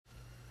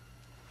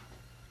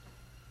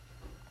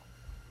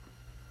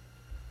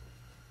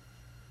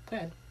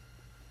ahead.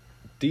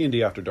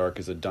 D&D After Dark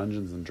is a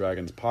Dungeons &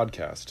 Dragons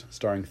podcast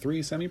starring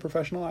 3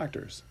 semi-professional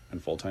actors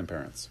and full-time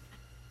parents.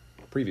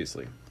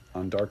 Previously,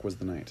 on Dark Was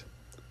the Night.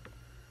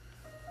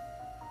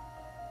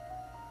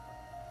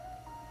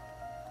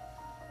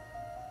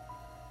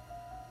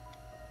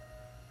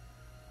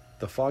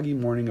 The foggy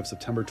morning of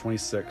September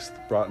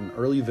 26th brought an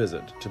early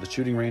visit to the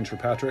shooting range for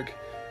Patrick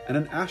and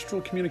an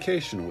astral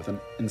communication with an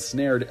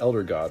ensnared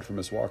elder god for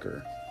Miss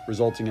Walker,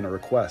 resulting in a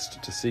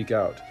request to seek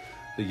out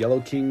the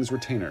Yellow King's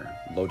retainer,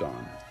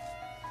 Lodon.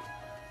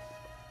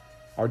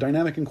 Our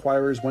dynamic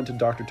inquirers went to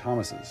Dr.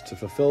 Thomas's to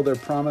fulfill their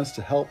promise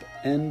to help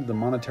end the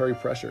monetary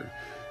pressure.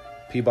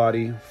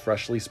 Peabody,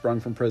 freshly sprung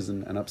from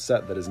prison and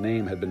upset that his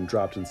name had been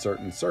dropped in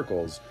certain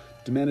circles,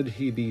 demanded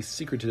he be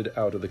secreted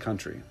out of the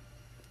country.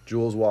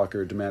 Jules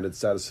Walker demanded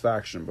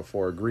satisfaction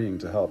before agreeing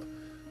to help,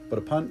 but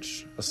a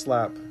punch, a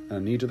slap, and a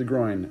knee to the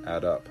groin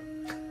add up.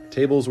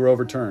 Tables were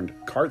overturned,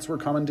 carts were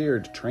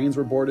commandeered, trains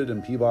were boarded,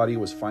 and Peabody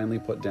was finally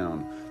put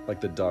down, like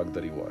the dog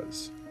that he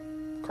was.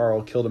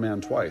 Carl killed a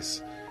man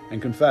twice,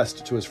 and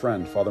confessed to his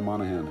friend, Father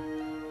Monahan,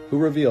 who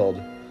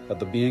revealed that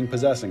the being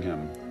possessing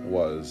him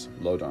was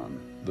Lodon,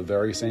 the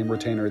very same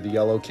retainer the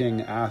Yellow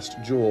King asked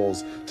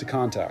Jules to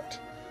contact.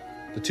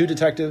 The 2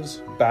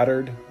 detectives,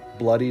 battered,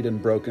 bloodied,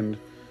 and broken,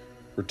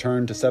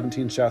 returned to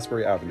 17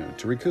 Shaftesbury Avenue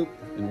to recoup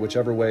in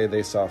whichever way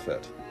they saw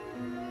fit.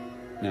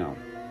 Now,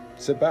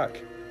 sit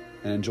back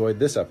and enjoy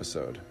this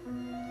episode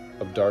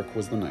of Dark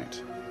Was the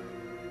Night.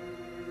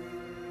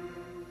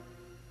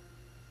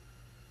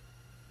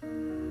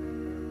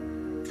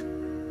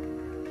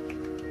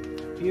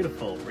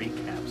 Beautiful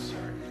recap,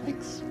 sir.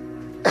 Thanks.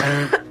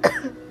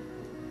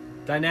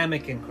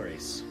 Dynamic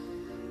inquiries.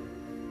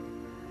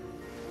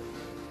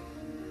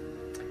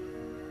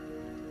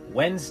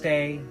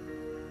 Wednesday,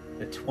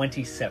 the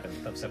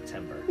 27th of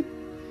September.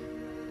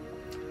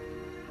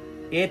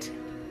 It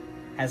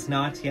has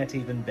not yet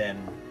even been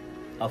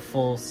a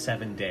full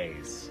 7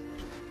 days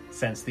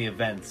since the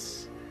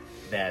events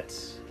that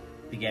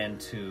began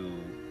to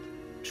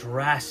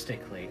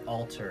drastically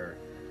alter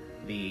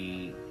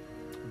the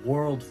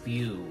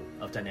worldview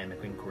of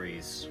dynamic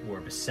inquiries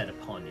were beset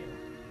upon you.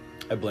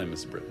 I blame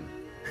Miss Britton.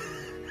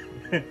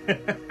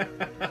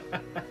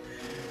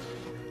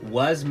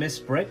 Was Miss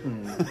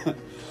Britton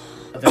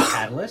the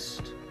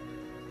catalyst?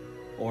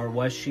 Or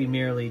was she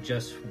merely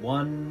just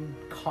one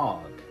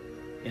cog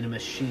in a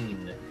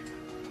machine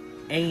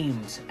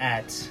aimed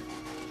at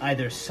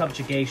either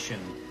subjugation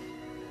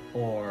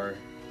or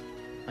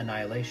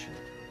annihilation?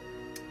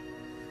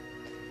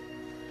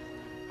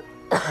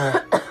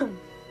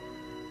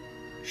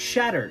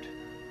 Shattered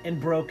and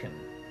broken,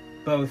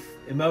 both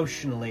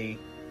emotionally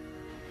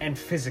and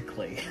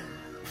physically,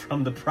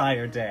 from the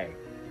prior day.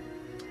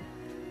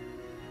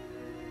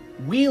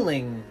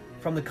 Wheeling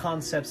from the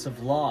concepts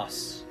of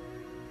loss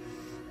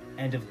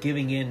and of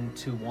giving in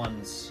to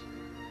one's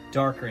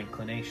darker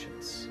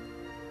inclinations.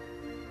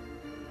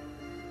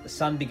 The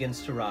sun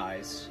begins to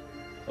rise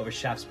over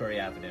Shaftesbury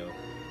Avenue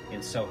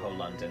in Soho,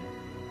 London.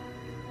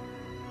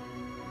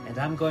 And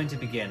I'm going to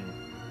begin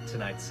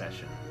tonight's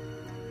session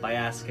by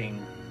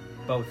asking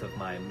both of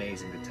my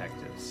amazing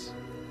detectives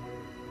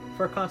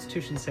for a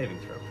Constitution saving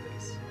throw,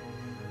 please.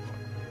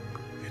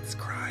 It's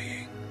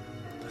crying.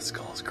 The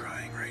skull's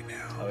crying right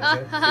now. Oh, is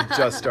it? It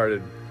just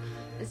started.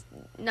 It's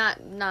not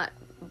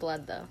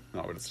blood, though.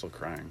 No, but it's still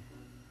crying.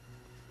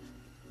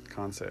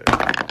 Con save.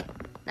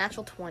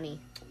 Natural 20.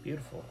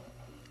 Beautiful.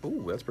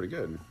 Ooh, that's pretty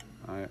good.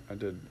 I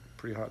did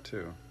pretty hot,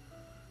 too.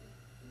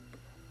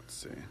 Let's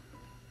see.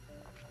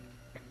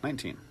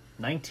 19.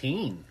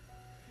 19.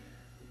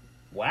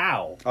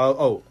 Wow.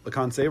 A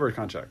con save or a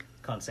con check?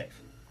 Con save.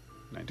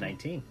 19.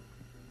 19.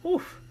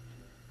 Oof.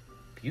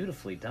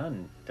 Beautifully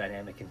done,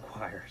 Dynamic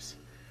Inquirers.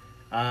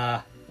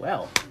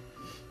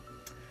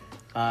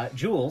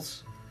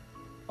 Jules,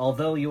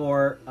 although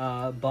your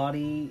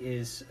body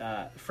is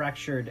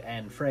fractured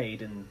and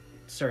frayed in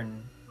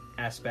certain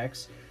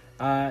aspects,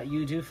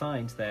 you do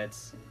find that,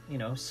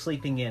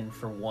 sleeping in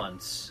for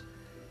once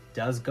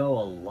does go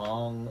a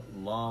long,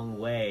 long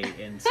way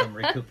in some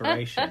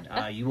recuperation.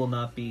 You will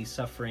not be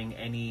suffering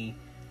any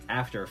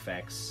after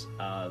effects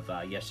of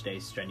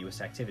yesterday's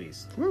strenuous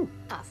activities. Woo.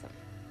 Awesome.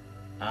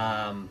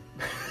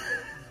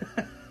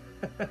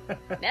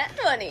 Nat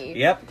 20.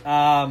 Yep.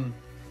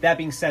 That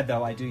being said,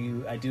 though, I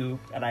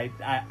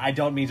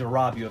don't mean to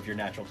rob you of your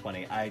natural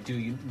 20. I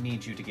do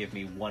need you to give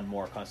me one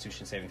more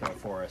Constitution saving throw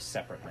for a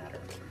separate matter.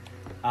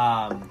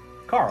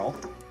 Carl,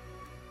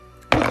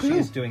 while she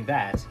is doing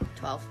that.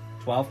 12.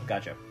 12?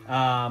 Gotcha.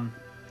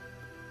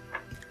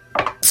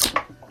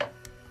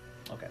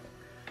 Okay.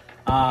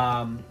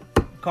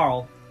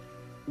 Carl,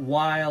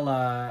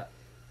 while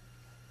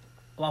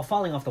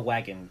falling off the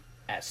wagon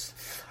as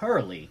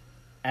thoroughly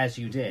as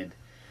you did,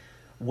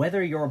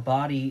 whether your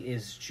body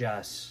is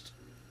just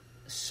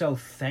so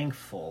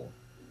thankful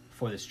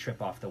for this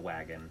trip off the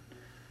wagon,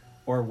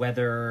 or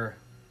whether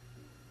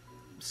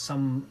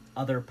some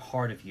other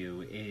part of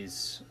you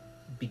is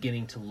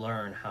beginning to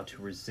learn how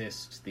to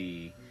resist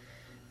the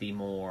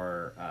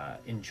more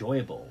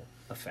enjoyable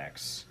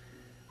effects,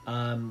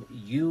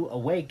 you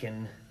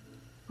awaken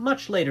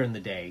much later in the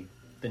day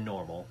than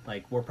normal.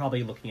 Like, we're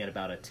probably looking at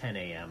about a 10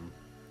 a.m.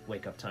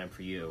 wake-up time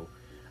for you.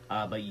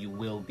 But you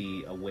will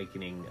be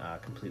awakening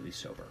completely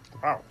sober.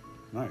 Wow.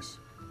 Nice.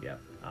 Yeah.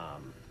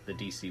 The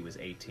DC was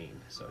 18,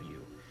 so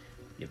you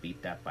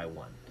beat that by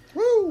 1.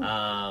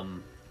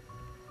 Woo!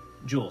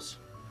 Jules,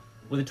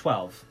 with a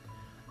 12,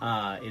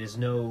 it is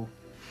no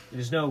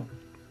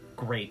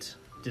great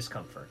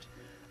discomfort.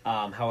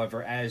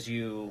 However, as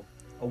you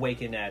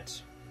awaken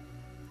at,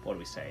 what do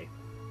we say,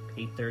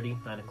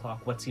 8:30, 9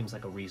 o'clock? What seems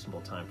like a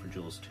reasonable time for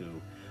Jules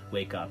to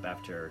wake up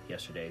after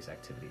yesterday's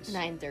activities?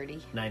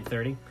 9:30.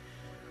 9:30.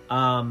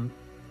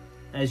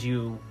 As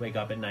you wake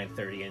up at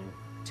 9:30 and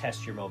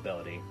test your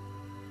mobility,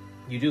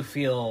 you do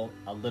feel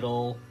a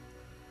little...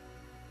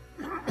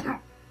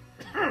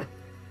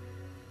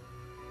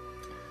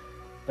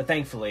 but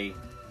thankfully,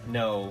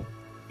 no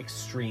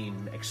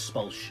extreme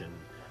expulsion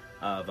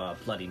of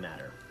bloody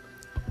matter.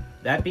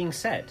 That being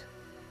said,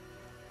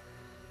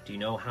 do you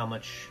know how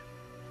many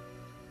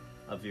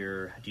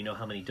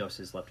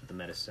doses left of the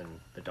medicine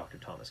that Dr.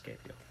 Thomas gave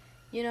you?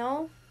 You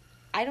know,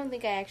 I don't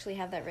think I actually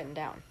have that written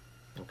down.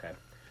 Okay.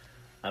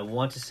 I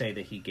want to say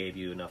that he gave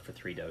you enough for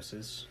 3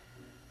 doses.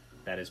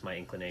 That is my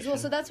inclination. Well,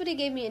 so that's what he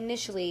gave me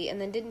initially, and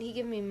then didn't he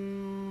give me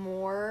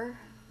more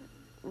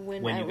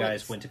when you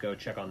guys went to go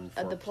check on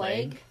for the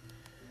plague?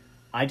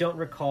 I don't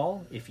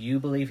recall. If you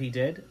believe he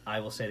did,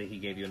 I will say that he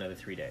gave you another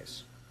 3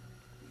 days.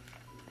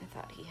 I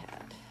thought he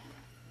had.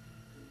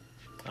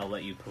 I'll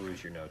let you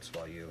peruse your notes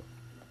while you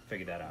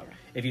figure that out.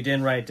 If you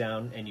didn't write it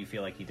down and you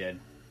feel like he did,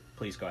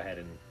 please go ahead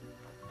and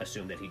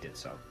assume that he did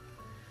so.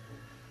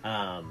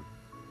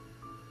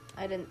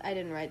 I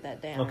didn't write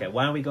that down. Okay,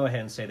 why don't we go ahead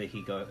and say that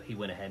he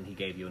went ahead and he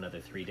gave you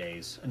another 3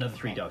 days, another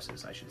 3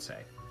 doses, I should say.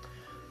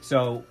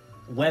 So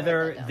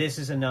whether this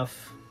is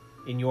enough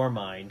in your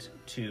mind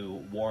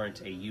to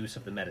warrant a use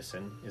of the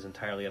medicine is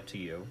entirely up to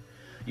you.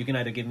 You can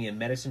either give me a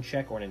medicine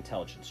check or an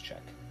intelligence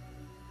check.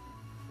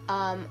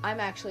 I'm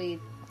actually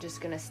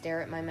just gonna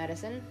stare at my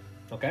medicine.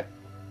 Okay.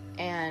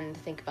 And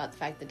think about the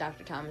fact that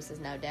Dr. Thomas is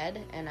now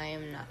dead, and I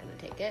am not gonna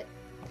take it.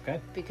 Okay.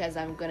 Because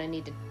I'm gonna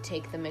need to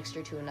take the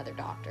mixture to another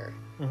doctor.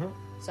 Mm-hmm.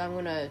 So I'm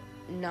gonna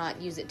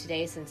not use it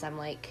today since I'm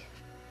like,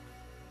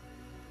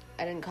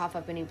 I didn't cough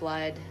up any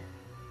blood.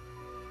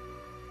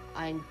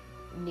 I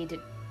need to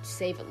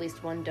save at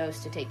least 1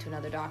 dose to take to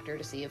another doctor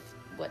to see if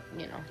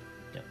Yeah.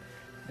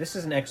 This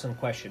is an excellent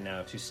question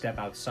now to step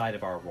outside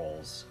of our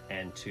roles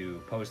and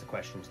to pose the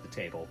question to the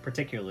table,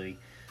 particularly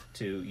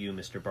to you,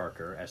 Mr.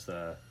 Barker, as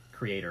the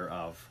creator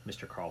of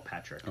Mr. Carl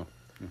Patrick. Oh,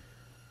 yeah.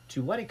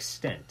 To what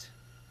extent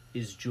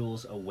is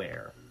Jules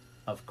aware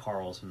of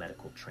Carl's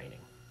medical training?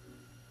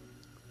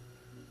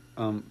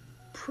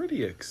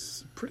 Pretty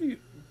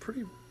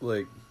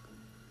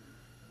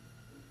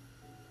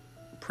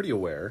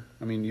aware.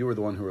 I mean, you were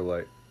the one who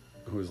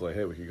was like,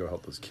 hey, we could go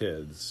help those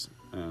kids.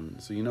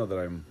 And so you know that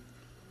I'm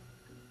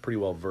pretty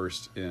well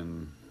versed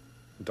in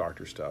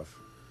doctor stuff.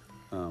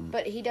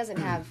 But he doesn't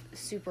have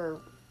super,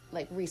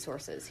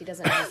 resources. He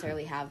doesn't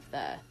necessarily have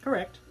the...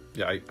 Correct.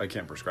 Yeah, I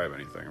can't prescribe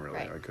anything, really.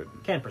 Right. I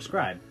couldn't. Can't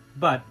prescribe,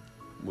 but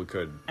We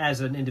could.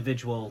 as an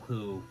individual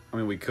who... I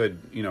mean, we could,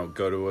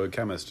 go to a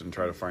chemist and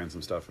try to find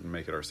some stuff and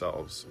make it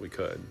ourselves. We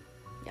could.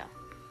 Yeah.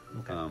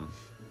 Okay.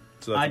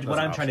 So that's what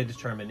an I'm trying to option.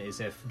 determine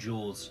is if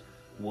Jules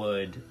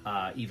would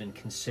even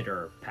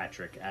consider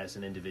Patrick as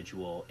an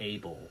individual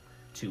able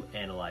to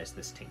analyze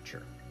this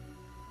tincture.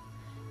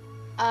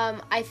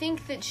 I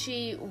think that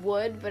she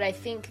would, but I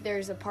think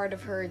there's a part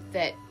of her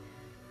that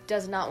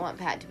does not want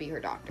Pat to be her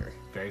doctor.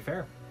 Very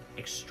fair.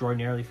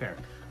 Extraordinarily fair.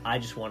 I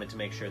just wanted to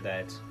make sure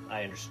that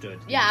I understood.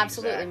 Yeah, the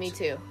absolutely. Me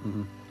too.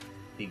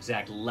 The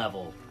exact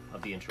level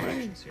of the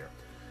interactions here.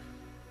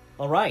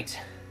 All right.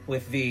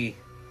 With the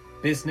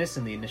business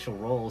and the initial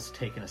roles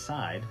taken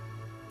aside,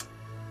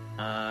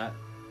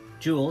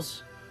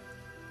 Jules,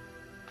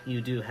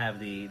 you do have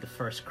the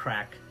first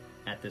crack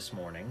at this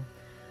morning.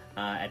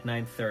 At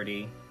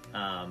 9:30,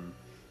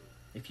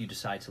 if you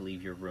decide to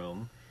leave your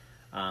room,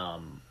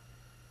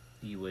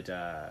 you would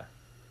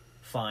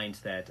find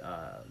that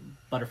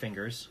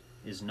Butterfingers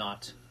is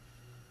not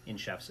in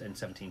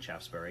 17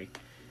 Shaftesbury,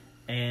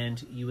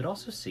 and you would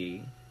also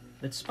see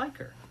that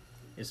Spiker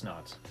is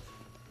not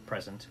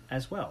present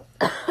as well.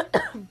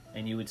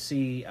 And you would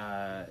see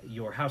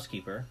your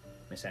housekeeper,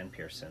 Miss Ann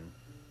Pearson,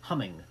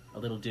 humming a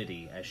little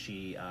ditty as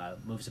she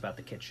moves about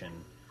the kitchen.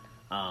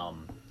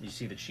 You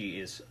see that she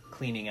is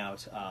cleaning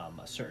out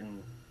a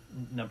certain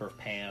number of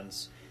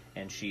pans,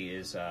 and she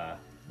is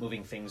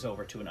moving things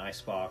over to an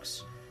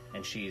icebox,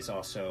 and she is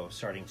also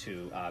starting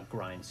to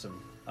grind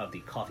some of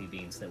the coffee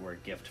beans that were a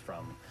gift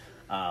from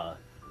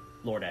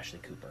Lord Ashley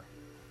Cooper.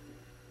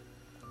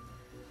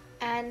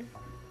 And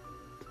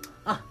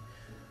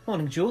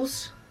Morning,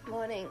 Jules.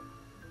 morning.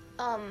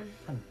 I'm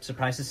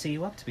surprised to see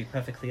you up, to be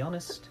perfectly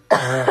honest.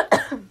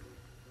 Do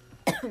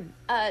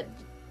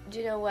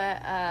you know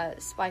where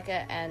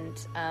Spiker and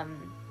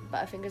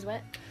Butterfingers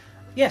went?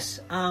 Yes,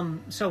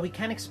 so we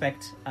can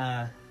expect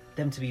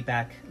them to be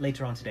back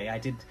later on today. I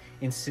did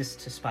insist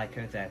to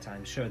Spiker that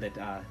I'm sure that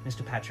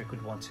Mr. Patrick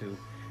would want to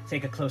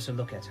take a closer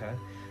look at her.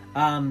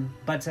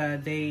 But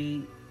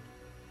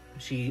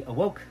she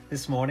awoke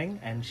this morning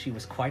and she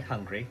was quite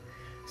hungry,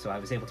 so I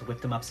was able to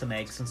whip them up some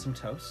eggs and some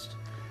toast.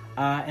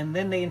 And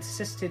then they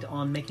insisted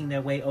on making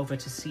their way over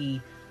to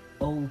see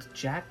old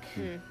Jack,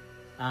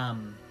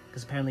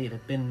 because apparently it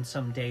had been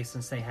some days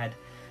since they had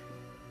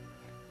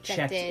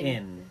checked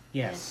in.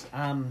 Yes.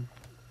 Yeah.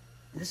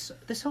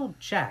 This old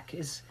Jack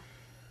is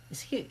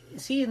he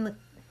in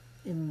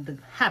the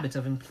habit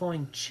of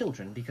employing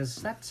children? Because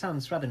that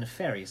sounds rather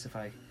nefarious, if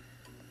I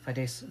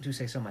do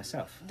say so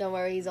myself. Don't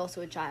worry, he's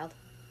also a child.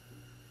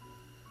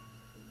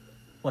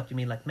 What, you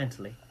mean like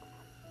mentally?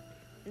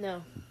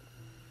 No.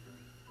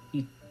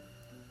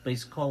 But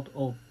he's called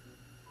old.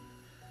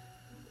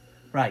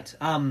 Right.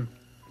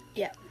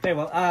 Yeah. Very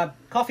well.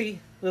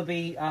 Coffee will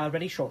be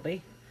ready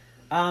shortly.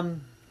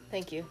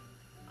 Thank you.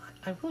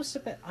 I'm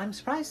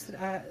surprised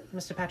that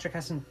Mr. Patrick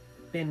hasn't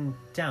been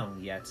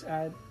down yet.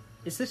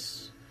 Is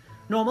this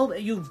normal?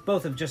 You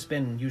both have just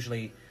been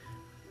usually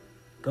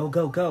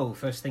go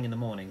first thing in the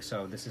morning,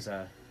 so this is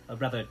a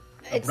rather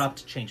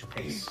abrupt change of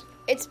pace.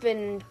 It's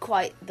been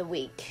quite the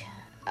week.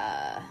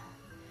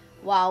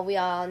 While we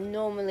are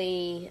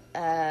normally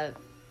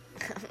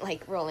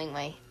like rolling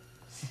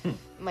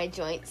my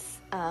joints,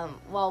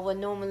 while we're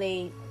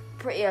normally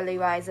pretty early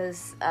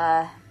risers,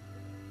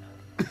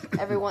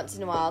 every once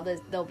in a while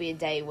there'll be a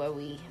day where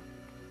we...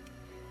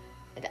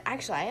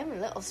 Actually, I am a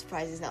little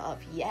surprised he's not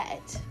up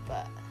yet,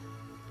 but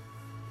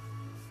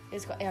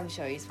I'm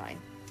sure he's fine.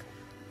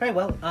 Very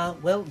well.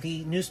 Well,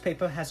 the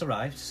newspaper has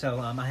arrived, so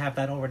I have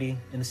that already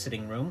in the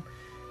sitting room.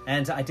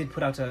 And I did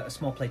put out a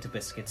small plate of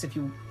biscuits. If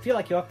you feel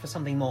like you're up for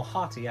something more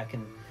hearty, I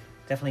can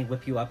definitely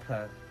whip you up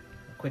a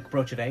quick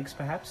broach of eggs,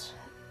 perhaps.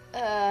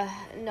 No,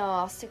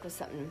 I'll stick with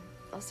something.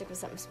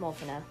 Small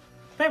for now.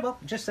 Very well.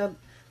 Just let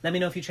me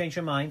know if you change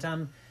your mind.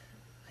 I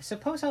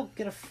suppose I'll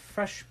get a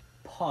fresh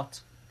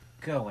pot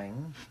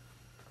going.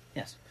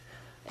 Yes.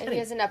 If he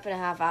isn't up in a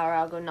half hour,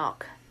 I'll go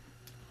knock.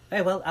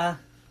 Very well.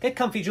 Get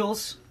comfy,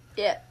 Jules.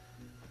 Yeah.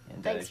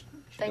 And, Thanks.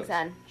 Thanks,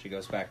 Anne. She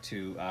goes back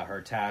to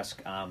her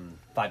task.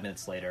 5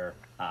 minutes later,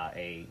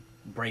 a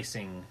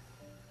bracing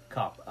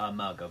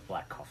mug of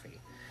black coffee.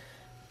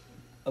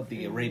 Of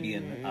the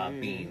Arabian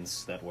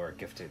beans that were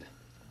gifted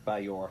by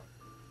your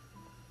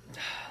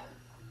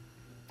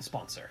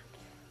sponsor.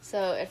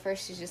 So at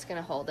first she's just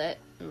gonna hold it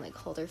and like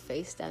hold her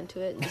face down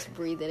to it and just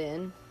breathe it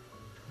in.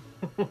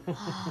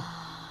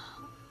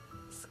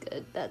 It's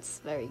good. That's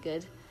very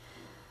good.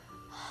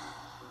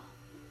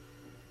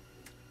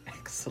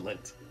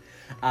 Excellent.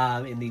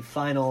 In the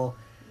final,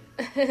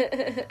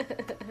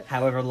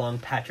 however long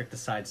Patrick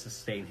decides to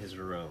stay in his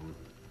room,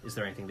 is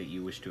there anything that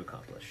you wish to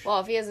accomplish? Well,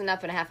 if he isn't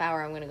up in a half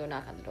hour, I'm gonna go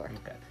knock on the door.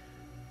 Okay.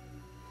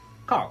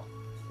 Carl,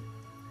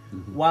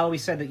 while we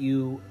said that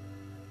you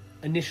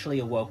initially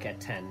awoke at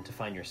 10 to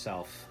find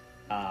yourself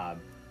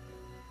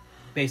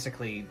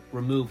basically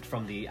removed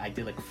from the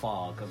idyllic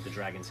fog of the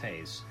Dragon's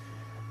Haze,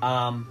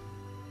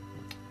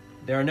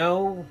 there are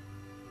no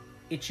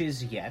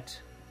itches yet.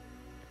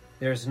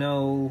 There's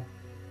no,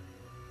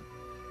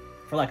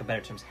 for lack of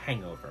better terms,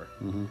 hangover.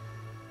 Mm-hmm.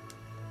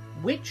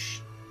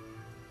 Which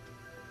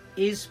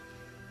is,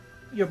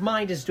 your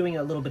mind is doing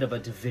a little bit of a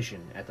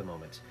division at the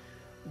moment.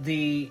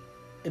 The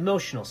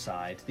emotional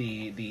side,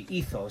 the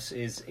ethos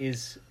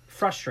is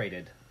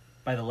frustrated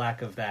by the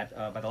lack of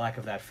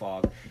that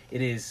fog.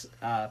 It is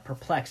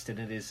perplexed and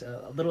it is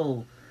a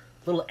little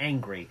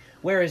angry.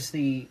 Whereas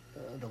the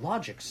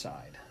logic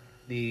side,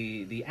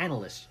 the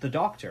analyst, the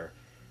doctor,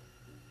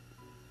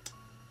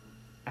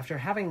 after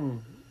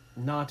having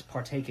not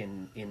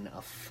partaken in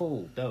a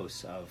full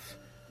dose of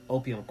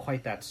opium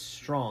quite that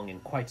strong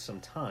in quite some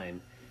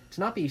time, to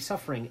not be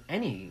suffering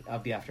any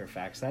of the after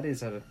effects, that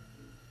is a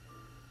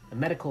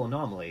medical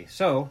anomaly.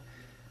 So,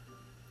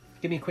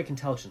 give me a quick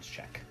intelligence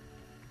check.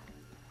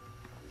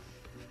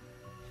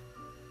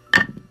 I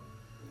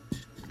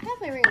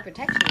have my ring of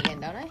protection again,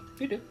 don't I?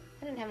 You do.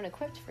 I didn't have it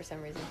equipped for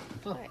some reason.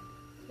 Oh. Alright,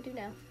 I do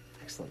now.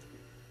 Excellent.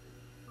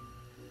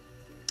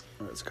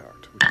 Oh, it's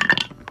cocked.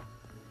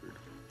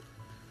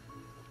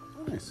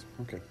 Nice.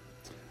 Okay.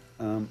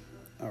 All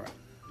right.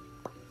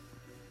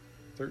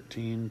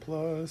 13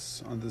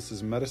 plus. This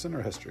is medicine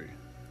or history?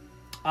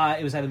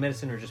 It was either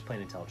medicine or just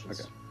plain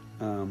intelligence. Okay.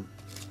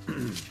 I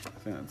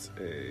think that's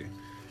a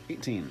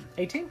 18.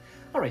 18?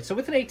 Alright, so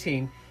with an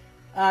 18,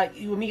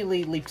 you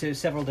immediately leap to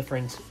several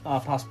different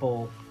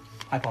possible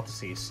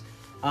hypotheses.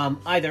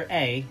 Either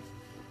A,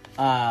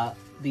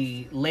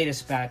 the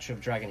latest batch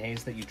of Dragon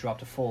Haze that you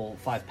dropped a full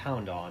 5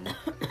 pound on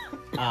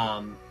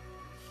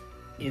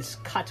is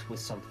cut with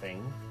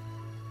something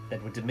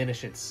that would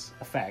diminish its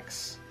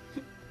effects.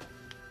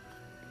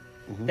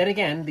 Mm-hmm. Then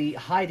again, the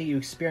high that you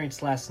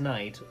experienced last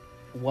night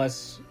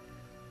was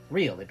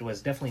real. It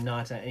was definitely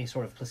not any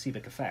sort of placebo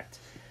effect.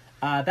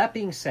 That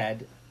being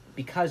said,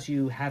 because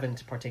you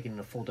haven't partaken in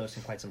a full dose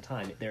in quite some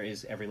time, there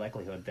is every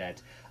likelihood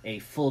that a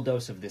full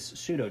dose of this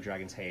pseudo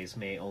Dragon's Haze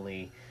may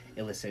only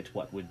elicit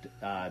what would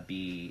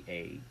be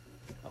a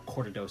a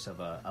quarter dose of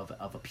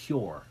a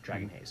pure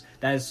dragon haze.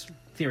 That is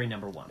theory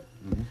number one.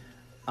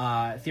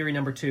 Theory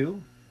number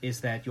two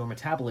is that your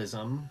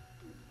metabolism,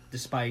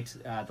 despite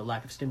the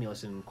lack of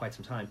stimulus in quite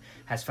some time,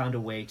 has found a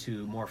way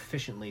to more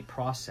efficiently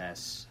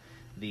process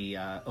the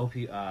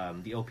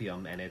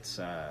opium and its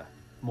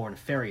more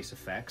nefarious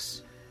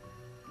effects.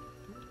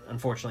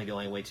 Unfortunately, the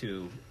only way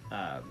to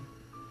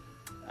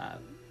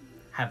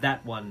have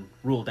that one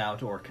ruled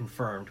out or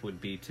confirmed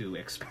would be to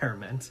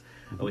experiment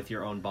with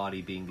your own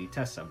body being the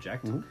test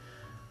subject.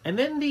 And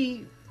then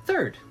the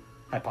third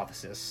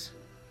hypothesis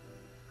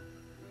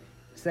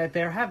is that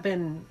there have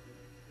been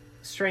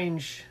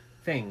strange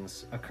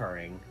things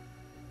occurring.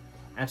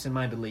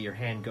 Absentmindedly, your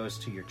hand goes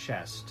to your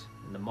chest,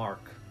 and the mark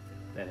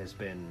that has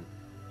been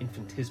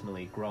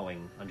infinitesimally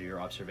growing under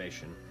your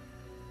observation.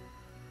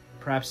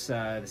 Perhaps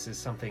this is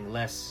something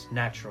less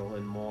natural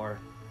and more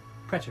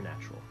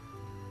preternatural,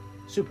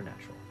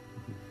 supernatural.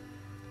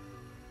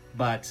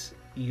 But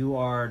you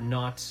are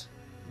not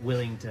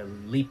willing to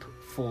leap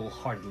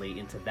full-heartedly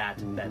into that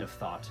bed of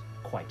thought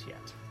quite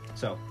yet.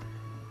 So,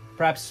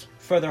 perhaps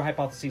further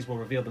hypotheses will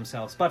reveal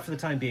themselves, but for the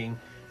time being,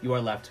 you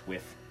are left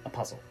with a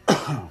puzzle.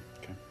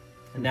 Okay.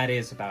 And that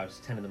is about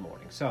 10 in the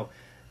morning. So,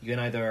 you can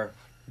either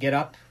get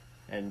up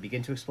and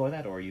begin to explore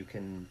that, or you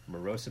can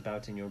morose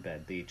about in your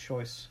bed. The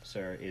choice,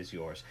 sir, is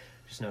yours.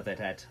 Just note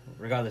that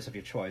regardless of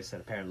your choice,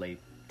 that apparently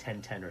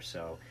 10:10 or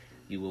so,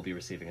 you will be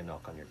receiving a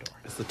knock on your door.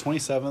 It's the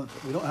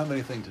 27th. We don't have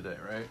anything today,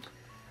 right?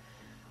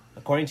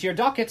 According to your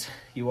docket,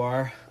 you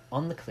are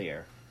on the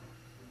clear.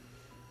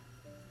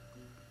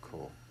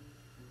 Cool.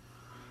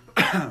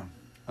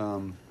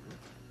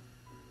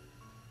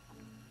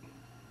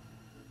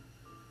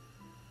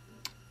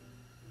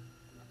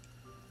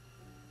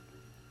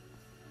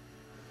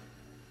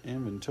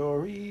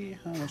 Inventory.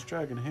 How much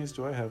Dragon Haze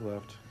do I have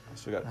left? I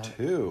still got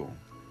 2.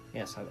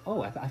 Yes. I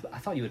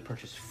thought you had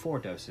purchased 4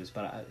 doses,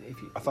 but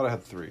if you I thought I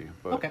had 3,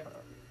 but okay.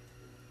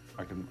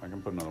 I can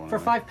put another one For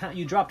in. £5,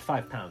 you dropped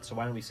 £5, so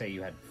why don't we say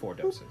you had 4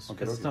 doses? Okay,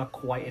 Because it's not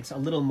quite. It's a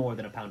little more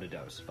than a pound a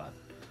dose, but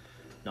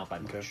not by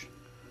much. Okay.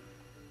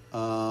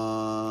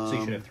 So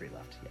you should have 3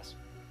 left. Yes.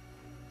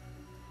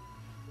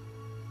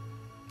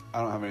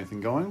 I don't have anything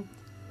going.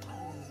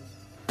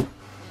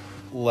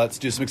 Let's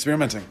do some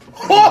experimenting.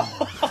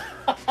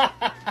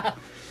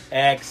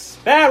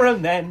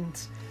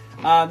 Experiment.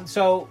 As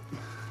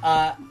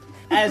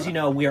you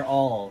know, we're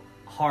all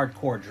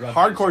hardcore drug.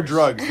 Hardcore users.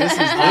 drugs.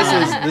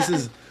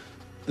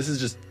 This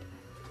is just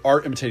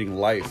art imitating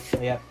life.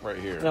 Yep. Right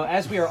here. No,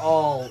 as we are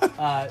all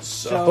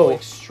so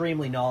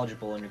extremely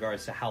knowledgeable in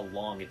regards to how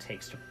long it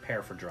takes to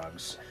prepare for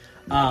drugs,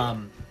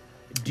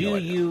 do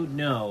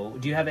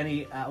you have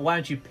any... why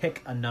don't you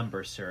pick a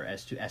number, sir,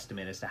 as to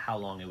estimate as to how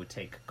long it would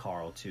take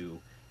Carl to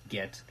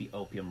get the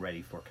opium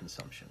ready for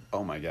consumption?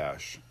 Oh my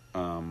gosh.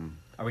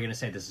 Are we going to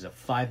say this is a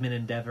 5-minute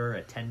endeavor,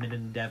 a 10-minute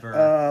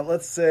endeavor?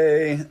 Let's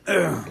say...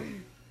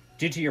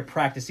 Due to your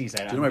practices,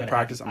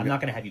 I'm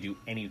not going to have you do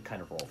any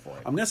kind of roll for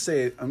it. I'm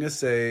gonna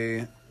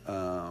say,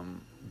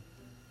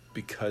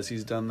 because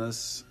he's done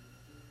this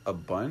a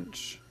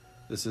bunch,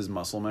 this is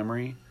muscle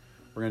memory.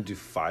 We're gonna do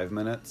 5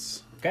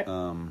 minutes. Okay.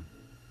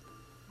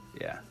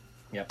 Yeah.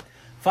 Yep.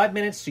 5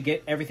 minutes to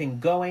get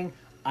everything going.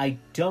 I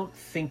don't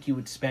think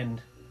you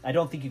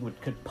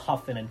could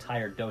puff an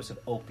entire dose of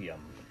opium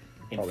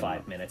in Probably 5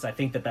 not. minutes. I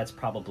think that's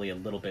probably a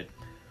little bit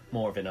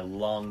more of an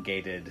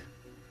elongated.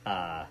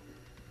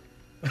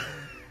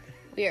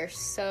 We are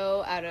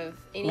so out of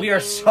anything. We are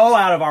so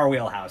out of our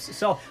wheelhouse.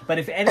 So, but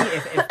if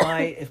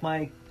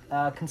my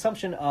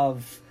consumption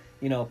of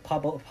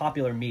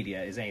popular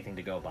media is anything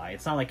to go by,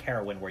 it's not like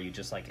heroin where you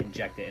just like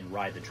inject it and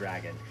ride the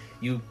dragon.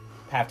 You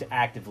have to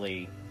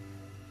actively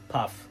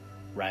puff,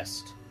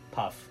 rest,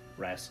 puff,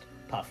 rest,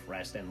 puff,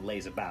 rest, and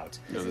laze about.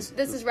 This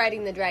is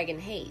riding the dragon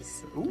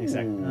haze. Ooh.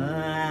 Exactly.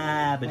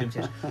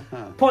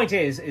 Point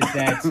is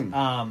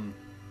that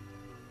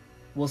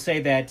we'll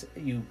say that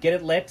you get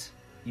it lit,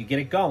 you get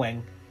it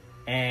going,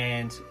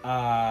 and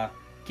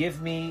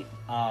give me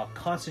a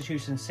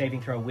Constitution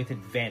saving throw with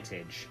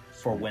advantage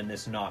for when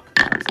this knock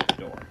comes at the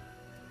door.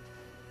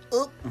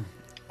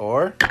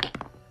 Or...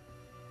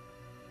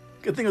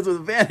 Good thing it was with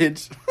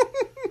advantage.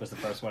 Was the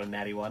first one a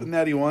natty one?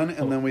 Natty 1,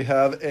 and then we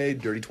have a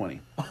dirty 20.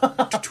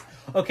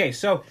 Okay,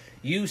 so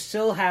you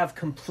still have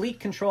complete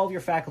control of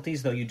your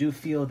faculties, though you do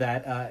feel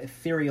that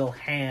ethereal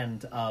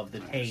hand of the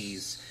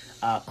haze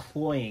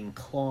clawing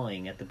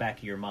at the back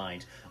of your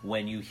mind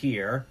when you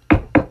hear...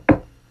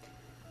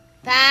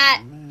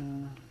 Pat,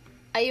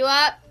 are you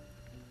up?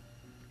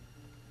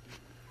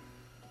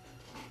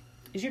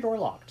 Is your door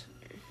locked?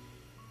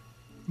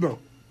 No.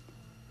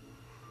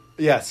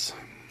 Yes.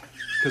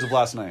 Because of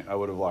last night, I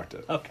would have locked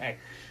it. Okay.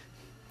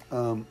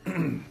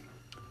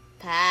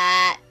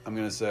 Pat. I'm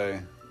going to say...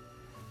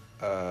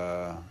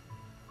 I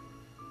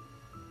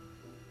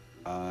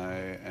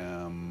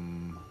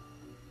am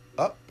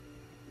up.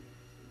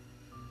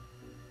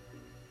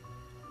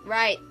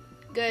 Right.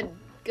 Good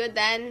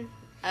then.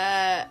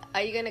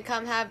 Are you gonna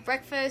come have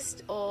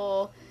breakfast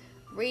or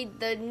read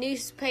the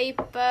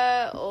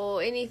newspaper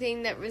or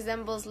anything that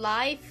resembles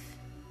life?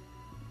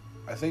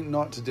 I think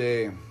not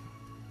today.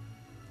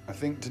 I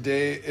think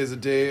today is a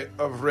day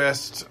of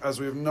rest, as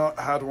we have not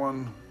had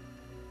one.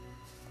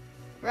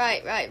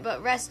 Right,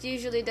 but rest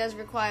usually does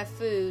require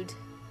food.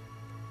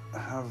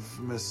 Have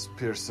Miss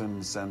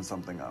Pearson send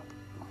something up.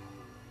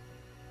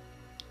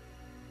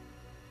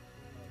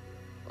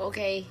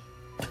 Okay.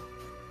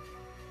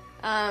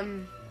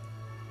 Can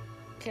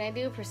I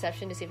do a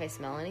perception to see if I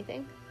smell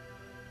anything?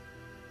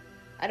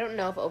 I don't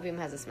know if opium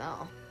has a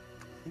smell.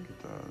 I think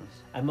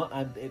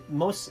it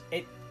does.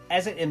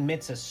 As it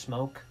emits a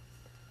smoke,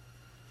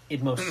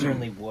 it most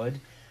certainly would.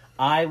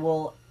 I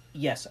will.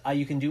 Yes,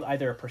 you can do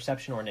either a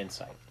perception or an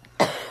insight.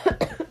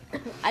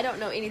 I don't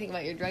know anything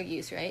about your drug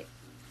use, right?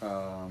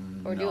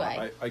 Or do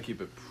I? I keep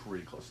it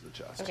pretty close to the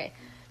chest. Okay.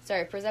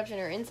 Sorry, perception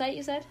or insight,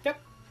 you said? Yep.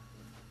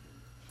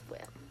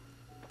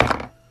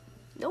 Well.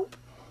 Nope.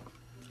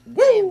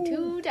 Woo! I am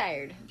too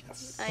tired.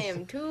 Yes. I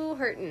am too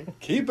hurting.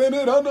 Keeping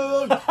it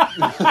under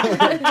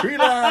the tree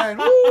line.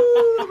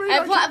 Woo!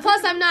 And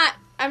plus, I'm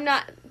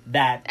not.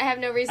 That. I have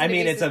no reason. I to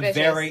mean, be it suspicious.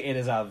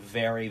 is a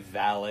very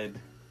valid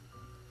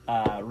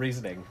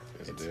reasoning.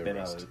 It's been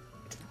a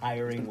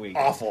tiring week.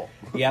 Awful.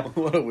 Yep.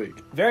 What a week.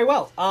 Very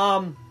well.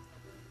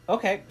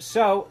 Okay,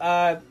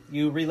 so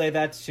you relay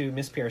that to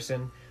Miss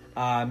Pearson.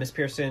 Miss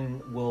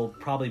Pearson will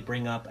probably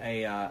bring up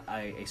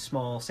a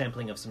small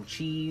sampling of some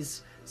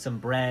cheese, some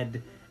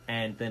bread,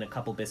 and then a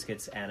couple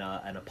biscuits and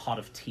a pot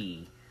of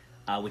tea,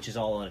 which is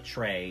all on a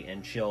tray.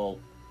 And she'll,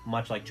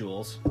 much like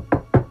Jules.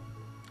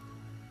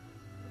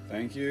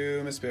 Thank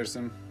you, Miss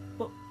Pearson.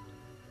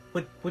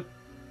 Would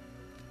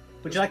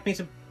you like me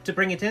to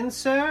bring it in,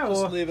 sir? Or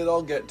Just leave it.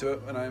 I'll get to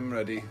it when I'm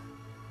ready.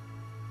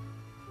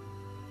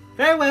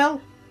 very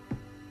well.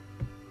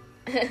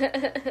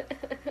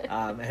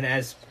 And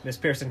as Miss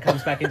Pearson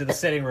comes back into the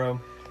sitting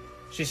room,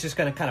 she's just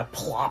going to kind of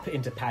plop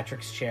into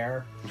Patrick's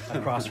chair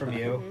across from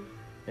you,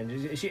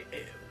 and she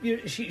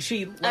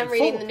like, I'm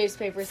reading the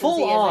newspaper since full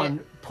he on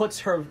isn't. puts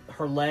her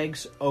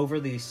legs over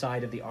the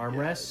side of the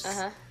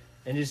armrest,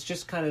 and is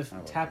just kind of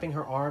like tapping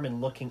her arm and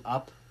looking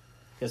up,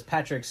 because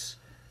Patrick's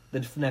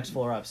the next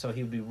floor up, so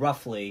he would be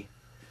roughly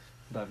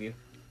above you.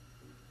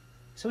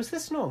 So is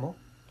this normal?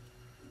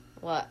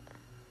 What?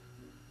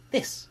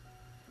 This?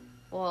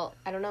 Well,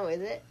 I don't know. Is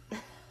it?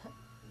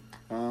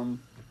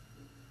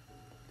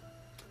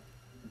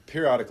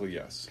 Periodically,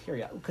 yes.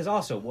 Because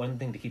also, one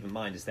thing to keep in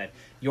mind is that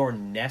your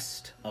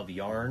nest of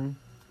yarn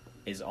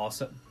is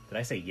also... Did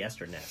I say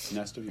yes or nest?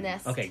 Nest of you.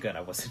 Nest. Okay, good.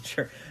 I wasn't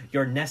sure.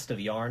 Your nest of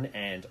yarn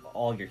and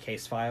all your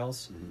case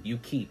files you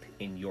keep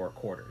in your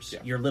quarters.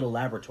 Yeah. Your little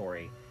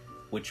laboratory,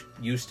 which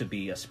used to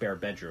be a spare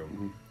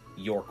bedroom,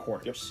 your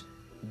quarters.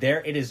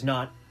 There, it is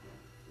not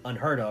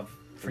unheard of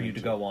for you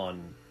to go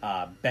on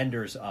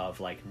benders of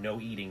like no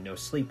eating, no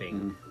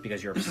sleeping,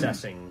 because you're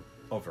obsessing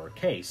over a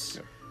case.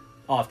 Yep.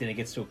 Often it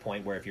gets to a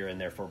point where if you're in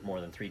there for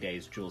more than 3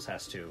 days, Jules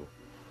has to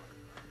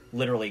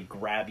literally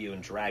grab you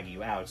and drag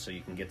you out so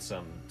you can get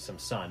some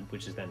sun,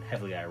 which is then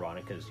heavily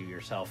ironic because you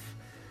yourself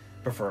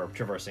prefer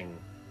traversing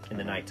in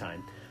the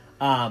nighttime.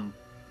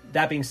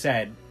 That being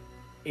said,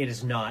 it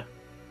is not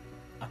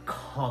a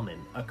common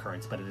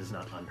occurrence, but it is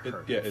not unheard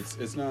of. Yeah,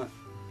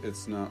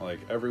 it's not like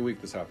every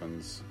week this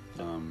happens,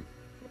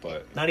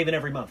 but Not even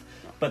every month.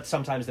 But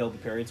sometimes there will be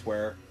periods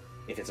where,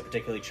 if it's a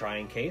particularly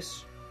trying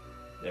case,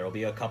 there will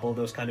be a couple of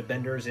those kind of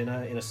benders in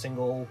a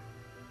single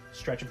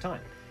stretch of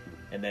time.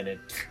 And then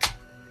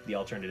the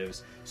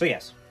alternatives. So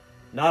yes,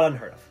 not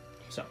unheard of.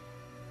 So.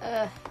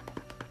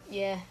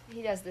 Yeah,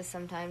 he does this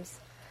sometimes.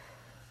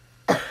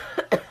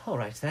 All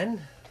right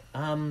then.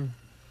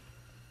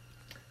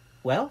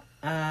 Well,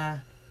 I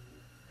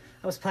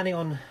was planning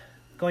on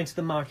going to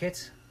the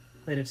market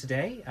later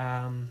today.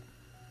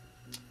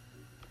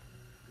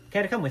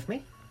 Care to come with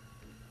me?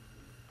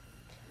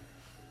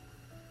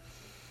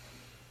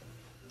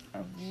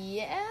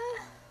 Yeah?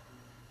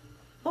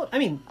 Well, I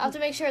mean, I'll have to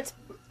make sure it's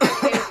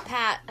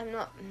Pat. I'm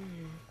not...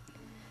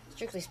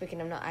 Strictly speaking,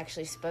 I'm not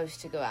actually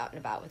supposed to go out and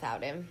about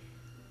without him.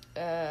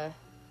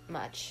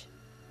 Much.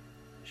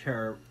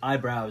 her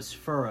eyebrows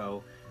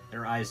furrow and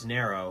her eyes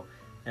narrow,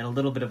 and a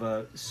little bit of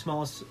a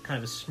small kind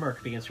of a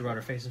smirk begins to grow on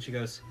her face, and she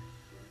goes,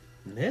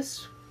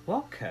 "Miss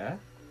Walker,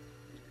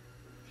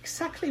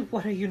 exactly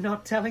what are you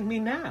not telling me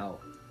now?"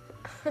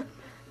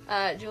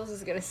 Jules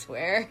is gonna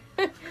swear.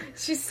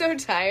 She's so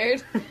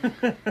tired.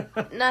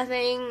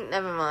 Nothing.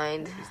 Never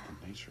mind. What is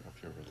the nature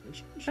of your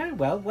relationship? Very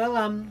well.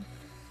 Well,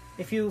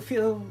 if you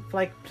feel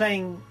like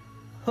playing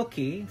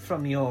hooky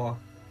from your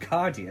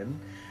guardian,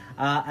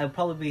 I'll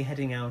probably be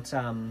heading out,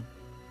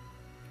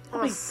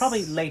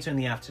 probably later in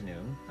the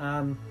afternoon.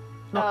 Not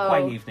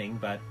quite evening,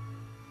 but...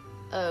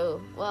 Oh,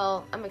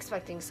 well, I'm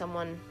expecting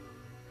someone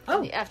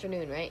in the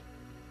afternoon, right?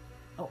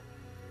 Oh,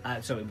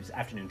 so it was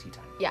afternoon tea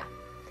time. Yeah.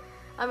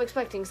 I'm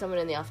expecting someone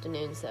in the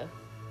afternoon, so...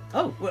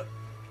 Oh, well...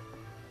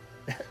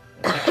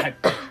 I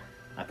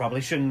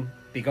probably shouldn't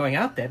be going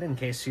out then, in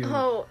case you...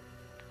 Oh,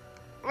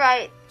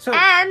 right. So-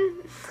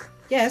 And...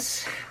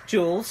 Yes,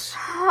 Jules.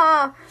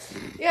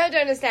 You have to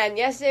understand,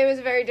 yesterday was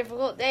a very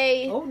difficult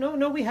day. Oh,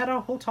 no, we had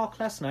our whole talk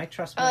last night,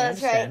 trust me, Oh, I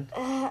that's understand.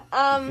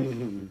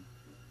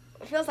 right.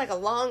 It feels like a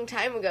long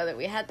time ago that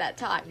we had that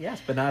talk.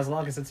 Yes, but not as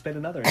long as it's been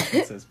in other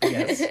instances. But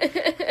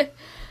yes.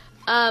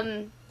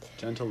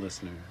 Gentle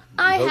listener.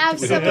 I have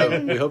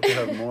someone... We hope to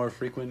have more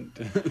frequent.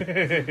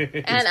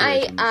 And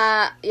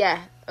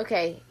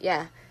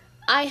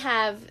I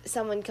have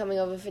someone coming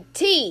over for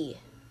tea.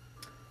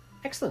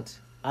 Excellent.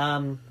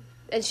 And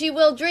she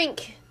will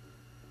drink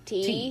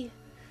tea.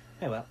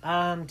 Very well.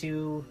 I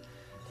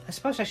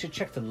suppose I should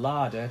check the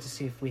larder to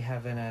see if we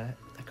have I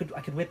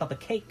could whip up a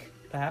cake,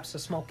 perhaps a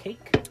small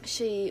cake.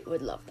 She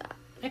would love that.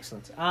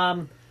 Excellent.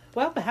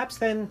 Well, perhaps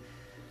then,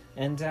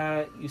 and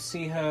you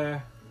see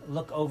her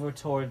look over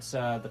towards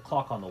the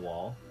clock on the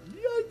wall.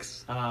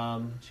 Yikes!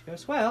 She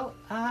goes, "Well,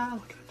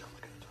 I'm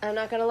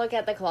not going to look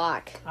at the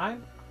clock.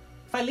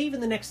 if I leave in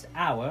the next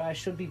hour, I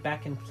should be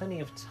back in plenty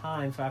of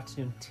time for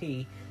afternoon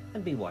tea.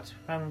 And be what,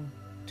 around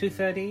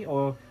 2:30,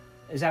 or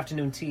is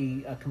afternoon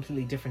tea a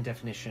completely different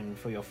definition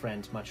for your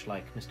friend, much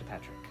like Mr.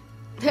 Patrick?"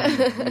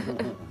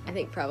 I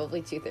think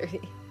probably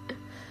 2:30.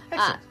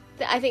 Excellent.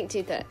 I think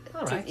 2:30.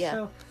 All right. Yeah.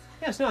 So,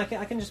 yes, no, I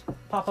can just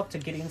pop up to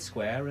Gideon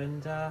Square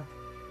and.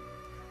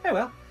 Very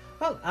well.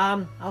 Well,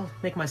 I'll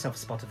make myself a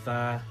spot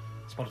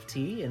of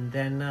tea, and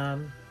then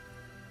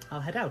I'll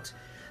head out.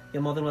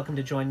 You're more than welcome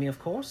to join me, of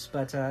course,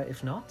 but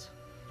if not,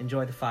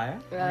 enjoy the fire.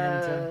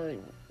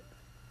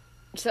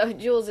 So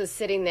Jules is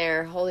sitting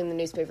there holding the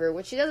newspaper,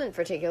 which she doesn't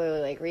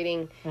particularly like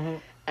reading,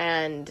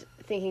 and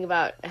thinking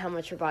about how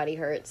much her body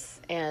hurts,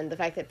 and the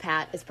fact that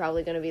Pat is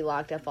probably going to be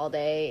locked up all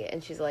day,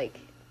 and she's like,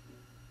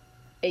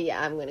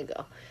 yeah, I'm going to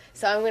go.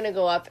 So I'm going to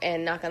go up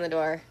and knock on the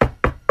door.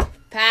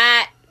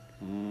 Pat!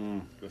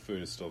 The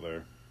food is still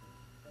there.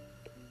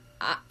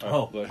 I'm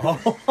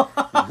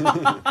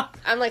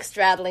like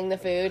straddling the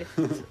food.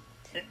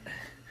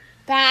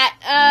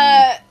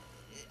 Pat,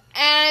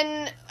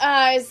 Anne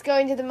is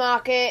going to the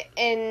market,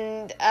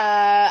 and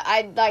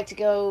I'd like to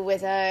go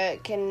with her.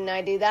 Can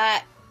I do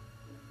that?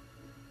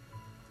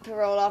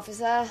 Parole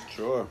officer?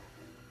 Sure.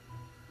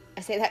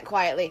 I say that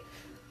quietly.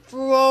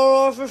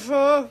 Parole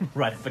officer?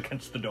 Right up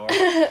against the door.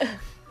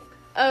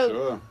 Oh,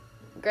 Sure.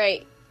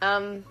 great.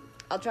 I'll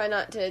try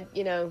not to,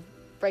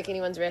 break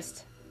anyone's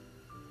wrist.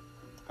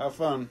 Have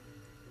fun.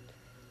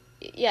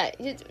 Yeah,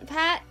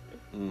 Pat?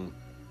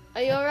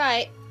 Are you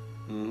alright?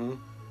 Mm-hmm.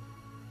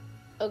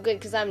 Oh, good,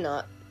 because I'm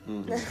not.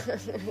 Mm-hmm. Go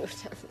down the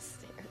stairs.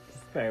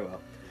 Very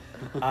well.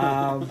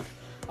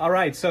 All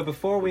right, so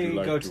before we Would you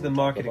like go to to the talk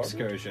market about it?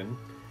 excursion,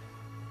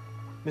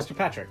 Mr.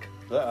 Patrick.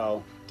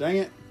 Uh-oh. Dang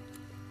it.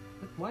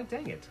 Why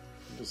dang it?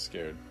 I'm just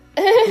scared.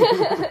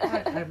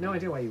 I have no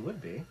idea why you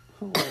would be.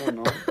 Oh, I don't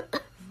know.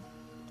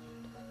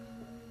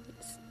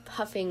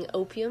 Puffing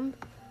opium.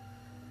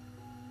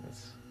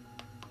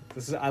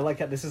 This is I like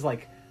how this is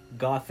like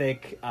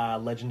gothic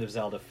Legend of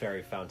Zelda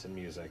fairy fountain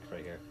music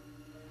right here.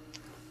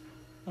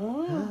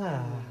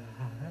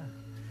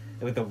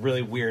 With the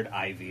really weird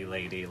ivy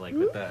lady, like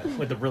with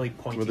the really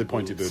pointy With the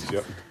pointy boobs.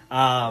 boobs,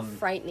 yep.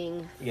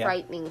 Frightening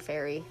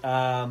fairy.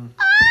 That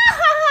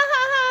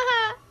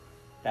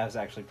was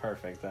actually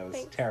perfect. That was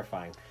Thanks.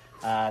 terrifying.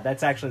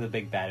 That's actually the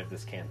big bad of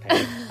this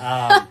campaign.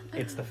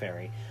 It's the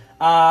fairy.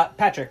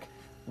 Patrick,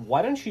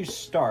 why don't you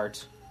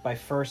start by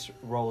first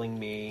rolling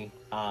me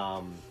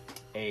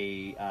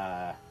did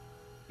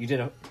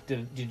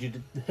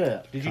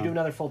you do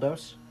another full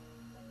dose?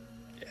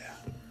 Yeah.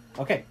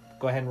 Okay,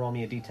 go ahead and roll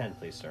me a d10,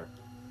 please, sir.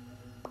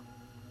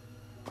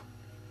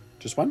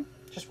 Just one?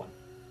 Just one.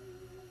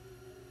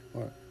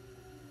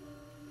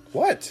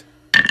 What?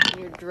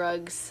 Your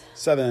drugs.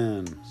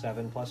 7.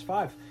 7 plus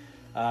 5.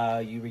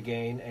 You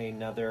regain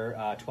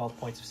another 12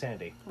 points of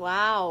sanity.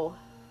 Wow.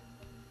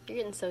 You're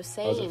getting so I was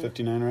sane. at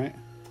 59, right?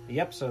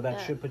 Yep, so that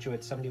Yeah. should put you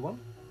at 71.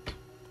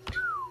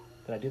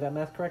 Did I do that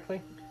math correctly?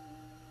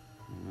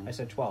 I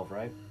said 12,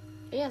 right?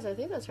 Yes, I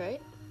think that's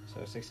right.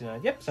 So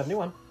 69. Yep,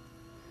 71.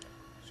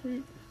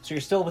 Sweet. So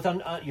you're still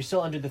you're still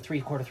under the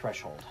 3/4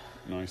 threshold.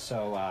 Nice.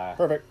 So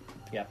Perfect.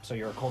 yep. So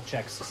your occult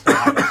checks still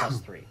have a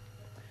 +3.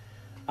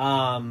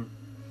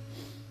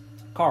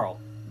 Carl.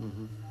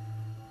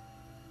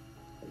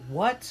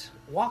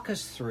 Walk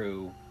us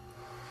through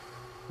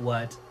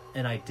what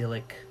an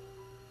idyllic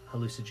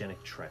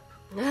hallucinogenic trip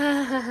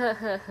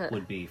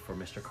would be for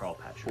Mr. Carl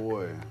Patrick.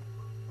 Boy.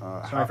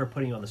 Sorry for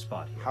putting you on the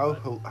spot here. How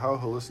but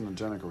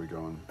hallucinogenic are we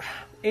going?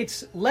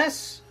 it's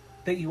less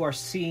that you are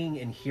seeing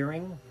and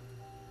hearing,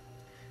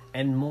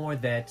 and more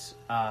that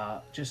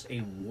just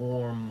a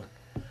warm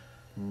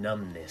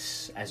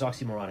numbness, as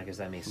oxymoronic as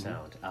that may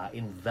sound,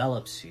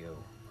 envelops you,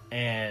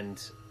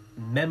 and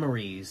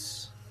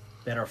memories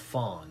that are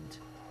fond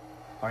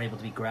are able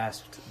to be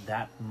grasped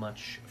that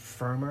much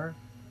firmer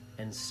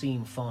and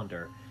seem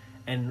fonder.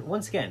 And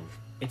once again,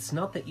 it's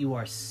not that you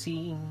are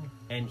seeing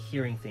and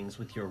hearing things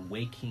with your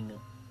waking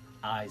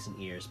eyes and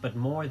ears, but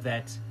more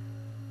that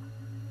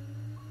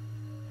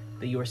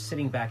you are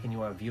sitting back and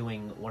you are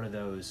viewing one of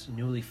those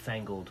newly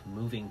fangled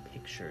moving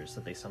pictures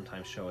that they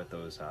sometimes show at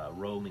those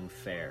roaming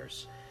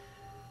fairs.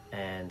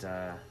 And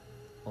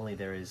only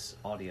there is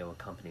audio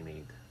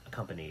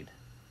accompanied.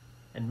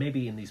 And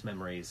maybe in these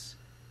memories,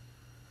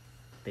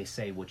 they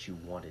say what you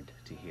wanted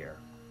to hear,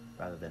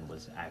 rather than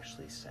was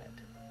actually said.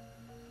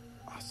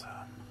 Awesome.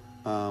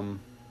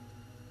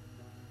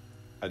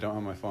 I don't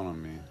have my phone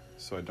on me,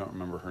 so I don't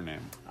remember her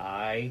name.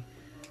 I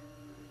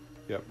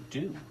Yep.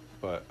 do.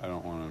 But I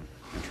don't want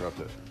to interrupt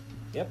it.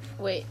 Yep.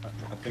 Wait.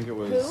 I think it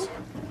was... Who?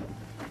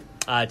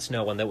 It's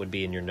no one that would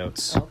be in your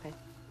notes. Oh, okay.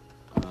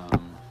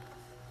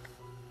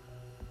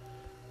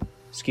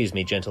 Excuse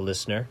me, gentle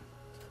listener.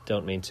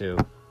 Don't mean to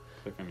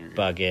Click on your...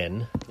 bug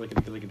in.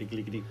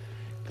 Clickety-clickety-clickety.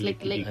 Click,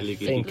 click, I click,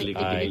 think click,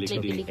 I click,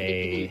 took click,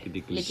 a click,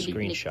 click, click,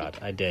 screenshot.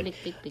 click, I did. click,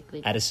 click, click,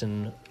 click.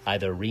 Addison,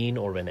 either Reen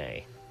or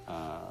Renee.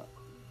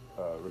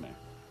 Renee.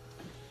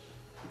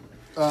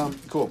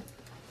 Cool.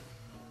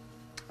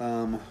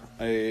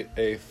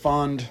 A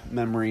fond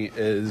memory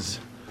is...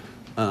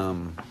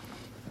 More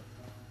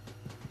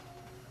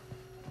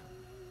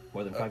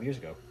than 5 years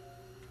ago.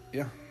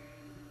 Yeah.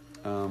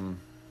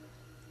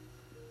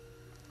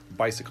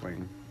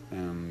 Bicycling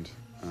and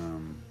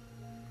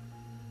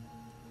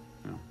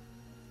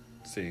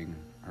seeing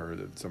her,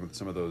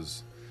 some of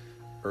those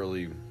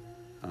early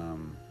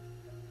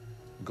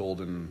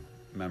golden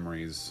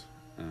memories,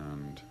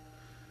 and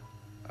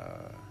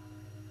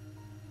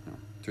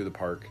through the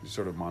park,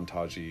 sort of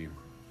montagey,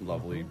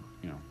 lovely,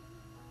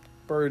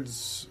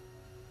 birds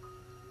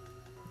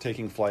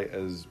taking flight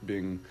as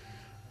being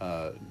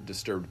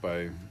disturbed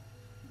by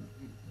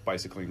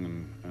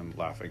bicycling and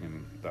laughing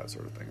and that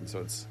sort of thing. And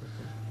so it's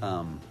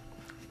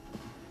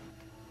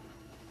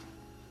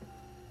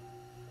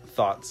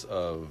thoughts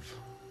of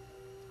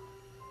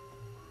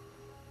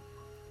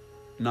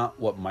not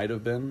what might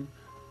have been,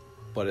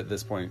 but at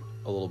this point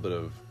a little bit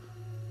of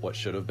what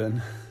should have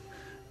been.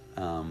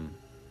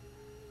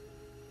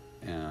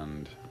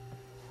 And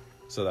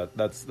so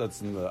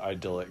that's in the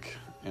idyllic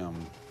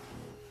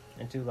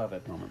I do love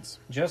it. moments.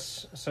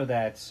 Just so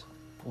that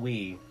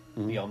we,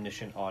 the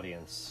omniscient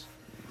audience,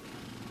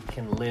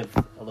 can live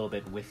a little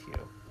bit with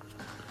you.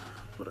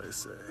 What I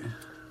say?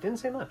 Didn't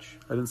say much.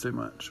 I didn't say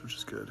much, which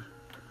is good.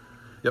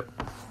 Yep.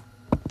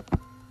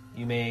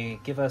 You may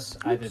give us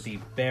either the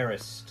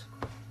barest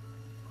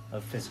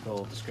of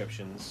physical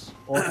descriptions,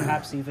 or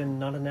perhaps even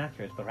not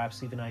inaccurate, but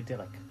perhaps even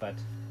idyllic, but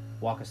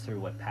walk us through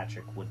what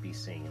Patrick would be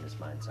seeing in his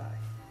mind's eye.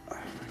 Oh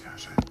my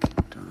gosh, I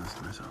keep doing this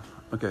to myself.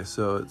 Okay,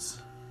 so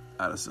it's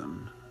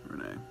Addison,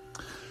 Renee.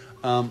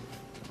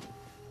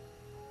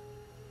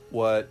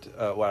 What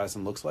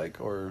Addison looks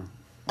like, or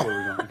where are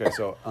we going? Okay,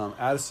 so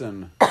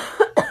Addison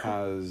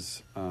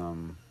has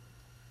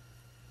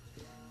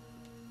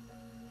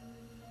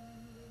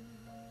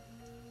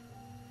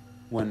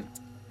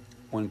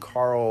when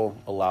Carl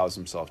allows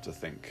himself to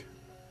think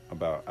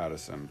about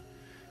Addison,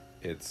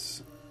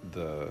 it's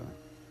the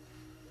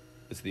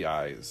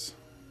eyes.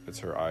 It's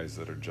her eyes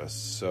that are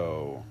just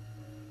so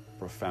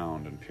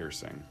profound and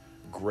piercing.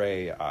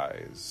 Gray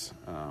eyes.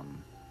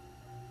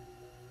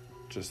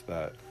 Just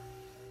that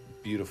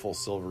beautiful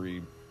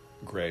silvery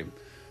gray.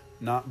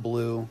 Not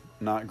blue,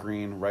 not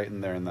green, right in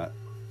there in that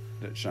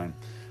shine.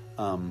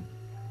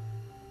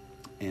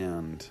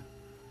 And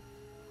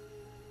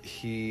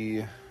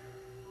he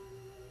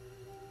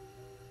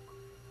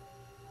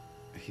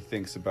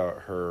thinks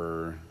about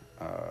her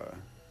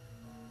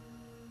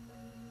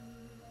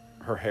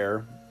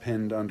hair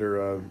pinned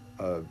under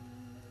a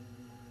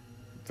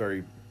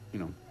very,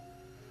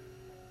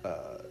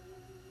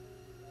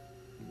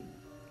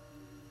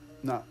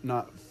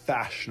 not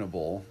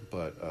fashionable,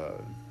 but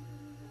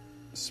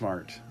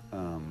smart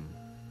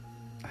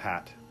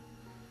hat.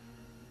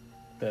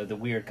 The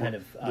weird kind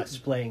of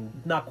splaying,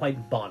 not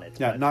quite bonnet.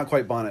 Yeah, but... not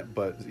quite bonnet,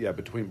 but yeah,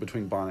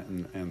 between bonnet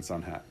and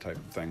sun hat type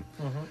of thing.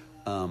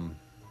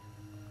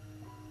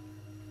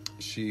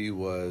 She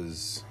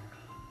was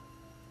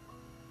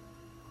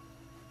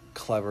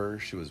clever.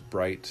 She was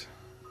bright.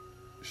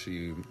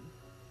 She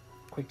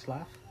Quick to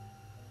laugh?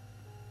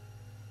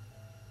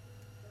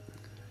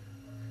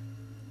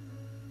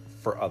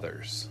 for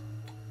others.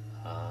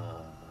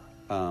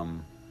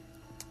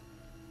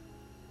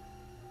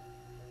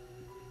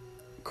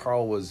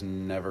 Carl was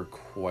never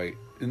quite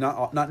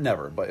not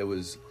never, but it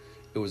was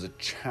a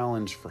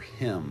challenge for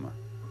him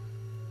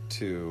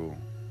to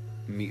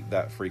meet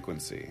that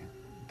frequency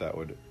that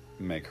would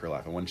make her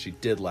laugh. And when she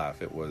did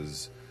laugh, it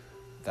was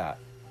that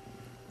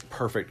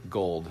perfect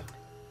gold.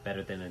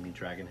 Better than any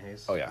dragon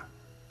haze? Oh yeah.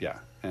 Yeah.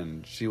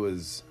 And she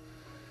was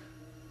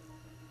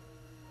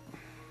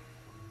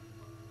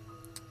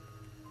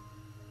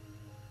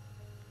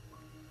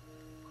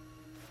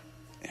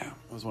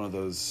it was one of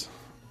those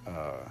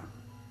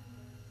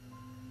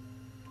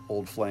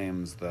old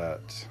flames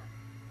that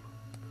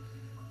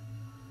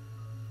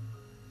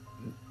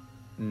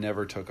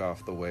never took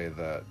off the way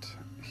that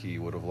he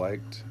would have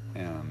liked,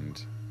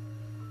 and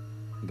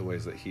the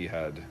ways that he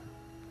had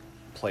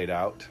played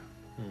out.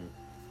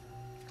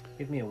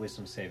 Give me a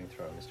wisdom saving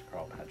throw, Mr.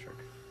 Carl Patrick.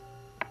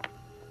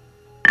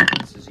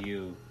 This is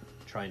you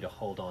trying to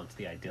hold on to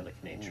the idyllic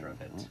nature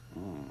of it.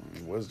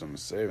 Wisdom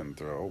saving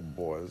throw. Oh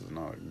boy, this is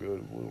not a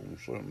good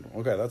wisdom.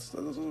 Okay, that's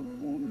a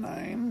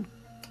 9.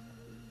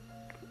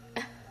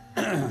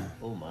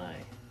 Oh my.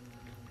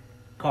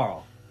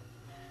 Carl.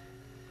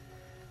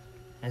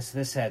 As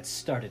this had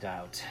started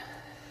out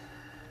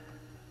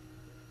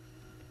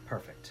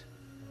perfect,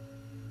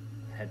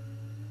 had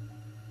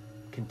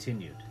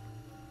continued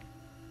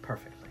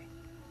perfectly.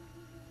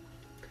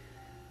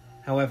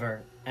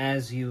 However,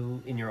 as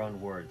you, in your own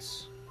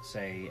words,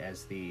 say,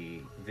 as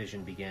the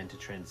vision began to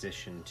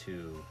transition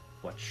to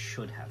what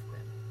should have been,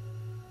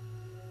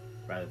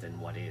 rather than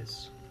what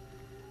is,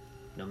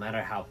 no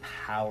matter how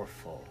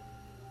powerful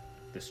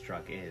this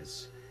drug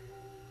is,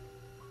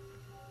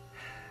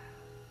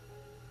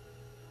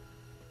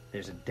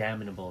 there's a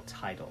damnable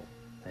title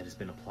that has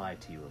been applied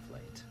to you of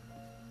late.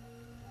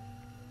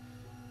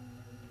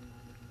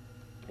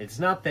 It's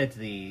not that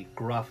the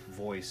gruff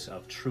voice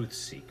of Truth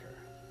Seeker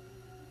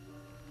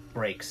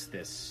breaks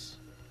this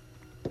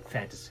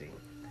fantasy.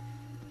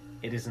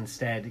 It is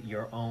instead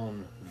your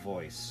own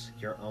voice,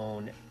 your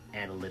own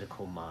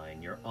analytical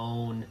mind, your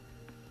own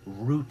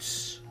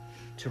roots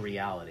to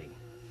reality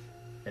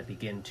that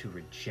begin to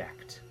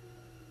reject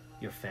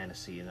your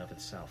fantasy in of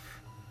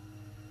itself.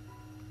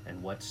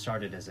 And what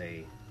started as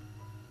a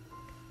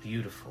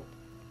beautiful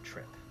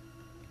trip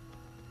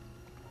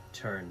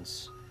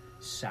turns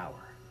sour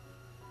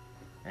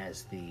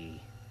as the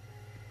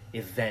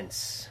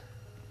events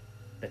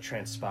that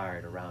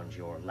transpired around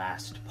your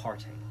last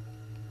parting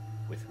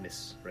with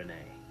Miss Renee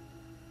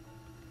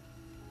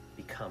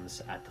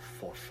becomes at the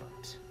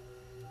forefront.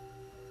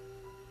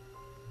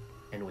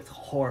 And with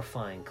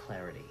horrifying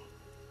clarity,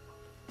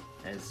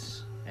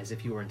 as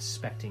if you were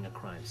inspecting a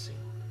crime scene,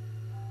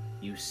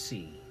 you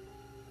see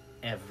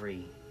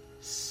every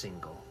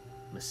single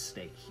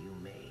mistake you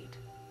made.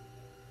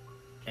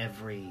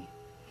 Every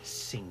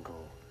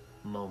single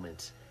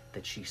moment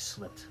that she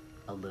slipped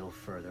a little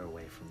further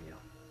away from you.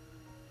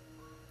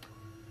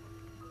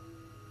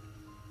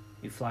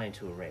 You fly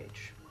into a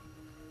rage.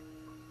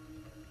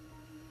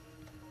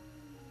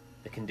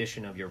 The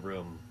condition of your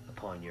room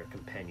upon your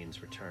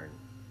companion's return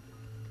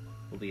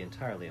will be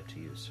entirely up to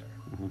you, sir.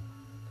 Mm-hmm.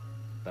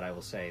 But I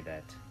will say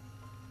that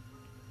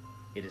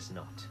it is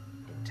not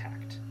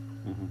intact.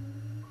 Mm-hmm.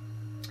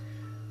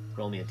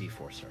 Roll me a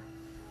d4, sir.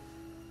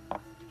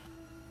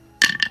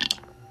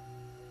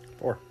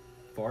 4.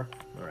 4?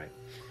 All right.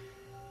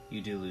 You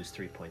do lose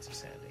 3 points of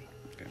sanity.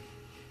 Okay.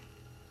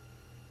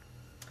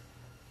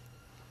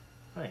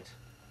 Right.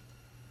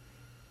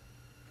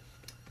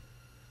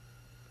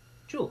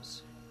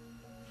 Jules.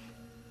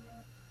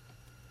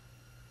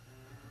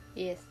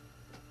 Yes.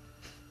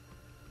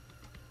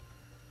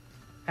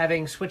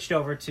 Having switched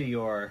over to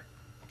your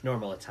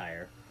normal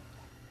attire,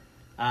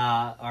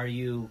 are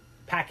you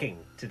packing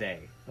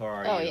today? Or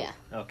are you... Yeah.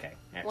 Okay,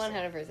 excellent.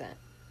 100%.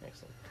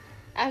 Excellent.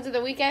 After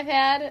the week I've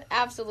had,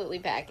 absolutely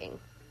packing.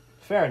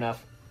 Fair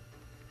enough.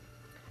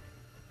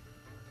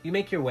 You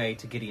make your way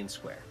to Gideon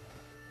Square.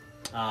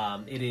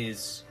 It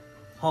is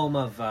home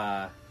of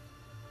the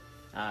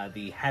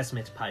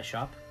Hazmat Pie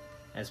Shop,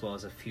 as well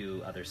as a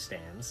few other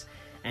stands.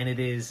 And it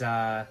is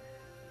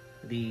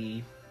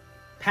the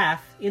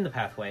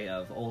pathway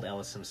of Old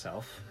Ellis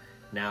himself,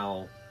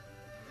 now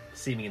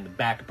seeming in the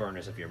back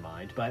burners of your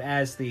mind. But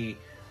as the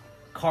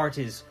cart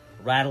is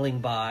rattling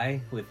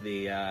by with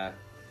the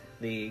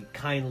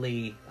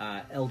kindly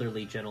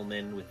elderly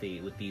gentleman with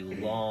the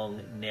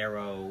long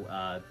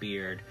narrow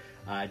beard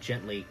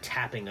gently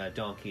tapping a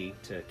donkey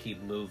to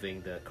keep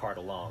moving the cart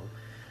along,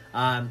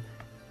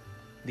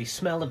 the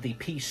smell of the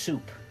pea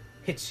soup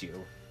hits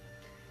you.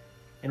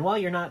 And while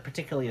you're not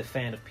particularly a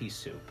fan of pea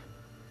soup,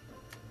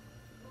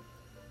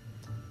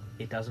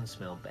 it doesn't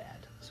smell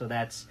bad. So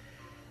that's...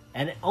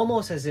 And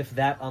almost as if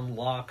that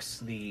unlocks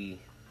the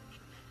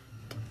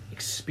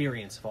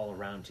experience of all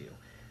around you.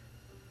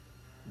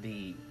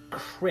 The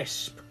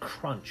crisp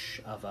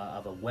crunch of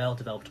a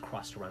well-developed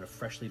crust around a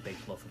freshly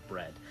baked loaf of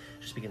bread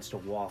just begins to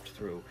waft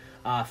through.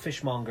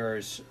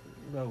 Fishmongers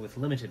with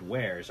limited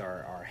wares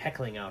are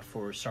heckling out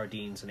for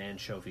sardines and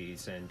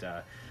anchovies and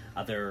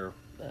other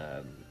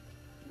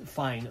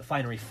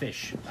finery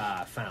fish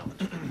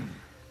found.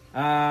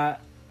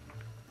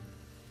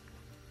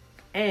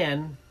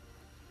 Anne,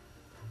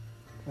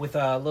 with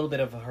a little bit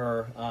of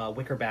her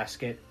wicker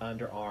basket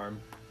underarm,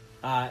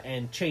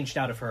 and changed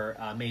out of her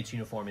maid's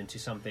uniform into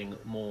something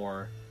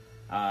more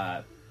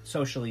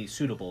socially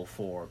suitable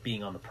for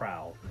being on the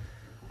prowl,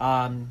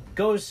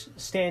 goes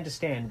stand to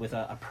stand with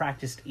a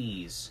practiced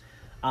ease,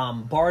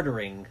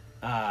 bartering,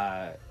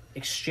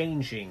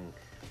 exchanging,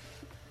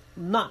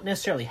 not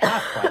necessarily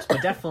half price,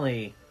 but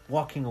definitely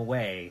walking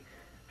away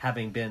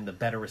having been the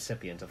better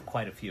recipient of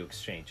quite a few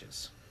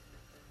exchanges.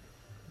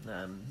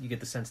 You get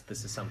the sense that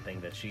this is something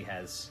that she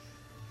has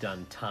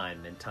done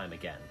time and time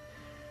again.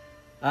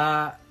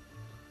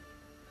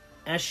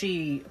 As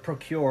she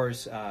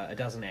procures a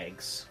dozen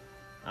eggs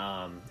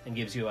and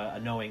gives you a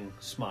knowing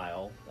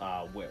smile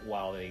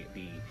while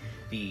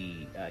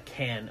the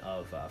can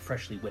of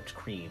freshly whipped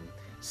cream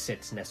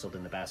sits nestled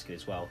in the basket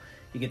as well,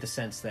 you get the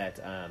sense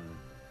that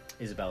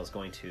Isabel is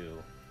going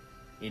to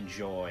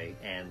enjoy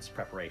Anne's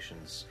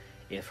preparations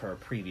if her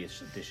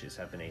previous dishes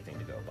have been anything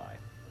to go by.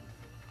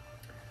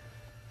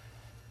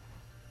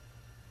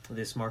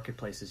 This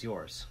marketplace is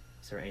yours.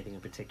 Is there anything in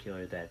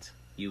particular that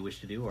you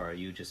wish to do, or are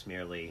you just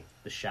merely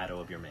the shadow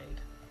of your maid?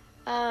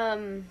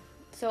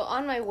 So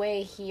on my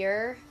way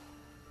here,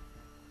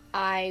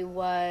 I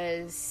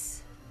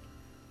was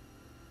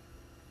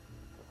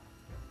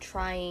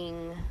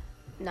trying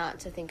not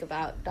to think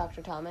about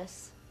Dr.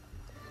 Thomas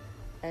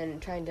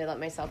and trying to let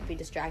myself be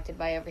distracted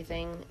by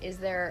everything. Is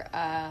there,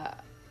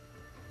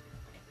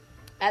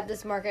 at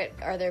this market,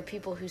 are there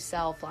people who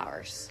sell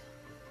flowers?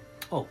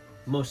 Oh,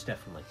 most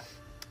definitely.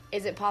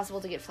 Is it possible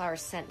to get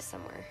flowers sent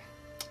somewhere?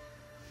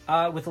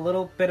 With a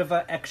little bit of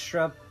an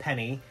extra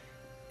penny,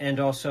 and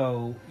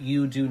also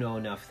you do know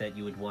enough that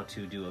you would want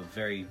to do a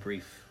very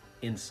brief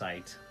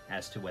insight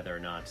as to whether or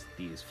not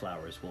these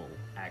flowers will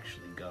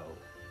actually go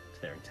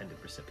to their intended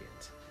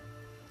recipient.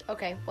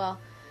 Okay, well,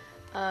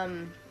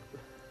 I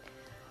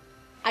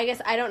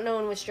guess I don't know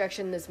in which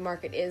direction this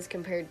market is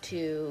compared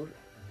to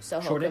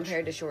Soho, Shoreditch?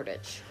 compared to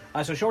Shoreditch.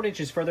 So Shoreditch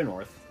is further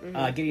north.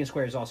 Mm-hmm. Gideon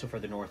Square is also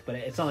further north, but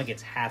it's not like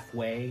it's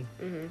halfway.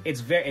 Mm-hmm.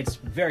 It's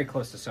very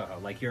close to Soho.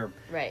 Like you're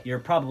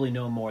probably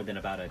no more than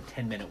about a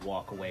 10-minute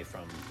walk away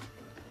from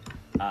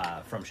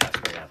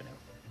Shaftesbury Avenue.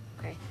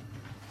 Okay.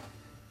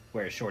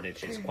 Whereas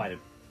Shoreditch is quite a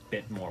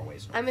bit more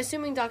ways north. I'm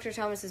assuming Dr.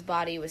 Thomas's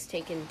body was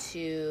taken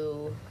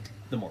to...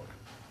 The morgue.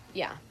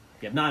 Yeah.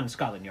 Yeah, not in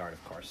Scotland Yard,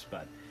 of course,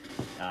 but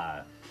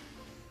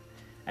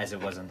as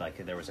it wasn't like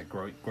there was a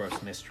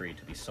gross mystery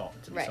to be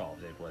solved.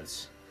 It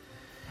was...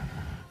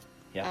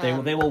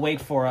 Yeah, they will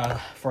wait for a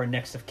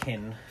next of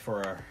kin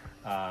for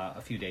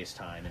a few days'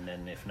 time, and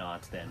then if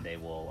not, then they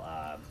will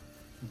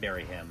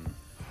bury him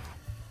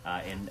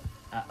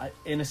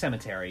in a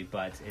cemetery.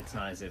 But it's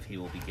not as if he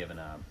will be given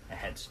a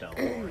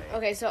headstone.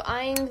 Okay, so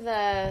eyeing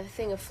the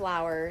thing of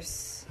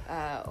flowers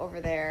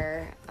over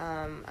there,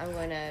 I'm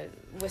going to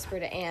whisper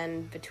to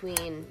Anne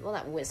between... Well,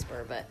 not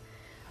whisper, but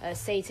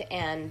say to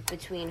Anne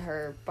between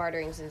her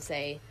barterings and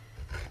say...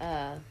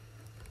 I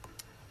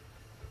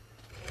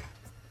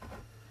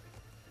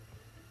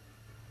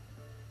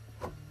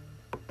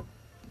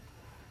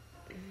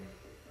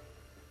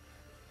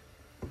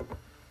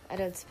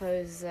don't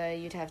suppose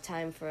you'd have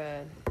time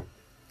for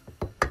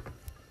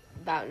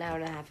about an hour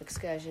and a half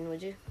excursion,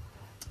 would you?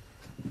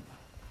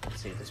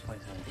 Let's see, at this point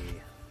I'd be...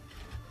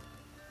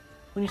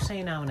 When you say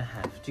an hour and a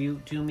half,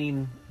 do you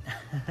mean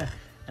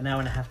an hour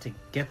and a half to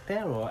get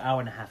there, or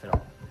hour and a half at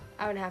all?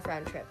 Hour and a half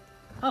round trip.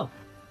 Oh.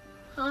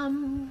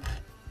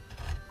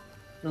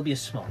 It'll be a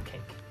small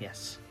cake,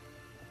 yes.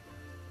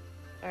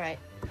 Alright.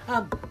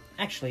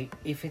 Actually,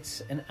 if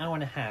it's an hour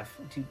and a half,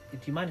 do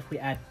you mind if we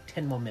add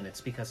 10 more minutes?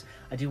 Because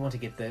I do want to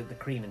get the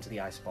cream into the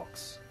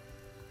icebox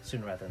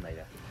sooner rather than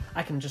later.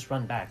 I can just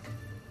run back.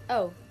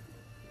 Oh.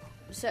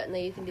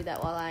 Certainly, you can do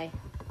that while I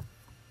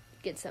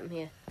get something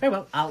here. Very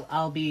well.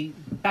 I'll be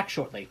back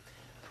shortly.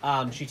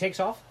 She takes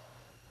off.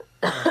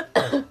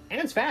 And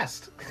it's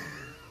fast.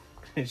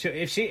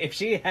 If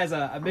she has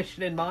a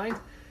mission in mind,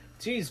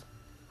 she's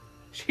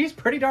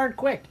pretty darn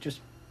quick.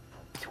 Just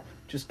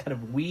kind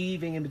of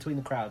weaving in between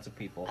the crowds of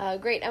people.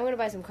 Great. I'm going to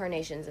buy some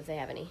carnations if they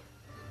have any.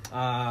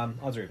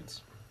 Odds or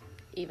evens?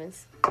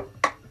 Evens.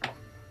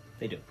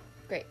 They do.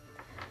 Great.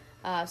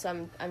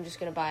 So I'm just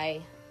going to buy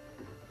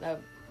a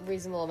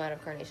reasonable amount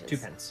of carnations. 2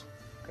 pence.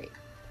 Great.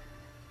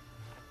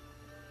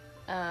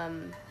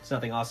 It's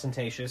nothing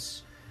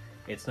ostentatious.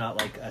 It's not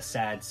like a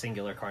sad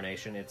singular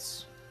carnation.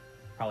 It's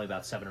probably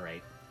about 7 or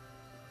 8.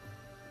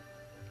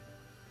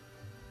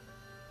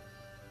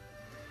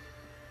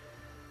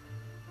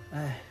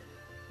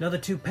 Another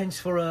 2 pence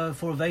for a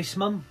vase,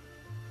 Mum?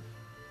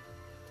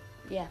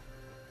 Yeah.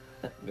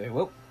 Very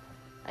well.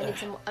 I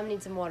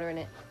need some water in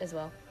it as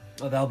well.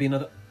 Oh, that'll be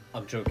another...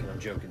 I'm joking.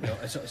 No,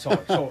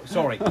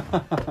 sorry.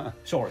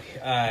 Sorry.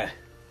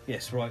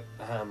 Yes, right.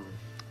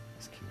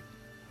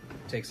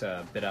 Takes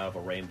a bit out of a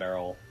rain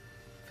barrel,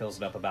 fills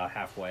it up about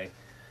halfway.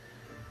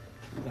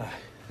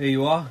 Here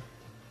you are.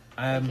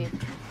 Thank you.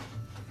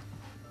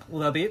 Will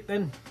that be it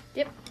then?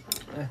 Yep.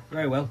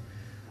 Very well.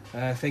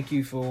 Thank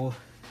you for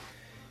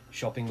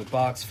shopping with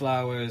Bart's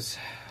Flowers.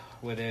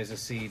 Where there's a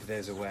seed,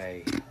 there's a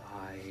way.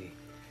 I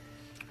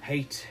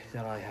hate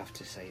that I have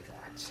to say that.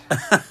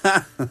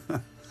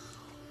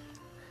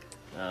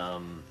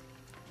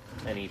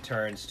 And he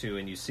turns to,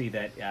 and you see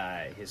that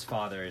his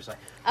father is like,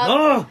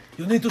 "No,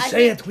 you need to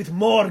say it with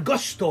more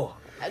gusto.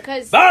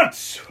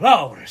 Bart's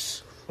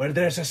Flowers. Where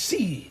there's a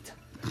seed,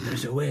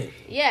 there's a way."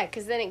 Yeah,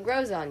 because then it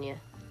grows on you.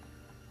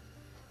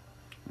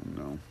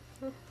 No.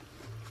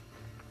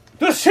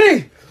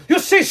 You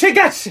see, she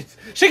gets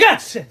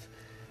it.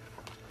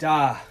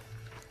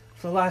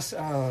 For the last...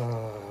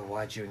 Oh,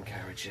 why'd you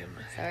encourage him?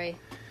 Sorry.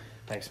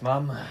 Thanks,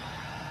 Mom.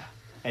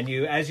 And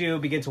as you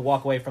begin to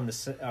walk away from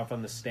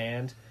the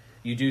stand,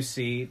 you do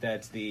see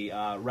that the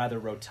rather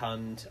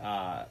rotund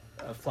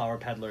flower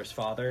peddler's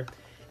father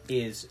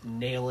is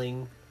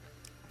nailing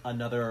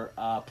another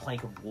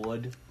plank of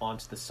wood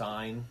onto the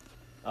sign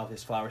of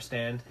his flower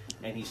stand,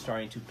 and he's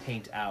starting to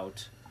paint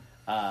out,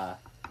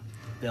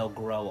 "They'll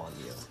grow on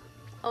you."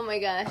 Oh my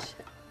gosh.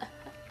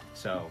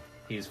 So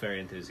he's very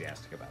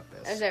enthusiastic about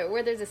this. I'm sorry,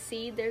 where there's a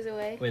seed, there's a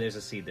way? Where there's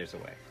a seed, there's a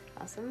way.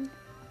 Awesome.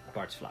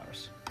 Bart's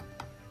Flowers.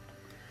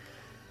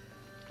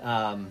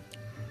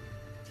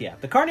 Yeah,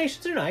 the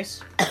carnations are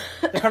nice.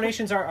 The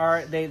carnations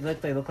they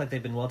look like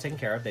they've been well taken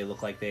care of. They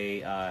look like they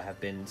have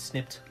been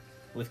snipped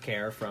with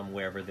care from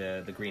wherever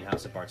the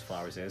greenhouse of Bart's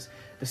Flowers is.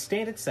 The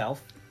stand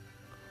itself,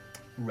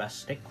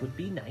 rustic would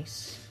be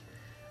nice.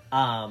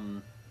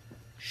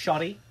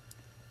 Shoddy,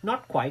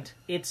 not quite.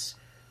 It's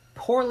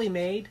poorly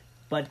made,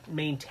 but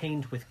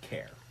maintained with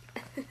care.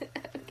 Okay.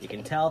 You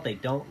can tell they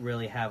don't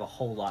really have a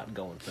whole lot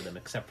going for them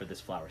except for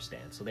this flower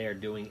stand. So they are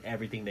doing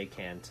everything they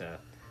can to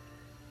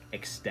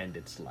extend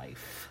its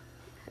life.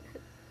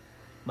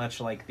 Much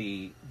like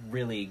the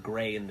really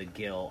gray in the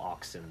gill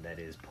oxen that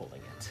is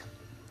pulling it.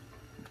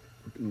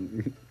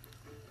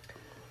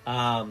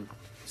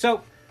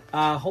 So,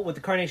 with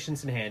the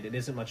carnations in hand, it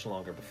isn't much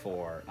longer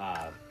before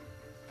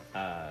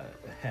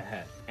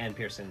Anne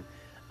Pearson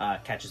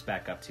catches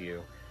back up to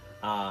you.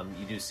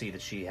 You do see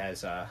that she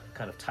has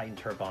kind of tightened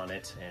her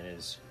bonnet and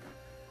is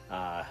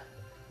just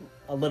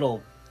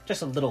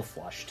a little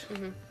flushed.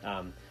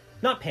 Mm-hmm.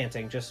 Not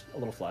panting, just a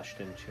little flushed.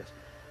 And she goes,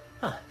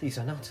 these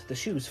are not the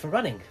shoes for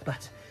running,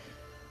 but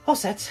all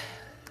set.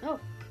 Oh,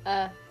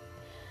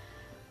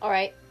 all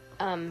right.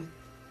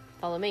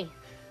 Follow me.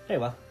 Very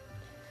well.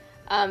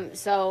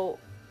 So,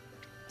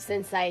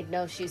 since I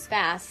know she's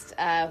fast,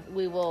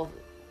 we will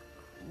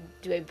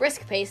do a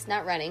brisk pace,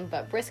 not running,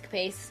 but brisk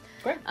pace.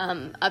 Great.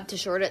 Up to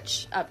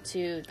Shoreditch, up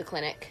to the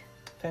clinic.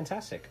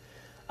 Fantastic.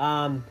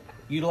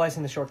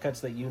 Utilizing the shortcuts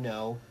that you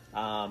know,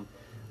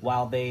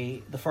 while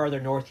the farther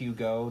north you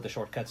go, the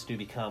shortcuts do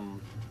become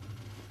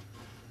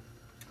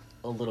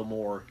a little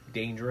more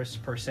dangerous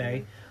per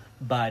se.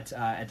 But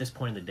at this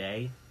point in the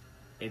day,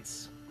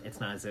 it's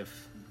not as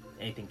if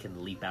anything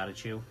can leap out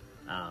at you.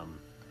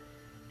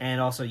 And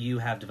also, you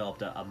have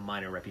developed a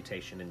minor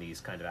reputation in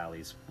these kind of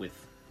alleys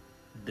with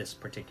this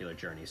particular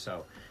journey,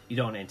 so you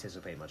don't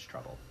anticipate much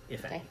trouble,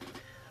 if any.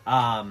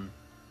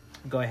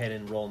 Go ahead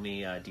and roll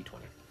me a d20.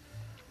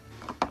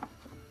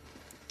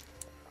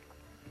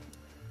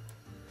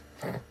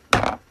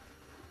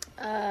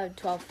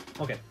 12.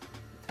 Okay.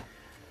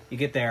 You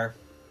get there.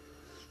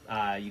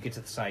 You get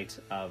to the site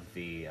of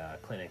the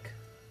clinic.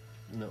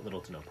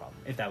 Little to no problem.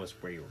 If that was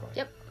where you were going.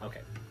 Yep.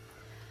 Okay.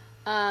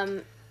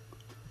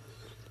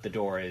 The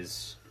door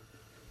is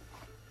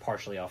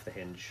partially off the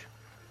hinge,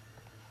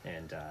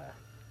 and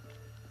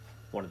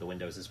one of the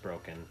windows is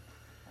broken.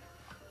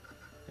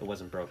 It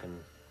wasn't broken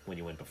when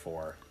you went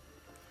before.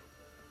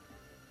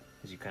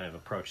 As you kind of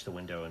approach the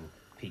window and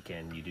peek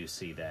in, you do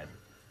see that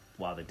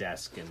while the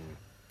desk and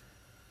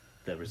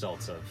the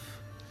results of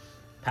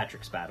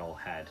Patrick's battle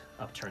had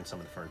upturned some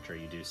of the furniture,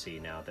 you do see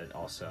now that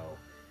also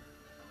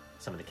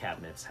some of the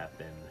cabinets have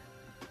been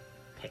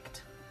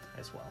picked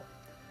as well.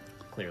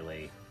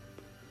 Clearly,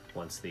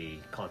 once the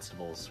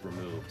constables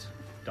removed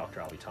Dr.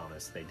 Albie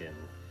Thomas, they didn't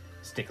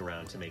stick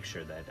around to make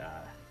sure that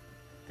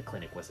the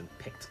clinic wasn't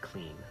picked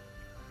clean.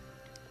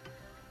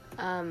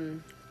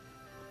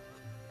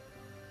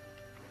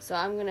 So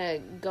I'm gonna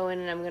go in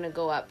and I'm gonna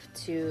go up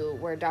to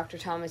where Dr.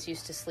 Thomas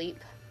used to sleep.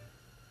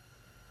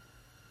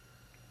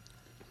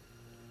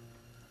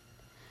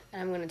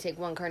 And I'm going to take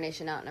one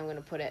carnation out and I'm going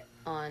to put it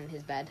on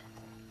his bed.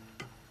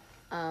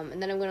 And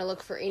then I'm going to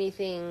look for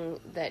anything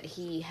that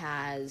he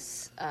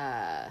has,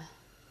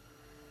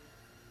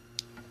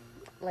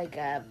 like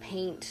a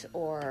paint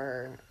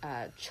or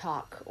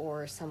chalk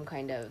or some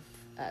kind of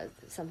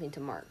something to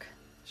mark.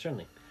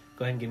 Certainly.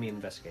 Go ahead and give me an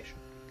investigation.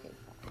 Okay.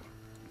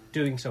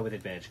 Doing so with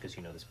advantage because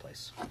you know this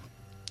place.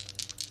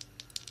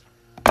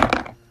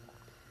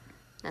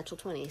 Natural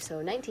 20,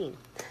 so 19.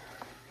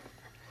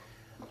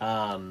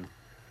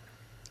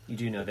 You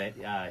do know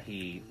that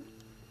he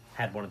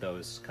had one of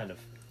those kind of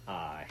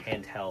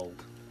handheld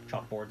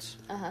chalkboards.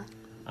 Uh-huh.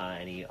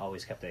 And he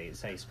always kept a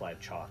steady supply of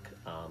chalk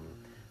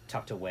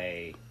tucked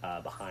away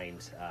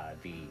behind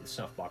the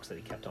snuff box that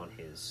he kept on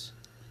his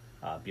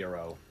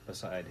bureau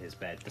beside his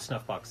bed. The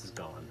snuff box is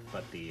gone,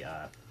 but the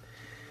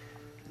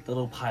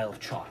little pile of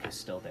chalk is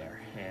still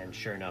there. And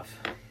sure enough,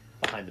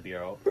 behind the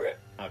bureau,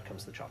 out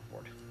comes the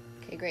chalkboard.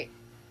 Okay, great.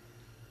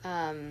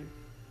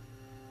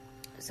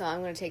 So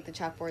I'm going to take the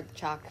chalkboard, the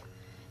chalk,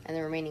 and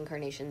the remaining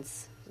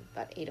carnations,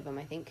 about 8 of them,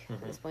 I think,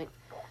 at this point,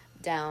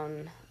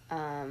 down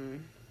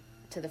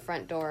to the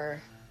front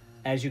door.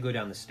 As you go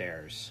down the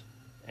stairs,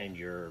 and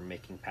you're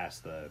making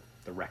past the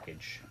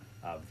wreckage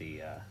of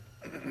the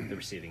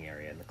receiving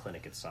area and the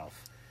clinic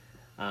itself,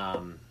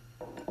 the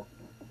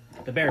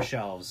bare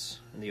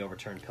shelves and the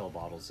overturned pill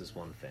bottles is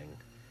one thing.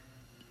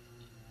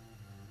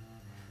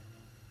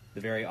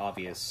 The very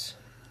obvious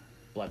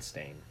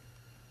bloodstain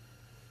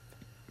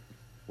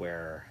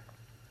where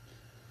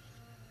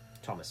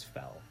Thomas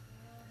fell.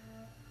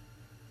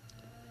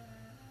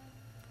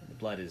 The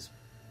blood is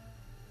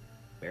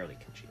barely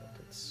congealed.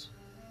 It's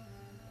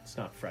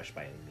not fresh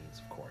by any means,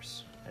 of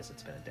course, as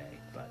it's been a day,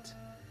 but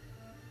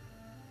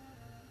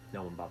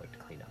no one bothered to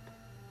clean up.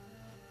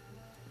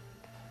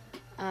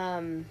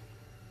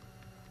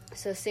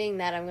 So seeing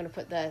that, I'm going to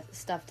put the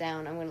stuff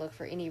down. I'm going to look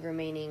for any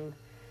remaining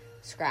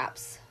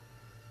scraps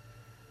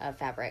of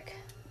fabric.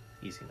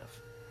 Easy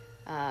enough.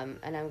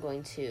 And I'm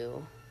going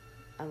to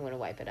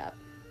wipe it up.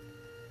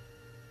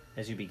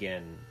 as you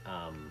begin,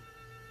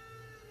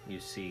 you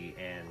see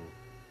Anne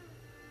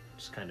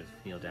just kind of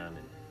kneel down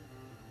and...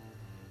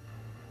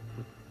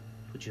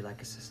 Would you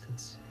like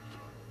assistance?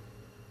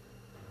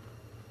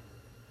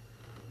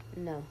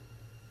 No.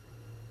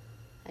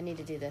 I need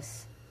to do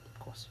this. Of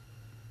course.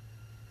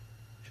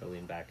 She'll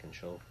lean back and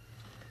she'll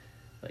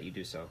let you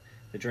do so.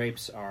 The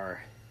drapes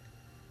are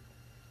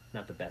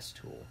not the best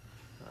tool,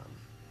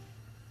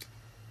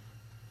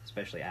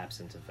 especially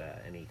absent of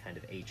any kind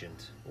of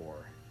agent, or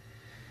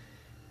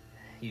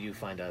you do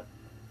find a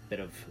bit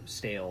of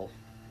stale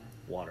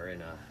water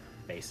in a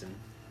basin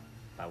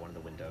by one of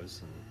the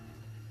windows, and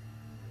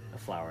a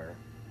flower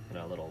and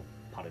a little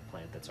potted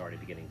plant that's already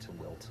beginning to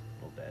wilt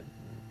a little bit.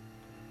 And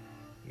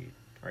you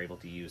are able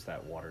to use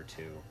that water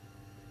to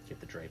get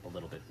the drape a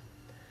little bit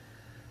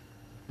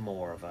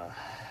more of a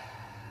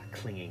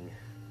clinging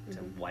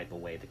to wipe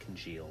away the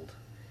congealed.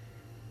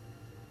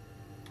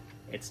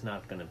 It's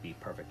not going to be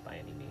perfect by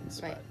any means,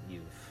 right. But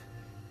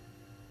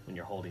when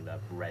you're holding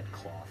that red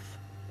cloth,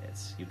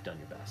 you've done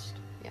your best.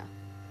 Yeah.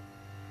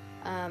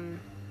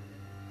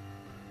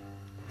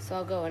 So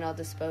I'll go and I'll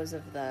dispose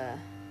of the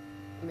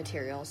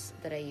materials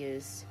that I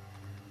used.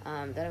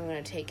 Then I'm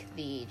going to take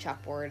the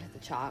chalkboard, the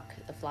chalk,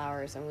 the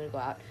flowers. I'm going to go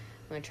out.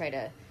 I'm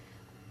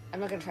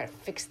not going to try to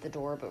fix the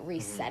door, but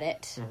reset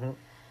it.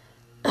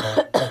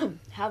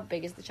 How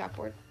big is the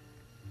chalkboard?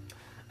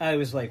 It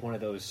was like one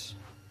of those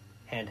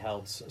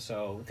handhelds.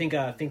 So think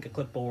a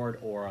clipboard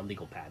or a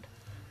legal pad.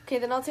 Okay,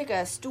 then I'll take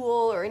a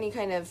stool or any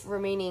kind of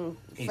remaining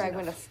Easy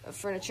fragment enough. of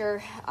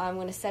furniture. I'm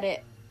going to set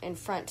it in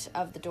front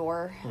of the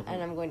door,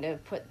 and I'm going to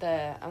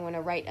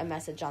write a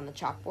message on the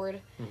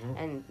chalkboard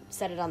and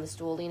set it on the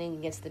stool leaning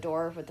against the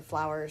door with the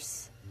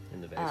flowers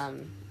In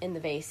the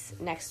vase.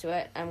 next to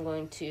it. I'm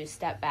going to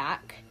step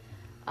back,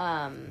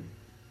 and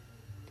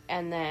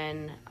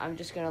then I'm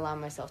just going to allow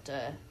myself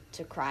to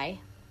cry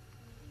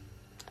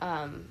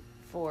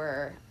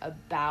for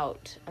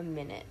about a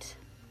minute.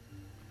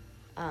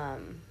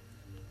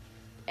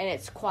 And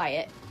it's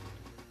quiet,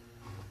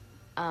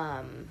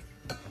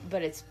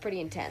 but it's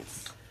pretty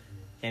intense.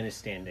 Anne is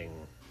standing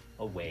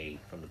away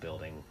from the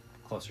building,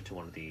 closer to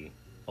one of the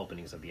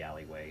openings of the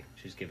alleyway.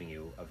 She's giving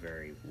you a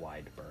very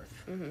wide berth.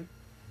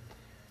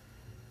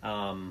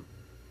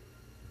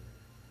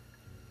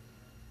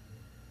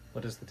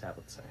 What does the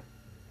tablet say?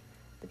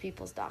 The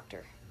people's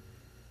doctor.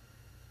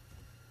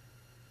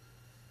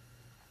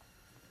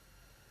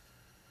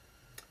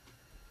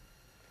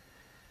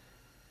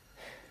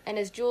 And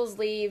as Jules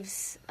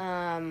leaves,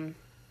 so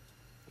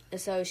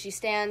she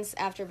stands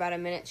after about a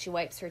minute, she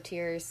wipes her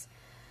tears,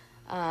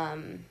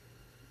 and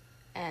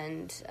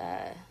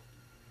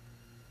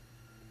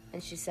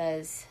she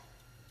says,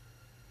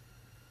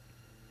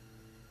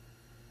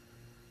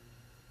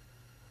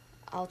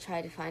 I'll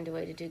try to find a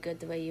way to do good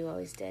the way you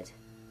always did.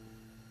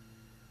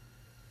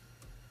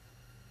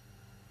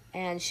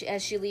 And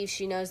as she leaves,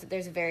 she knows that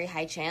there's a very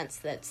high chance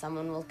that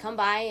someone will come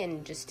by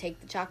and just take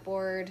the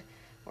chalkboard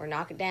or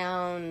knock it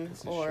down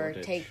or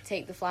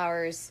take the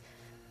flowers.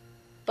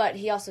 But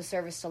he also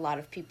serviced a lot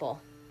of people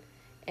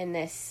in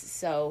this,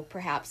 so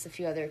perhaps a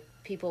few other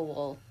people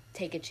will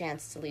take a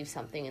chance to leave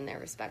something in their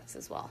respects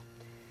as well.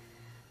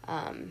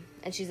 And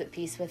she's at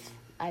peace with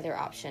either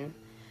option.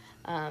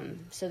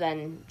 So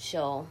then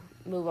she'll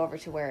move over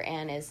to where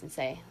Anne is and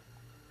say,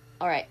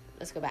 all right,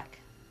 let's go back.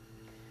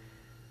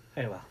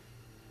 Very well.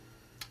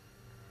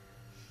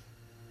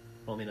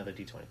 Roll me another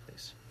d20,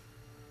 please.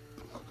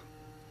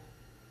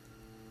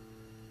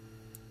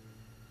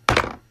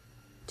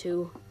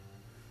 2.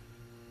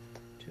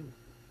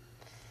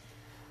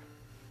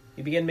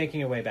 You begin making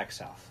your way back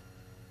south.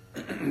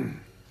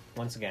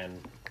 Once again,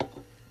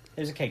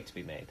 there's a cake to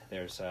be made.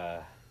 There's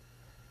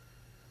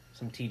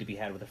some tea to be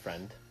had with a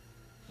friend.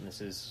 And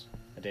this is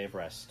a day of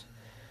rest.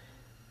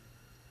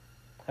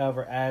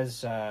 However,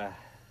 as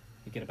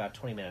you get about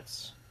 20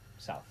 minutes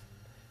south,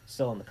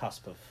 still on the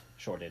cusp of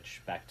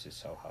Shoreditch, back to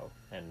Soho,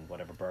 and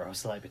whatever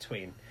boroughs lie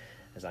between,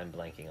 as I'm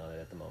blanking on it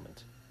at the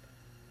moment.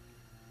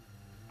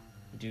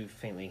 You do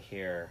faintly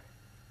hear,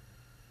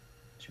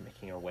 as you're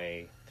making your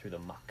way through the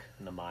muck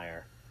and the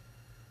mire,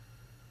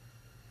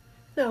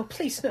 no,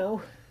 please,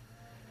 no.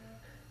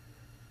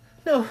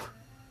 No.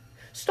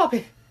 Stop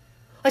it.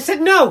 I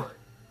said no.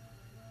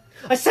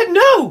 I said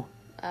no!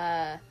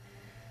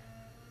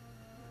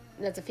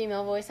 That's a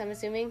female voice, I'm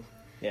assuming?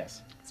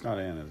 Yes. It's not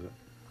Anne, is it?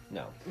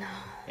 No.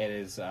 It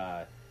is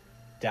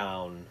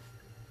down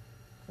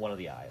one of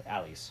the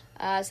alleys.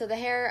 So the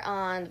hair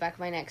on the back of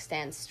my neck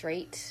stands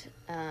straight.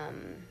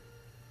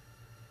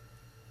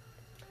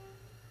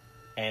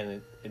 And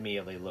it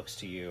immediately looks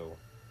to you.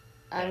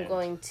 I'm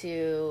going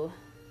to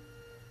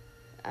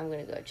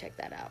go check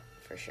that out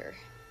for sure.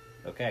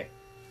 Okay.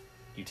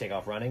 Do you take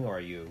off running, or are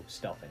you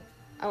stealthing?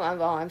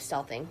 I'm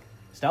stealthing.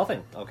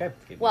 Stealthing? Okay.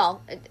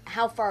 Well,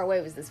 how far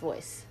away was this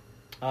voice?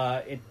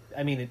 It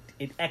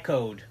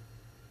echoed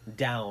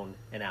down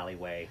an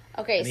alleyway.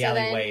 Okay, and the so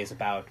alleyway is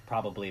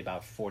probably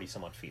about 40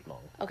 somewhat feet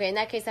long. Okay, in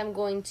that case, I'm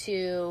going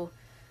to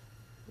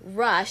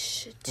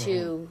rush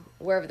to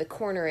wherever the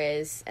corner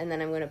is, and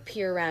then I'm going to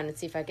peer around and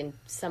see if I can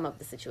sum up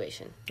the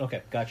situation.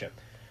 Okay, gotcha.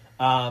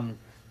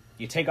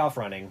 You take off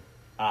running.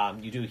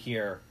 You do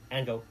hear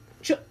and go,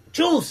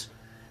 Jules!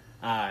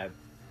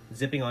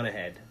 Zipping on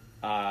ahead.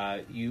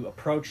 You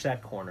approach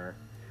that corner.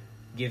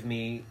 Give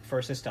me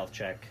first a stealth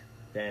check,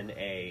 then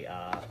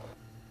a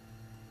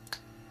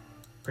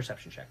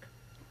perception check.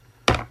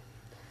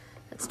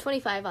 That's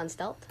 25 on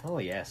stealth. Oh,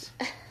 yes.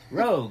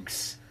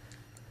 Rogues!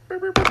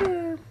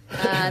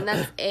 And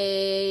that's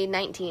a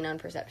 19 on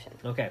perception.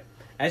 Okay.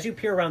 As you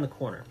peer around the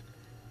corner,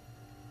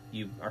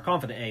 you are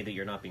confident, A, that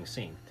you're not being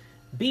seen.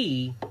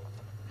 B,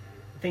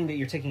 the thing that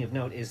you're taking of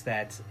note is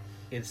that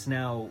it's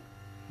now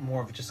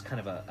more of just kind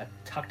of a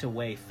tucked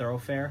away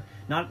thoroughfare.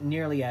 Not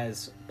nearly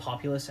as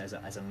populous as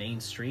a main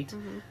street,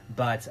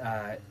 but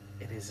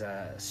it is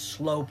a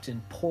sloped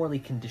and poorly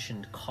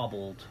conditioned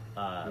cobbled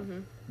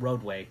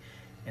roadway.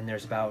 And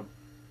there's about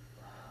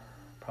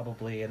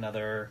probably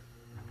another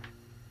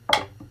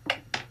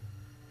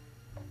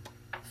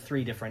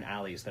 3 different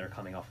alleys that are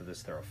coming off of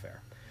this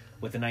thoroughfare.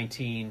 With the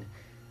 19,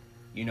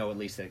 you know at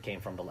least that it came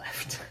from the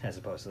left as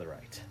opposed to the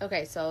right.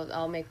 Okay, so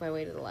I'll make my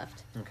way to the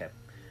left. Okay.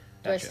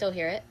 Do I Gotcha. still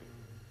hear it?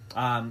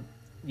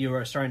 You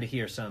are starting to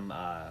hear some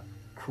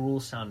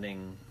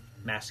cruel-sounding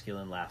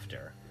masculine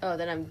laughter. Oh,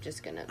 then I'm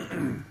just going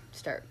to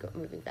start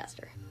moving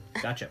faster.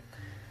 Gotcha.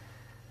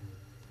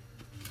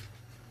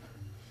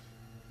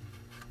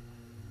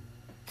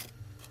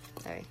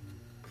 Sorry.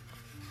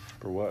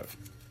 For what?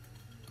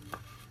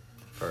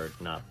 For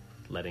not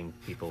letting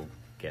people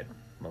get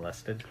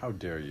molested. How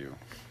dare you?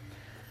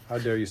 How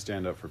dare you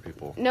stand up for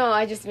people? No,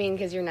 I just mean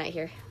because you're not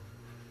here.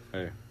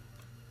 Hey,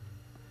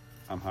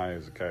 I'm high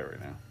as a kite right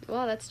now.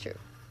 Well, that's true.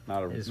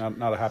 Not Is-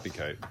 a happy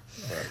kite.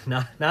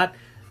 But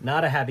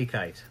Not a happy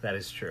kite. That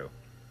is true.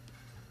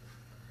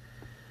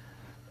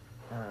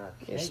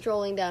 You're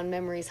strolling down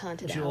memory's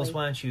haunted Jules, alley.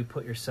 why don't you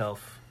put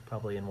yourself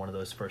probably in one of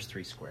those first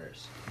 3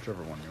 squares?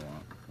 whichever one you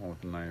want. The one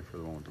with the knife or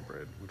the one with the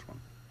braid. Which one?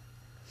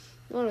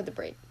 The one with the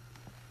braid.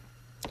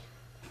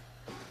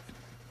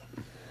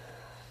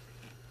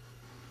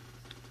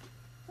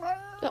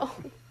 Oh,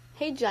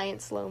 hey,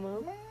 giant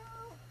slow-mo.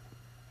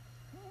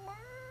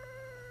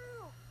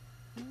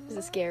 Is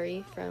it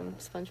Scary from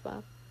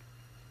SpongeBob?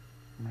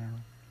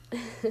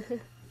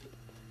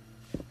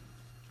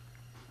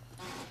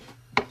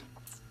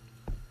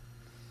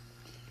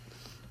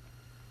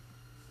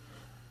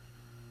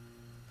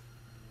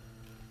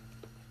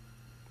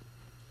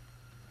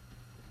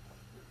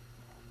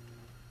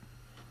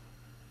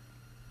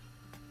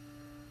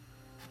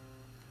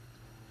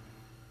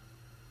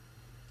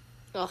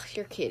 Oh,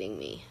 you're kidding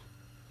me.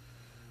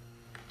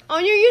 Oh,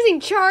 and you're using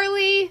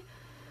Charlie?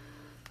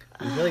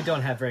 We really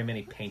don't have very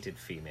many painted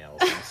females.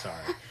 I'm sorry.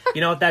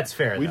 You know what? That's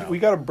fair, though. We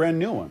got a brand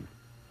new one.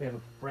 We have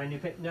a brand new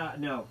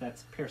No,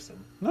 that's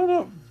Pearson.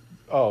 No.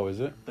 Oh, is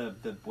it?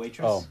 The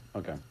waitress. Oh,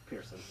 okay.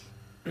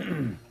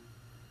 Pearson.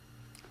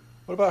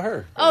 What about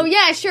her? Oh,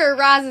 yeah, sure.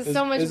 Roz is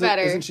so much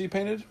better. Isn't she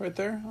painted right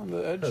there on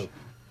the edge? Who?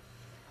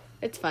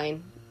 It's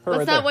fine. Her Let's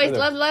right not there, waste.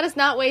 right there. Let us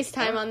not waste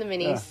time on the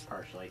minis. Yeah.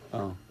 Partially.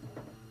 Oh.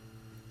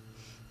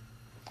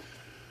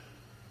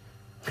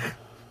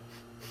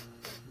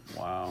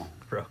 Wow.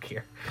 Broke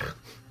here.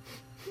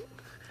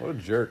 What a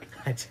jerk.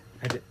 I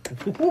did.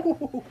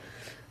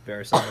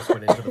 Varys almost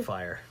went into the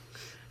fire.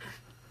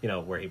 You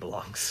know, where he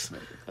belongs.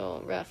 Oh,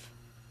 rough.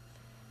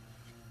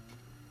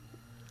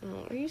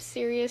 Oh, are you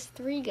serious?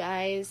 3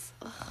 guys.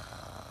 Ugh.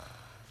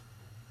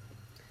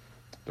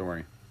 Don't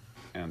worry.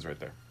 Anne's right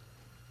there.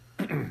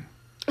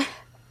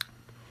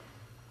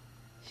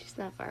 She's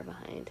not far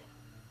behind.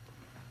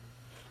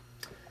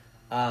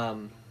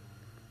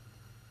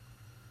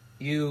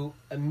 You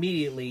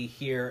immediately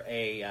hear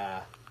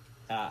a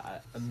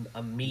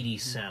meaty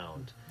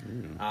sound,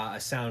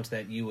 a sound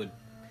that you would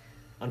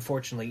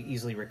unfortunately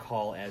easily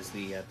recall as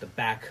the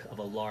back of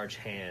a large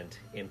hand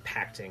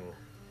impacting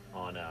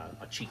on a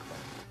cheekbone,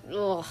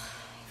 Ugh.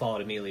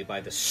 followed immediately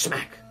by the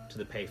smack to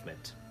the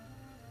pavement.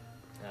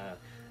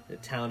 The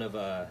sound of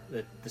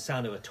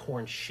a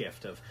torn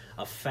shift of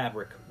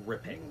fabric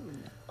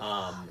ripping,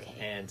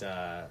 and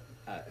a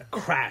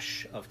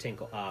crash of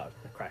tinkle, a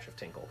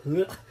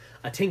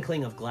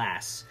tinkling of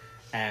glass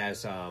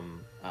as a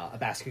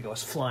basket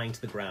goes flying to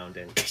the ground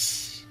and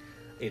its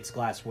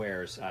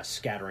glasswares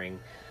scattering.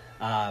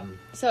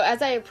 So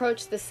as I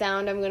approach the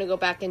sound, I'm going to go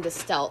back into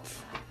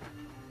stealth.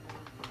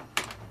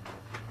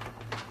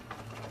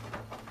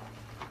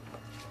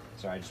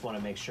 Sorry, I just want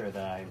to make sure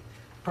that I'm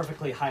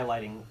perfectly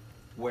highlighting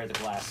where the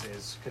glass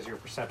is, because your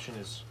perception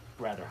is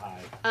rather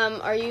high.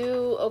 Are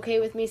you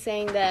okay with me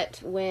saying that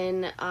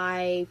when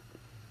I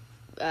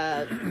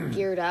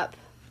geared up,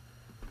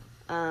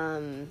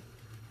 I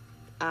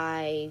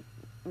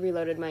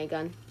reloaded my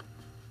gun?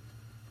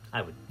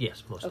 I would,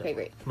 yes, most Okay, definitely.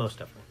 great. Most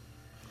definitely.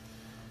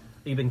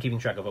 You've been keeping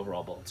track of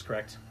overall bullets,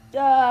 correct?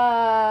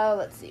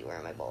 Let's see, where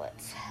are my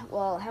bullets?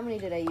 Well, how many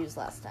did I use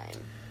last time?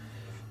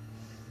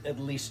 At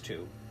least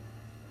 2.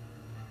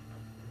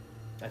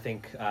 I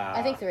think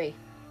 3.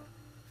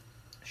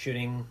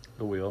 shooting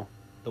The wheel.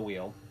 the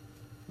wheel,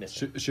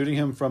 missing.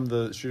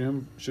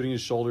 Shooting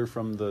his shoulder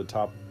from the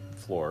top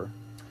floor.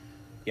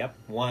 Yep.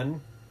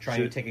 1,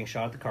 taking a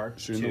shot at the cart.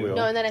 Shooting 2, the wheel.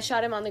 No, and then I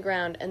shot him on the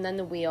ground, and then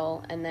the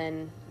wheel, and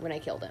then when I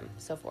killed him.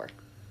 So 4.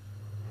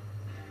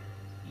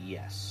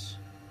 Yes.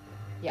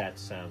 Yeah. That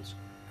sounds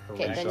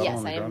correct. Okay, then Shot him yes,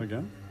 on the I am. ground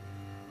again.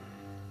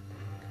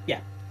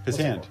 Yeah. His We'll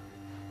say hand. 4.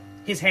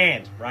 His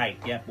hand, right.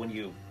 Yep, when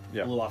you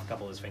Yeah. blew off a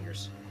couple of his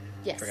fingers.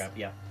 Yes. Forgot,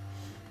 yeah.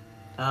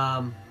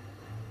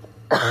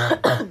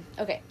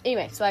 Okay.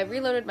 Anyway, so I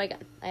reloaded my gun.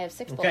 I have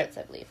 6 Okay. bullets,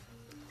 I believe.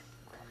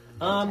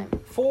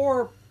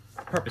 For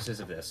purposes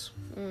of this,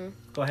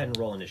 go ahead and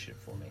roll initiative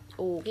for me.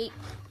 Okay.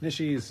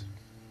 Nishi's.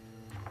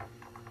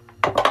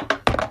 Where's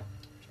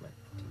my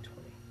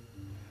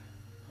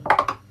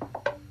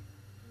D20?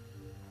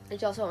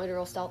 Did you also want me to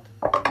roll stealth?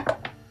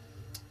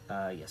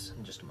 Yes,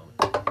 in just a moment.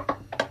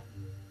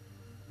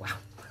 Wow.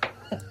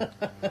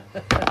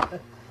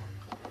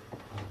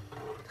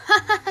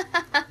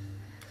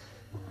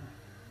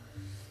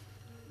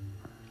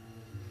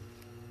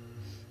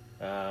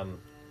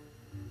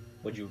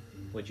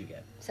 What'd you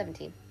get?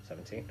 17.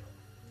 17?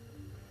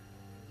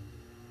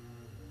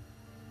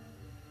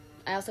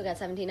 I also got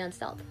 17 on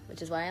stealth,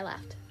 which is why I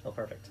laughed. Oh,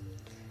 perfect.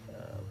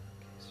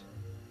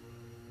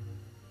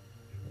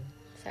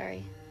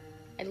 Sorry.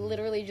 I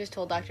literally just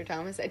told Dr.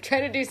 Thomas I'd try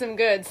to do some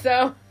good,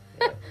 so...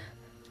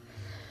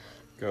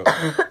 Go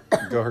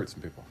hurt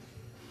some people.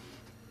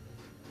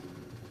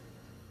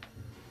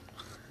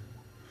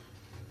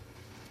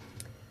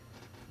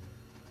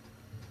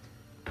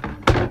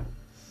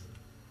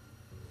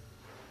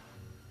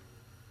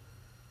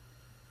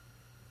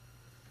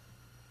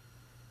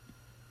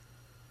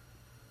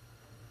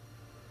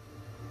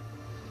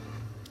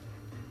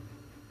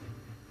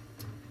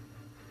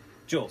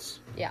 Jules,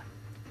 Yeah.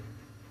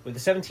 with the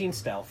 17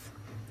 stealth,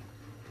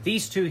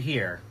 these two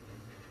here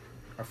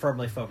are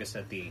firmly focused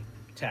at the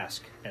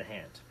task at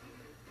hand.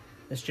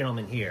 This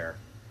gentleman here,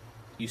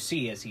 you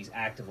see as he's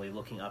actively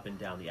looking up and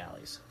down the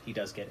alleys. He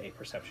does get a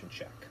perception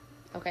check.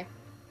 Okay.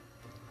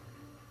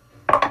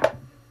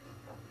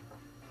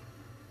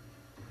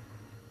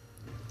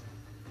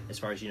 As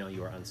far as you know,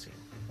 you are unseen.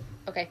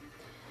 Okay.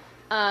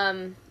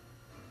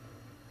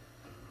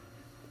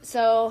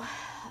 So...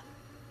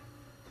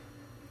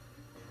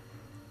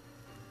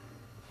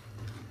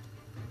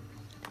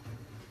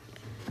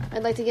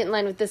 I'd like to get in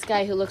line with this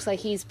guy who looks like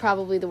he's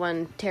probably the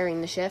one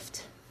tearing the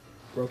shift.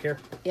 Broke here?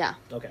 Yeah.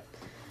 Okay.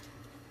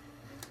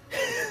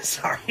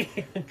 Sorry.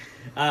 we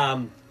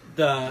have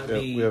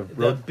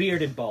the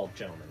bearded bald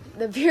gentleman.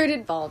 The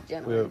bearded bald We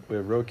gentleman.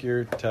 have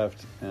Rokir,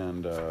 Teft,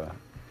 and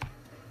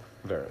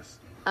Varys.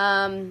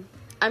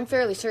 I'm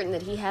fairly certain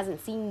that he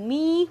hasn't seen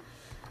me,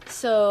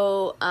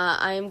 so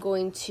I am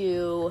going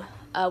to...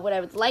 what I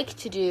would like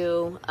to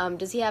do...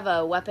 does he have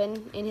a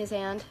weapon in his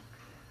hand?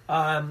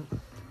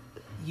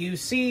 You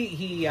see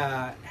he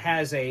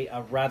has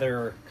a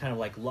rather kind of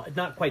like,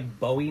 not quite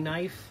Bowie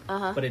knife,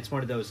 but it's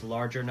one of those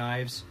larger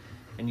knives.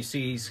 And you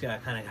see he's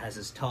kind of has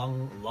his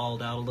tongue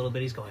lolled out a little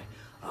bit. He's going,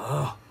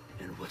 oh,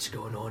 and what's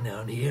going on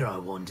down here, I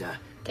wonder.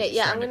 Okay, He's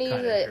yeah, I'm trying going to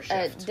cut use at her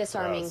a shift.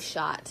 disarming Gross.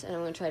 shot, and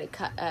I'm going to try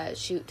to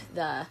shoot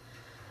the... I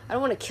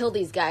don't want to kill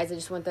these guys, I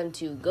just want them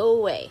to go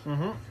away.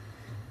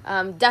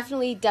 Mm-hmm.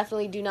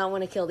 Definitely do not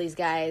want to kill these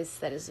guys.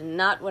 That is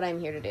not what I'm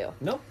here to do.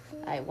 Nope.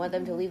 I want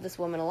them to leave this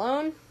woman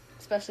alone,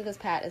 especially because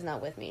Pat is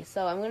not with me.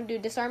 So I'm going to do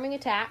disarming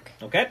attack.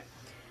 Okay.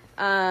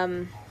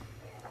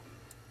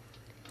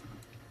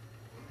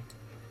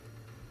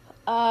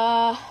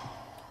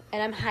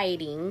 And I'm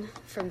hiding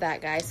from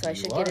that guy, so I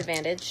should You get are.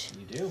 advantage.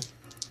 You do.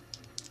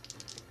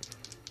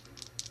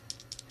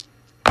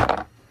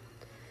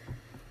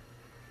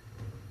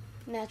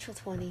 Natural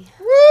 20.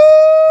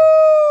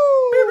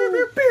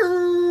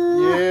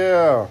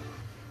 Yeah.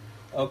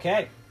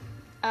 Okay.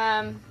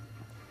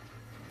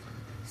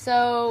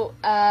 So,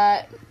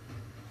 I'm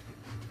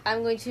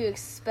going to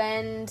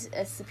expend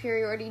a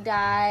superiority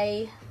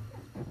die,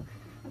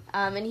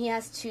 and he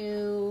has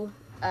to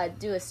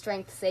do a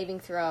strength saving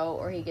throw,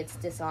 or he gets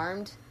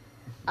disarmed.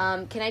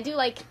 Can I do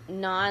like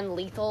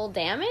non-lethal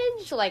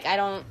damage? Like I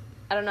don't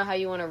know how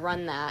you want to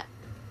run that.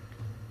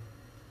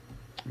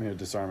 I mean, a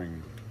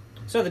disarming.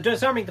 So the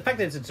fact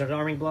that it's a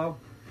disarming blow,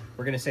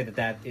 we're going to say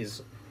that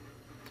is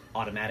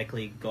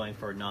automatically going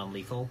for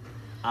non-lethal.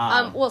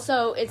 Well,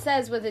 so it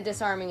says with a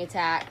disarming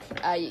attack,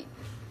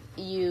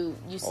 you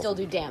still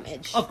do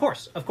damage. Of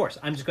course.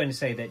 I'm just going to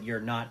say that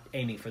you're not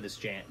aiming for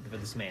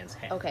this man's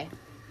head. Okay.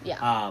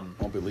 Yeah.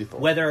 Won't be lethal.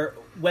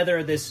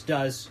 Whether this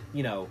does,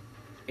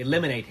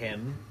 eliminate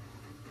him,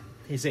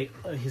 the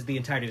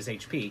entirety of his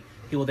HP,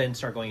 he will then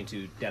start going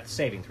into death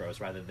saving throws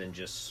rather than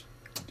just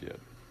Dead.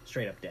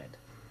 straight up dead.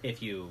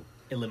 If you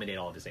eliminate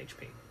all of his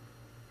HP.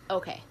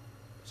 Okay.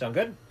 Sound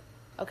good?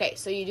 Okay,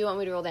 so you do want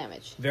me to roll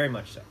damage? Very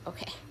much so.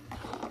 Okay.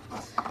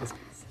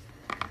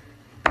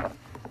 You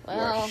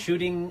Well, are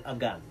shooting a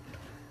gun.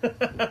 at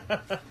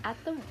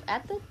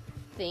the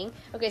thing.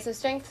 Okay, so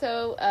strength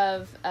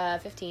of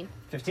 15.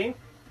 15?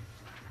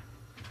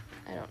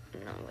 I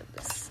don't know what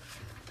this.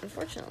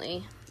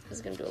 Unfortunately,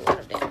 is going to do a lot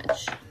of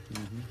damage.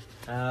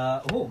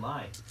 Oh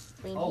my.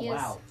 I mean, Oh he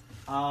is...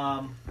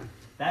 wow.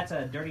 That's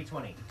a dirty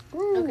 20.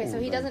 Okay, so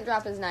he doesn't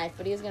drop his knife,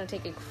 but he is going to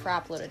take a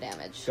crap load of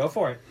damage. Go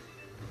for it.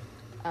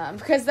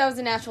 Because that was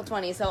a natural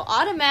 20, so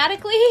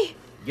automatically...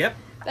 Yep.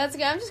 That's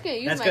good. I'm just going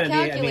to use That's my going to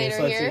be, calculator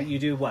so here. you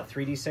do what,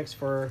 3d6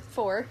 for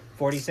 4.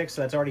 46,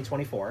 so that's already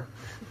 24.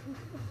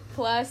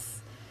 Plus,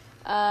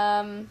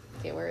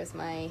 okay, where is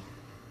my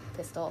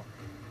pistol?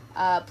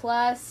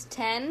 Plus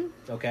 10.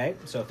 Okay,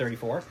 so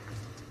 34.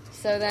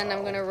 So then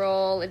I'm going to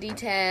roll a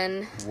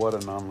d10. What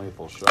a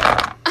non-lethal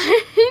shot.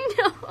 I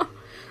know.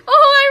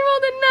 Oh,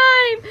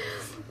 I rolled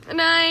a 9.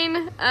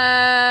 9,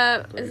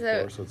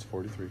 34, so it's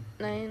 43.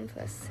 9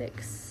 plus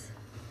 6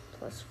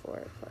 plus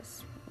 4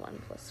 plus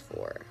 1 plus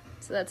 4.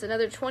 So that's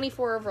another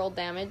 24 of roll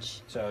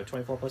damage. So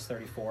 24 plus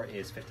 34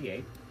 is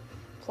 58.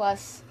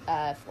 Plus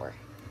 4.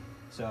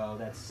 So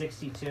that's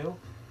 62.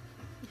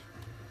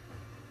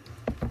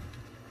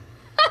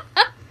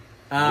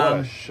 What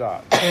a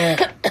shot.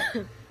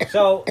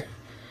 So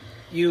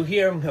you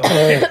hear him go,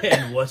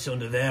 and what's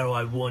under there,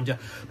 I wonder?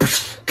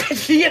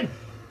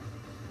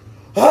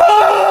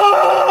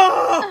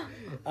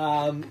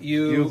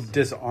 You've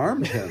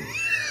disarmed him.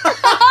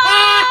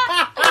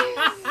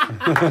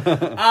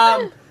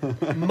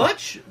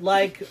 Much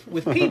like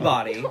with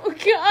Peabody, Oh,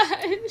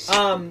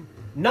 gosh.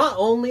 not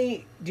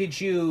only did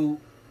you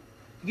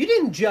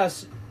didn't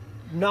just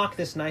knock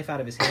this knife out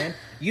of his hand,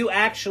 you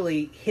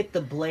actually hit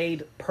the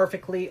blade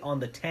perfectly on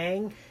the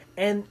tang,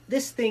 and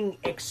this thing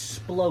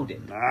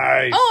exploded.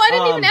 Nice. Oh, I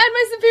didn't even add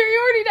my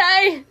superiority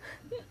die.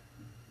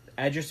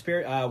 Add your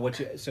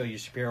so your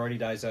superiority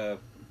dies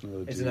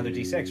is another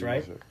D6,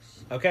 right?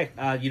 Okay,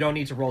 you don't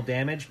need to roll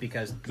damage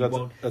because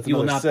That's you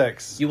will another not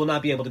 6. You will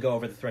not be able to go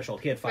over the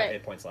threshold. He had 5 Right.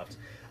 hit points left.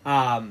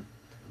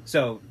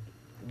 So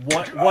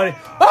what?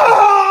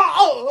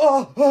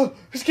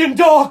 It's getting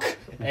dark,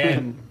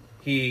 and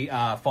he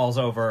falls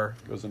over,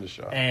 Goes into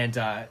shock. and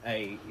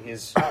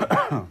his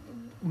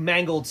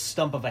mangled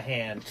stump of a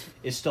hand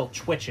is still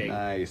twitching.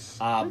 Nice.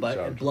 But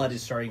job, blood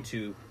is starting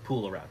to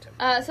pool around him.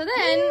 So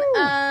then,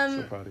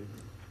 So proud of you.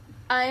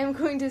 I am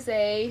going to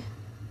say,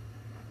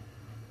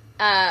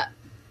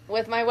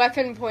 with my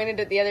weapon pointed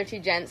at the other two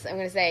gents, I'm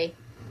going to say,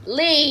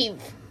 leave.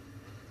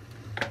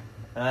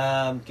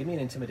 Give me an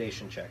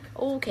intimidation check.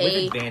 Okay.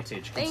 With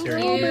advantage, Thank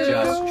considering you you.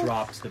 just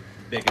dropped the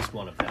biggest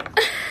one of them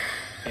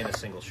in a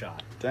single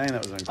shot. Dang,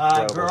 that was an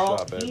incredible Girl,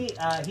 shot, babe.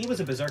 he was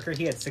a berserker.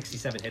 He had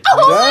 67 hit Oh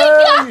points.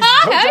 my Dang, you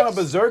took down a gosh!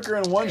 berserker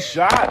in one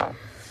shot.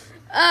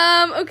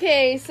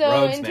 Okay, so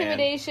Roads, man.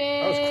 intimidation.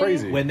 That was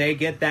crazy. When they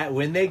get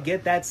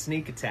that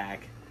sneak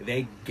attack,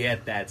 they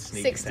get that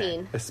sneak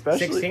 16. attack.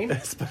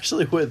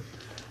 Especially with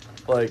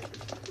like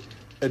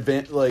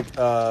critical Where's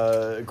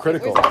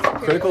my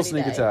critical superiority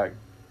sneak die? attack.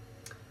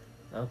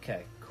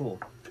 Okay, cool.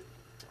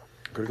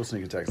 Critical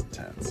sneak attack's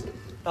intense.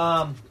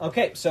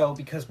 Okay, so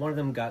because one of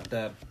them got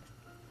the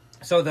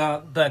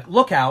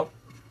lookout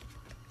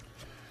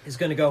is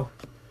going to go.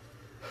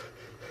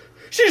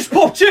 She just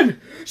popped in.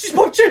 She's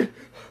popped in.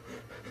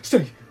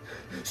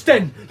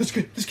 Sten, let's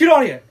get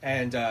out of here.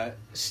 And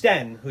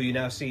Sten, who you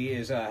now see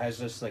is has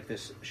just like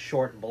this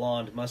short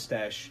blonde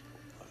mustache,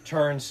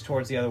 turns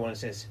towards the other one and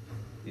says,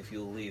 "If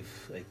you'll leave,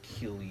 I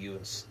kill you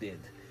instead."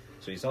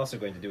 So he's also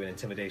going to do an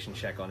intimidation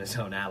check on his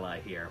own ally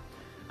here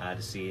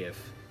to see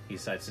if he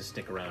decides to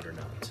stick around or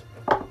not.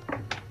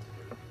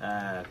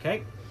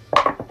 Okay.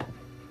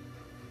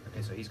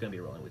 Okay, so he's going to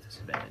be rolling with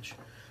disadvantage.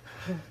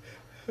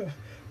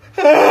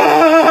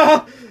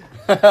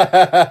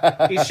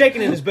 He's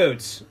shaking in his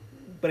boots,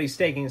 but he's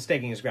staking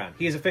his ground.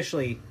 He is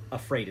officially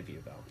afraid of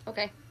you, though.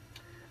 Okay.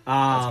 You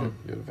have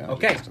advantage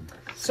Okay, against him.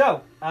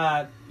 so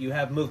you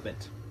have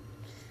movement.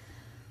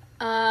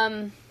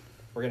 Um,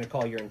 We're going to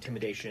call your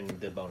intimidation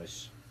the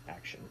bonus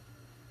action.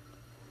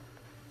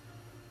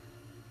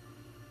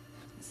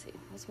 let's see.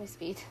 What's my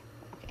speed?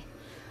 Okay.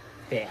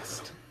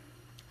 Fast.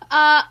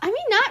 I mean,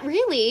 not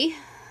really.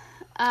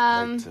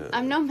 Like to-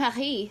 I'm no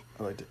Marie.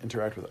 I like to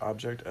interact with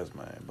object as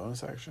my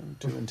bonus action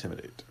to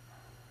intimidate.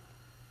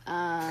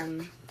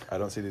 I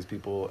don't see these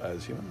people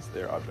as humans;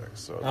 they're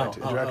objects. So I like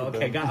to interact with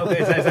okay, them.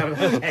 okay.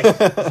 I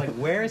was like,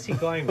 where is he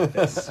going with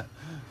this?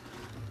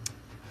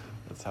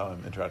 That's how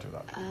I'm interacting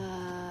with objects.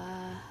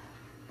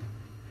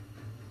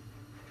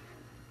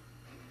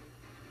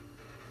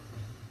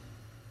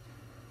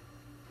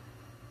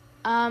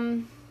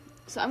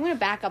 So I'm going to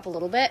back up a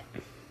little bit.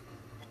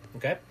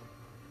 Okay.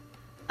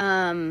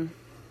 I'm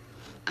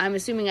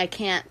assuming I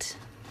can't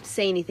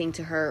say anything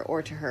to her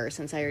or to her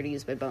since I already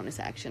used my bonus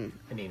action.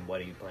 I mean,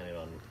 what are you planning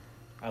on?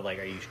 Are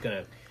you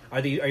gonna? Are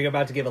you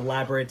about to give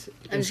elaborate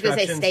I'm just going to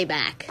say instructions? stay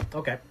back.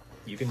 Okay,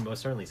 you can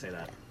most certainly say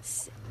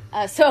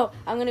that. So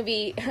I'm going to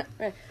be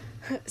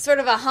sort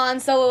of a Han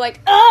Solo,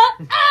 like,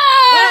 like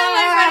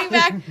running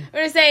back.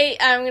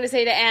 I'm going to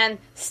say to Anne,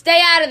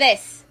 stay out of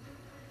this.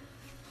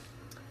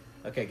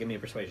 Okay, give me a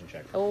persuasion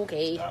check.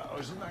 Okay. Oh,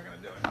 she's not gonna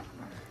do it.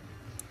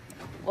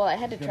 Well, I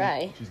had to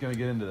try. She's gonna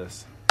get into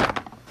this.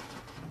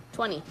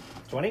 20.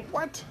 20?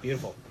 What?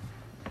 Beautiful.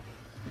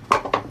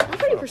 I'm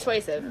pretty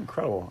persuasive.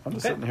 Incredible. I'm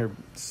just Okay. sitting here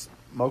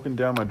moking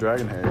down my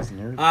dragon hairs, and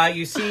you're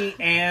You see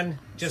Anne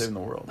just saving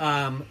the world.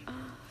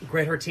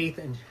 grit her teeth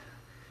and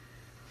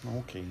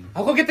Okay.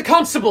 I'll go get the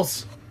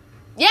constables.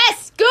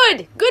 Yes,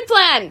 good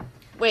plan.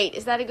 Wait,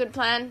 is that a good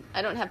plan?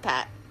 I don't have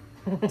Pat.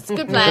 It's a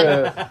good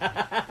plan.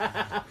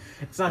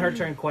 It's not her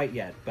turn quite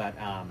yet, but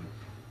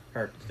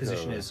her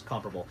position is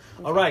comparable.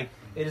 All right,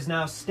 it is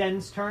now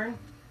Sten's turn.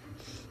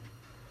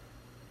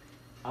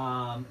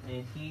 And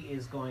he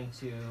is going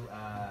to,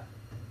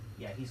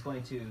 he's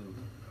going to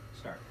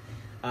start.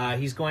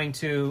 He's going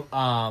to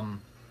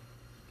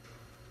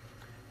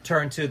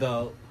turn to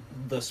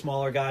the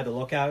smaller guy, the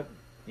lookout.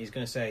 He's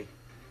going to say,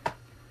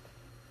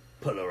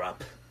 "Pull her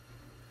up.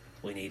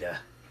 We need a."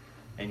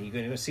 And you're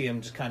going to see him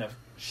just kind of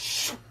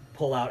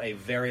pull out a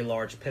very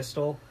large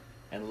pistol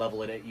and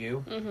level it at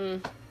you.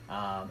 Mm-hmm.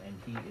 And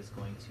he is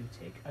going to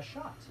take a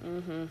shot.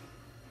 Mm-hmm.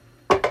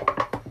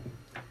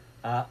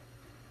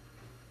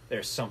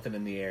 There's something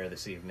in the air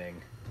this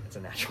evening. It's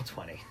a natural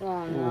 20.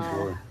 Oh,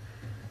 no.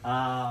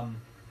 Oh, boy.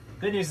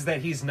 Good news is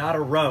that he's not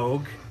a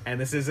rogue, and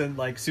this isn't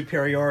like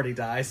superiority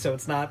die, so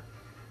it's not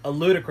a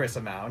ludicrous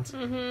amount.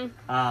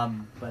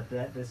 Mm-hmm. But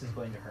this is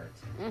going to hurt.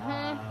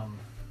 Mm-hmm.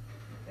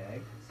 Okay,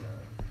 so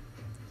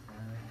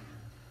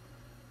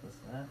what's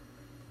that?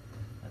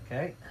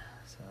 Okay,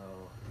 so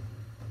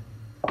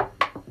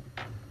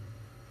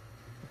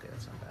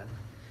that's not bad.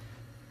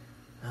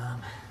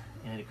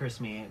 And it occurs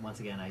to me once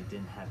again, I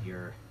didn't have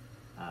your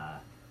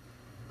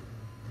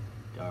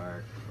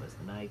Dark Was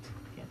the Night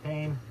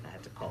campaign. I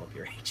had to call up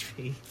your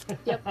HP.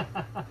 Yep.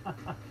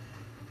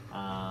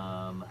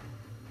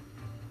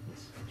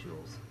 Miss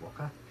Jules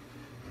Walker.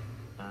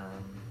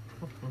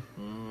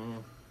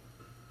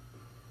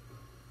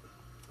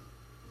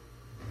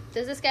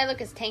 Does this guy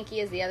look as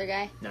tanky as the other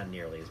guy? Not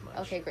nearly as much.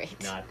 Okay,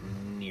 great. Not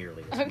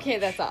nearly as much. Okay,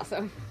 that's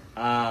awesome.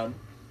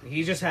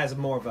 He just has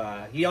more of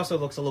a... He also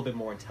looks a little bit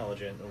more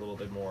intelligent, a little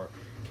bit more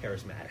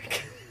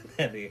charismatic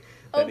than the...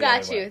 Oh, the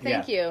got other you. one.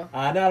 Thank you.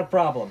 Not a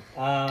problem.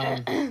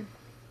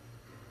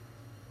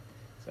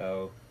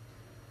 So...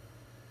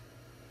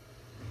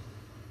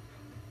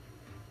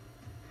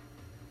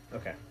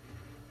 Okay.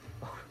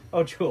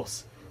 Oh,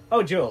 Jules.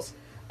 Oh, Jules.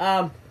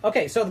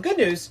 Okay, so the good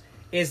news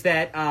is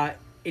that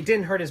it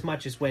didn't hurt as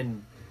much as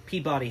when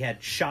Peabody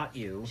had shot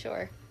you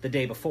Sure. the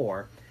day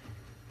before.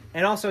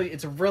 And also,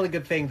 it's a really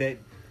good thing that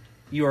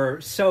you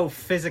were so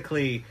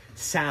physically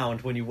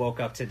sound when you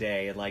woke up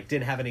today and like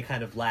didn't have any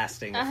kind of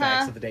lasting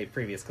effects of the day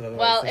previous.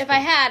 Well, if I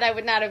had, I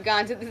would not have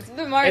gone to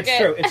the market.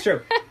 It's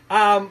true.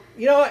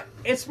 You know what?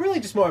 It's really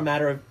just more a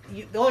matter of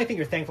the only thing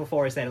you're thankful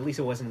for is that at least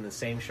it wasn't in the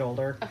same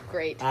shoulder. Oh,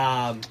 great.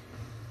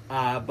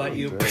 But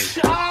you, great.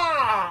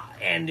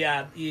 and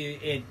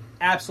it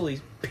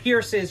absolutely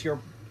pierces your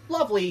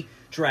lovely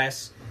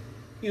dress.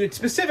 You had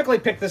specifically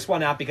picked this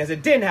one out because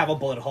it didn't have a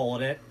bullet hole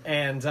in it,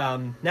 and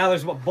now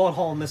there's a bullet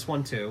hole in this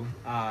one too.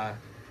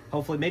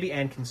 Hopefully, maybe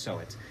Anne can sew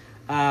it.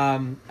 I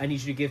need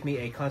you to give me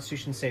a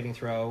Constitution saving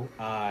throw.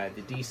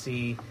 The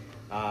DC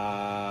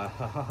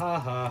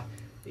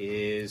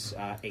is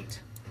 8.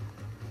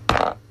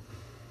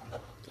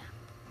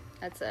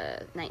 That's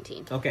a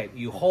 19. Okay,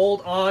 you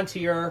hold on to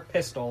your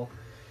pistol,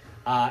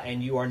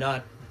 and you are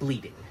not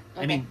bleeding.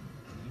 Okay. I mean,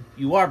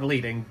 you are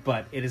bleeding,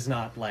 but it is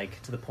not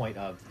like to the point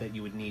of that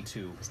you would need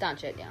to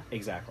Staunch it, yeah.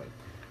 exactly.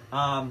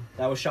 That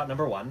was shot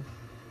number 1.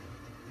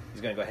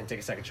 He's going to go ahead and take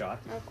a second shot.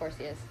 Oh, of course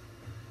he is.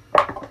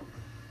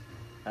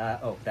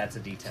 That's a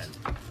D10.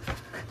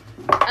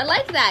 I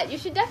like that. You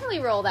should definitely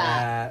roll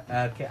that.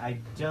 Okay, I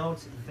don't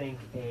think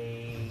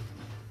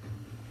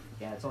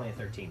yeah, it's only a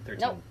 13. 13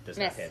 Nope, does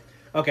miss. not hit.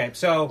 Okay,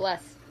 so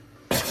Bless.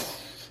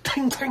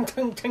 ting, ting,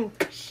 ting, ting.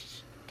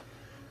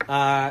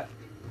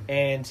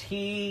 And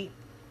he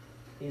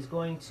is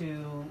going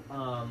to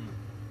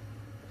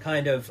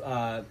kind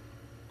of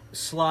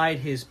slide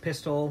his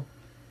pistol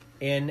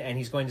in, and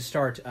he's going to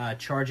start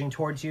charging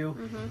towards you.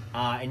 Mm-hmm.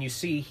 And you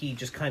see he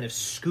just kind of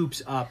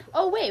scoops up.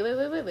 Oh, wait. I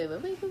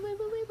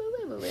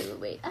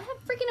have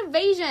freaking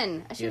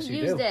evasion. I should Yes, have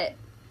you used do. it.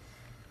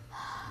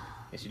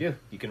 Yes, you do.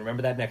 You can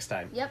remember that next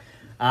time. Yep.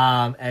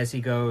 As he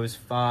goes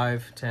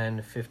 5,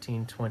 10,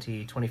 15,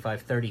 20,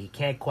 25, 30, he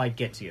can't quite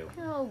get to you.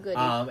 Oh, goody.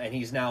 And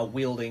he's now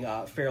wielding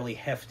a fairly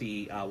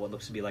hefty, what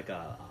looks to be like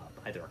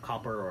either a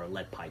copper or a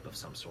lead pipe of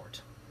some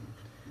sort.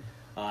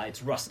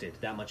 It's rusted,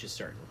 that much is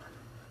certain.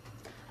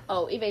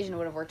 Oh, evasion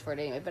would have worked for it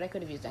anyway, but I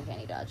could have used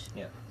uncanny dodge.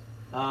 Yeah.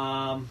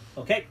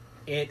 Okay.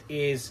 It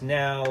is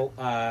now,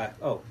 that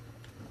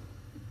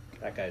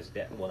guy's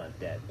dead. Well, not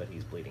dead, but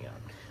he's bleeding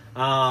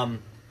out.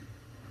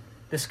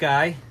 This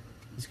guy,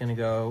 he's going to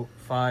go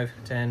 5,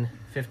 10,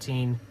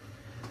 15,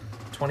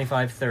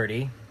 25,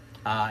 30.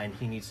 And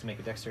he needs to make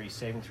a dexterity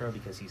saving throw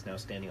because he's now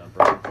standing on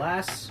broken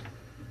glass.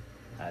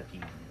 He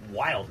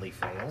wildly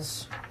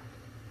fails.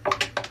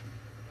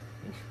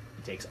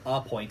 He takes a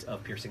point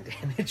of piercing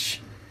damage.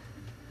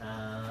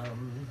 How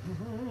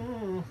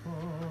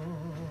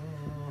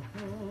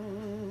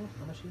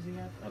much is he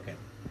at? Okay.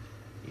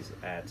 He's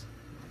at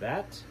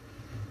that.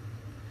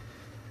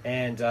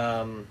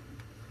 And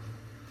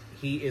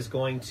he is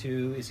going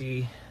to... Is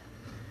he...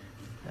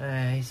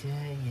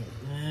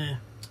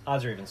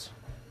 Odds or evens?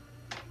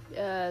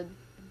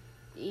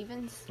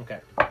 Evens.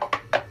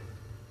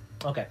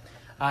 Okay.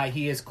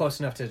 He is close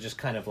enough to just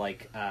kind of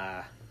like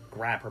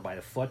grab her by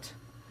the foot.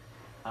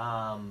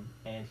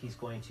 And he's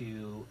going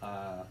to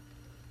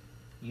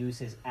use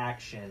his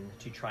action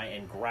to try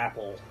and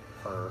grapple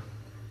her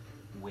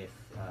with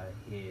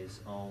his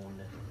own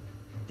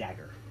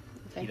dagger.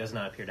 Okay. He does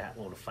not appear to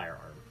hold a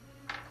firearm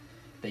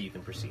that you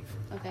can perceive.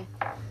 Okay.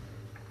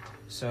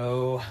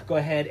 So go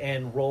ahead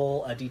and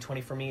roll a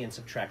d20 for me and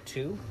subtract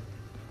 2.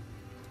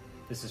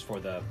 This is for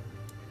the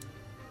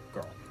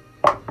girl.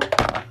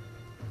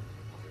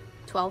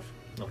 12.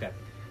 Okay.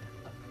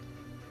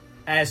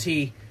 As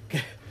he...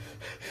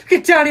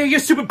 Get down here, you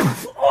stupid...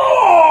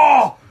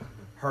 Oh!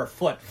 Her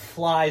foot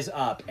flies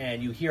up,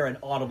 and you hear an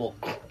audible...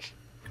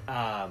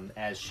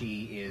 as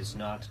she is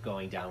not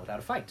going down without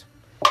a fight.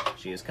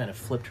 She has kind of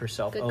flipped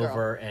herself Good over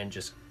girl. and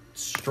just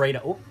straight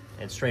up...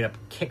 straight up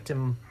kicked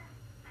him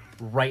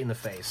right in the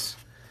face.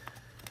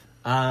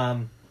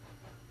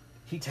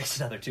 He takes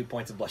another 2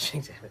 points of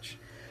bludgeoning damage.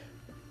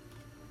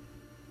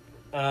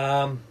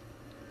 And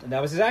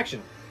that was his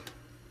action.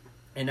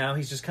 And now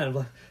he's just kind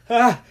of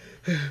like,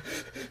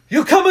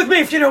 you come with me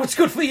if you know what's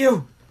good for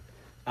you!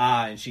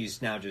 And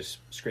she's now just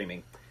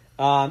screaming.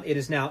 It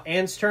is now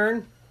Anne's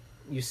turn.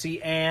 You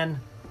see Anne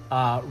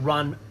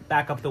run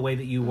back up the way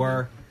that you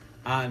were.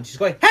 And she's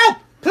going, help!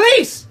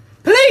 Police!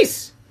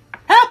 Police!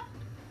 Help!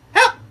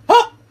 Help!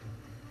 Help!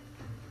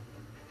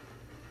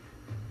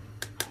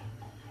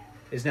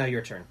 It's now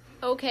your turn.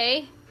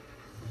 Okay.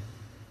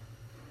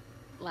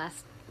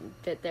 Last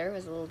bit there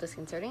was a little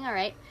disconcerting. All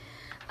right.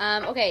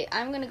 Okay,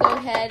 I'm going to go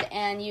ahead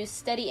and use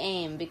steady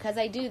aim. Because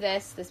I do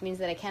this means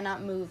that I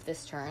cannot move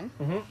this turn.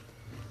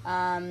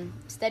 Mm-hmm.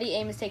 Steady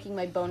aim is taking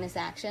my bonus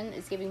action.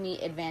 It's giving me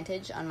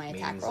advantage on my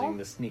attack roll. Meaning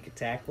the sneak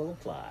attack will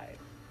apply.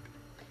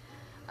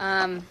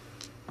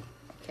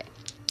 Okay.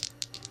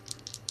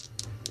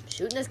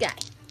 Shooting this guy.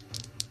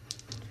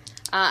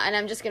 And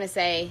I'm just going to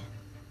say,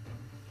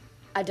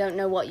 I don't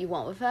know what you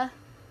want with her,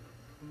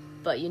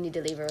 but you need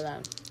to leave her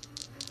alone.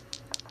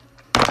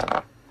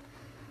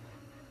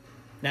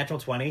 Natural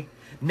 20.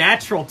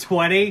 Natural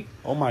 20.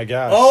 Oh my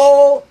gosh.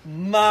 Oh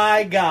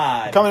my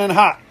god. Coming in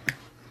hot.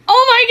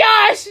 Oh my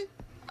gosh!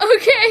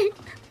 Okay.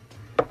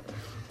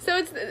 So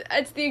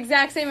it's the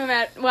exact same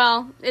amount.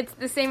 Well, it's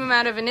the same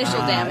amount of initial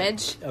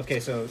damage.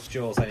 Okay, so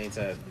Jules, I need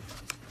to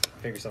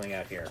figure something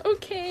out here.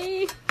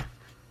 Okay.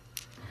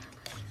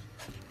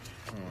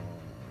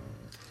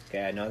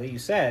 Okay, I know that you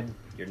said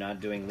you're not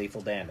doing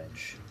lethal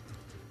damage.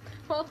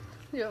 Well,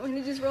 you want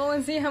me to just roll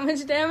and see how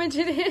much damage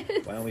it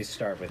is? Why don't we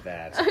start with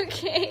that?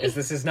 Okay. Because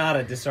this is not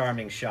a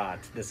disarming shot.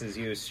 This is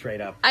you straight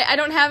up. I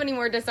don't have any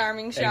more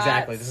disarming shots.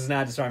 Exactly. This is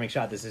not a disarming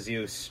shot. This is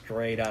you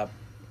straight up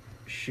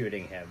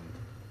shooting him.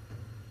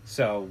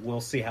 So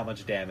we'll see how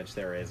much damage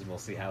there is, and we'll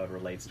see how it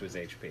relates to his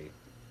HP.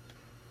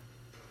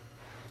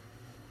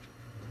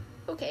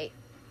 Okay.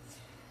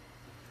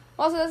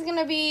 Well, so that's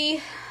gonna be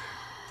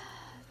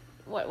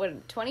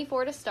what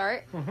 24 to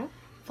start,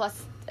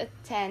 plus a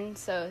 10,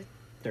 so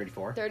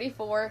 34.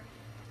 34.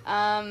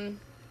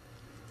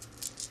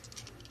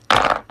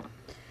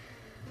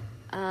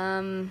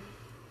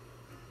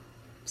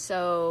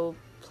 So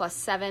plus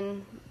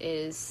 7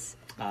 is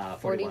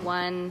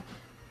 41.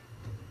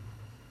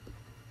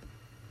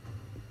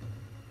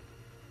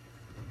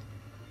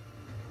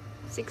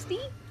 60?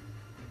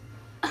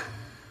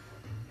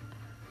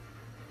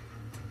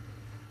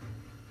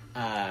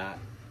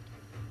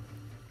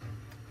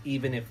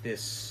 Even if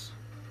this...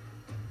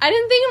 I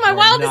didn't think in my Or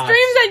wildest not.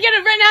 dreams I'd get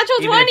a natural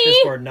 20! Even if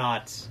this were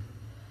not...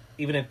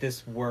 Even if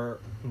this were...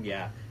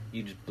 Yeah,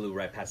 you just blew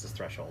right past his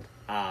threshold.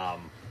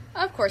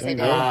 Of course I Dang,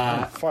 did. girl.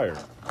 On fire.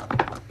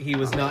 He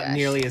was not gosh.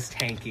 nearly as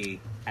tanky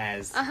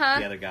as the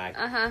other guy.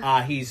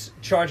 Uh-huh. He's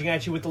charging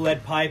at you with the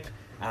lead pipe.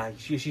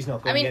 She's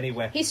not going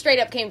anywhere. He straight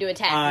up came to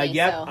attack me,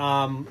 Yep.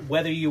 so...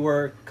 Whether you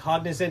were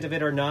cognizant of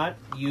it or not,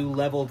 you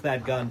leveled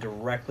that gun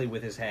directly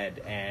with his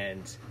head,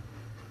 and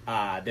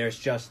there's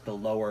just the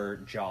lower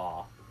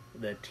jaw.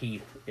 The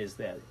teeth is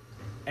there.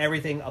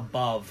 Everything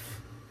above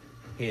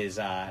his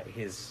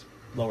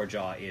lower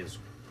jaw is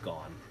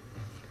gone.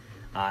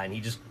 And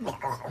he just...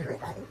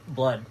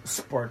 blood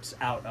spurts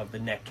out of the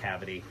neck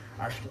cavity.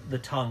 The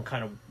tongue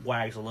kind of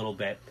wags a little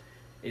bit.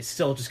 It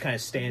still just kind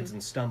of stands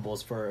and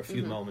stumbles for a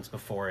few moments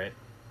before it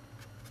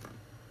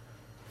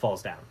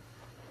falls down.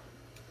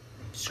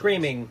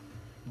 Screaming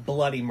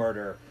bloody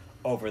murder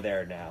over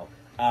there now.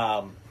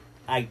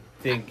 I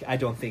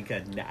don't think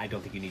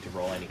you need to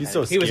roll any. He's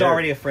so He was scared.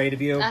 already afraid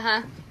of you.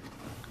 Uh-huh.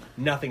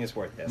 Nothing is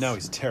worth this. Now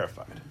he's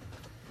terrified.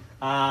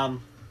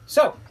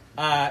 So,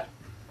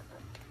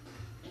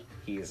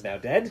 he is now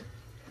dead.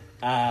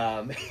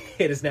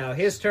 It is now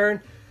his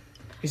turn.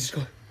 He's just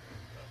going,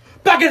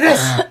 back at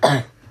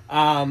this!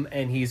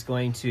 And he's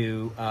going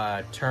to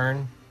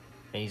turn,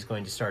 and he's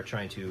going to start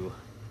trying to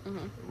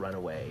run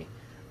away.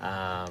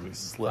 He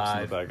slips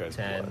in the 5, bad guy's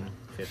 10, blood.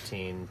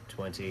 15,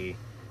 20,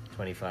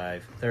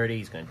 25, 30.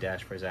 He's going to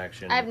dash for his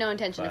action. I have no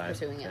intention of 5,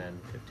 pursuing him. 10,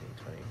 15,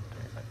 20,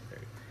 25,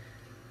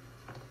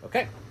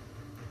 Okay.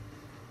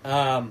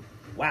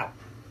 Wow.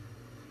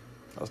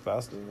 That was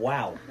fast.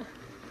 Wow.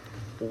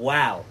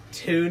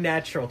 2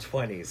 natural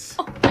 20s.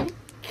 Oh my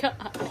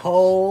god.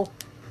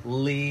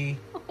 Holy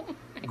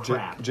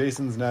crap.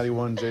 Jason's natty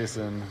 1,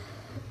 Jason.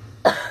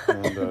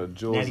 And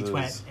Jules Natty is...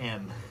 Twat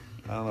M.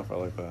 I don't know if I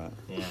like that.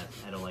 Yeah,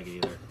 I don't like it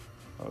either.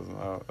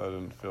 That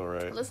didn't feel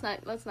right. Let's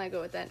not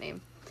go with that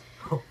name.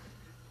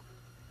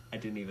 I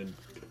didn't even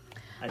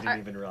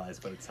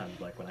realize what it sounded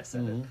like when I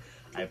said it.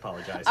 I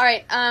apologize. All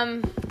right.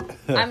 I'm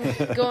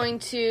going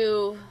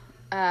to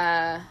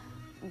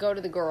go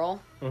to the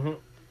girl.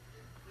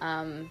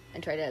 And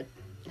try to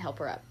help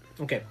her up.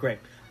 Okay, great.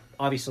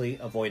 Obviously,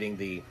 avoiding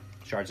the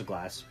shards of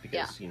glass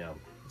because Yeah.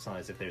 it's not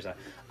as if there's a.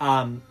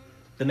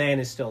 The man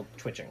is still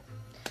twitching.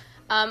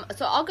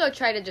 So I'll go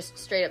try to just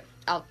straight up.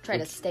 I'll try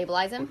to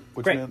stabilize him.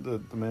 Which Great. man? The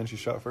man she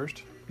shot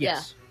first?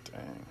 Yes.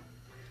 Dang.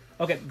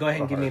 Okay, go ahead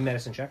and give me a Heart.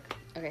 medicine check.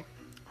 Okay.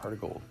 Heart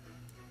of gold.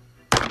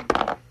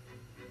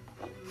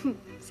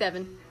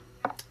 7.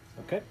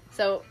 Okay.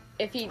 So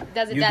if he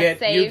does a You death get.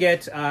 save, You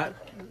get. Let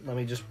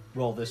me just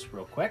roll this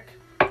real quick.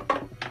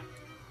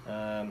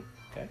 Okay.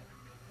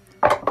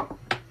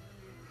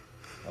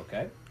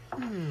 Okay.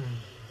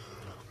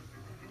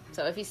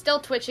 So if he's still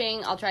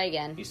twitching, I'll try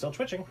again. He's still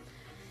twitching.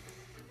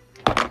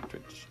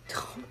 Twitch.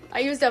 I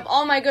used up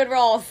all my good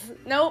rolls.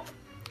 Nope.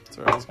 It's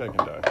alright, this guy can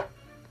die.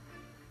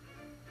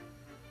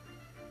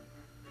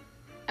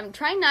 I'm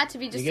trying not to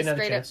be just You get a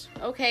another straight chance.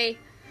 up. Okay.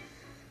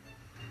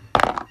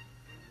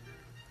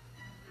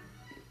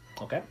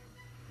 Okay.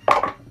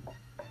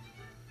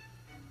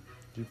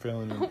 Keep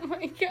failing. Oh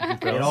my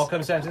god. It all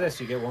comes down to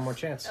this. You get one more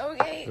chance.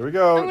 Okay. Here we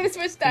go. I'm gonna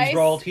switch dice.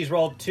 He's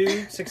rolled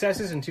 2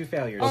 successes and 2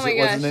 failures. Oh my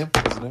What's his gosh. name?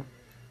 What's his name?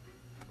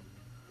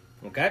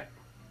 Okay.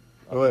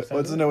 Oh, wait,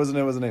 what's his name? What's his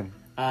name? What's his name?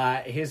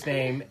 His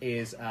name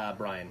is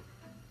Brian.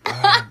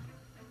 The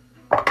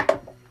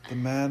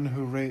man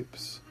who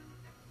rapes.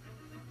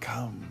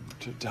 Come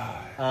to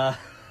die.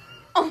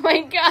 Oh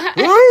my god.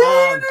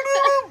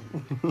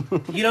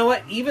 You know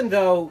what? Even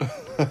though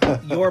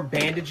your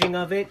bandaging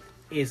of it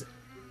is,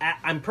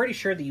 I'm pretty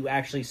sure that you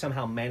actually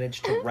somehow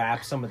managed to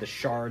wrap some of the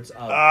shards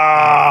of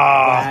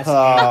glass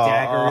and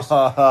daggers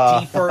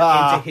deeper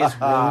into his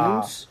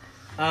wounds.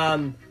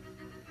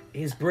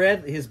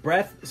 His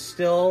breath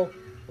still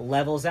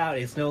levels out.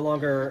 It's no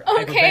longer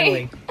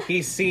Okay. hyperventilating.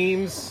 He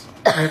seems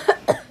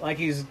like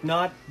he's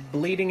not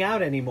bleeding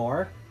out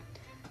anymore.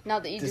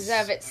 Not that you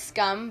deserve it,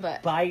 scum,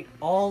 but By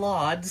all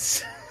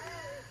odds.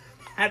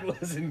 That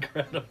was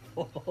incredible.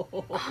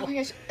 oh my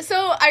gosh. So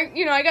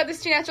I got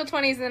this 2 natural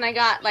 20s, and then I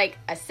got like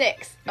a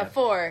 6, a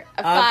 4,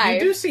 a 5. You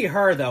do see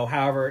her though.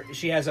 However,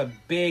 she has a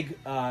big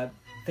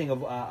thing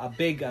of a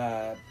big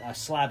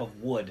slab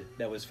of wood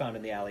that was found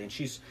in the alley, and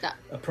she's No.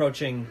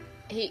 approaching.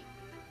 He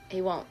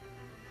won't.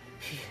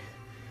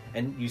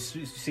 And you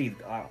see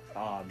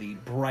the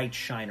bright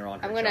shiner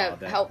on her I'm gonna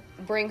jaw. help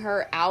bring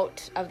her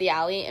out of the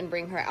alley and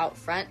bring her out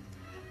front.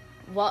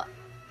 What,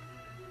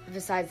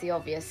 besides the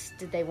obvious,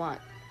 did they want?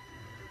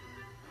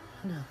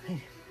 No.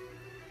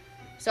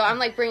 So I'm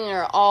like bringing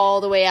her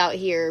all the way out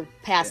here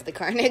past the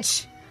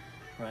carnage.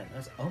 Right.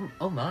 That's,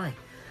 oh my.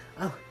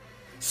 Oh.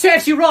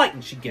 Serves you right,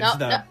 and she gives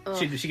No,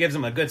 she gives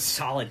him a good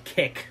solid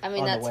kick I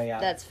mean, on the way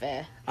out. that's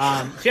fair.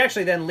 She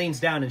actually then leans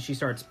down and she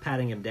starts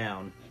patting him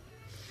down.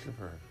 Good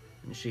for her.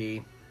 And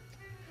she,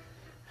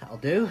 I'll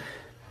do.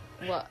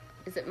 What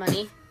is it?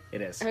 Money?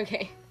 It is.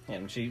 Okay.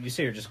 And you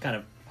see her just kind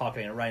of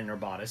popping it right in her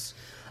bodice.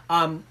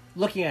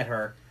 Looking at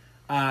her,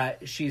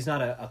 she's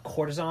not a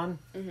courtesan,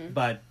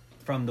 but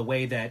from the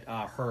way that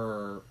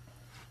her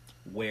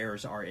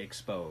wares are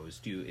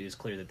exposed, it is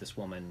clear that this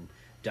woman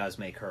does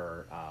make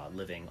her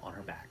living on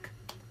her back.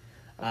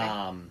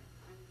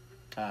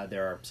 Okay.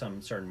 There are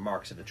some certain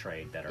marks of the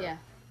trade that are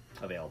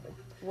available.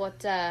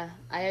 What? I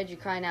heard you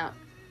crying out,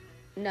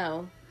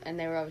 no, and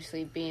they were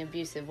obviously being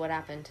abusive. What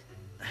happened?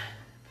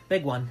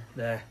 Big one.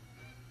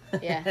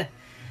 Yeah.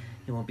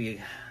 He won't be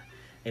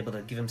able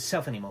to give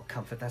himself any more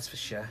comfort, that's for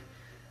sure.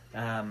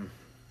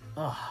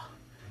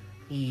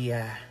 He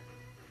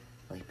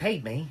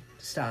paid me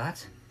to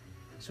start,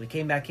 so he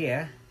came back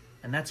here,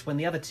 and that's when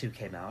the other 2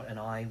 came out, and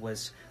I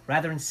was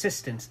rather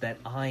insistent that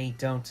I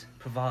don't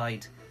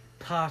provide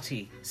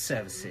party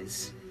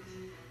services.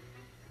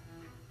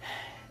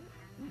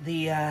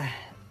 The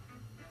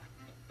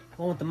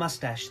one with the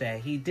mustache there,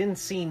 he didn't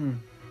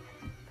seem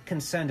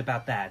concerned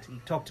about that. He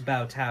talked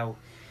about how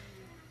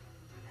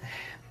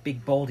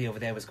Big Baldy over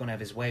there was going to have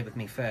his way with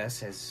me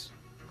first, as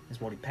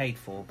what he paid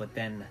for, but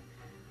then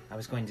I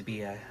was going to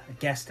be a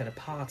guest at a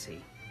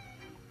party.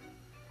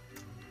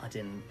 I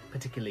didn't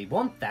particularly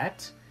want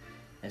that.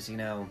 As you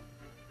know,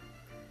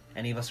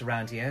 any of us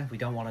around here, we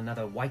don't want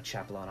another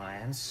Whitechapel on our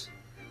hands.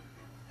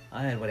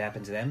 I heard what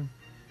happened to them.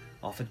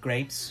 Offered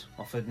grapes,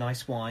 offered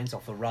nice wines,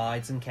 offered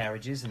rides and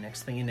carriages, and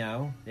next thing you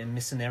know, they're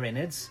missing their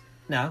innards.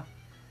 No,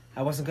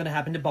 that wasn't going to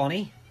happen to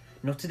Bonnie.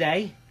 Not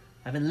today.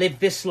 I haven't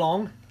lived this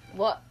long.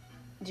 What?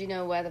 Do you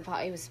know where the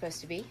party was supposed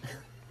to be?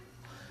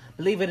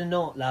 Believe it or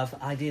not, love,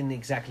 I didn't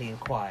exactly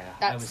inquire.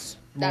 I was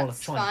more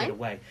That's trying to fine. get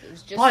away. It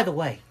was just... By the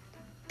way,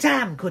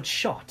 damn good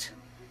shot.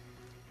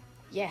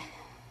 Yeah,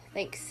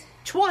 thanks.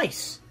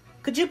 Twice.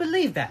 Could you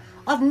believe that?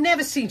 I've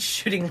never seen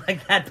shooting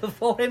like that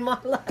before in my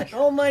life.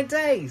 All my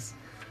days.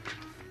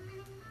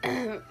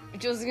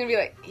 Jules is gonna be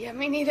like, yeah,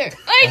 me neither.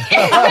 Like,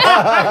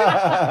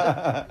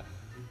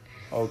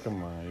 Oh,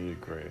 come on. You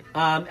did great.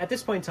 At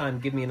this point in time,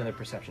 give me another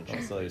perception check.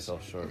 Don't sell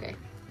yourself short. Okay.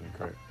 You did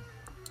great.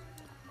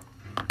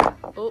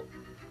 oh,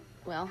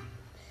 well,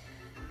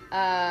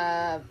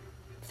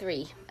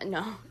 3.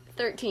 No,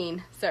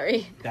 13.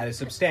 Sorry. That is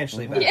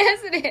substantially better. Yes,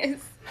 it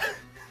is.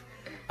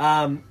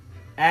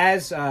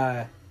 As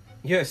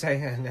you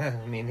say,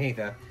 no, me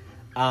neither.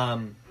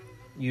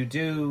 You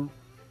do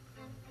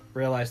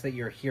realize that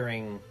you're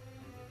hearing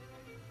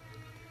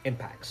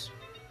impacts,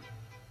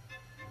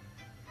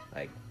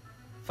 like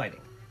fighting,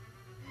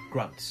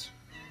 grunts.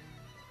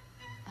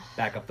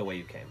 Back up the way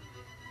you came.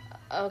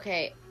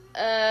 Okay.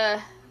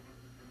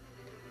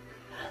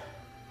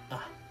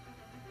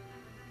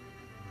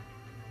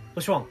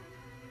 What's wrong?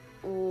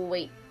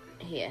 Wait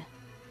here.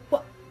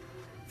 What?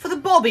 For the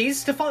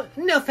bobbies to find?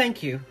 No,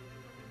 thank you.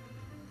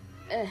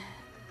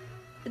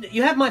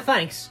 You have my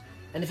thanks,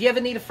 and if you ever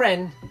need a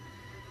friend,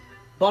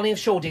 Bonnie of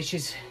Shoreditch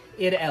is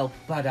here to help.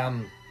 But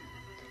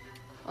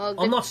Well,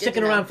 I'm not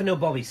sticking around for no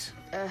bobbies.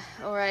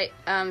 All right.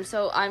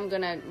 So I'm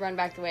gonna run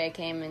back the way I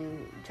came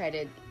and try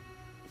to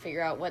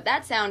figure out what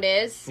that sound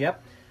is.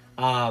 Yep.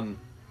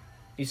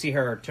 You see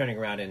her turning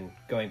around and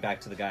going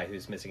back to the guy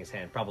who's missing his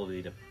hand,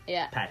 probably to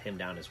Yeah. pat him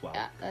down as well.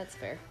 Yeah, that's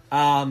fair.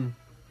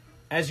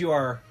 As you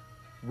are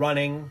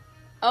running,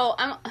 Oh,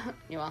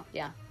 well,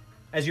 yeah.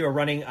 as you are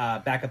running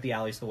back up the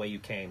alleys the way you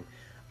came,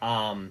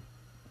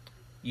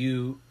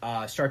 you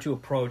start to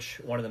approach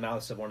one of the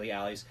mouths of one of the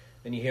alleys.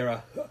 Then you hear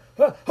a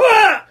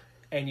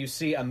and you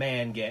see a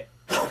man get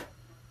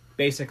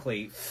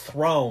basically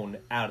thrown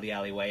out of the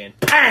alleyway and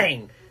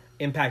bang,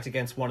 impact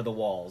against one of the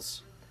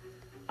walls.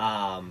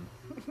 And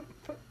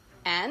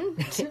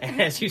And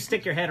as you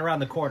stick your head around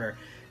the corner,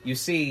 you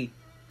see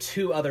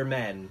 2 other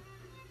men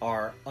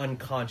are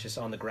unconscious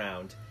on the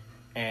ground,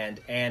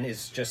 and Anne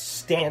is just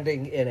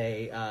standing in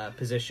a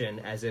position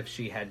as if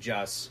she had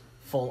just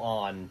full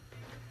on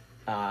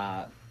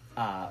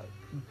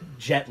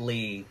Jet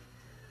Li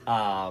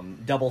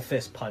double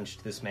fist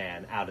punched this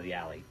man out of the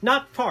alley.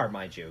 Not far,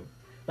 mind you.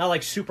 Not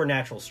like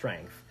supernatural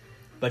strength,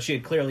 but she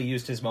had clearly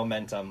used his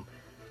momentum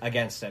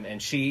against him,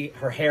 and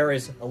her hair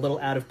is a little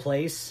out of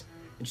place,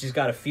 and she's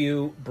got a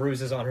few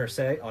bruises on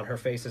her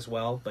face as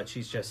well, but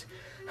she's just...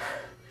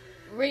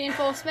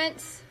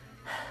 reinforcements?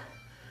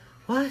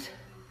 What?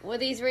 Were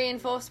these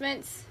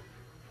reinforcements?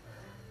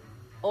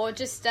 Or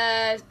just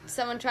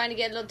someone trying to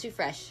get a little too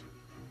fresh?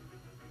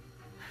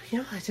 You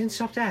know, I didn't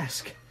stop to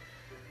ask.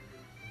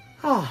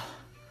 Oh,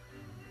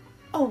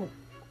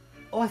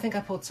 I think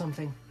I pulled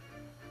something.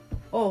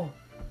 Oh,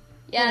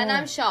 Yeah, and Yeah.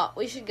 I'm shot.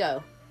 We should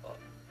go.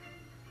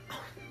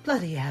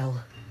 bloody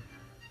hell.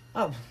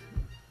 Oh,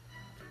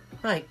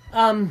 right,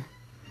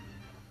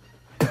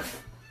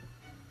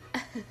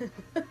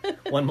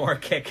 one more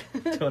kick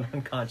to an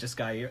unconscious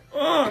guy here.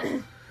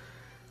 And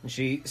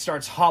she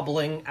starts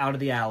hobbling out of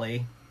the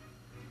alley,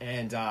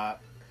 and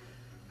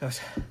goes,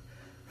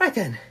 right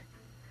then,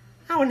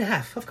 hour and a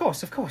half, of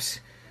course.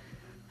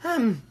 I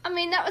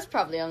mean, that was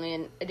probably only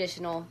an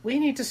additional We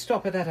need to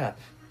stop that up.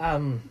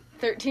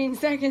 13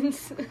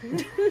 seconds.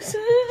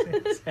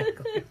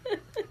 Exactly.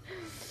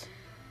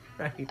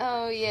 Right.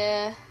 Oh,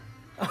 yeah.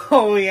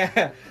 Oh,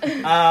 yeah.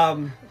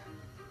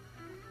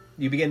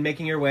 You begin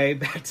making your way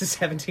back to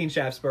 17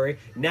 Shaftesbury,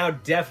 now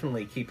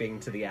definitely keeping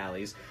to the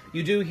alleys.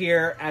 You do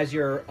hear, as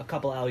you're a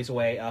couple alleys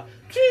away,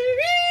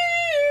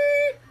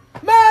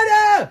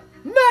 murder!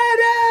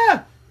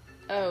 Murder!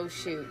 Oh,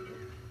 shoot.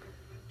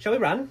 Shall we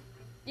run?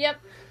 Yep.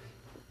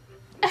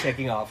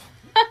 Taking off.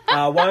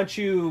 Why don't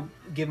you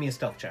give me a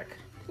stealth check?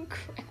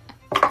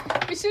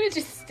 Crap. We should have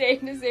just stayed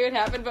to see what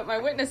happened, but my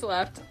witness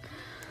left.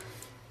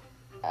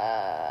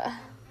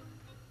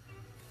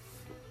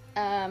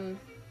 And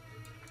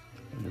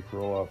your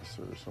parole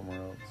officer or somewhere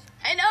else.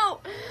 I know!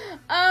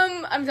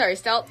 I'm sorry,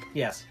 stealth.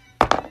 Yes.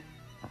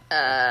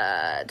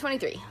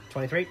 23.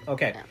 23?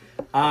 Okay.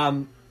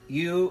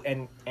 You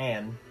and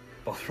Anne,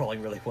 both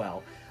rolling really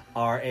well,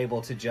 are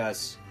able to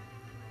just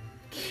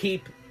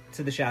keep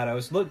to the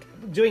shadows,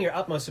 doing your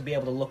utmost to be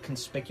able to look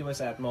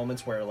conspicuous at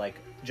moments where, like,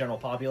 general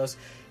populace,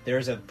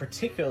 there's a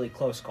particularly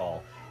close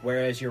call,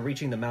 whereas you're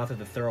reaching the mouth of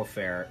the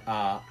thoroughfare,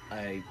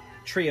 a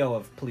trio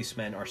of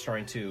policemen are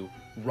starting to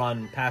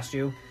run past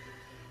you,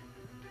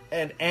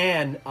 and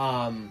Anne,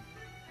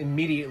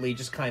 immediately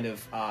just kind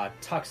of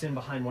tucks in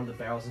behind one of the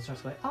barrels and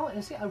starts going, oh,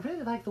 and see, I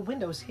really like the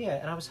windows here,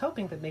 and I was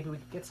hoping that maybe we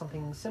could get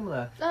something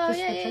similar. Oh, Just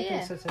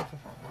yeah.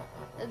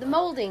 for- The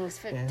moldings,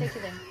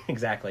 particularly.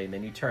 Exactly, and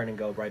then you turn and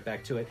go right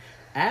back to it.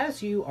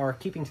 As you are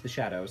keeping to the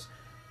shadows,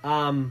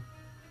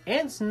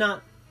 Anne's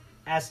not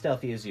as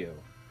stealthy as you.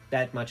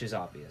 That much is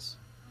obvious.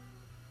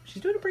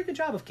 She's doing a pretty good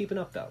job of keeping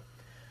up, though.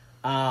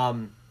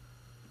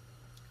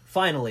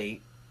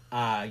 Finally,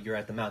 you're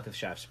at the mouth of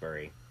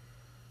Shaftesbury.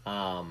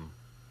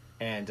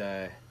 And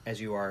as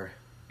your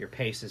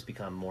pace has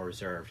become more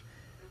reserved,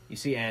 You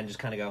see Anne just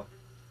kind of go,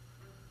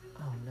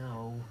 "Oh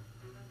no."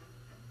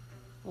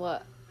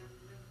 What?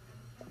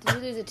 Did you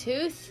lose a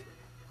tooth?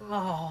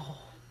 Oh.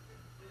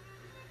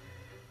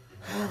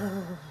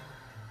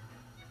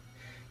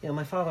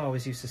 My father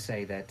always used to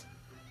say that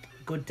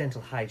good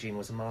dental hygiene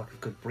was a mark of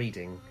good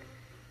breeding.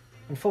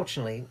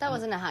 Unfortunately... That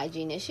wasn't a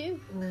hygiene issue.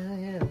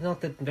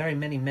 Not that very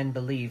many men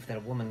believe that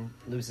a woman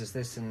loses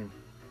this and...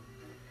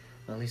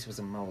 Well, at least it was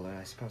a molar.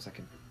 I suppose I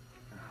could...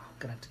 I'm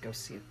gonna have to go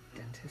see a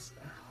dentist.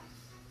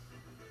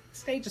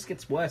 This day just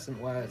gets worse and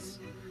worse.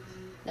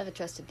 Never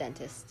trust a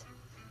dentist.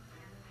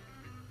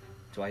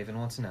 Do I even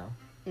want to know?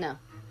 No.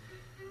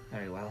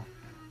 Very well.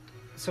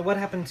 So what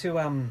happened to,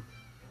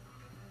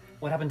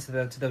 What happened to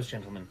those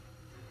gentlemen?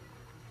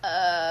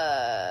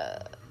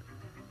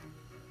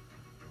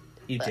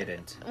 You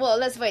didn't. Well,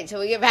 let's wait till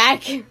we get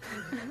back.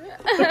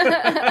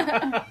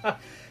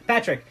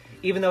 Patrick,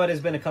 even though it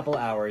has been a couple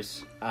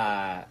hours,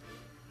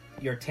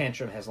 your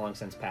tantrum has long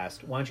since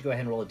passed. Why don't you go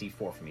ahead and roll a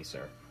d4 for me,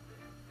 sir?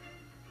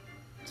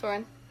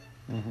 Soren.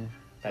 Mm-hmm.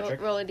 Patrick?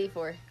 Roll a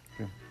d4.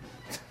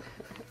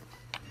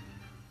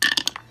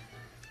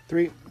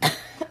 3.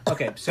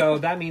 Okay, so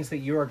that means that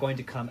you are going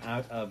to come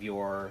out of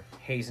your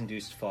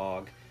haze-induced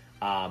fog,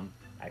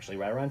 actually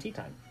right around tea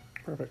time.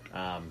 Perfect.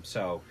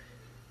 So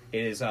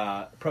it is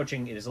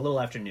approaching, it is a little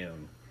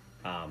afternoon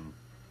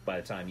by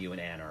the time you and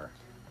Anne are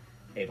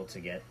able to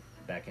get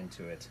back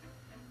into it.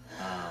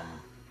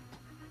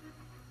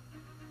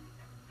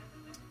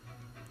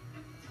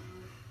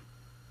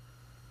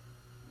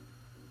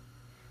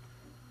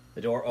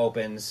 The door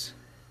opens,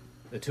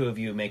 the two of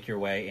you make your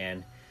way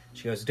in.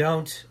 She goes,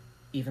 "Don't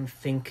even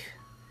think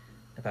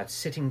about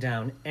sitting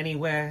down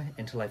anywhere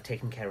until I've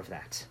taken care of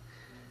that."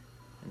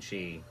 And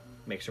she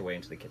makes her way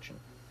into the kitchen.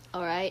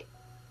 All right.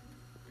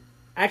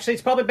 Actually,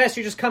 it's probably best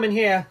you just come in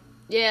here.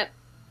 Yep.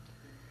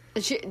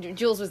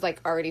 Jules was like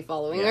already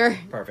following her.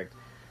 Perfect.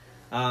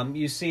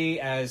 You see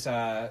as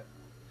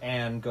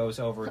Anne goes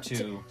over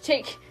to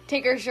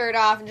take her shirt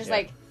off and just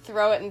like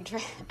throw it in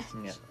trash.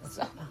 Yeah.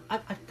 So. I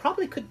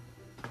probably could.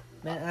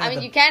 I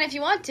mean, you can if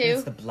you want to.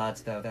 It's the blood,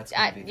 though. That's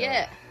gonna be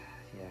yeah.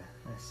 Yeah.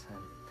 That's,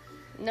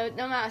 No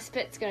amount of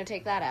spit's gonna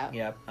take that out.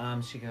 Yep.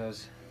 She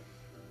goes,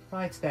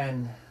 "Right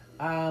then.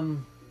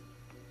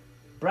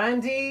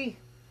 Brandy,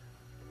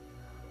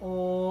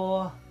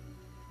 or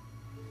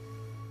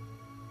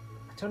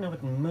I don't know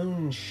what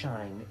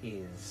moonshine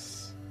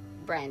is."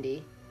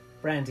 Brandy.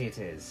 Brandy it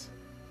is.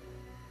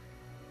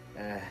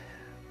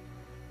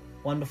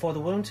 One before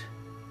the wound?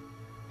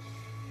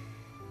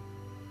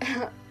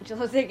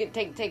 She'll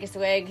take a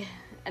swig,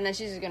 and then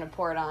she's just gonna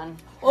pour it on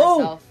Oh,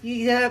 herself.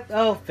 yeah.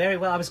 Oh, very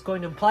well. I was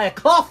going to apply a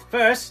cloth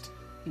first.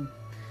 You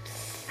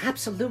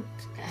absolute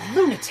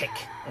lunatic.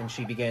 And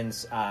she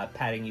begins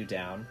patting you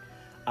down.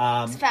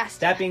 It's faster.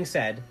 That being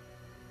said,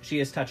 she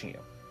is touching you,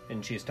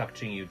 and she is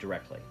touching you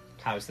directly.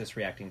 How is this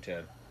reacting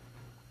to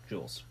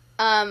Jules?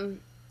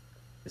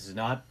 This is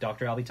not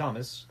Dr. Albie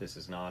Thomas. This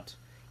is not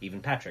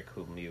even Patrick,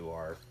 whom you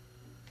are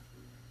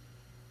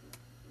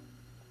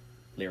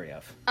leery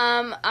of.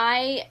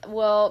 I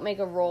will make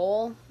a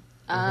roll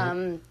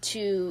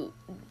to...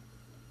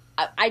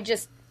 I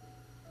just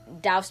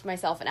doused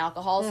myself in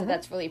alcohol, so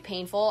that's really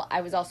painful.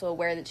 I was also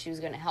aware that she was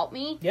going to help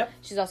me. Yep.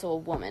 She's also a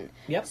woman.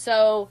 Yep.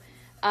 So,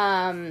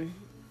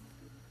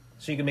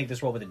 So you can make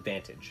this roll with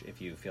advantage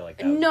if you feel like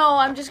that. No,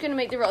 I'm just going to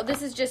make the roll.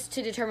 This is just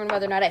to determine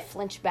whether or not I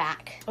flinch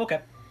back. Okay.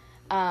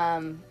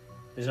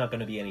 There's not going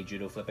to be any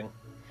judo flipping?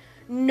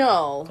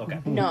 No. Okay.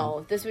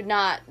 No. This would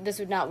not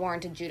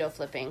warrant a judo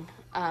flipping.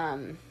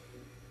 Natural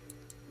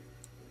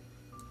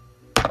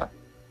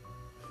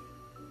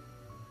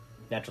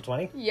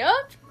 20? Yep.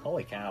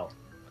 Holy cow.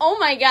 Oh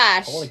my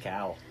gosh. Holy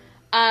cow.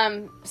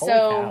 So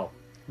Holy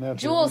cow.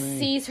 Jules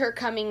sees her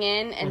coming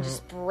in and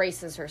just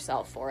braces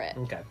herself for it.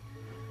 Okay.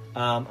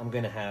 I'm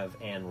going to have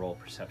Anne roll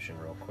perception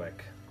real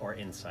quick. Or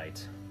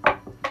insight.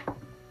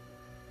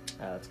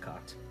 That's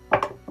cocked.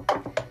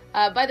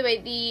 By the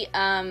way,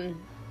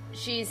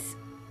 she's...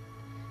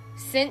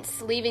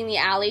 Since leaving the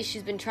alley,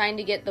 she's been trying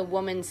to get the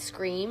woman's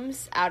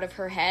screams out of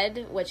her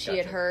head, what she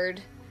had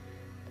heard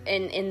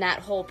in that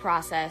whole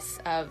process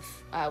of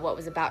what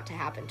was about to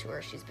happen to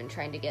her. She's been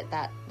trying to get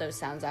those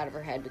sounds out of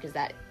her head because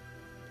that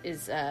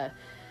is a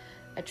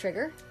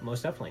trigger.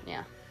 Most definitely.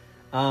 Yeah.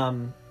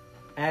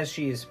 As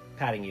she's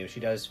patting you, she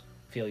does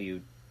feel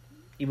you,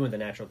 even with a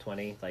natural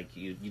 20, like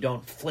you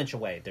don't flinch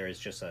away. There is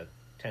just a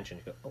tension.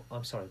 You go, "Oh,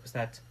 I'm sorry. Was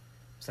that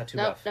too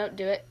rough?" No,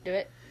 do it.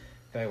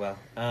 Very well.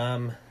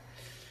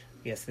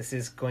 Yes, this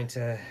is going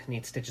to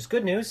need stitches.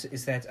 Good news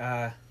is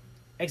that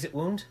exit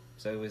wound,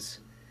 so it was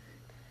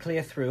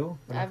clear through.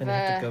 We're not going to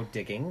have to go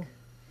digging.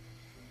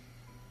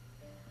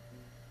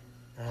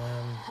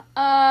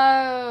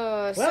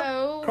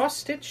 So cross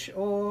stitch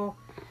or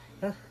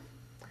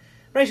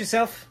brace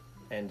yourself.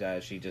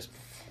 And she just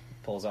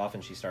pulls off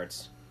and she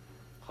starts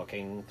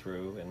hooking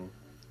through, and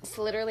this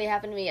literally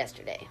happened to me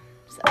yesterday.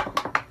 So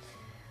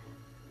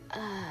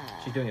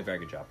she's doing a very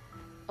good job.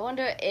 I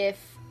wonder if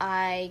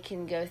I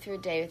can go through a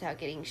day without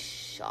getting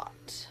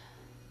shot.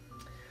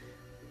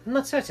 I'm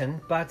not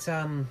certain, but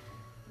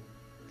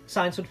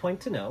Signs would point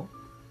to no.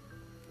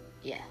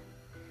 Yeah.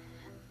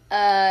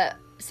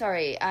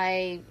 Sorry,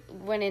 I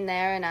went in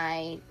there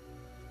and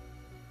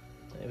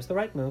It was the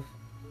right move.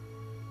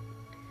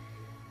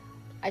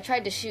 I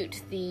tried to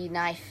shoot the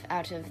knife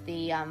out of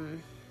the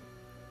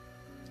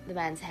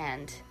man's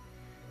hand.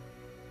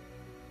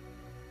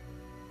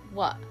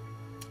 What?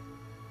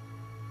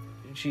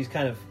 She's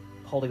kind of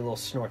holding a little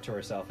snort to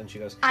herself, and she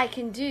goes, I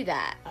can do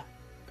that.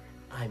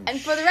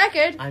 And for the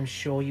record, I'm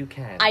sure you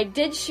can. I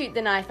did shoot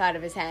the knife out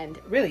of his hand.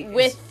 Really?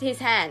 With his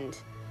hand.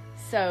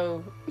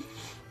 So...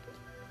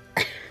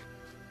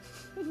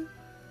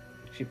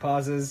 She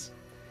pauses.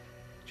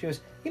 She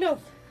goes,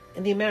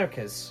 in the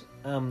Americas,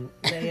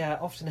 they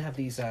often have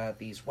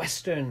these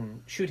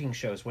Western shooting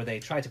shows where they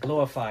try to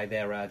glorify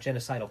their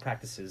genocidal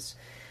practices.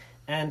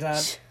 And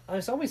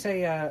there's always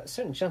a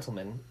certain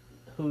gentleman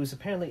who's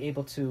apparently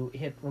able to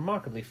hit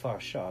remarkably far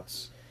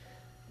shots.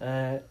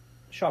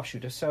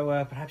 Sharpshooter,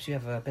 so perhaps you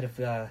have a bit of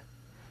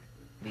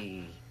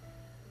the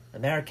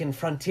American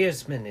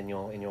frontiersman in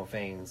your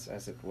veins,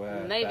 as it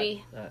were.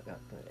 Maybe.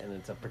 And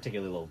it's a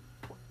particularly little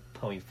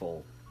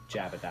pointful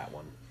jab at that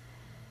one.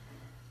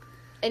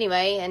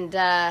 Anyway, and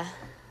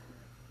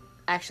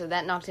actually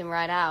that knocked him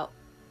right out.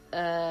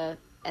 And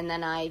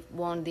then I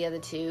warned the other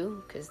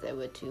two, because there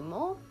were two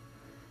more,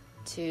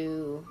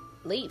 to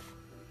leave.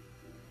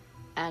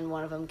 And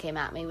one of them came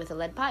at me with a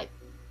lead pipe.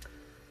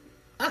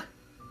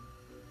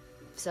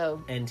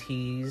 So... And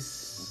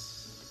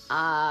he's...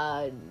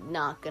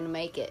 not gonna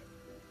make it.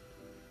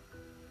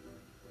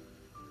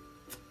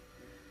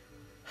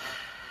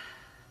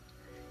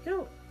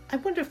 I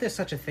wonder if there's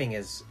such a thing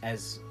as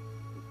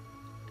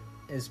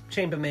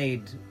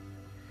chambermaid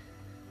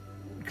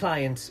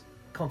client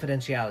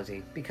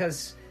confidentiality,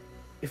 because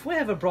if we're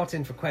ever brought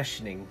in for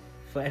questioning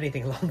for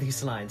anything along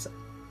these lines,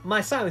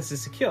 my silence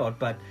is secured,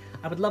 but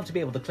I would love to be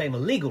able to claim a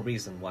legal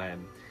reason why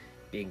I'm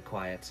being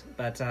quiet.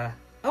 But,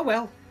 oh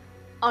well.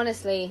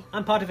 Honestly...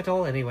 I'm part of it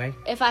all anyway.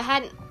 If I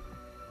hadn't...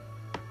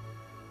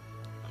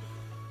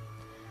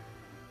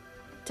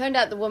 Turned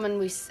out the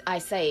woman I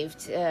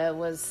saved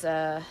was...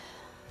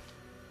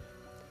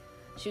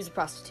 She was a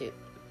prostitute.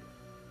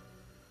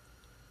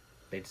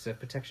 They deserve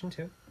protection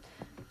too.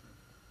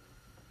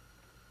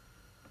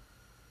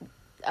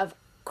 Of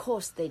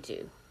course they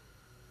do.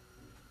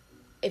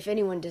 If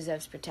anyone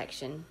deserves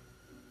protection.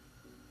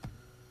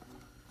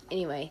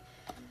 Anyway,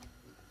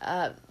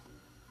 the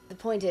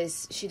point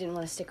is, she didn't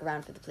want to stick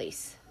around for the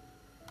police.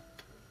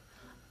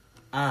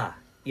 Ah,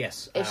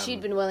 yes. If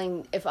she'd been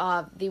willing, if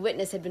the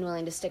witness had been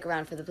willing to stick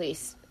around for the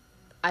police,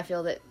 I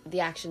feel that the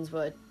actions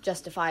were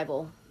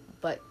justifiable,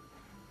 but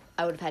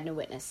I would have had no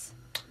witness.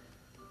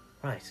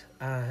 Right.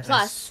 Plus,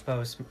 I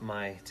suppose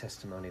my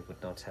testimony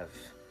would not have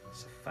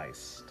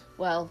sufficed.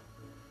 Well,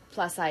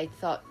 plus I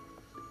thought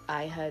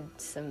I heard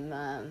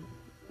some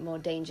more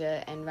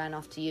danger and ran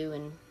off to you,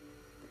 and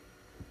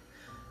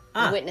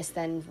the witness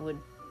then would,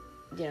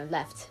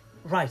 left.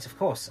 Right, of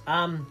course.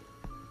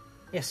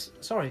 Yes,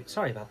 sorry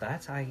about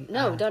that.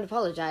 No, don't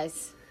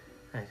apologize.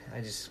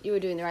 I just... You were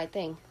doing the right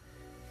thing.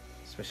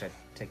 Just wish I'd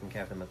taken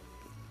care of them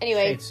a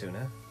shade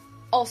sooner.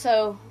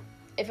 Also,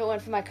 if it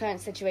weren't for my current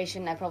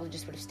situation, I probably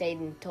just would have stayed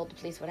and told the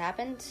police what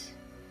happened.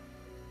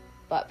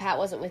 But Pat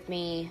wasn't with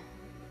me.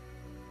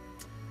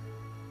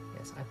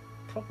 Yes, I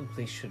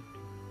probably should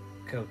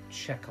go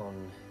check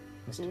on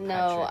Mr. No,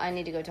 Patrick. I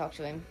need to go talk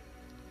to him.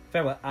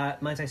 Very well.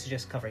 Might I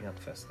suggest covering up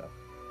first, though?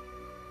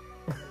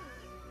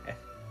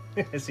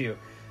 As you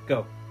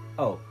go,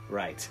 oh,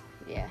 right.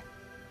 Yeah.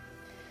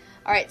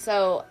 Alright,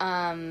 so,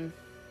 Anne.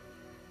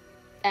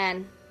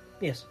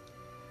 Yes.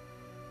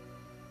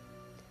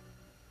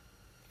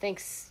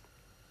 Thanks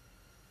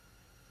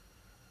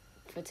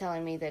for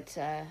telling me that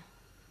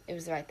it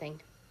was the right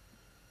thing.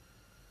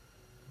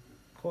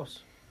 Of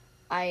course.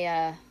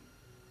 I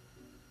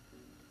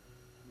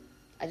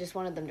just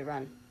wanted them to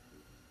run.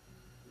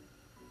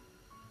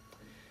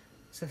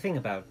 It's the thing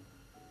about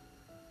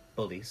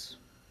bullies.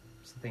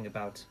 It's the thing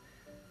about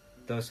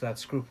those without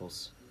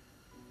scruples.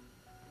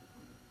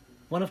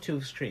 One of two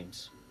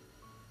extremes.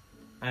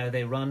 Either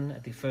they run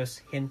at the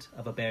first hint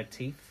of a bared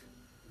teeth,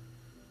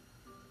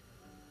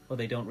 or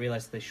they don't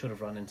realize they should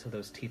have run until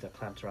those teeth are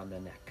clamped around their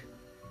neck.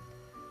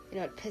 You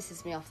know what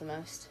pisses me off the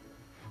most?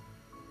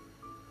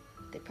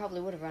 They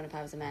probably would have run if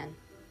I was a man.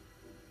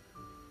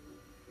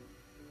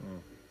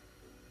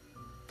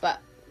 But,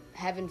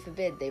 heaven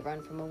forbid they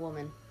run from a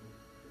woman.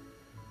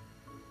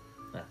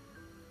 Ah.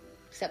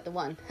 Except the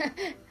one.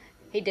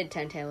 He did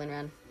turn tail and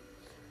run.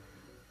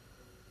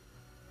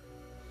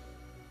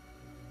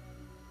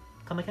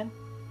 Come again?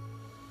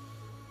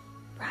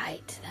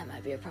 Right, that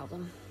might be a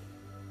problem.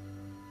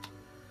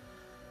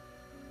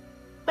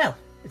 Well,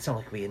 it's not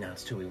like we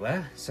announced who we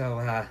were, so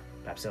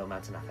perhaps it'll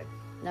amount to nothing.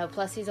 No,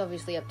 plus he's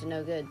obviously up to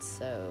no good,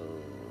 so...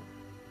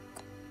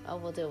 Oh,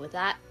 we'll deal with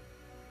that.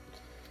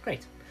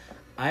 Great.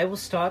 I will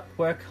start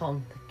work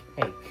on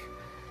the cake.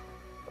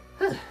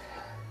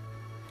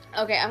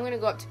 Okay, I'm gonna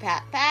go up to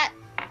Pat. Pat!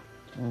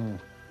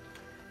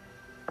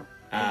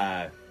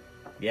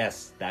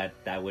 Yes,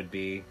 that would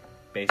be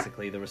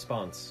basically the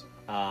response.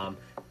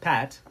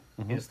 Pat,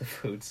 is the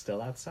food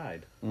still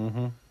outside?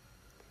 Mm-hmm.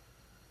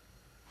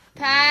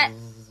 Pat,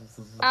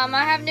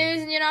 I have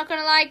news and you're not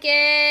gonna like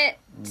it.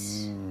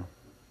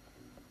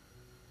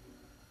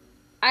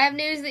 I have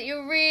news that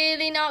you're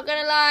really not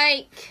gonna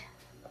like.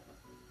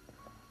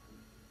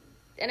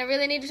 And I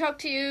really need to talk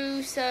to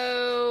you,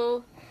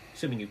 so...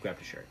 Assuming you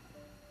grabbed a shirt.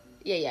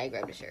 Yeah, I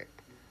grabbed a shirt.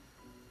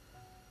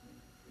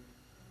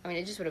 I mean,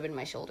 it just would have been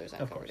my shoulders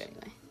Of uncovered course.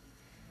 anyway.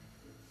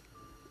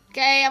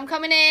 Okay, I'm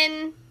coming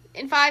in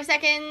 5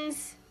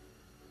 seconds.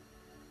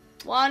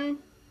 1,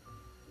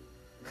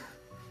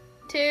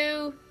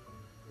 2,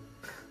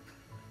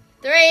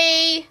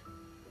 3,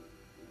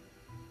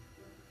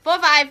 4,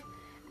 5.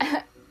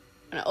 I'm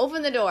gonna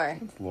open the door.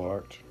 It's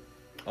locked.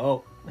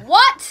 Oh,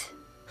 What?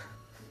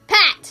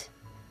 Pat!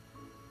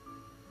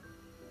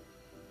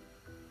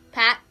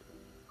 Pat?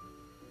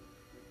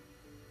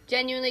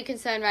 Genuinely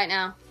concerned right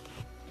now.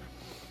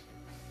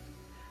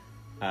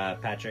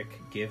 Patrick,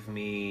 give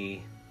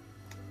me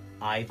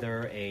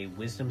either a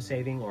wisdom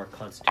saving or a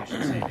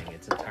constitution saving.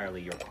 It's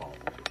entirely your call.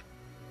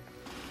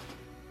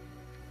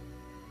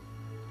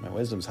 My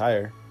wisdom's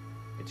higher.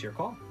 It's your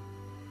call.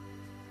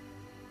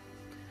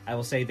 I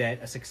will say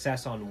that a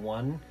success on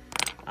one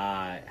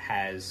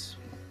has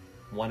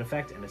one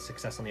effect, and a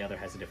success on the other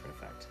has a different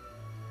effect.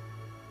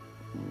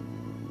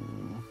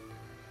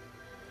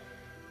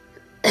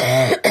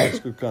 Let's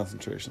go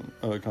concentration.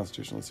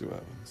 Constitution. Let's see what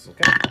happens.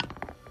 Okay.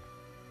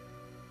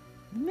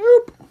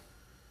 Nope.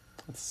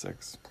 That's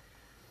 6.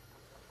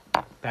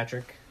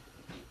 Patrick,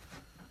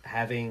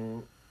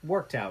 having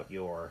worked out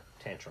your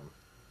tantrum,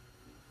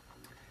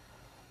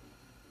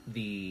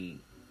 the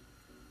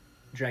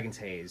Dragon's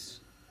Haze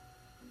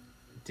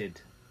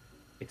did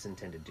its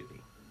intended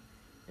duty.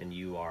 And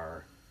you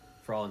are,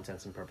 for all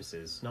intents and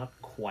purposes, not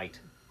quite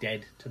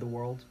dead to the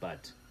world,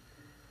 but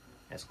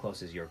as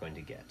close as you're going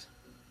to get.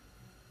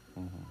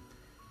 Mm-hmm.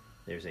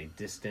 There's a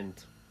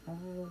distant...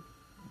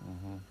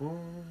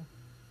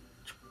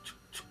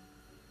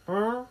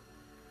 Oh,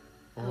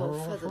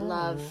 for the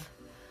love.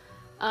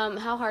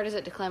 How hard is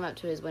it to climb up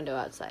to his window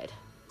outside?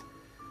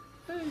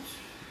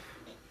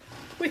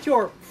 With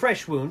your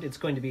fresh wound, it's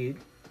going to be a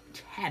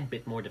tad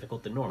bit more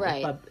difficult than normal,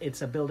 Right. but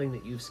it's a building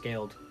that you've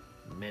scaled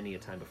many a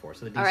time before,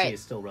 so the DC All right.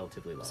 is still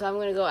relatively low. So I'm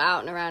gonna go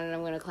out and around and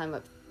I'm gonna climb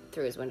up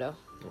through his window.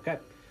 Okay.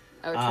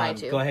 Or try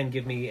to. Go ahead and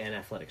give me an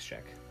athletics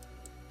check.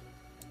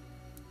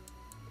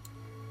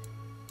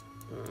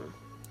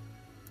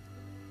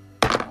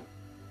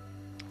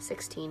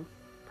 16.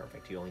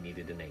 Perfect. You only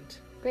needed an 8.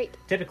 Great.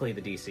 Typically,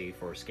 the DC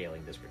for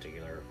scaling this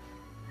particular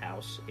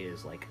house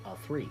is like a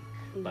 3,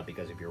 but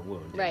because of your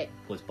wound, Right.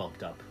 it was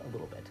bumped up a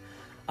little bit.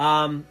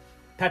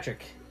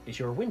 Patrick, is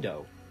your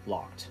window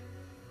locked?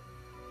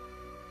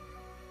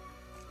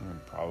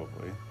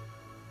 Probably.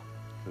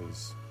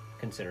 Because,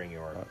 Considering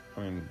your...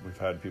 we've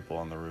had people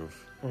on the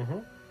roof, Mm-hmm.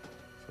 so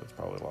it's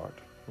probably locked.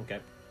 Okay.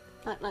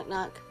 Knock, knock,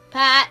 knock.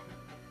 Pat!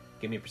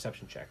 Give me a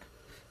perception check.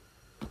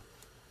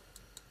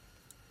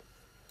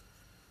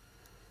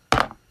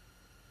 Oh,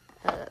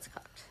 that's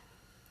cocked.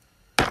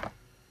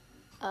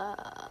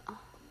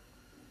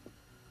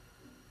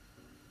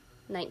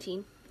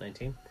 19.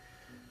 19.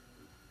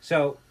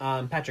 So,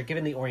 Patrick,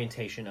 given the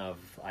orientation of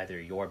either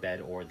your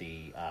bed or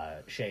the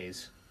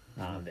chaise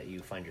that you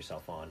find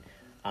yourself on,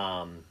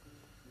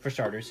 for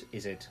starters,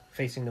 is it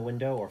facing the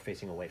window or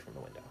facing away from the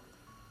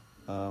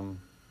window?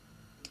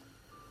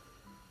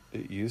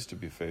 It used to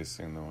be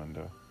facing the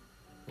window.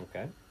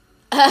 Okay.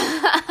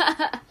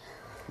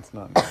 It's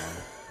not now.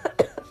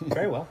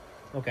 Very well.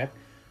 Okay.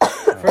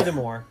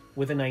 Furthermore,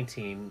 with a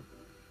 19,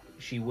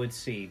 she would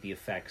see the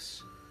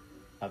effects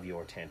of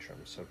your tantrum.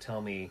 So tell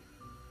me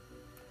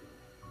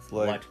It's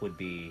like, what would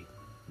be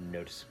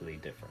noticeably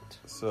different.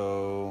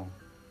 so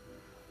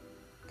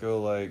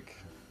go like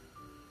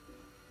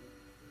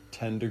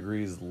 10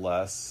 degrees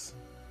less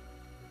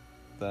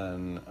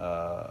than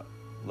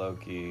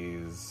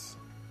Loki's.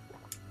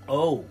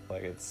 Oh,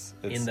 Like it's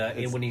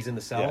when he's in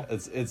the cell. yeah,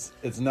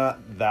 it's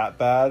not that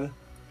bad.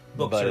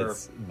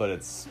 Books but are-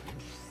 it's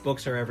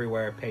Books are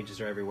everywhere.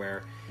 Pages are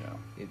everywhere.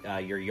 yeah.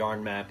 Your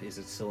yarn map, is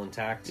it still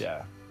intact?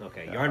 Yeah.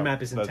 Okay, Yeah, yarn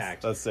map is that's-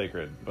 intact. That's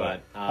sacred.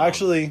 But, But,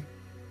 actually,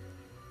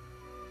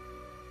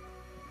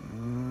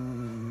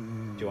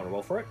 Do you want to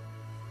roll for it?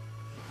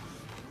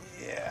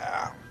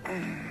 yeah.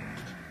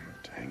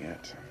 Dang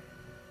it.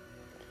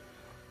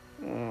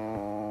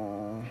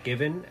 Oh.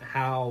 Given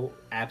how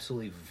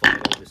absolutely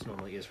vital this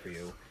normally is for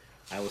you,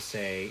 I will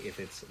say if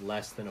it's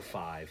less than a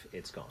 5,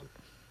 it's gone.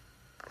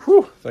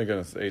 Whew, thank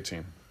goodness,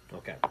 18.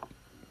 Okay.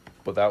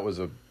 But that was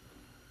a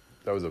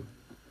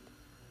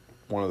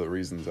one of the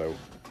reasons I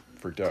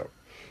freaked out.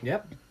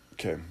 Yep.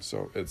 Okay,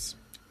 so it's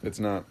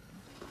not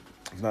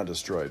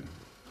destroyed.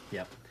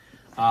 Yep.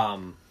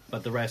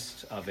 But the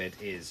rest of it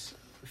is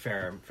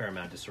fair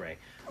amount of disarray.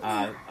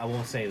 I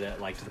won't say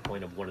that like to the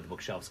point of one of the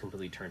bookshelves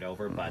completely turned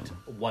over, but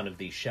one of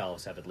these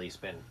shelves have at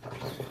least been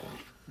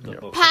the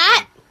books.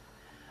 Pat!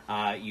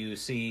 You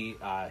see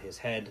his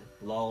head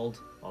lulled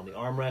on the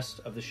armrest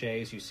of the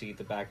chaise. You see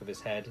the back of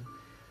his head,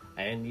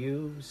 and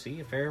you see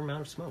a fair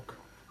amount of smoke.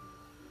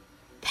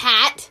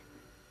 Pat!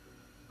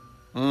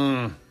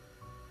 Mm.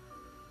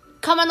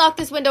 Come unlock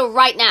this window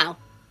right now.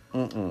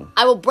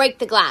 I will break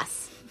the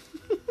glass.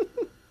 You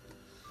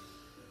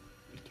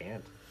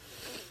can't.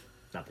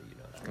 Not that you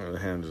know that. The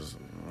hand just...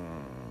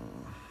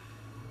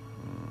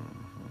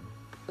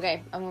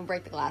 Okay, I'm gonna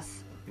break the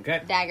glass.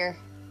 Okay. Dagger.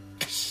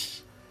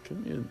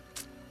 Can you...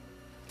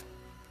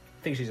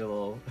 I think she's a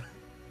little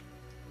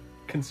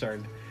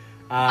concerned.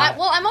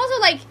 Well, I'm also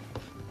like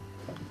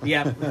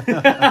Yeah.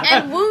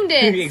 and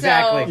wounded.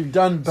 Exactly. So You've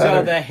done better.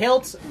 So the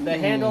hilt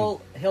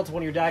of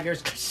one of your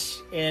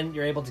daggers in.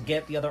 You're able to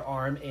get the other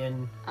arm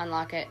in,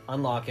 unlock it.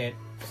 unlock it.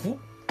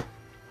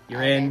 You're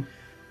Okay. in.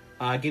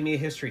 Give me a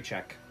history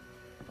check.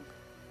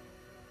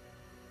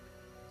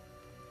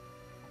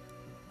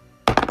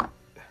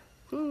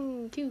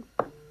 Two.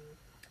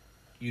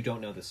 You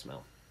don't know the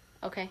smell.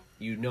 Okay.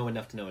 You know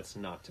enough to know it's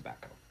not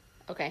tobacco,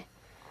 Okay.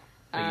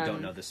 but you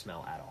don't know the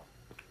smell at all.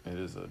 It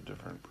is a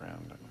different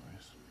brand,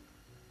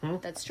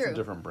 anyways. That's It's true. a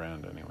different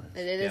brand, anyways.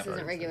 This Yeah.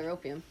 isn't regular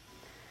opium.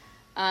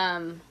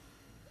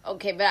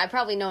 Okay, but I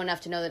probably know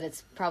enough to know that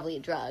it's probably a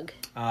drug.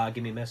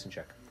 Give me a medicine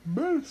check.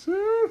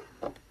 Medicine!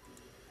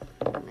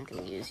 I'm not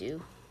gonna use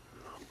you.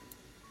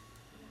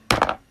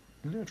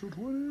 Natural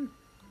 20.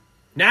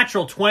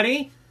 Natural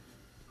 20?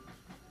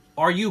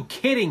 Are you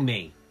kidding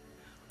me?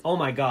 Oh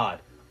my god.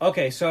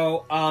 Okay,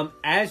 so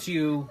as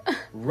you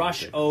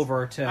rush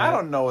over to I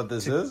don't know what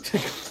this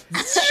is.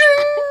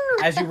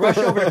 as you rush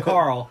over to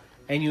Carl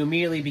and you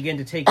immediately begin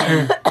to take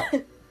in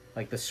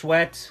like the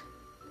sweat,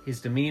 his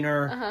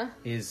demeanor,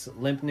 his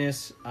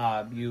limpness,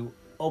 you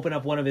open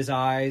up one of his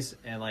eyes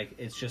and like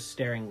it's just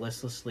staring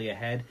listlessly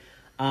ahead.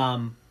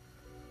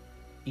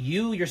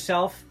 You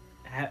yourself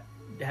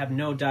have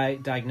no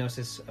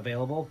diagnosis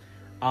available,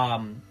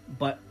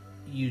 but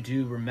you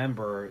do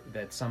remember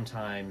that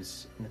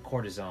sometimes in the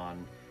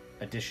courtesan,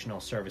 additional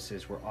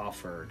services were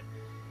offered,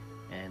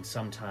 and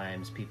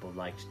sometimes people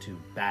liked to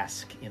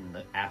bask in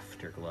the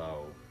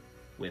afterglow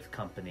with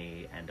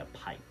company and a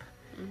pipe.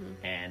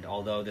 And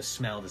although the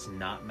smell does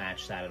not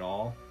match that at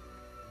all,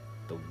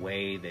 the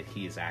way that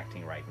he is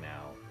acting right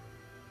now,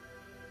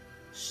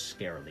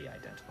 scarily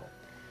identical.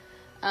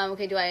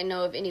 Okay, do I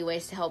know of any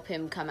ways to help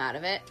him come out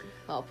of it?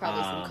 Well,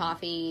 probably some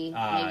coffee,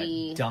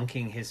 maybe.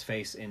 Dunking his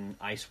face in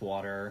ice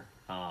water,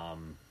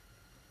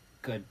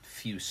 good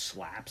few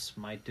slaps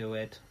might do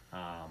it.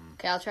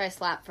 Okay, I'll try a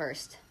slap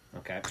first.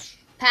 Okay.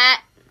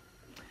 Pat!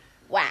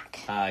 Whack.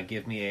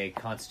 Give me a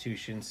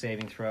Constitution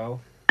saving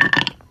throw.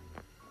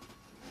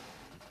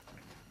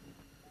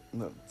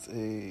 That's a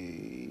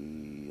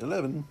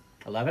 11.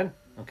 11?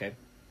 Okay,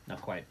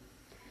 not quite.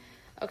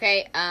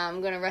 Okay,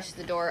 I'm gonna rush to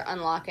the door,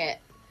 unlock it.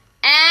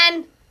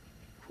 And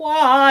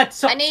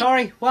What? I need-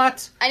 Sorry,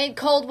 what? I need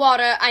cold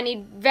water. I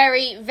need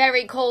very,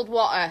 very cold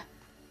water.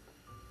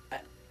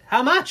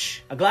 How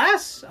much? A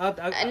glass?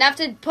 Enough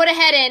to put a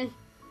head in.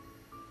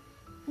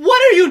 What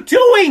are you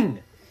doing?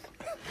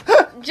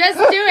 Just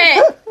do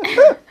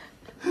it.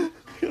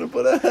 Gonna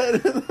put a head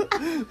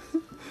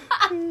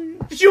in.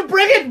 Did you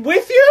bring it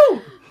with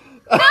you?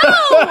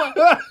 No!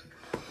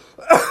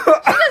 She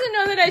doesn't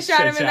know that I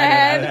shot him in the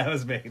head. That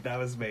was me. That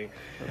was me.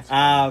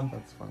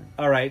 That's funny.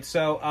 All right,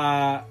 so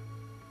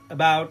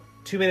about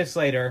 2 minutes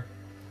later,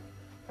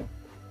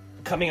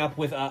 coming up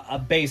with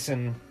a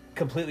basin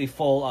completely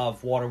full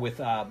of water with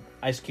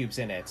ice cubes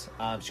in it.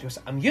 She goes,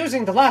 I'm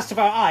using the last of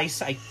our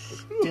ice. I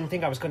didn't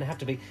think I was going to have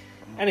to be.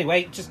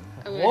 Anyway, just...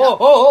 I'm gonna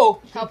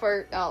Whoa. Help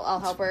her. I'll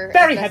help her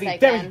Very as best heavy, I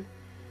very- can.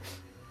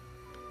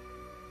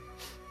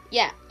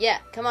 Yeah,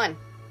 come on.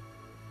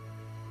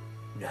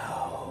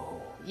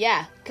 No.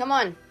 Yeah, come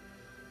on.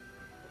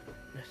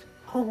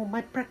 Oh,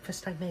 my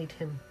breakfast I made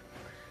him.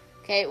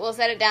 Okay, we'll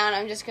set it down.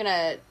 I'm just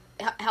gonna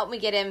help me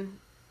get him.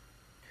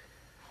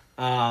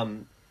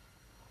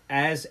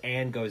 As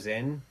Anne goes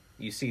in,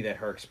 you see that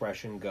her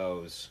expression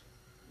goes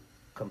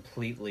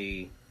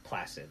completely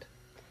placid.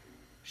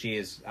 She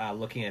is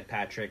looking at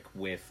Patrick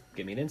with...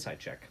 Give me an insight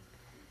check.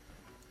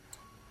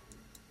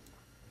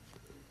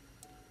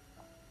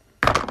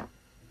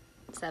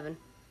 7.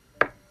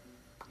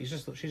 She's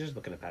just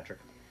looking at Patrick.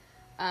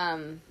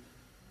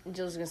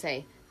 Jill's gonna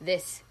say,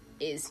 "This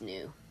is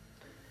new."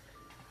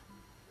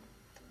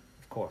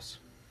 Of course.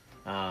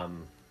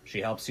 She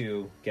helps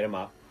you get him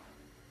up,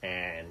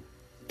 and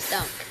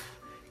Dunk.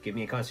 give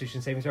me a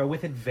Constitution saving throw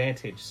with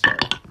advantage, sir.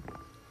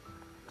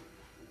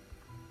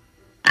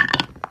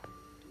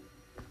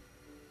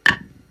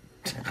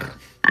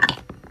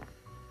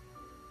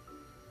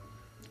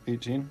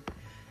 $18.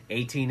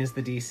 18 is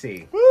the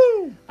DC.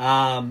 Woo!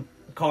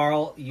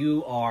 Carl,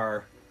 you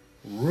are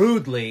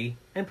rudely,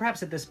 and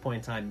perhaps at this point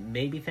in time,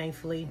 maybe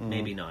thankfully,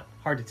 maybe not.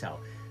 Hard to tell.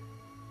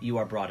 You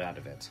are brought out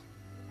of it.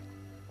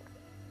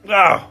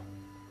 Ah!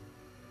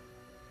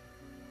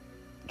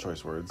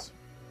 Choice words.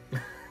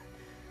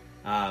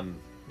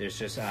 There's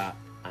just,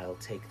 I'll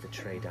take the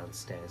tray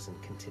downstairs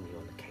and continue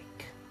on the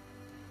cake.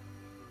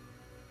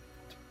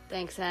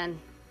 Thanks, Anne.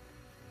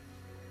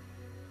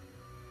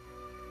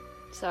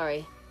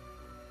 Sorry.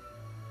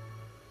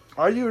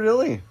 Are you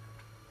really?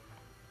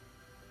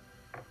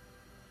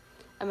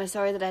 Am I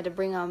sorry that I had to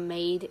bring our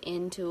maid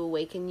in to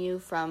awaken you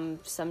from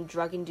some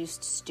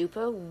drug-induced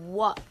stupor?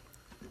 What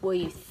were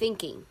you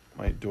thinking?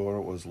 My door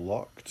was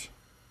locked.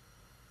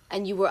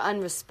 And you were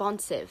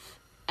unresponsive.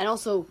 And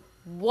also,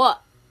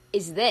 what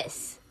is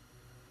this?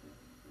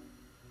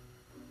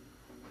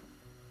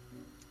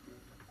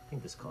 I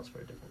think this calls for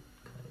a different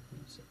kind of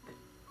music.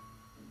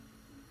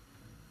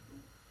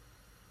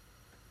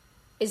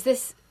 Is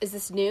this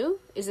new?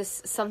 Is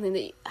this something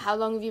that... How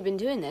long have you been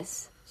doing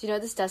this? Do you know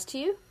what this does to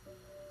you?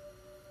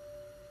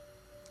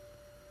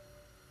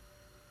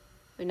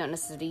 Well, not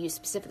necessarily you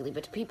specifically,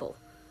 but to people.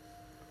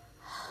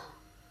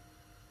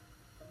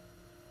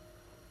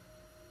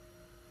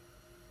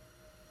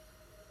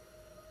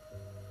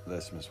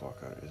 This, Miss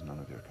Walker, is none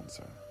of your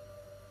concern.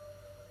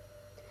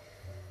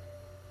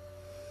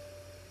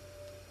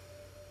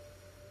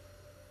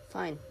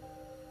 Fine.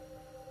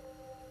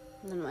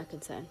 None of my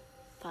concern.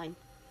 Fine.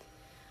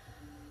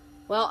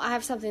 Well, I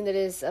have something that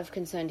is of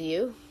concern to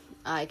you.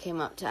 I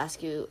came up to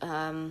ask you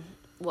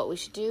what we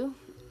should do.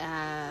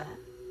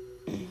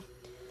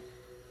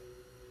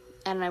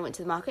 And I went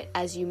to the market,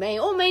 as you may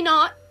or may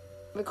not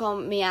recall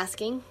me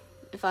asking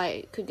if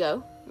I could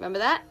go. Remember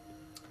that?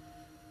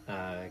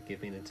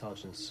 Give me an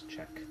intelligence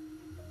check.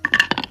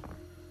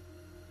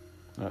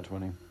 Not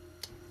 20.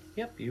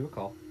 Yep, you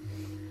recall.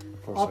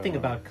 Of course Odd I thing know.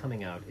 about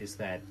coming out is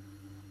that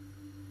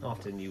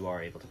often you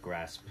are able to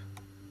grasp,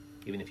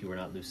 even if you were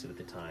not lucid at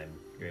the time,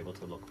 you're able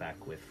to look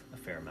back with a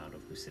fair amount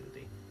of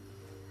lucidity.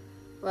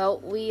 Well,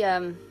 we,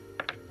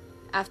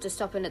 after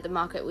stopping at the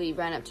market, we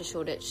ran up to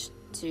Shoreditch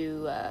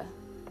to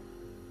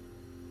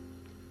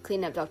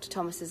clean up Dr.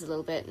 Thomas's a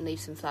little bit and leave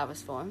some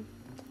flowers for him.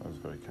 That was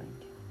very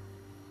kind.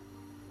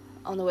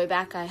 On the way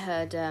back, I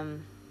heard a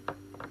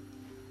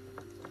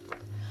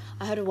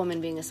woman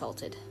being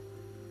assaulted.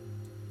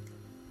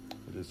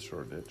 It is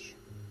Shoreditch.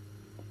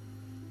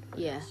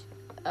 Yeah.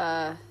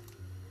 I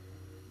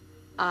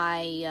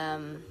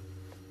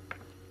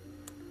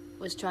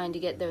was trying to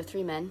get... There were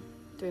three men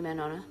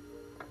on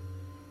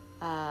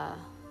her.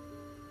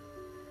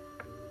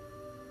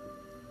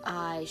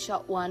 I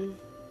shot one,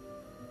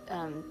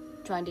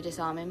 trying to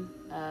disarm him.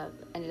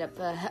 Ended up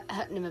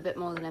hurting him a bit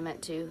more than I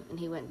meant to, and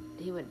he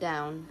went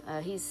down.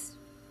 He was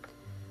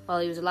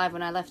alive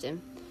when I left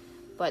him,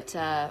 but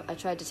I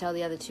tried to tell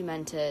the other two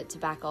men to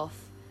back off,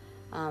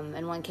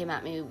 and one came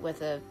at me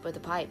with a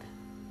pipe,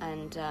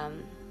 and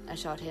I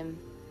shot him.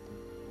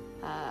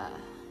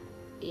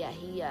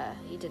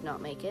 He did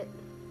not make it.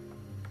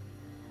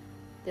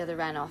 The other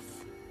ran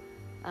off.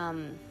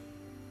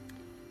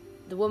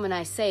 The woman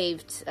I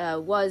saved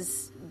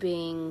was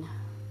being...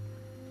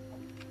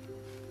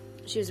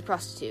 She was a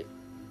prostitute.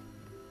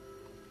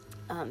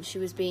 She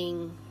was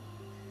being...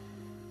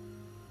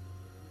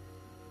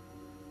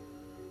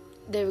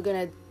 They were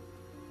going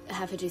to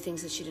have her do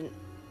things that she didn't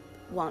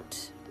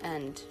want,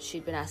 and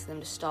she'd been asking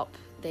them to stop.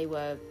 They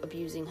were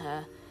abusing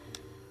her.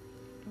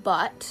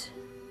 But,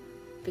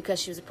 because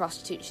she was a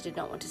prostitute, she did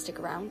not want to stick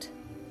around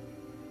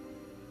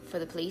for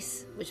the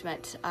police, which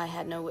meant I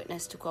had no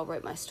witness to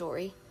corroborate my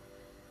story.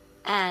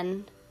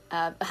 And,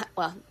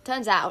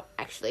 turns out,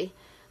 actually,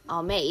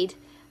 our maid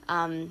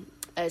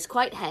is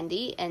quite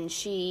handy, and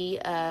she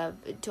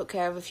took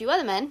care of a few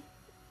other men.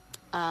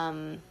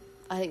 I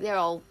think they're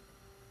all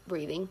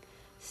breathing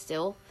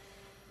still.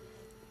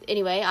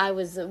 Anyway, I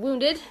was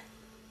wounded.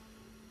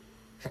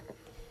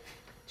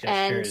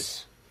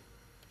 Gestures. And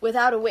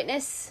without a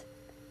witness,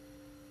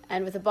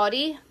 and with a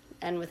body,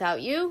 and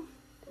without you,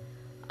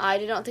 I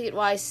did not think it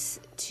wise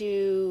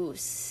to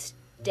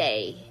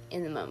stay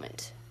in the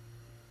moment.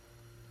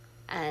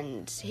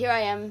 And here I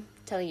am,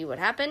 telling you what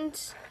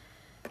happened.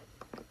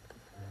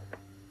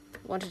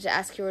 Wanted to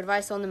ask your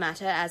advice on the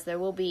matter, as there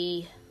will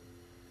be,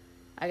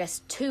 I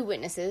guess, 2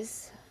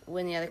 witnesses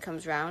when the other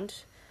comes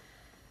round.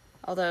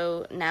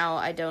 Although now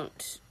I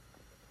don't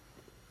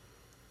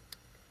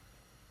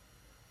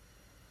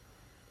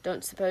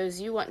suppose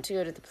you want to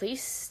go to the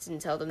police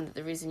and tell them that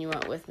the reason you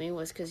weren't with me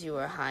was because you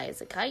were high as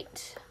a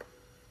kite.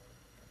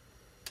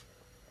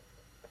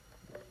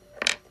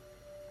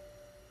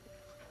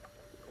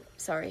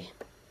 Sorry.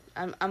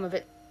 I'm a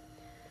bit...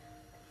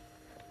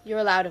 You're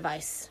allowed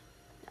advice.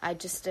 I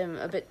just am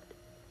a bit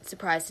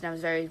surprised, and I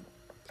was very...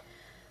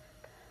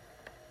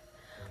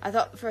 I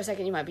thought for a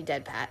second you might be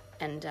dead, Pat,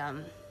 and,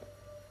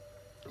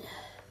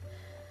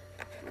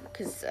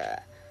 because,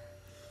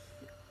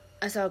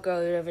 I saw a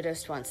girl who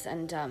overdosed once,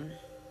 and,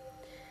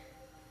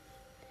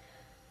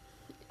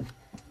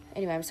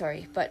 anyway, I'm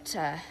sorry, but,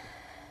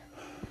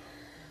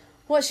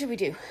 what should we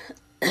do?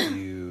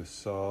 You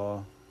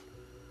saw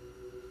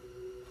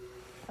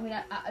I mean,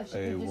 I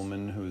should a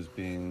woman who was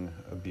being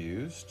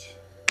abused.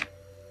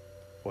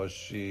 Did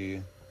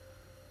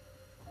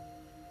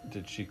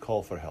she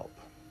call for help?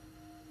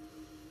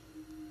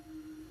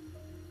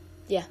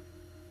 Yeah.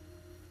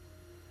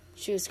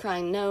 She was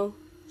crying, no,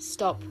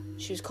 stop.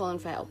 She was calling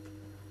for help.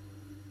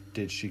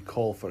 Did she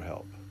call for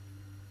help?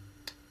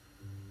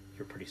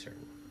 You're pretty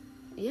certain.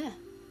 Yeah.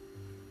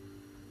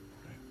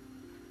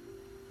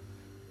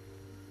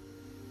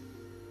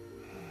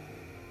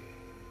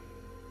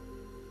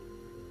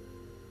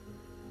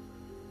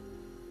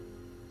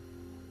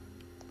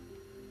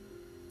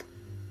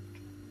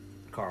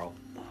 Carl.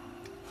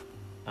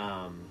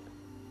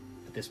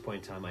 At this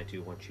point in time, I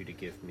do want you to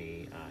give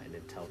me an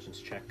intelligence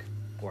check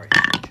or a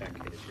history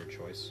check. It is your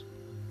choice.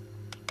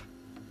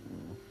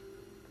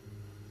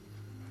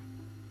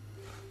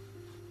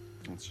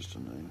 It's just a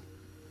 9.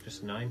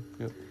 Just a 9?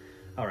 Yep.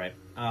 All right.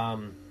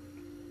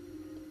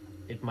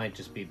 It might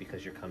just be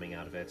because you're coming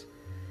out of it.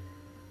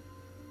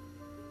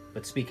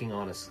 But speaking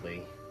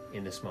honestly,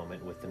 in this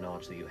moment, with the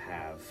knowledge that you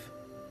have,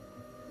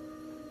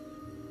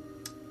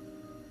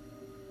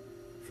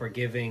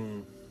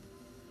 forgiving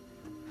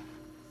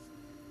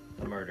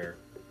a murder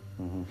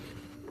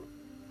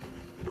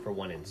for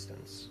one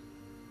instance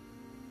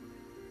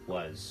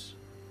was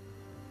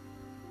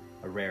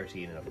a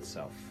rarity in and of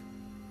itself.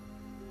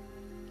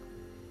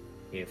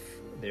 If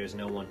there's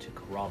no one to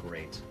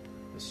corroborate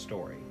the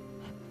story,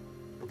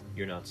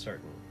 you're not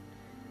certain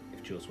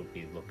if Jules would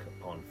be looked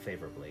upon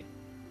favorably,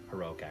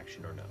 heroic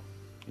action or no.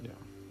 Yeah.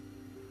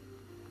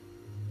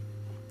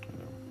 I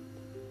know.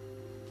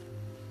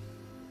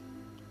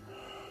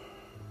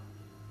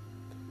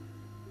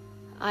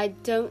 I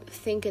don't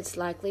think it's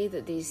likely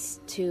that these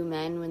two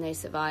men, when they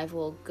survive,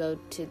 will go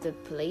to the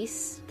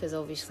police, because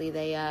obviously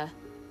they,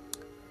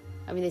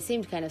 they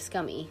seemed kind of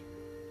scummy.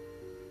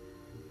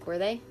 Were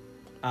they?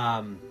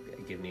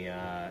 Give me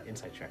a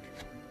insight check.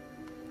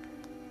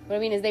 What I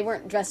mean is they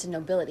weren't dressed in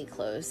nobility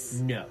clothes.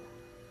 No.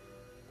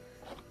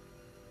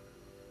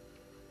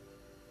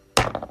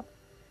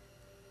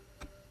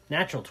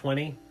 Natural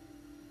 20.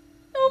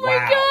 Oh my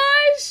Wow.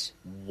 gosh!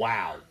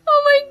 Wow.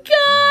 Oh my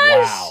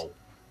gosh!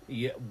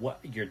 Wow. What?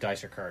 Your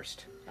dice are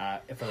cursed. For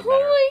the better. Oh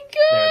my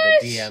They're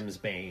gosh! the DM's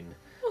bane.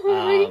 Oh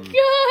my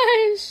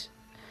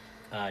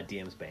gosh!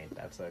 DM's bane.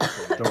 That's a.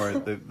 Don't worry,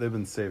 they've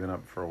been saving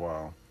up for a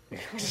while. Oh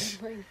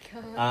my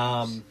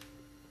gosh!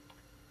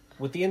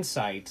 With the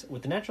insight,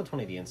 with the natural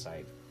 20, the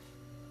insight,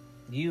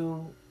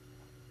 you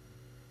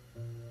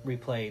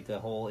replay the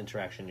whole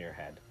interaction in your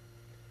head,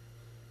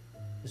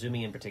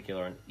 zooming in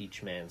particular on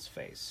each man's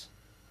face.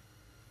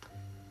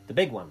 The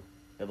big one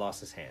that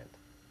lost his hand,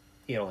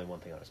 he had only one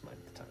thing on his mind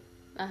at the time.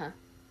 Uh-huh.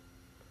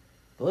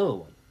 The little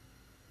one,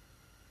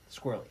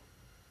 squirrely,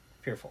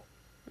 fearful.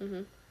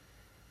 Mm-hmm.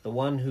 The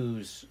one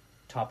whose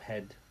top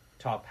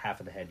half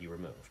of the head you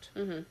removed.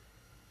 Mm-hmm.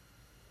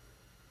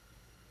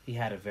 He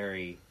had a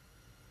very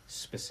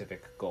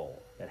specific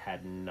goal that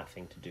had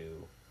nothing to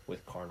do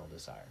with carnal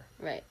desire.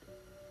 Right.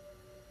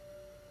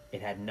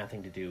 It had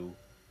nothing to do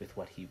with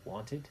what he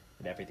wanted,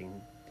 and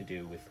everything to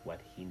do with what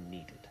he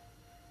needed.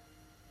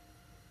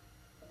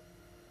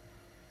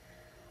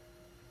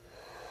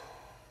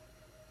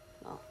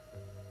 Well.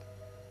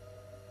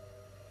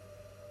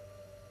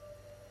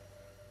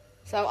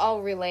 So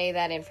I'll relay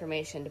that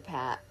information to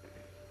Pat.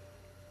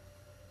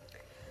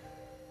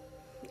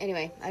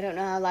 Anyway, I don't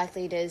know how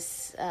likely it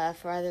is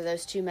for either of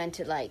those two men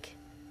to,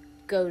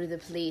 go to the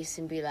police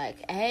and be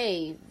like,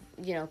 hey,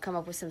 come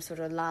up with some sort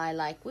of lie,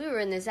 like, we were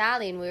in this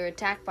alley and we were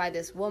attacked by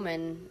this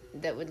woman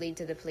that would lead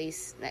to the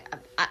police.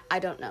 I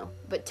don't know.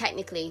 But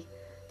technically,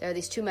 there are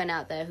these two men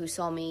out there who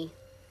saw me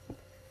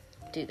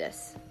do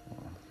this.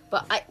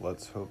 But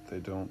Let's hope they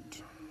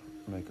don't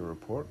make a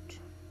report.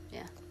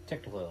 Yeah,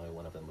 Technically, only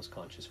one of them was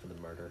conscious for the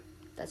murder.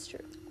 that's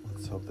true.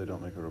 Let's hope they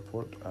don't make a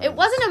report. It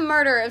wasn't a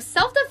murder. It was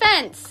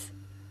self-defense.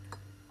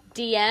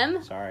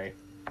 DM? Sorry.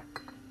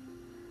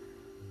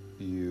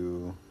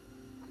 You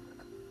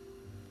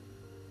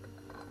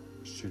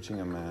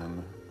shooting a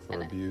man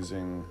for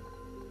abusing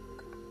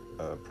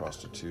a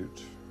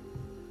prostitute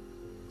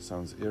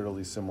sounds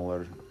eerily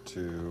similar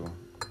to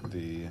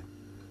the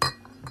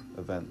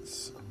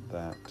events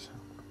that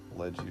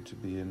led you to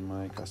be in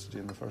my custody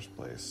in the first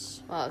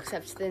place. Well,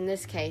 except in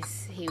this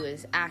case, he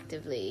was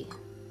actively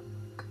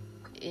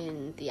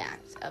in the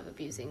act of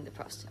abusing the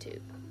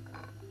prostitute.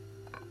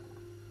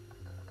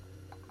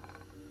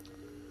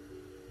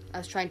 I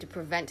was trying to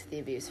prevent the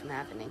abuse from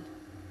happening.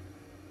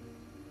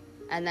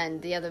 And then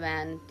the other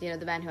man, the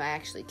man who I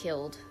actually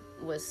killed,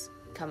 was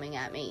coming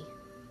at me.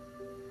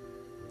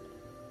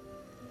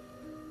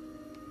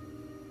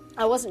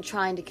 I wasn't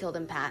trying to kill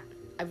them, Pat.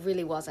 I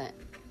really wasn't.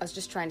 I was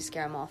just trying to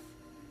scare him off.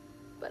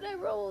 But I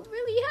rolled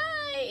really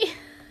high.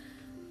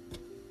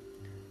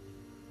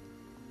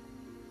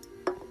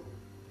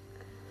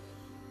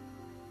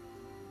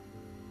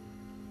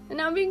 And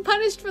now I'm being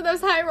punished for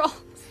those high rolls.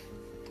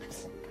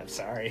 I'm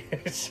sorry.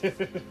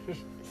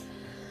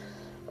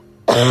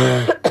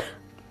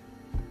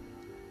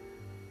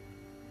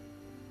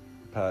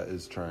 Pat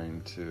is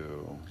trying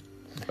to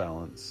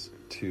balance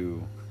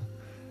two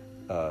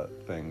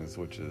things,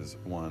 which is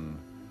one,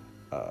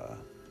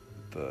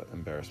 the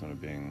embarrassment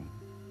of being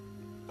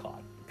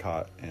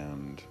caught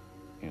and,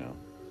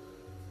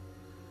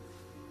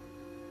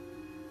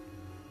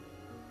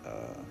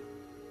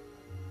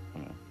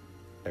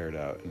 aired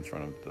out in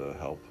front of the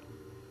help,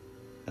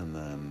 and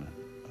then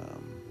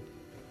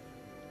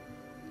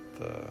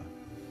the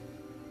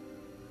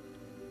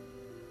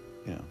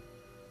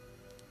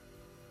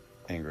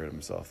anger at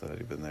himself that had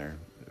he been there,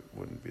 it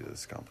wouldn't be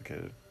this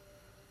complicated.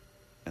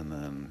 And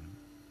then,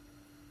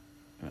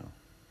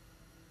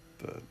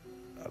 the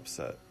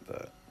upset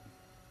that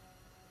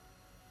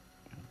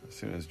as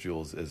soon as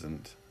Jules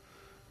isn't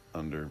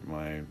under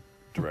my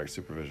direct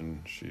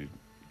supervision, she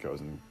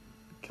goes and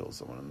kills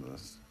someone in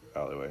this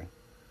alleyway.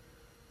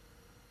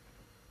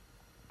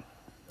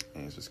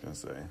 And he's just going to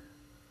say,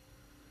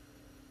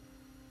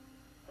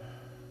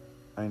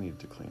 I need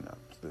to clean up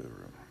the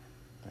room.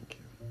 Thank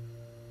you.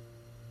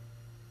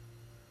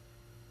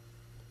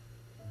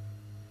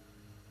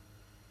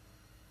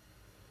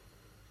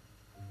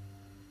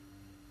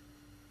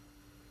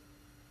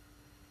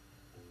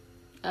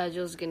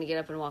 Jules is going to get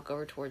up and walk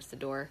over towards the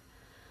door.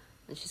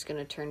 And she's going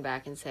to turn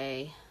back and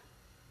say,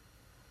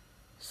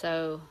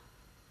 so,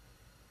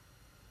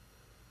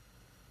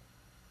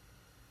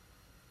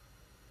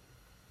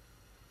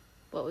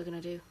 what we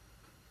going to do?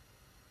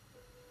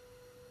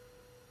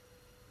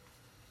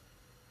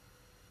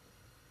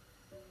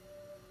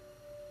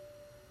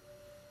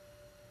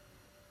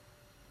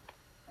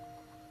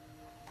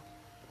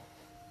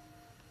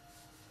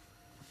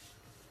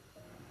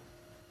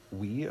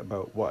 We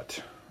about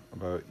what?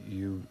 About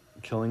you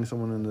killing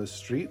someone in the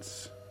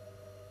streets?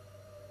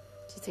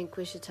 Do you think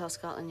we should tell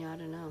Scotland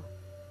Yard or no?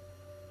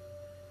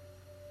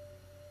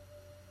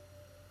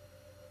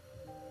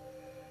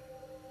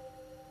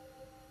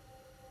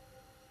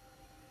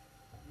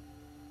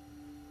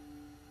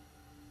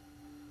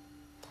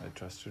 I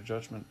trust your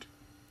judgment.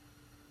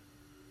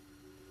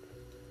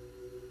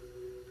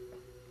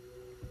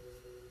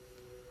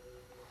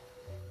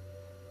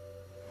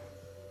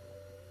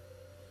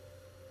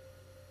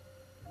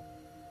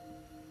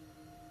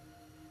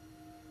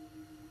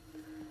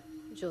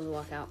 Jules will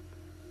walk out.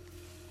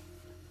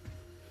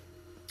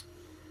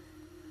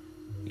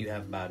 You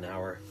have about an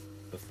hour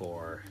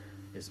before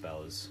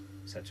Isabel is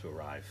set to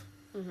arrive.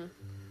 Mm-hmm.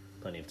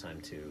 Plenty of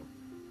time to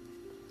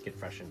get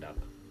freshened up,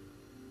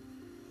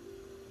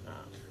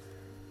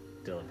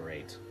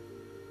 deliberate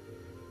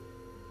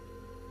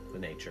the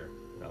nature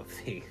of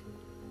the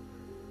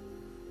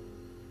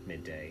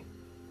midday.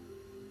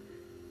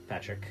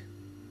 Patrick,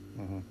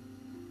 Mm-hmm.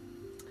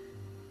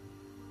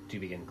 do you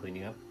begin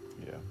cleaning up?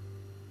 Yeah.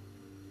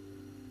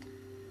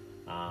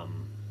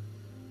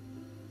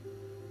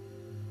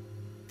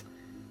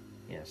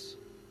 Yes.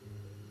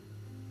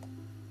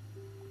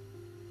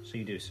 So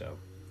you do so.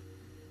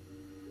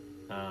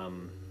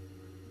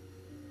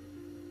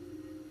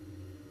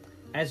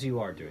 As you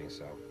are doing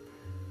so,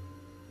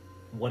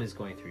 what is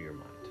going through your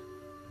mind?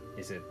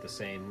 Is it the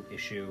same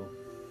issue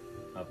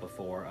of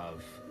before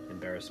of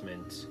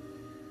embarrassment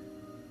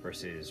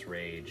versus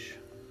rage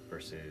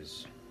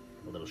versus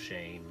a little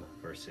shame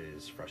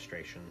versus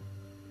frustration?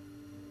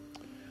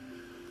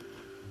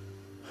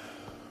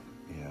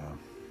 Yeah.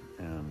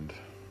 And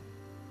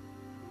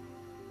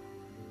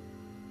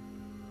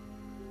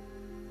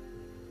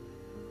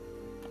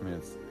I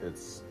mean,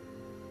 it's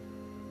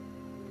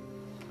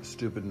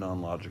stupid,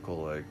 non-logical.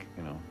 Like,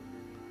 you know,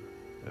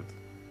 if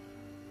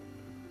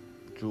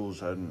Jules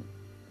hadn't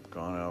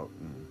gone out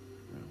and,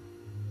 you know,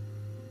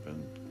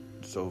 been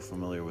so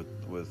familiar with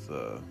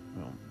you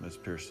know, Miss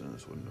Pearson,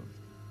 this wouldn't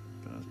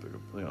have been as big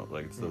of, you know,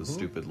 like, it's those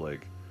stupid,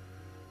 like,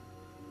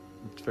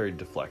 it's very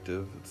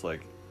deflective. It's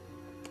like,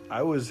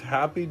 I was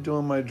happy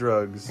doing my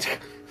drugs,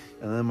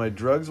 and then my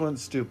drugs went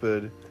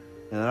stupid,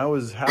 and I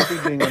was happy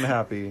being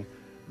unhappy,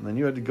 and then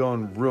you had to go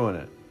and ruin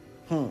it.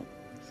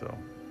 So,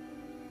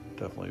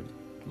 definitely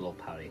A little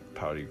pouty.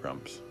 pouty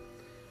grumps.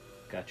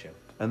 Gotcha.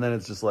 And then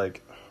it's just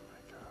like, oh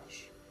my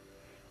gosh.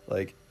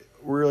 Like,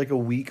 we're like a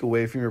week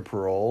away from your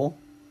parole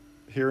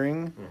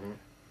hearing,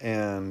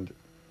 and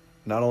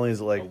not only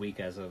is it like... A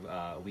week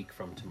week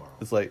from tomorrow.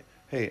 It's like,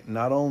 hey,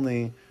 not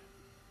only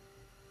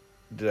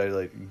did I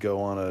like go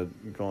on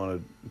a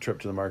trip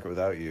to the market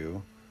without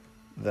you,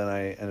 then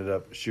I ended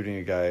up shooting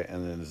a guy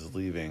and then just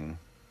leaving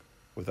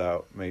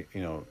without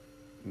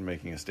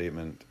making a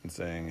statement and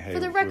saying, hey, For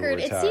the we were record,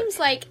 it attacked. seems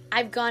like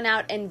I've gone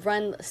out and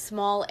run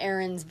small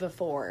errands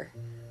before.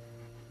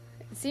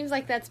 It seems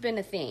like that's been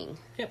a thing.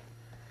 Yep.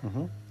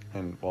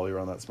 And while you were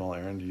on that small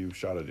errand, you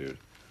shot a dude.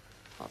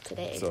 Well,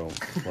 today. So,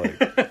 like,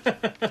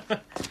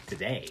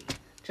 Today.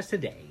 Just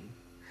today.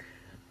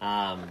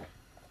 The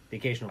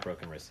occasional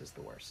broken wrist is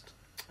the worst.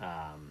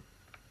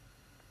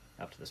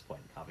 Up to this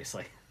point,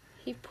 obviously.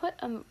 He put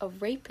a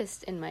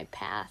rapist in my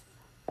path.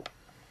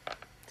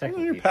 in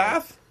your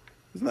path?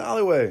 It's in the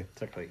alleyway.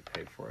 Technically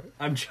paid for it.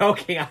 I'm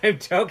joking.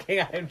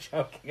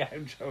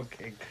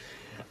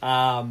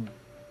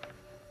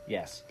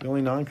 Yes. The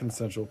only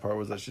non-consensual part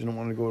was that she didn't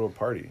want to go to a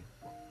party.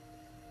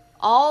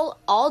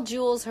 All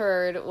Jules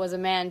heard was a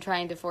man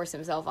trying to force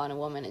himself on a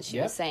woman, and she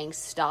Yep. was saying,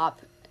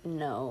 "Stop,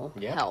 no,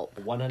 Yep. help."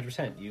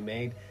 100%. You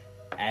made,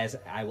 as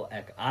I will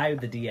echo, I,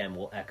 the DM,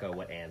 will echo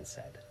what Anne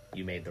said.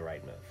 You made the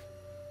right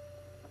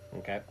move.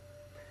 Okay?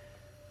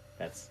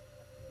 That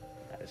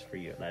is for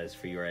you. That is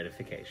for your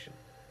edification.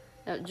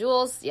 No,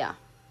 Jules, yeah.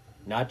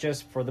 Not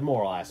just for the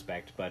moral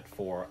aspect, but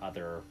for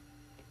other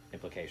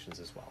implications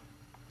as well.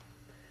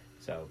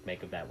 So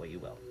make of that what you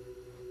will.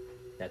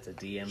 That's a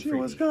DM She freebie.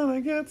 was gonna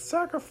get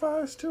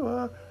sacrificed to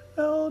a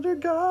elder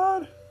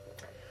god.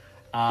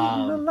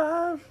 Eaten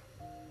alive.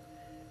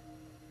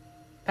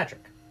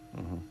 Patrick.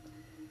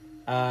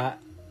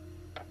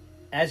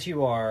 as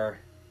you are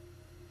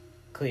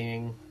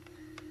cleaning,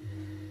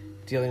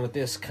 dealing with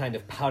this kind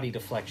of pouty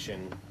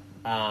deflection,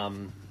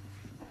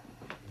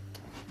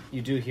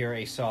 you do hear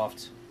a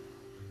soft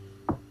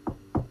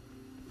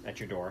at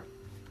your door.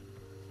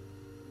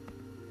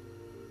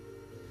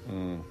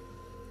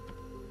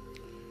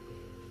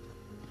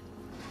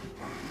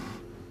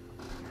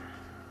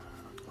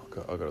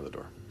 I'll go to the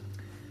door.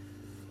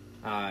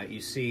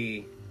 You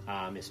see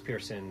Miss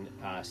Pearson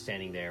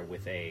standing there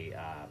with a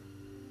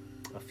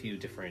few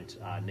different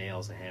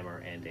nails, a hammer,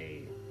 and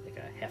a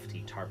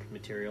hefty tarp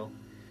material.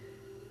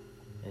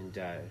 And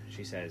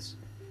she says,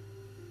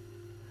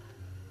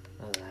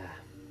 "I'll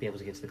be able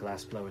to get to the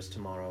glass blowers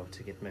tomorrow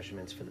to get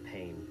measurements for the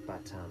pane,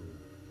 but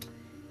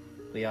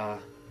we are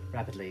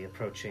rapidly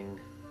approaching,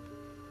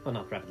 well,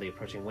 not rapidly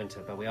approaching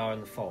winter, but we are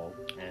in the fall,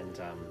 and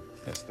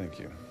Yes, thank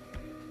you.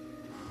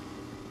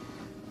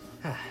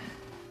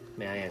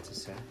 may I answer,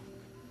 sir?"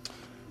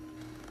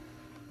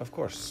 Of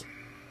course.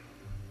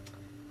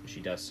 She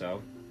does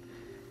so,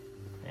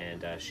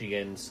 and she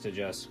begins to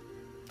just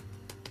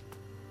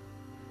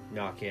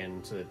knock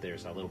in so that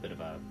there's a little bit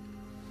of a,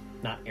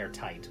 not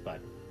airtight,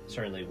 but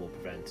certainly will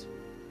prevent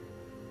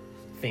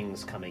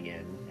things coming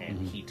in and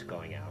heat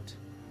going out.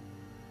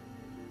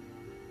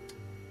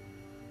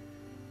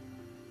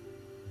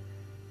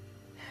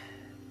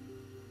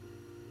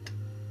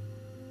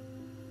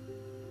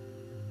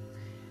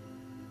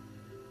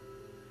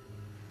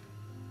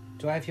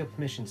 Do I have your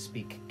permission to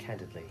speak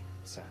candidly,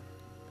 sir?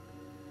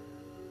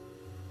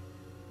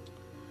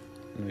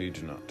 No, you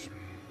do not.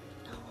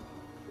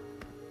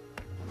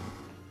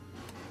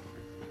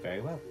 Very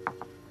well.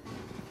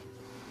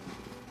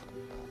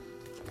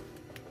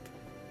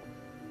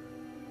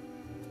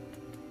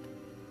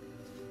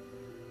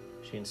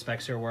 She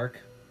inspects her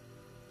work,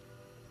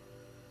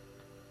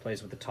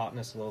 plays with the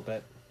tautness a little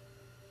bit,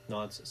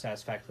 nods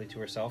satisfactorily to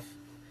herself,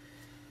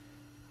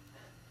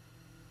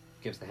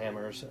 gives the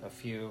hammers a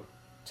few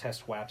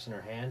test whaps in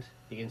her hand,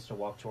 begins to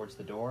walk towards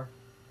the door,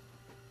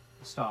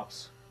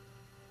 stops,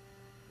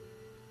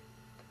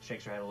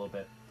 shakes her head a little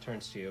bit,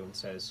 turns to you and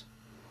says,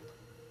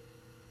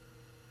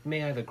 "You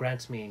may either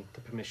grant me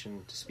the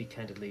permission to speak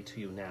candidly to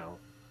you now,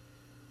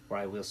 or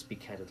I will speak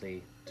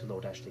candidly to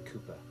Lord Ashley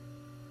Cooper.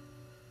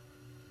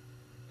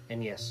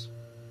 And yes,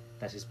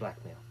 that is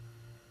blackmail."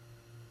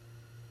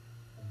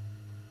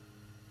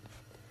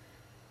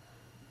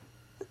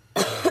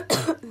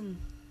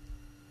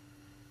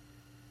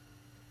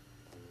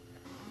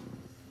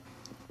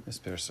 Miss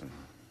Pearson,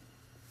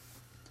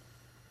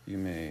 you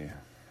may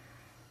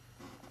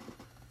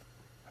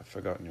have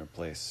forgotten your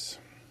place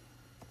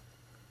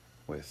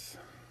with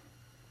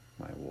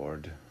my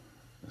ward,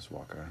 Miss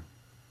Walker.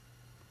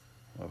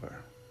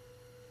 However,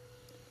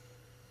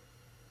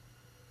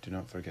 do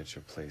not forget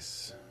your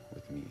place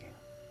with me.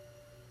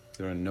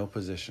 You're in no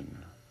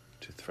position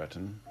to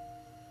threaten.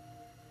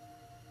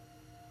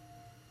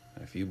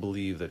 And if you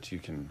believe that you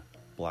can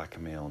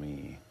blackmail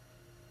me,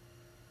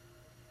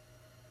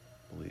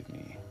 believe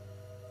me,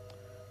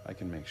 I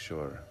can make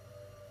sure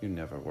you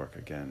never work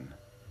again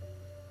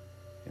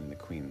in the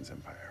Queen's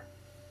Empire.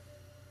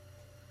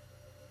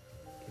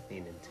 Give me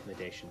an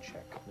intimidation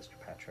check, Mr.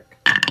 Patrick.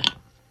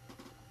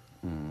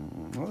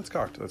 Well, it's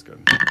cocked. That's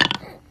good.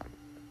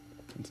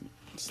 It's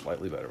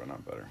slightly better, but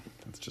not better.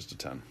 It's just a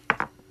 10.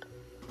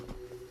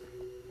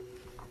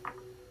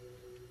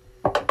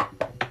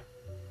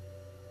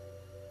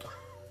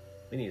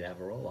 We need to have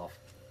a roll-off.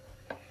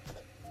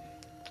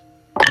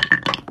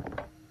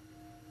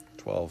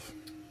 12.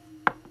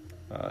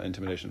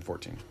 Intimidation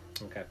 14.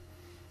 Okay.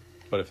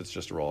 But if it's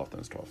just a roll-off, then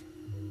it's 12.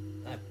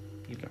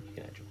 You can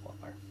add your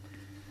qualifier.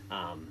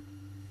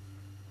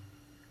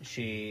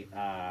 She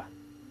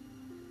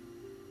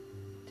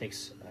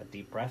takes a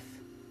deep breath.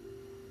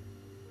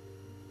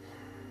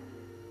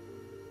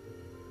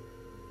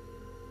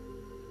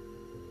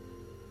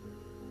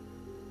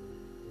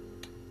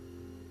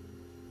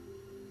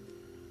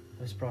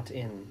 I was brought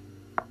in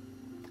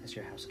as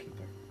your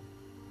housekeeper.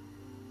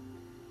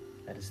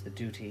 That is the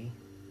duty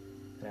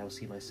that I will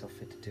see myself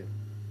fit to do.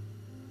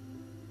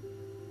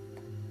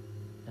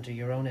 Under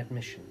your own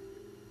admission,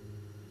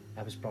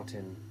 I was brought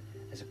in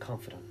as a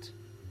confidant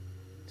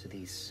to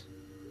these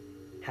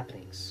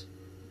happenings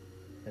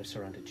that have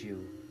surrounded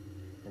you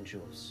and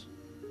Jules.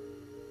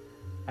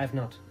 I have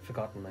not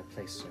forgotten my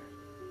place, sir.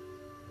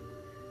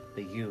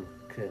 But you,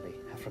 clearly,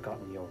 have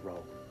forgotten your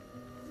role.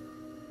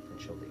 And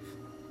she'll leave.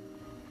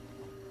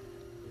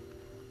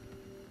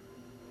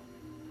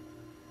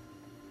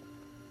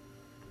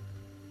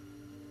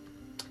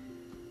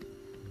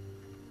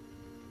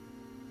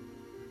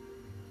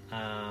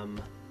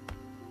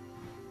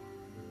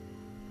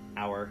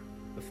 Hour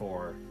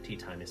before tea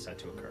time is set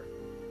to occur.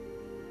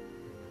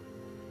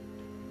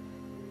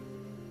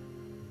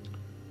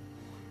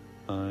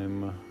 I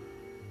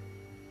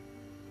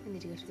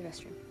need to go to the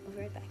restroom. I'll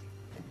be right back.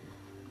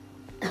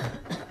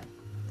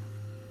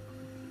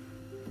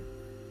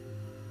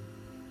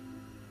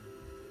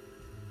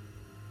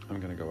 I'm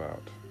gonna go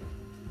out.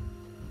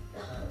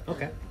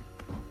 Okay.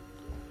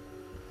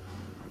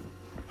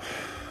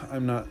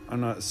 I'm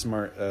not as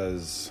smart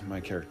as my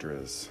character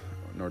is,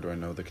 nor do I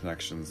know the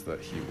connections that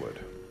he would.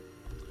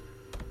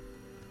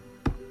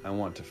 I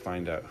want to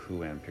find out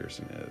who Ann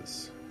Pearson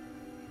is.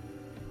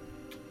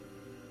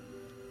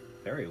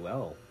 Very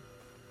well.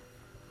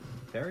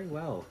 Very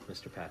well,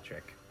 Mr.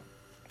 Patrick.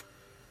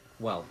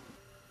 Well,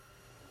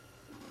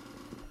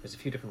 there's a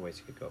few different ways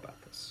you could go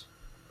about this.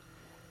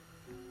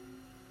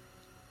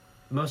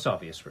 The most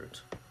obvious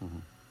route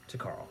to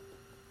Carl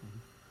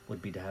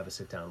would be to have a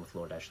sit down with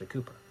Lord Ashley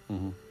Cooper.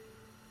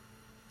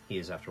 He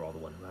is, after all, the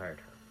one who hired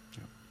her.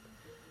 Yeah.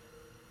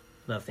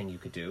 Another thing you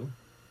could do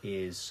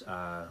is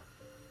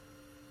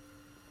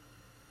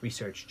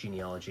research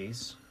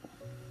genealogies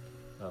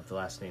of the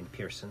last name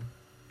Pearson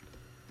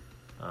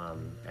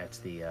at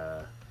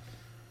the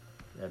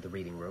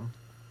reading room.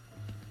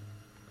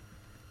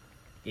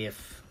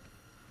 If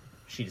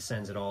she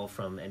descends at all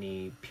from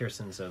any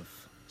Pearsons of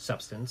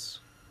substance,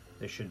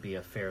 there should be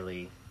a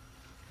fairly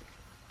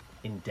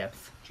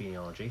in-depth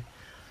genealogy.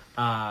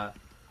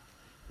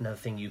 Another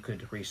thing you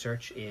could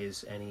research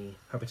is any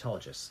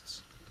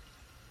herpetologists.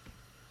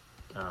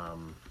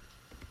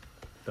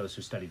 Those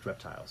who studied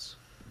reptiles.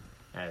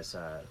 As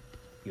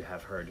you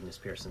have heard Miss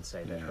Pearson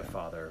say that her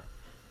father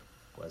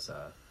was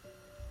a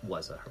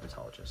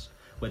herpetologist.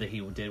 Whether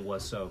he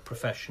was so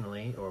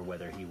professionally or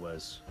whether he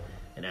was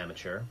an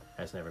amateur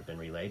has never been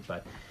relayed,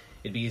 but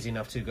it'd be easy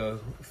enough to go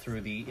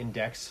through the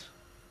index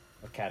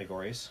of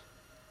categories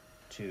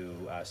to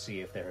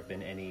see if there have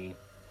been any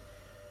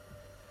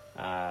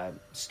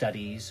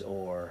studies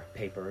or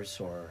papers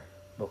or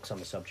books on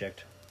the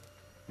subject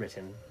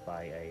written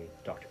by a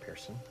Dr.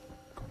 Pearson.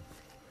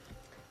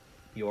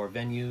 Your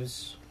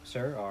venues,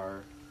 sir,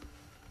 are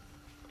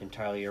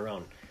entirely your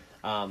own.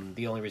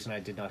 The only reason I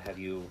did not have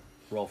you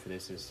roll for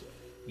this is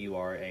you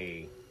are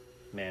a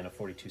man of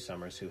 42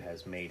 summers who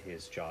has made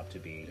his job to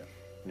be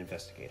an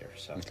investigator.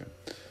 So, okay.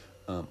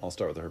 I'll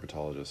start with the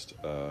herpetologist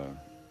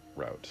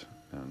route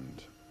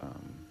and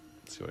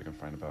see what I can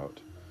find about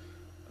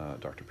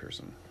Dr.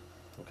 Pearson.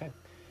 Okay.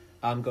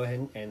 Go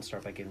ahead and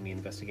start by giving me an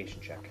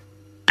investigation check.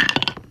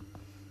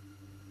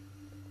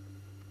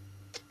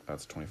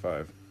 That's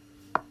 25.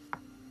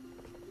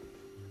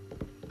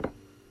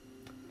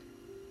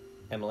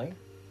 Emily,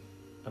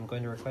 I'm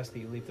going to request that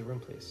you leave the room,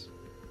 please.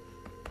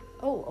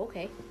 Oh,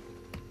 okay.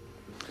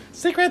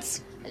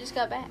 Secrets! I just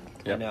got back.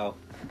 Yep. No,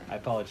 I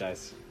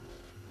apologize.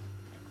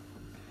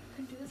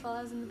 Couldn't do this while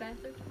I was in the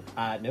bathroom?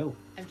 No.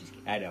 I'm just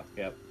kidding. I know,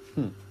 yep.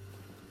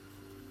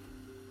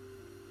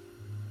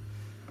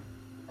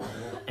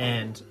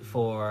 And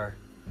for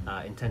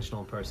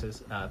intentional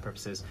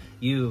purposes,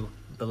 you,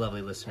 the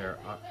lovely listener,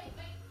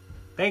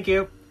 thank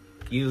you.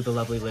 You, the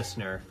lovely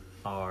listener,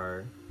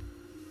 are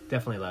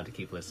definitely allowed to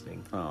keep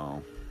listening.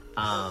 Oh.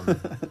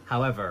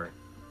 However,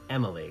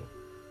 Emily,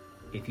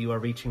 if you are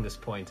reaching this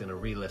point in a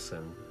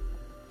re-listen,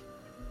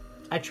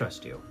 I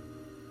trust you.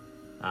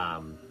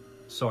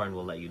 Soren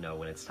will let you know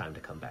when it's time to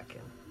come back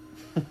in.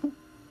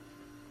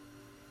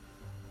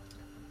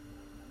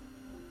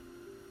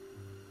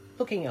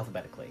 Looking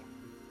alphabetically,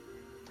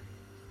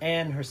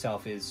 Anne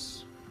herself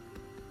is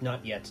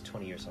not yet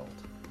 20 years old.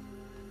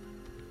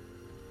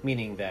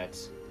 Meaning that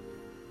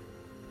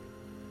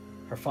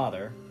her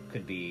father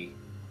could be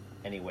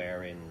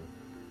anywhere in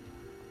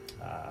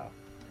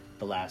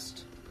the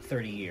last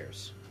 30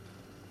 years.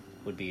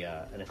 Would be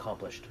an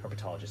accomplished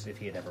herpetologist if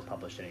he had ever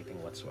published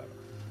anything whatsoever.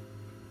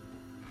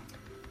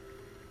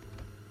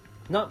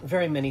 Not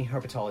very many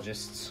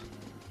herpetologists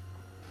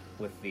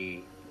with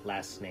the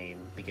last name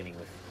beginning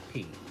with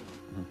P.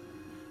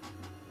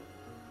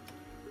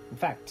 In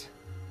fact,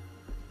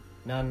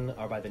 none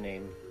are by the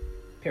name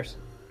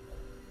Pearson.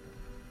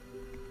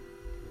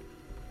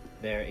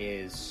 There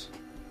is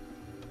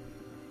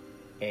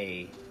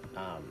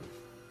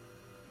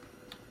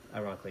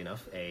ironically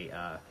enough,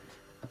 a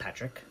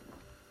Patrick,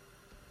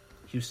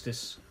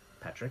 Eustace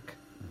Patrick,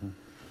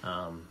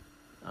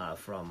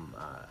 from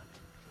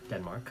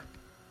Denmark.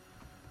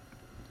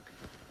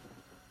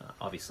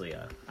 Obviously,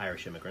 an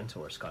Irish immigrant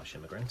or Scottish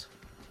immigrant.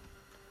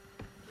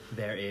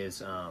 There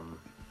is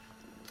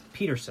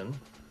Peterson,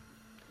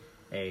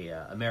 a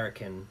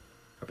American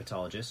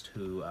herpetologist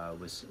who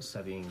was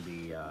studying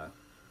the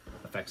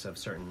effects of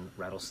certain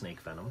rattlesnake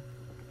venom.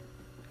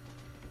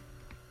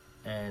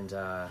 And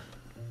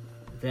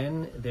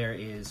then there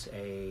is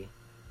a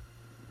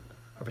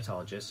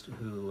herpetologist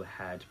who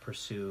had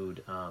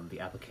pursued the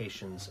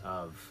applications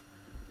of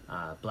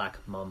black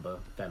mamba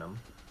venom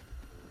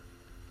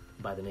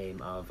by the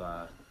name of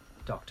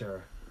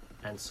Dr.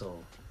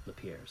 Ansel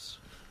Lepiers.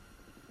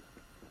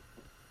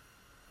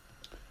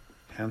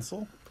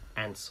 Hansel?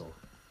 Ansel.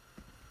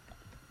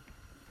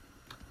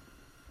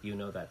 You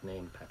know that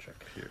name,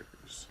 Patrick.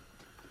 Piers.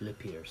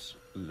 Lepiers.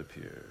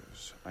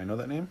 Lepiers. I know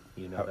that name?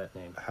 You know that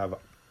name. Have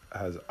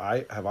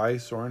I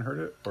Soren heard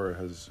it, or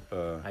has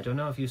I don't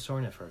know if you,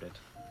 Soren, have heard it,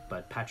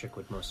 but Patrick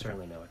would most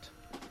certainly know it.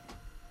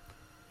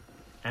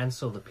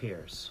 Ansel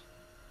Lepiers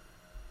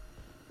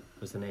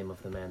was the name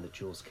of the man that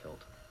Jules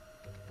killed.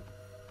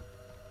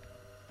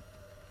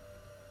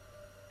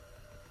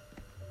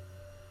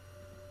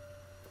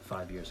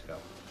 5 years ago.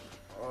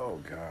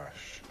 Oh,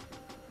 gosh.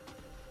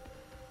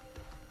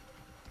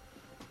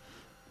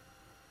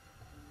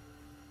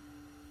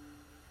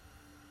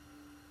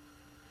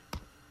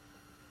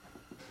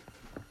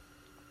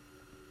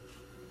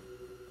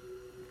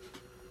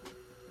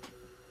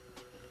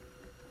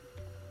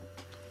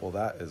 Well,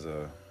 that is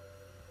a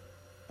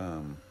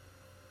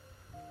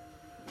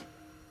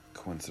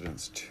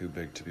coincidence too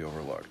big to be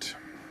overlooked.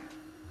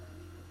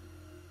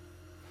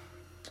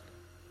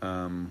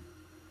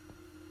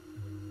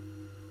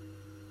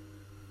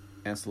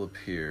 Ansel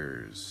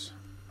appears.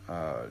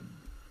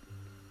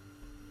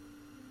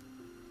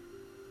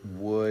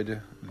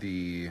 Would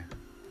the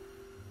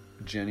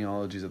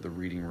genealogies of the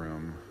reading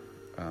room,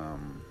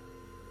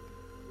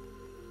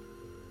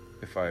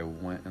 if I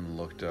went and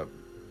looked up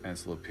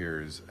Ansel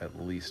appears,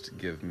 at least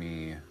give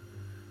me,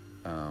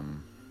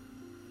 trying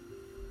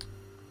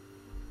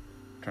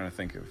to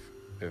think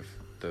if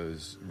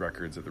those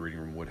records at the reading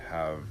room would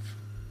have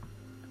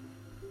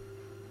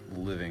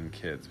living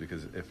kids,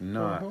 because if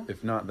not,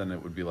 then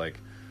it would be like,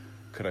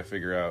 could I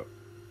figure out,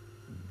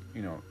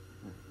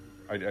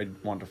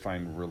 I'd want to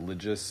find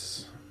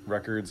religious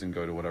records and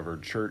go to whatever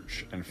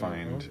church and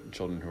find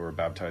children who are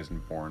baptized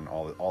and born,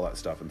 all that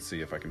stuff, and see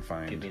if I can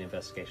find. Give me an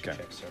investigation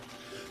check, sir.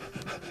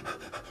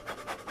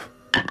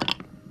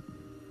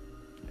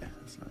 Yeah,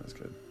 that's not as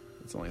good.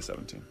 It's only a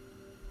 17.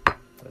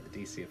 With a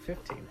DC of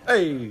 15.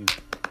 Hey!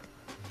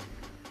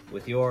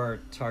 With your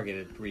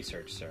targeted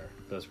research, sir,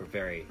 those were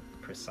very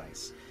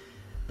precise.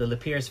 The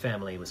Lapierre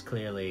family was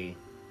clearly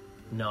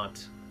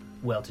not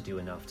well-to-do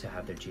enough to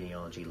have their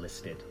genealogy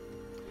listed.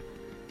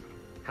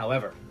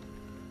 However,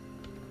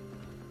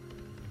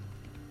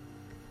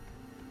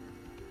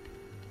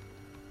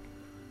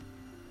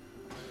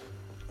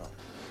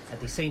 at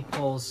the St.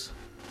 Paul's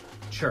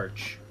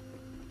Church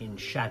in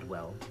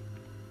Shadwell,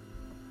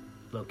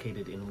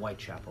 located in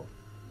Whitechapel,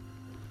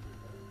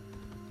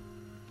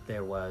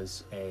 there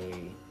was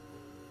a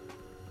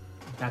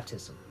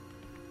baptism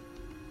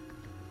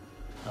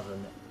of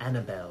an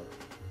Annabelle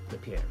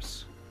Lapierre,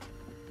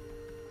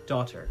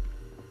 daughter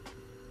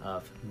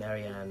of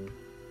Marianne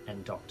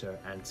and Dr.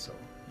 Ansel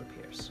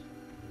Lapierre.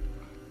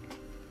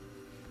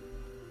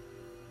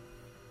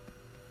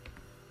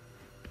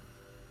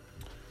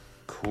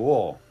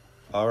 Cool.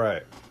 All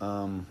right.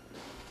 Wow,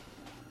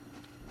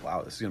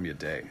 this is gonna be a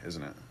day,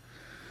 isn't it?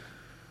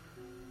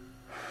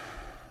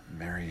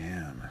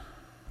 Marianne.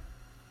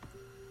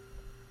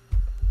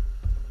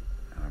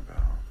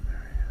 Annabelle.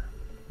 Marianne.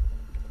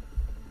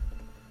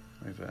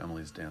 Wait,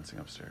 Emily's dancing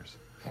upstairs.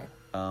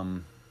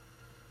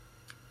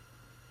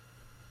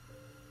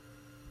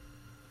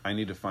 I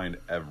need to find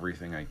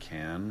everything I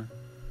can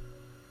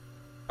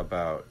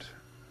about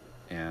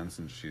Anne,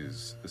 since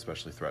she's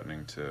especially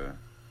threatening to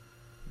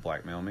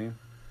blackmail me.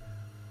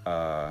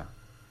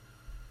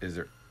 Is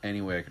there any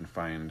way I can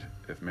find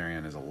if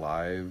Marianne is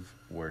alive,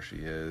 where she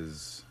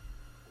is,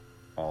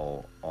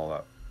 all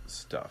that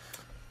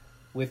stuff?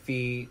 With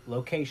the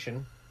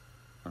location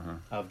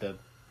of the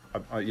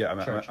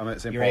church, I'm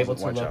at St. you're Paul's able in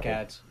to Whitechapel. look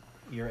at.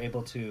 You're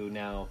able to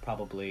now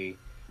probably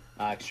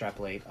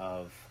extrapolate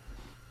of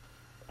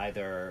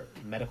either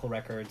medical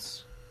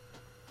records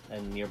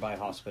and nearby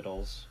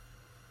hospitals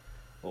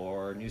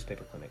or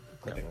newspaper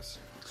clippings.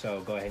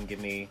 So go ahead and give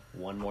me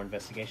one more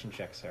investigation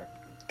check, sir.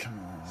 Come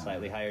on.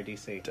 Slightly higher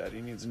DC.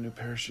 Daddy needs a new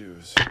pair of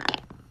shoes.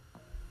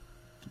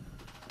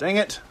 Dang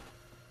it!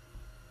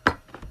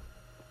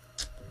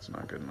 It's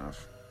not good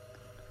enough.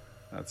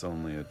 That's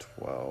only a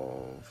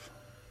 12.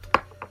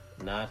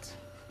 Not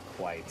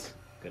quite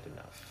good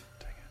enough.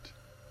 Dang it.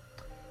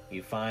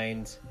 You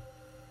find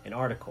an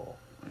article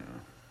Yeah.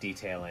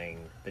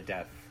 detailing the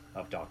death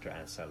of Dr.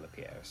 Ansel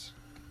Lapierre.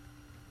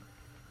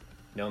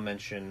 No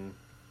mention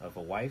of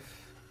a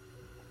wife.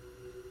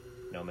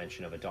 No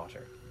mention of a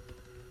daughter.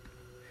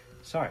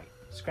 Sorry,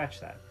 scratch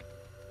that.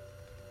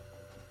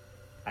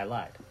 I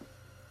lied.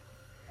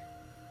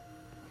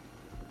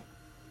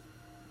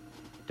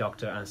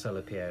 Dr. Ansel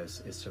Lapierre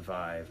is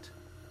survived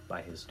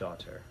by his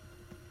daughter,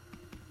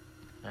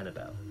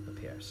 Annabelle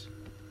Lapierre.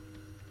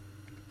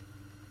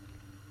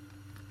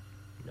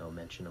 No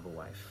mention of a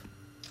wife.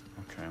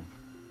 Okay.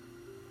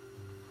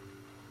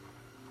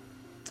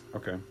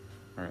 Okay.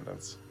 Alright,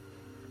 that's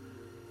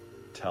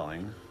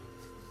telling.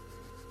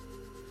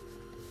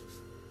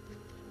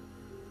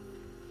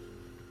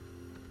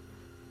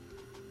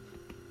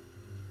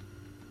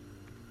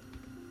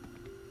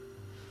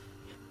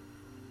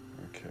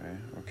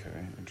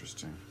 Okay,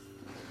 interesting.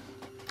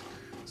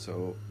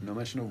 So, no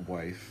mention of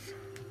wife.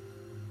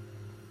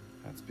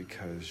 That's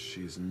because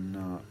she's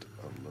not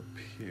a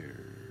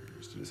Lapierre.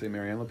 Did it say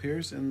Marianne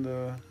Lapierre in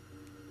the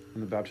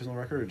baptismal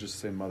record, or just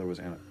say mother was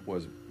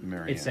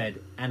Marianne? It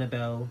said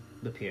Annabelle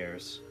Lapierre,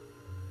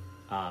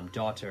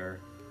 daughter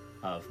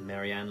of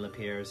Marianne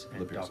Lapierre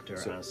and Lapierre.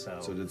 Dr.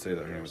 Ansel. So it did say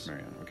that her name Lapierre. was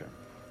Marianne. Okay.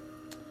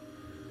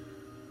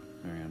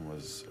 Marianne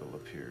was a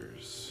Lapierre.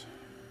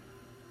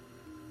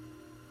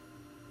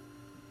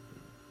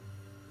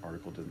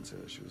 Article didn't say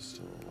that she was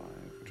still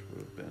alive, which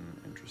would have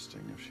been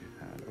interesting if she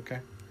had. Okay.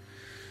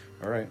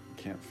 All right,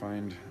 can't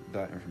find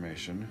that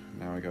information.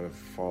 Now I gotta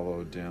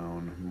follow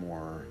down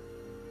more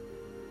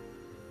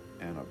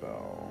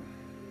Annabelle.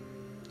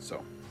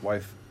 So,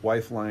 wife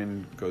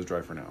line goes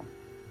dry for now.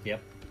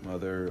 Yep.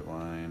 Mother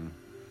line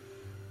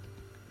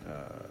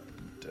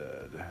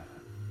dead.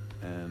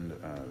 And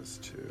as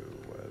to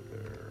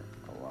whether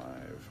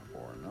alive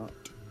or not.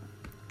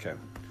 Okay.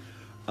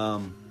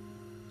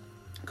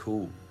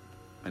 Cool.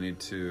 I need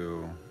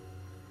to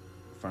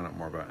find out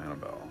more about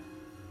Annabelle.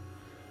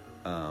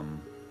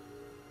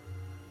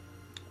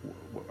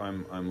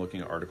 I'm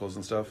looking at articles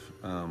and stuff.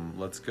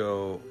 Let's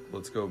go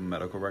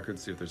medical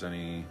records, see if there's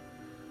any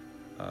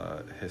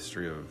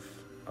history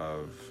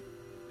of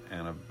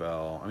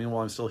Annabelle. I mean,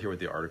 while I'm still here with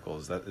the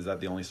articles, is that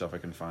the only stuff I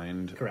can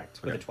find? Correct.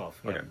 Okay. With the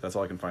 12. Okay, that's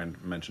all I can find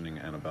mentioning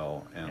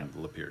Annabelle and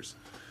Lapierre's.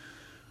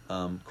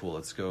 Cool.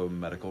 Let's go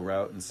medical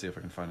route and see if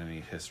I can find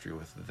any history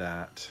with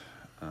that.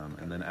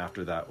 And then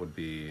after that would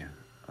be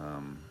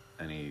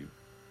any.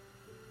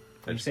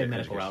 When you say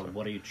medical route,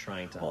 what are you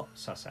trying to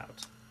suss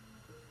out?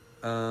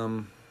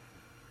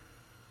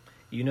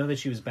 You know that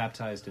she was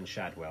baptized in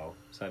Shadwell,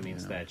 so that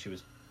means that she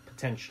was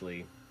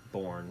potentially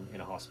born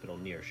in a hospital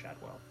near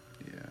Shadwell.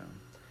 Yeah.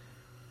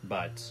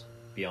 But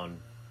beyond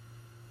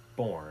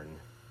born,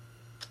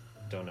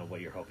 don't know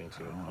what you're hoping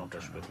to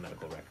accomplish with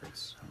medical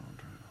records. I don't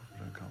know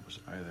to accomplish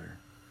either.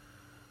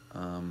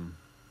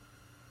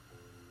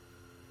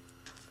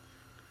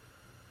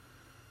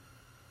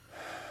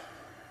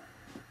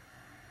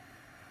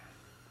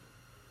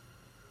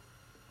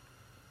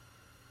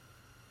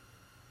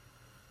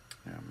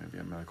 Yeah, maybe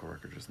a medical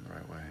record isn't the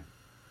right way.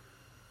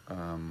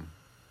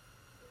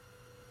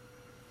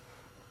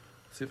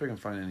 See if I can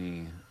find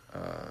any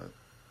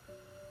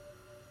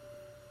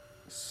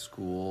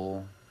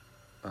school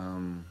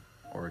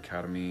or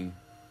academy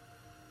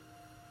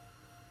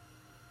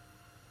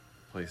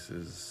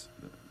places.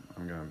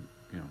 I'm gonna,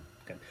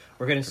 Okay.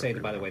 We're going to say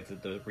that, by the way,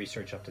 that the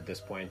research up to this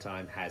point in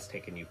time has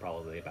taken you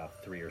probably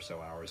about 3 or so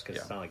hours, because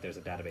it's not like there's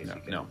a database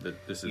you can. No,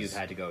 this is. You've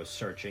had to go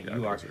searching. Yeah,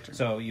 you are searching.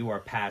 So you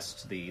are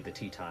past the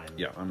tea time.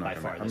 Yeah, I'm not by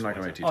gonna far. make- at this I'm not point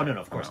gonna in make tea time. time.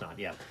 Of course No. not.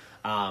 Yeah,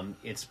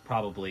 it's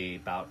probably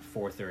about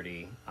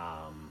 4:30.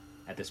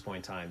 At this point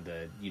in time,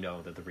 you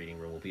know that the reading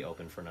room will be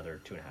open for another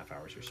 2.5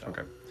 hours or so.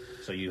 Okay.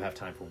 So you have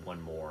time for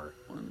one more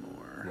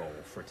roll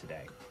for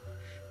today.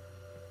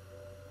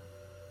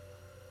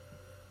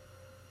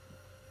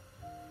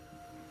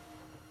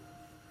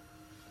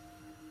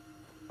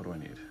 What do I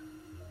need?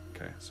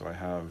 Okay, so I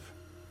have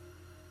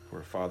who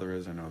her father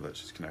is. I know that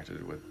she's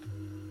connected with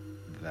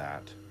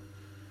that.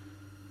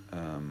 I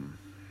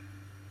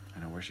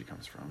know where she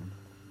comes from.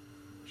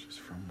 She's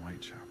from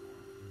Whitechapel.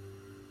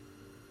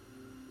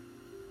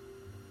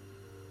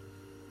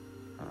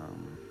 Her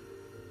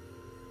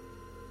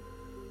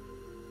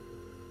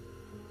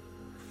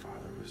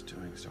father was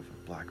doing stuff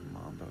with Black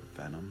Mamba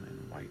Venom in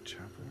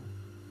Whitechapel.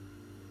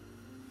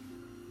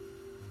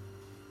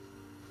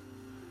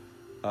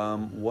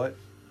 What?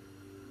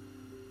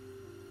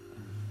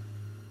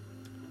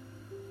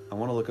 I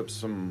want to look up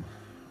some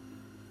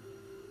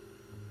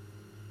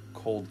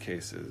cold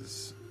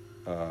cases.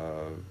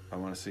 I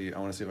want to see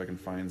if I can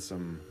find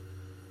some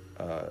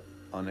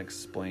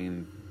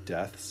unexplained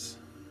deaths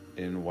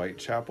in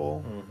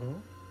Whitechapel.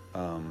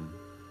 Mm-hmm.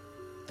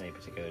 Any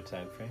particular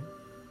time frame?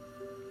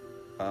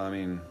 I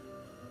mean,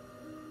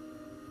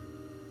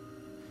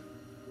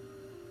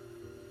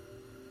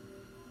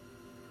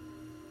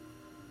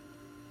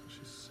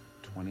 she's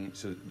 20.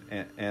 So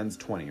Anne's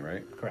 20,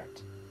 right?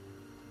 Correct.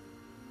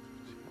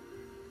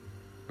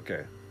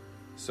 Okay,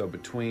 so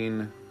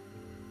between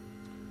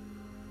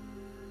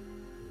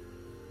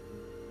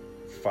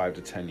 5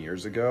 to 10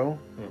 years ago,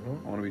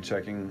 I want to be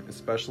checking,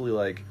 especially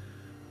like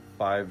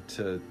 5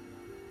 to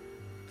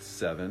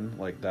 7,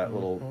 like that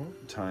little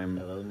time,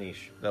 A little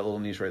niche. that little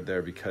niche right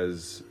there,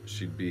 because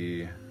she'd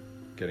be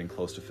getting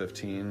close to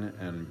 15,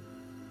 and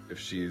if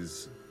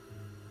she's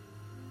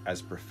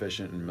as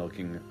proficient in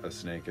milking a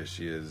snake as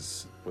she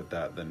is with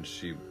that, then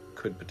she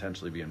could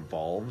potentially be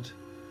involved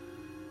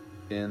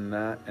in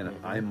that. And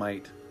I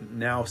might,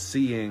 now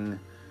seeing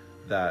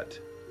that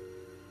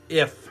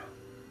if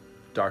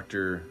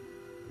Dr.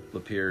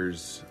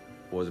 Lapierre's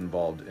was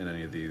involved in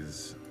any of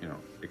these,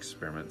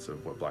 experiments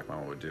of what Black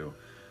Mama would do,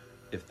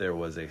 if there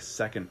was a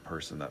second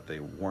person that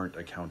they weren't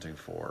accounting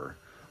for,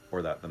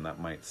 or then that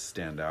might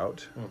stand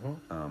out.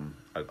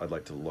 I'd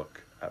like to look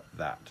at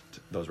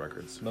those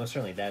records. Most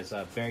certainly, that is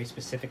a very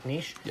specific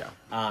niche. Yeah.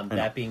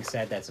 That being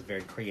said, that's a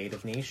very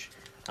creative niche.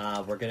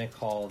 We're going to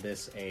call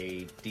this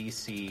a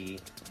DC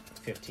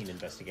 15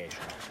 investigation.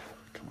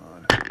 Come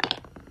on.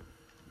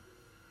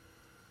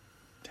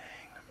 Dang.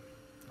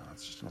 No,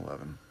 it's just an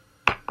 11.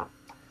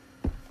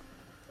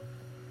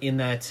 In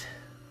that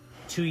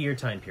 2-year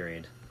time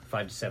period,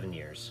 5 to 7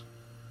 years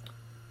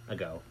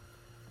ago,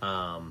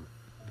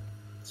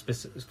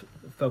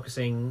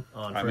 focusing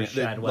on first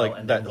Shadwell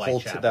and then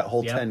Whitechapel. That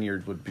whole 10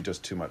 years would be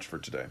just too much for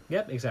today.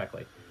 Yep,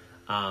 exactly.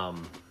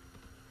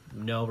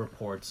 No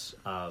reports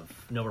of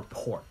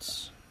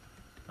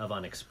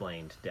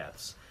unexplained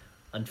deaths.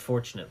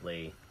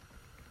 Unfortunately,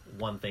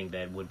 one thing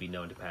that would be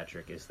known to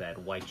Patrick is that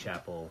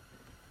Whitechapel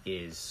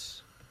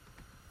is...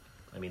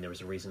 I mean, there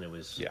was a reason it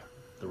was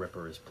the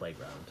Ripper's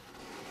playground.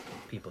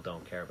 People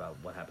don't care about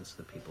what happens to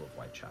the people of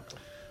Whitechapel.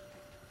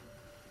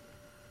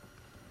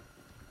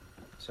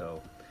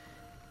 So,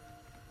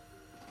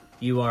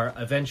 you are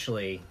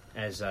eventually,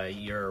 as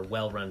your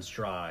well runs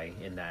dry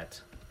in the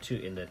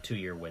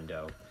 2-year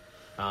window,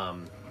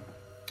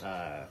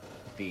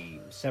 the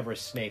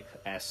Severus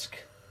Snape-esque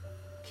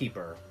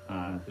keeper,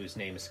 whose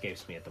name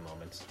escapes me at the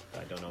moment.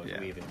 I don't know if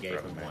we even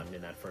gave him one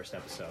in that first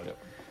episode. Yep.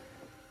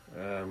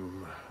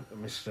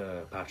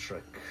 Mr.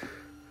 Patrick,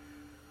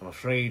 I'm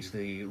afraid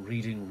the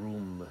reading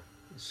room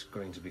is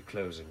going to be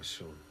closing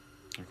soon.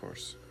 Of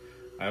course.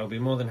 I'll be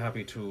more than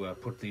happy to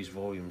put these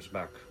volumes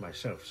back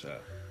myself, sir.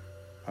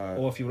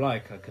 Or if you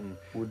like, I can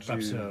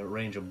perhaps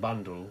arrange a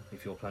bundle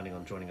if you're planning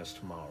on joining us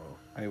tomorrow.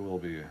 I will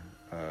be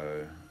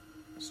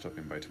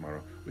stopping by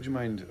tomorrow. Would you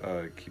mind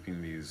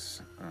keeping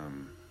these,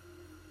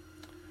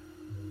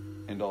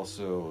 and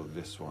also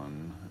this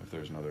one, if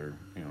there's another,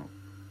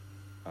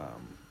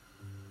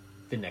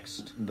 The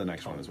next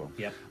one as well.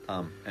 Yep.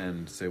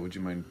 And say, would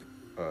you mind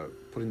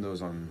putting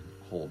those on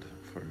hold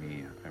for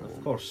me?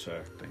 Of course,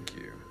 sir. Thank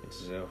you.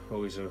 It's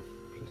always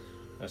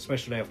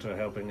especially after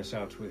helping us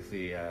out with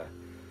the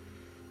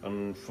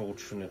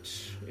unfortunate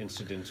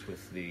incident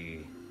with the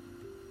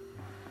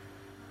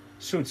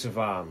suits of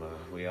armor.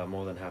 We are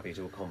more than happy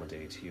to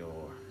accommodate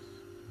your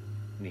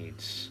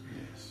needs.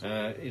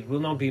 Yes. It will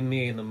not be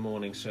me in the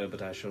morning, sir,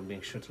 but I shall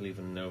make sure to leave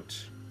a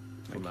note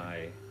for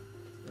my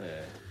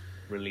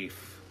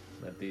relief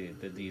that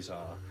these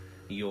are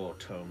your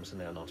tomes and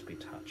they are not to be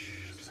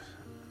touched.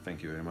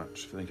 Thank you very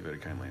much. Thank you very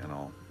kindly, and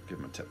I'll give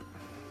him a tip.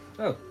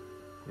 Oh,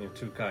 you're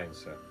too kind,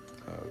 sir.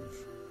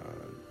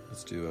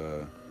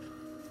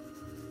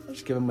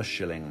 Let's give him a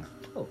shilling.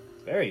 Oh,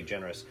 very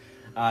generous.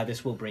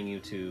 This will bring you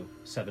to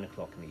 7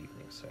 o'clock in the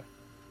evening, sir.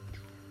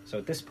 So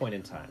at this point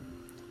in time,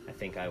 I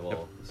think I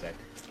will say...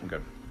 I'm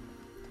good.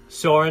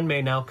 Soren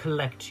may now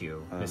collect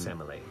you, Miss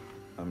Emily.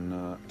 I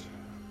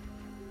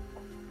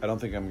don't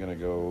think I'm going to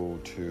go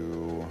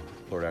to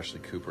Lord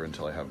Ashley Cooper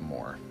until I have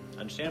more.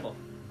 Understandable.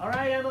 All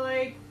right,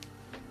 Emily!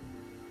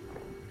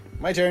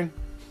 My turn.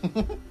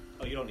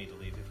 Oh, you don't need to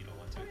leave if you don't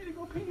want to. I need to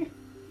go pee.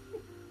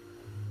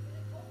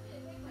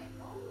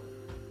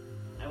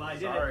 Well, I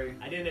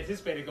didn't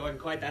anticipate it going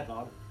quite that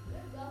long.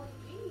 Get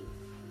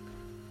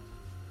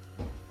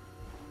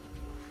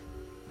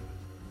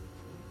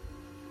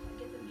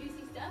some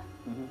juicy stuff.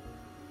 Mm-hmm.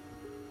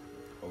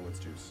 Oh, it's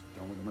juice.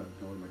 Don't look at my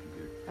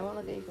computer. I won't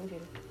look at your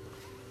computer.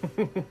 There,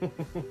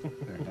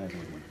 now I can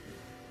look at my...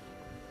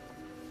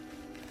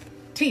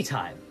 Tea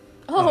time.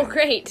 Oh, Fine.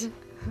 great.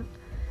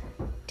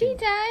 Tea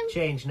time.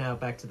 Change now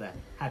back to the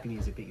happy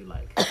music that you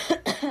like.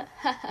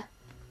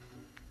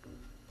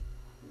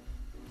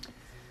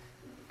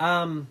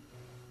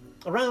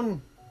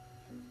 Around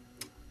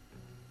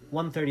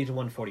 1:30 to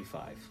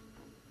 1:45.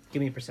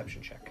 Give me a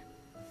perception check.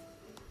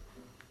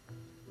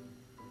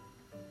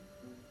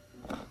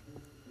 I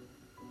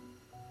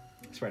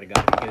swear to God,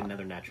 if you get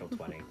another natural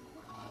 20.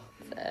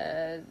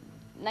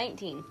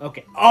 19.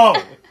 Okay.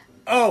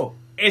 Oh,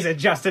 is it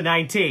just a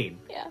 19?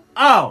 Yeah.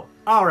 Oh,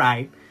 all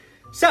right.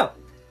 So,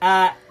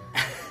 as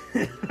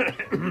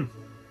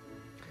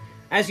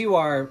you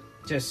are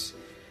just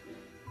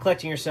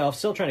collecting yourself,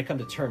 still trying to come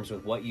to terms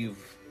with what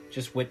you've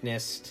just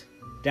witnessed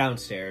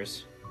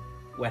downstairs,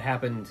 what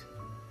happened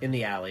in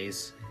the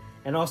alleys,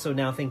 and also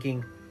now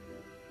thinking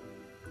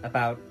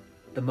about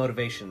the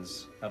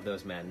motivations of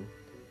those men,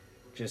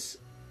 just,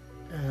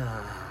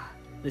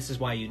 this is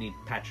why you need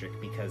Patrick,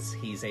 because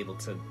he's able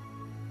to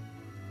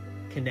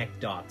connect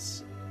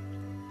dots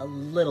a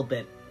little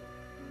bit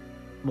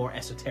more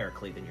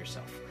esoterically than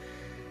yourself.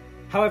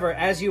 However,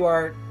 as you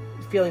are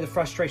feeling the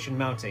frustration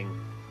mounting,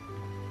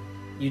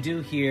 you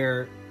do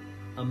hear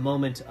a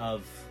moment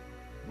of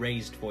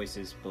raised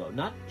voices below.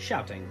 Not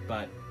shouting,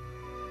 but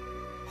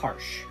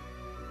harsh.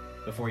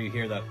 Before you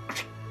hear the...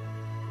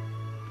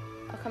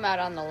 I'll come out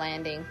on the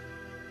landing.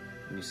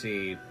 And you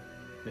see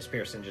Miss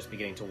Pearson just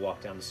beginning to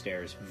walk down the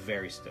stairs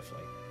very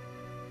stiffly.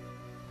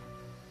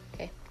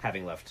 Okay.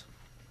 Having left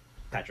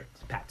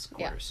Pat's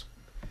quarters.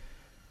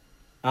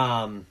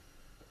 Yeah.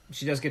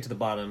 She does get to the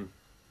bottom,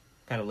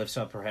 kind of lifts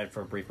up her head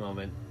for a brief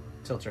moment,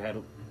 tilts her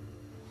head.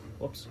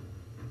 Whoops.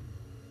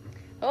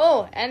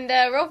 Oh, and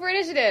roll for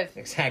initiative.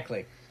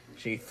 Exactly.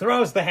 She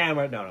throws the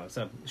hammer. No.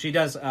 So she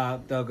does.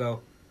 They'll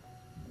go.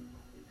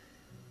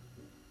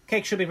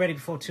 Cake should be ready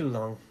before too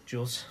long,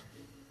 Jules.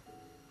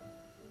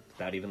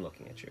 Without even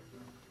looking at you.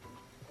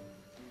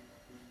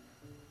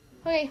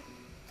 Okay.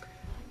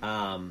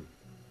 And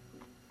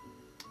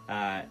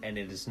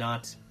it is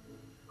not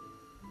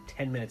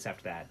 10 minutes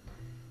after that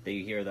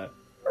you hear the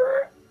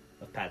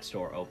of Pat's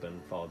door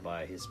open, followed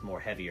by his more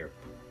heavier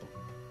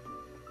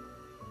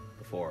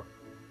before.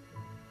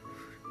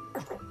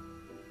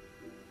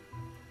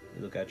 You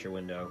look out your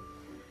window,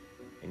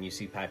 and you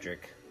see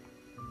Patrick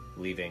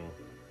leaving,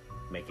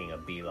 making a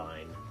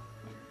beeline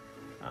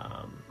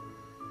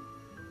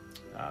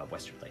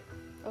westerly.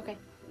 Okay.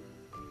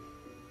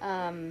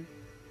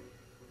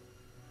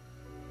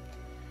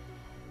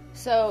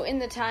 So, in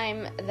the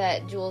time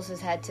that Jules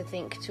has had to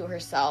think to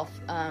herself,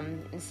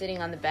 and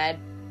sitting on the bed,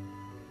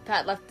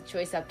 Pat left the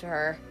choice up to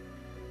her,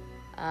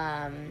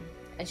 and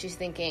she's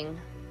thinking,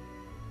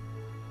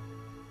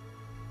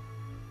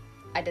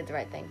 I did the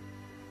right thing.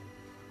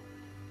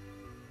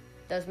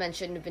 Those men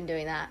shouldn't have been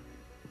doing that.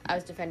 I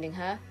was defending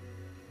her.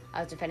 I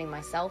was defending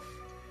myself.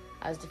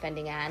 I was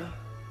defending Anne.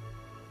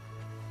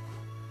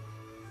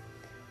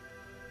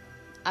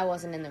 I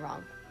wasn't in the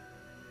wrong.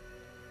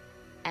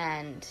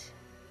 And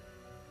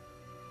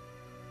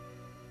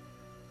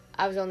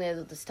I was only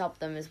able to stop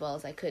them as well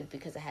as I could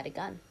because I had a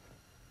gun.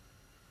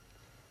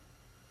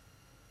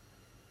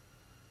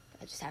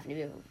 I just happened to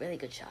be a really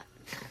good shot.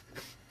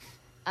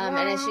 And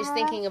as she's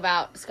thinking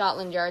about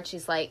Scotland Yard,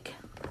 she's like,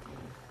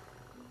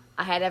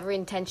 I had every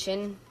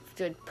intention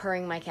to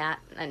petting my cat.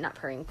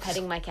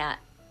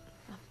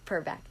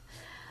 Purr back.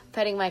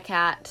 Petting my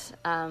cat.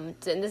 And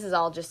this is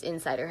all just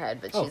inside her head,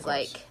 but she's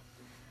like,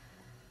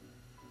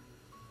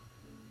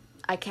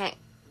 I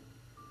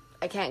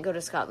can't go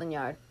to Scotland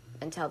Yard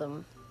and tell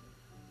them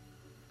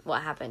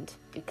what happened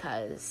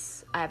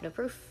because I have no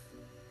proof.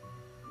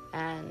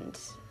 And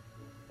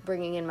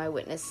bringing in my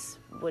witness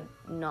would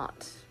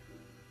not...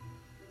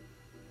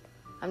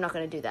 I'm not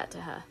going to do that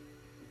to her.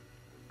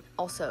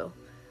 Also,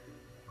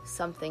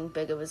 something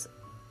bigger was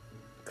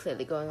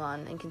clearly going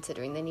on, and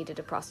considering they needed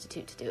a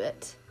prostitute to do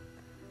it,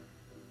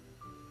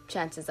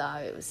 chances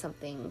are it was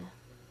something,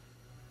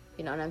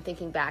 and I'm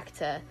thinking back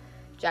to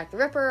Jack the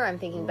Ripper, I'm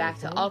thinking back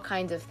to all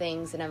kinds of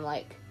things, and I'm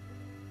like...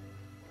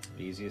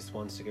 The easiest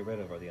ones to get rid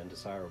of are the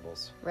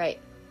undesirables. Right.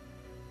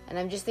 And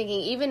I'm just thinking,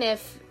 even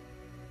if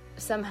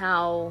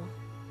somehow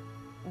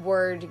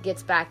word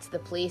gets back to the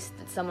police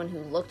that someone who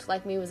looked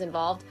like me was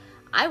involved,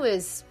 I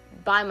was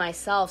by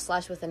myself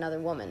 / with another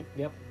woman.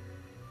 Yep.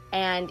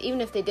 And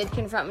even if they did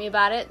confront me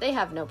about it, they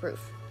have no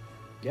proof.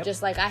 Yep.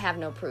 Just like I have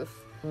no proof.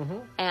 Mm-hmm.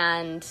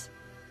 And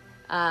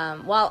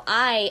while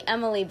I,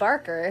 Emily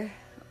Barker,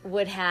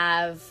 would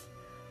have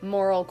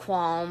moral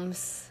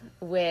qualms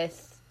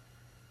with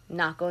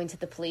not going to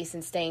the police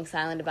and staying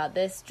silent about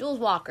this, Jules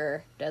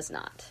Walker does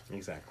not.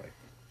 Exactly.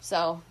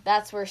 So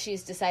that's where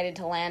she's decided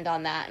to land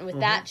on that. And with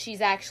that,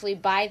 she's actually,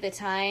 by the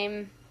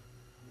time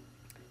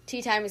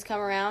tea time has come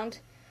around,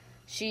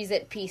 she's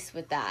at peace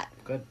with that.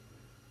 Good.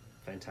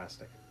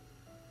 Fantastic.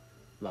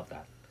 Love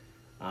that.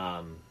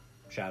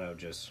 Shadow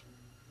just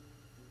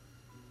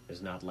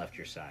has not left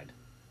your side,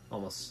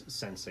 almost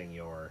sensing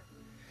your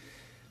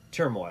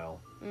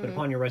turmoil. But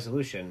upon your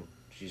resolution,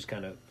 she just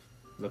kind of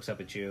looks up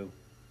at you,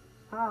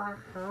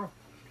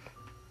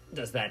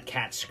 does that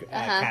cat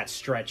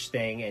stretch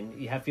thing,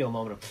 and you feel a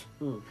moment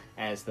of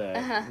as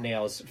the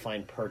nails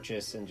find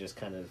purchase and just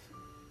kind of...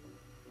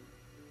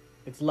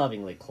 It's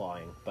lovingly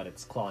clawing, but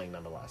it's clawing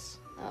nonetheless.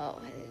 Oh,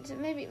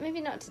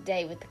 maybe not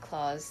today with the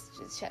claws.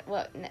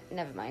 Well,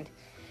 never mind.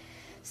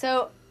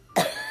 So,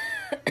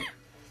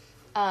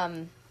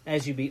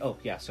 as you be... Oh,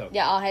 yeah, so...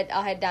 Yeah, I'll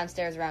head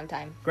downstairs around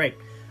time. Great.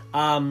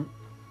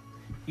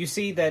 You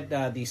see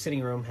that the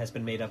sitting room has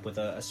been made up with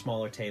a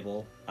smaller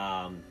table.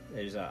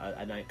 There's a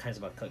kind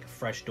of like a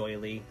fresh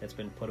doily that's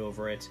been put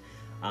over it.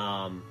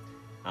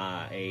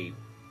 A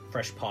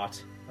fresh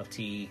pot of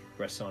tea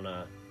rests on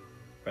a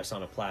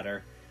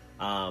platter.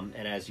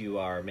 And as you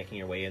are making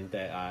your way in,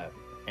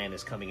 Anne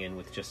is coming in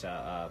with just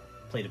a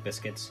plate of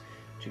biscuits.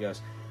 She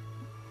goes,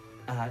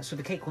 so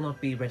the cake will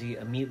not be ready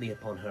immediately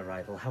upon her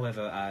arrival.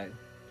 However,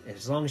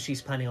 as long as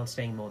she's planning on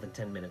staying more than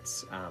 10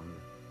 minutes,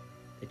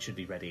 it should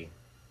be ready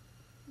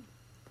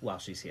while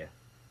she's here.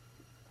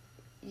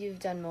 You've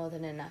done more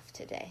than enough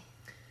today.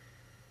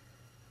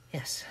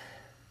 Yes.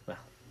 Well.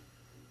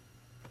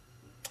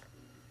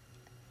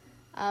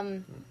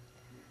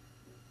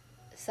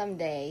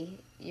 Someday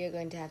you're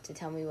going to have to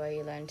tell me where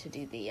you learned to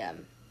do the,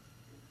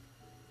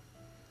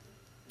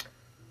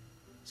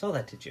 Saw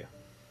that, did you?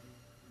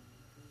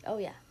 Oh,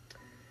 yeah.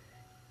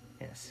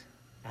 Yes.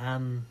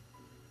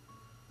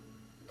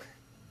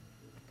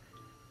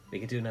 We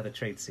could do another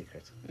trade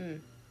secret.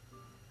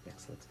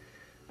 Excellent.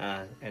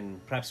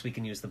 And perhaps we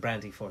can use the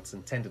brandy for its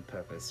intended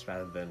purpose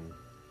rather than...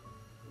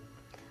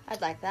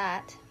 I'd like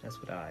that. That's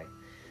what I...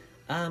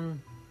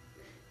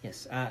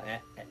 Yes.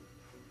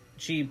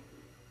 She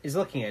is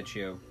looking at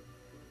you,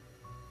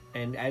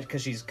 and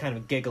because she's kind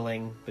of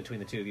giggling between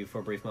the two of you for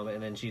a brief moment,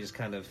 and then she just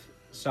kind of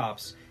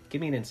stops.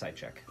 Give me an insight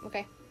check.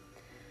 Okay.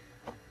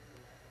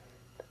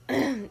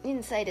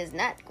 Insight is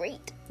not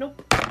great.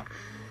 Nope.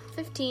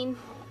 15.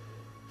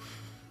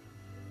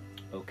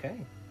 Okay.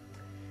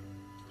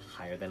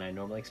 Higher than I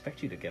normally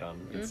expect you to get on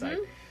insight.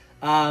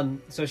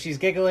 So she's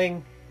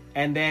giggling,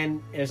 and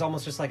then there's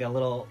almost just like a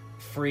little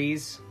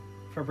freeze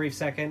for a brief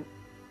second,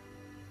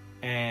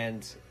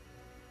 and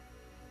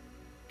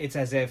it's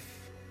as if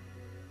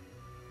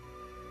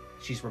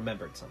she's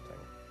remembered something.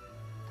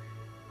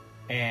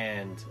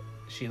 And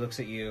she looks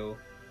at you,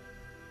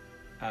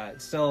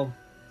 still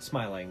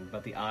smiling,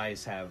 but the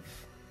eyes have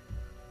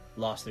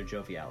lost their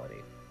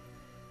joviality.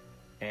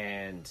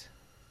 And...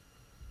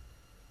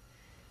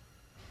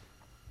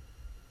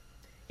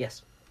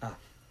 Yes, of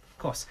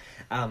course.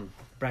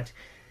 Brent,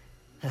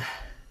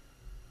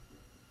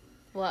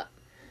 What?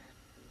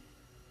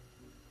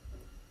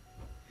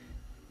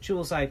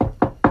 Jules, that'll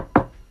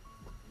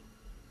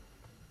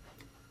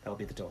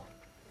be the door.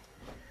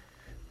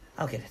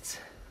 I'll get it.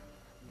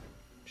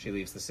 She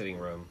leaves the sitting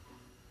room.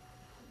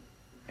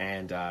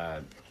 And,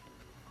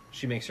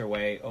 she makes her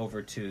way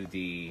over to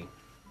the,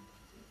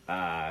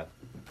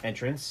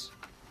 entrance.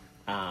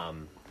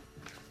 And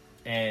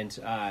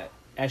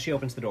as she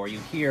opens the door, you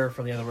hear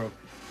from the other room,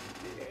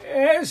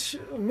 Yes,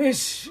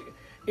 Miss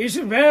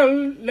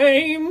Isabel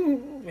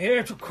Lane,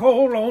 here to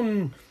call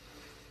on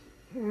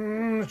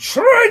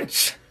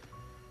Trent!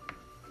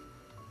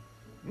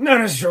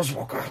 Manager's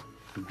Walker.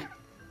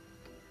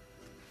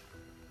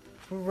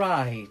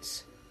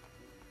 right.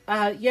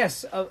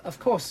 Yes, of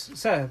course,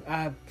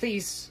 sir.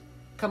 Please,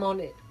 come on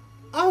in.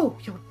 Oh,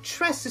 your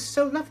dress is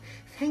so lovely.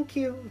 Thank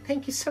you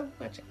so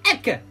much.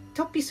 Edgar,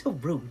 don't be so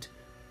rude.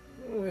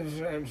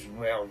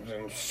 Well,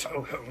 in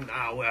Soho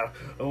now, we're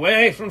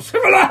away from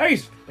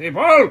civilized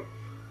people!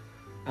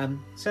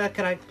 Sir,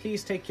 can I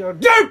please take your...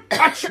 Don't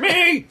touch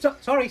me!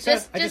 Sorry,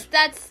 sir.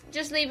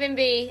 Just leave him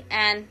be,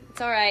 Anne.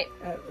 It's alright.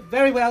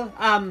 Very well.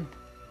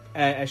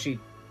 As she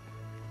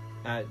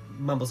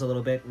mumbles a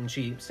little bit, and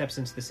she steps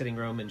into the sitting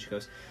room, and she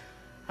goes,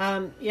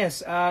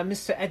 yes,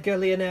 Mr. Edgar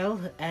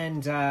Lionel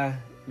and,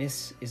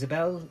 Miss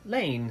Isabel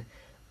Lane.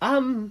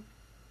 I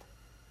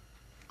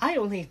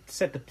only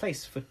set the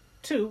place for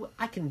 2.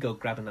 I can go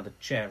grab another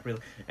chair, really.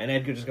 And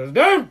Edgar just goes,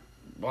 Don't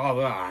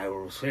bother, I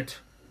will sit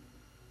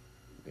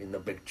in the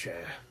big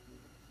chair.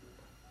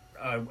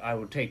 I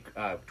will take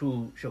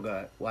 2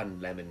 sugar,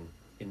 1 lemon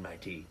in my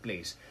tea,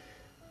 please.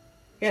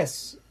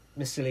 Yes,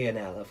 Mr.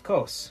 Lionel, of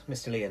course,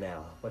 Mr.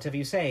 Lionel. Whatever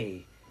you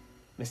say,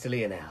 Mr.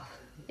 Lionel.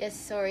 Yes,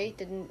 sorry,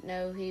 didn't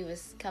know he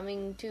was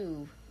coming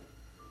too.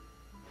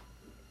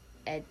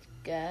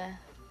 Edgar.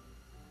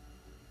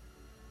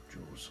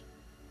 Jules.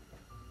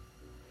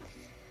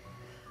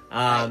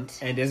 Right.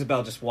 And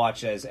Isabel just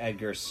watches as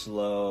Edgar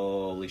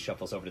slowly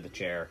shuffles over to the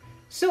chair.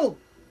 Still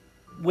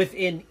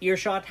within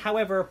earshot,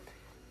 however,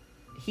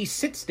 he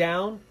sits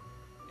down,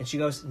 and she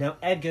goes, Now,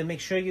 Edgar, make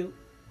sure you...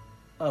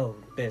 Oh,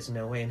 there's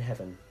no way in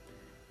heaven.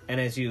 And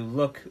as you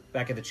look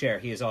back at the chair,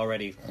 he is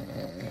already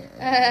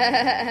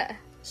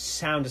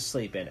sound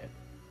asleep in it.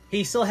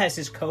 He still has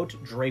his coat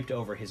draped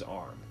over his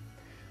arm.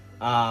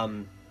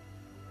 And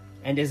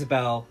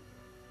Isabel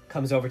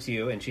comes over to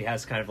you, and she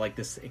has kind of like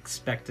this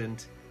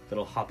expectant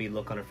little hoppy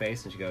look on her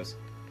face, and she goes,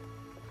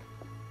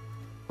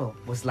 Well,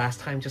 was last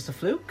time just a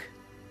fluke?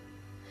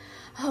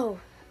 Oh,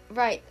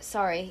 right,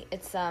 sorry.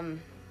 It's, I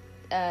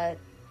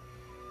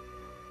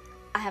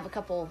have a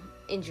couple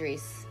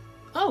injuries.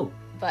 Oh!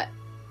 But...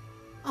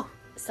 Oh.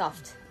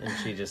 Soft. And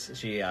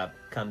she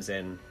comes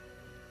in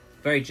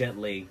very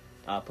gently,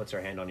 puts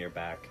her hand on your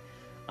back,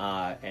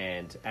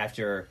 and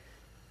after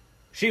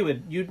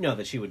you'd know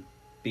that she would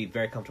be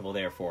very comfortable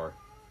there for...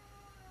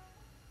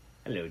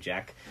 Hello,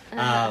 Jack.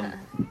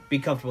 Be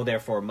comfortable there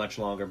for much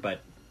longer,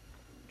 but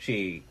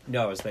she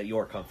knows that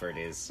your comfort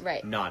is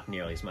not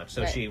nearly as much.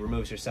 So she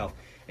removes herself,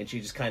 and she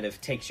just kind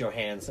of takes your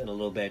hands in a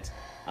little bit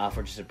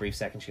for just a brief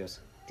second. She goes,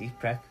 Deep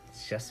breath,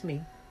 it's just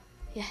me.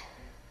 Yeah.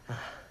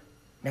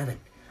 Now then,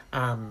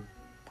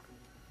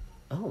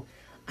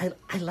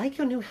 I like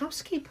your new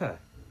housekeeper.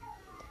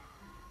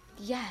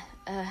 Yeah,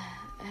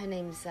 her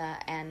name's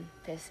Anne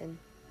Pearson.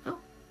 Oh,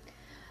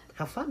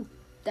 how fun.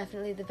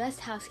 Definitely the best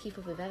housekeeper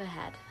we've ever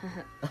had.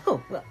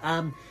 Oh,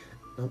 well,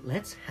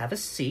 let's have a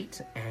seat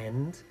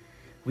and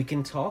we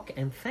can talk,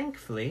 and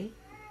thankfully,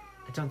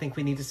 I don't think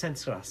we need to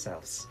censor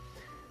ourselves.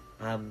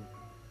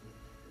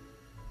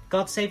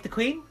 God save the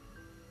Queen?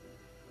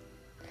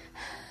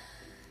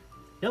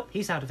 Nope,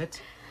 he's out of it.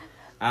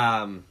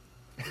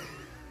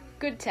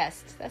 Good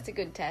test. That's a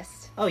good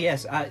test. Oh,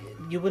 yes.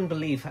 You wouldn't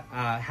believe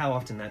how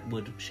often that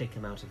would shake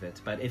him out of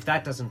it. But if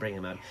that doesn't bring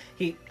him out...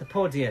 the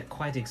poor dear,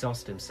 quite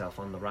exhausted himself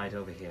on the ride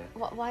over here.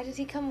 Why did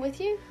he come with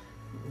you?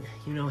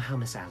 You know how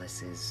Miss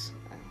Alice is.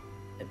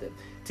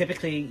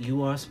 Typically,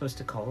 you are supposed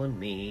to call on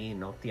me,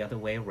 not the other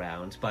way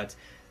around. But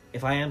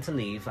if I am to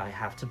leave, I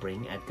have to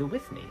bring Edgar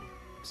with me.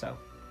 So...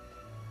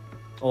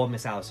 Or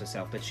Miss Alice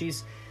herself. But she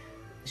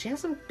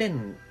hasn't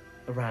been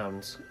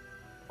around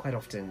quite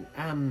often.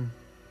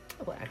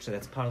 Well, actually,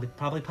 that's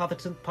probably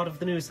part of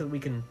the news that we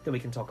can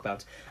talk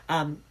about.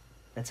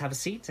 Let's have a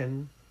seat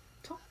and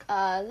talk.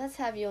 Let's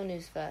have your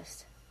news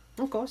first.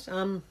 Of course.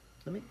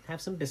 Let me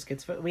have some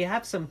biscuits. We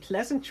have some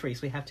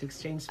pleasantries we have to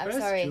exchange first,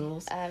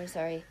 Jules. I'm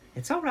sorry.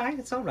 It's all right.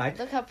 It's all right.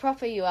 Look how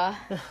proper you are.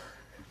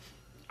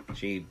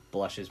 She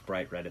blushes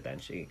bright red at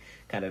that. She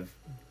kind of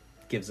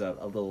gives a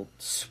little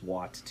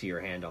swat to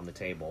your hand on the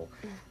table.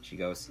 She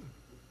goes,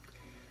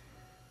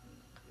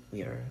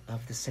 "We are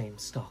of the same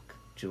stock,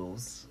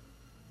 Jules.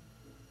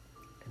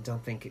 And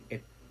don't think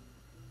it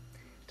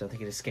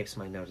escapes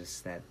my notice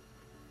that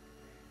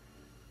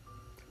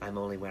I'm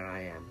only where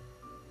I am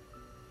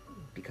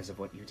because of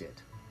what you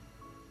did.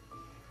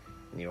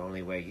 And you're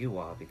only where you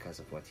are because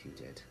of what you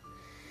did.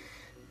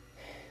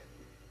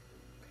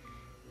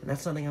 And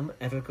that's something I'm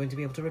ever going to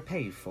be able to repay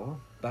you for,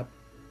 but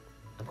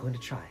I'm going to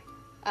try."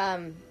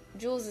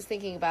 Jules is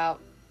thinking about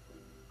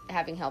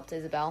having helped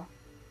Isabel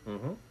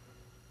Mm-hmm.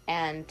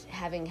 and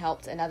having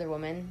helped another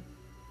woman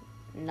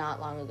not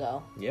long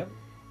ago. Yep.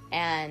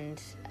 And,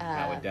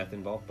 How would death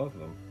involve both of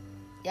them?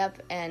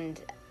 yep,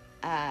 and,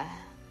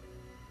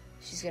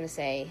 she's gonna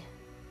say,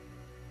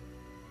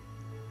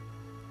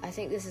 I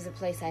think this is a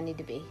place I need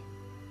to be.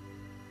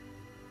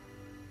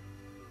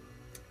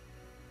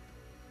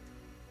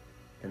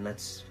 Then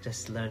let's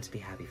just learn to be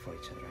happy for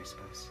each other, I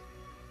suppose.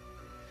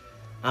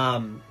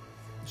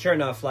 Sure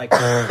enough, like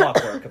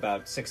clockwork,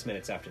 about 6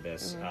 minutes after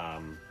this,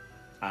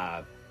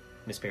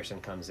 Miss Pearson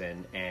comes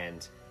in,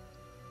 and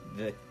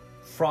the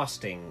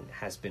frosting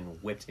has been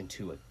whipped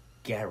into a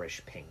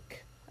garish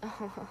pink.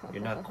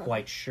 You're not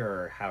quite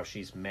sure how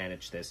she's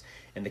managed this.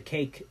 And the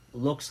cake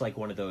looks like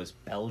one of those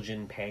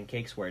Belgian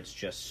pancakes where it's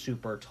just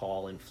super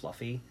tall and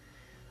fluffy.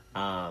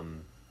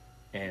 And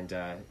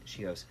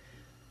she goes,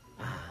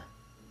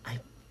 I'm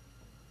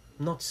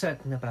not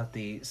certain about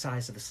the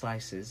size of the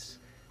slices.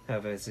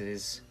 However, as it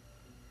is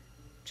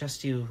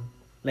just you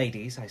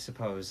ladies, I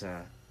suppose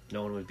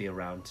no one would be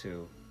around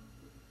to...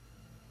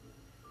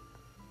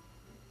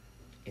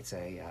 It's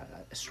a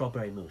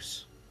strawberry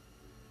mousse.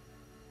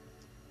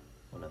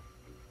 Oh, no.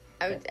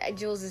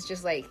 Jules is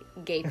just, like,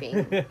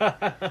 gaping.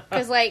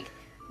 Because, like,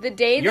 the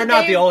day that You're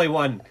not the only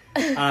one.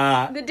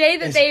 the day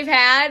that they've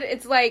had,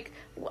 it's like,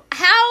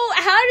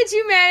 how did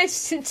you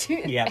manage to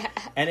do Yeah,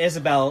 that? and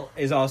Isabel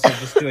is also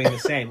just doing the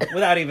same,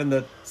 without even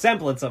the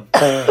semblance of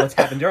what's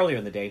happened earlier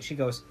in the day. She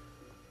goes,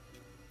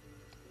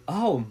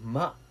 "Oh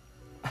my,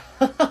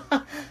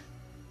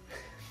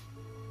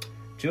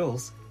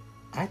 Jules,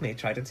 I may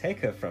try to take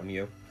her from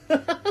you."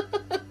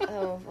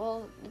 Oh,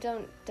 well,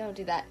 don't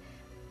do that.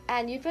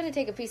 And you'd better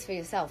take a piece for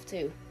yourself,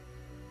 too.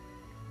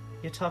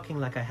 You're talking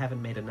like I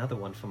haven't made another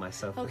one for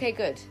myself. Okay,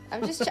 good.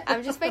 I'm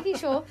just making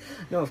sure.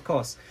 No, of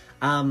course.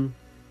 Now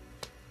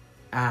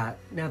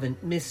then,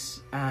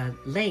 Miss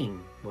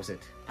Lane, was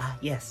it?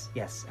 Yes,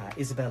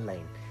 Isabel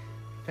Lane.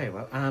 Very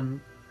well.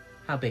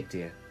 How big,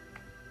 dear?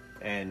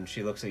 And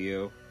she looks at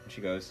you, and she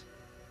goes,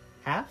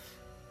 half?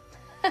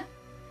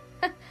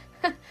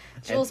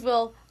 Jules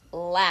will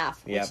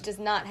laugh, which Yep. does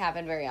not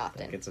happen very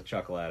often. Gets a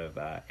chuckle out of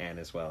Anne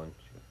as well. And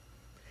she goes,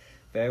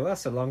 very well,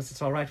 so long as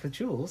it's all right with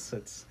Jules.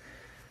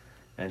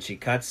 And she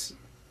cuts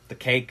the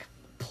cake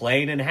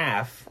plain in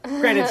half.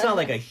 Granted, it's not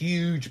like a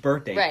huge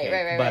birthday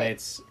cake, but right.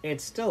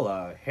 it's still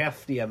a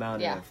hefty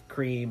amount Yeah. of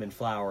cream and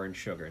flour and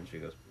sugar. And she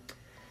goes,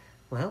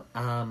 well,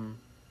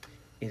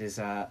 it is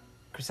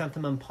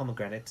chrysanthemum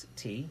pomegranate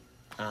tea.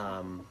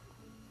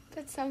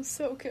 That sounds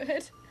so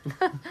good.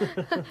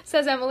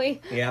 Says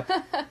Emily. Yep.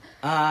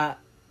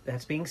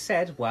 That being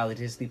said, while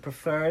it is the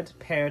preferred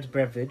paired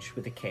beverage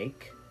with the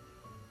cake,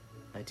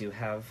 I do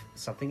have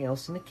something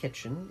else in the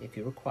kitchen if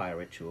you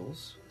require it,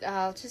 Jules.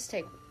 I'll just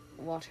take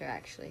water,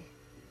 actually.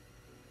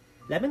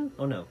 Lemon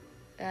or no?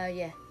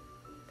 Yeah.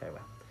 Very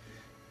well.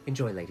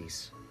 Enjoy,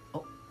 ladies.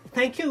 Oh,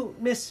 thank you,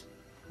 Miss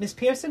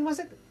Pearson, was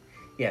it?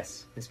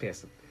 Yes, Miss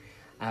Pearson.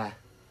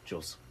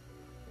 Jules.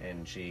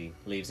 And she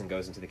leaves and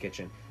goes into the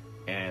kitchen.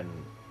 And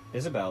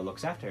Isabel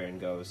looks after her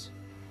and goes,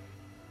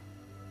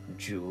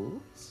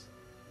 Jules?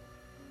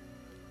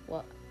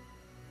 What?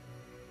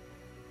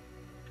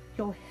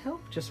 Your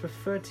help just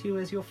referred to you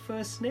as your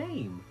first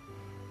name.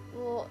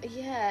 Well,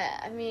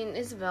 yeah, I mean,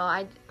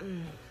 Isabel,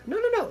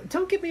 No,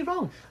 don't get me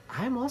wrong.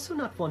 I'm also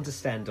not one to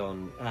stand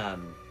on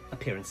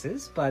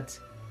appearances, but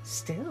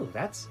still,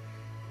 that's...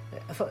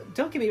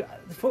 don't get me...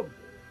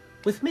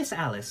 with Miss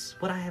Alice,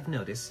 what I have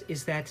noticed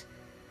is that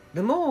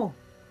the more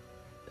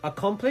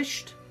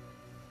accomplished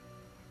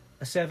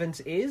a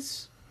servant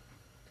is,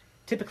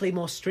 typically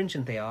more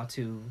stringent they are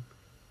to,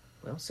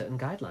 well, certain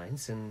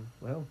guidelines, and,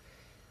 well,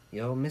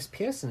 your Miss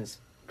Pearson is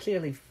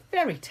clearly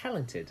very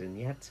talented, and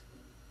yet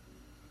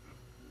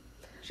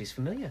she's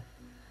familiar.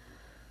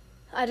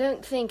 I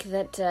don't think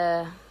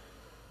that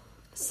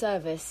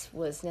service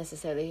was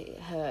necessarily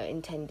her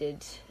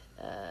intended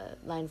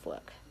line of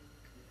work.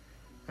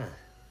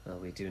 Well,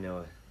 we do know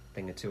a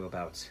thing or two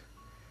about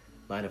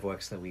line of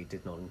works that we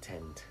did not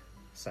intend.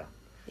 So,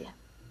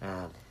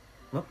 Yeah.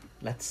 Well,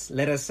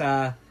 let us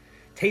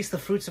taste the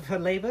fruits of her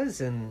labors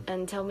and...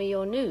 And tell me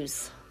your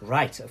news.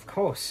 Right, of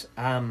course.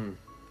 And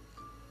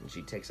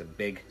she takes a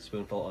big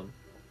spoonful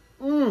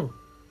and...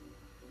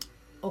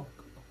 Oh,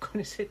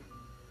 goodness, it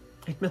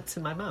melts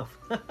in my mouth.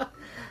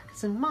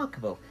 It's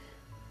remarkable.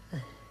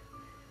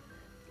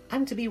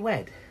 I'm to be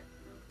wed.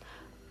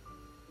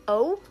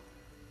 Oh?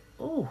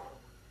 Oh,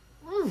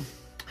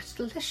 it's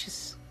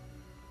delicious.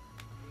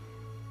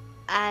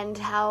 And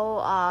how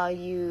are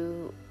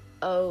you...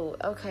 Oh,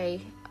 okay.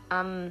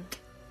 You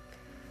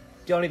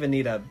don't even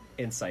need a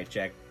insight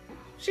check.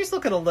 She's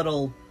looking a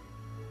little...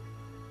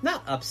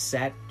 not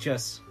upset,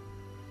 just...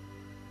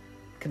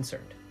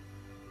 concerned.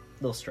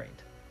 A little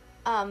strained.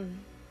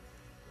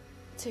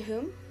 To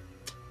whom?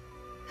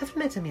 Haven't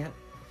met him yet.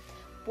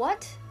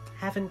 What?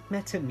 Haven't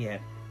met him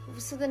yet.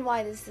 So then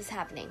why is this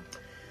happening?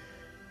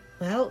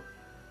 Well,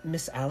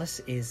 Miss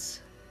Alice is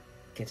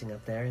getting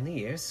up there in the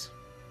years.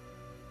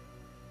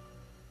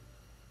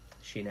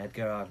 She and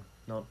Edgar are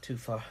not too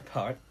far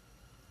apart,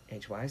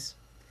 age-wise.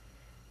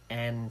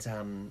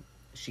 and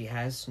she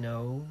has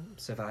no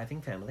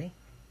surviving family.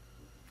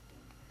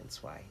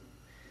 That's why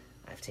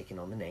I've taken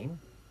on the name.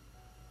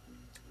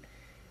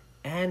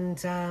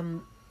 And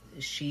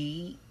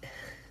she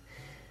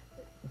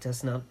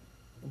does not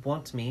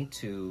want me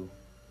to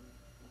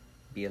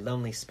be a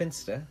lonely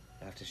spinster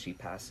after she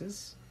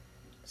passes,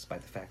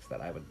 despite the fact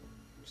that I would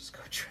just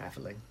go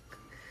traveling.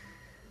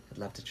 I'd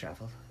love to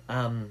travel.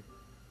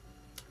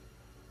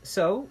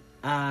 So,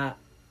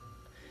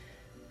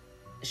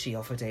 she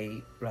offered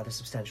a rather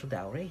substantial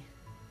dowry,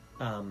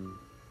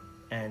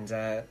 and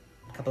a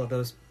couple of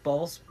those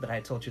balls that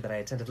I told you that I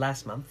attended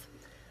last month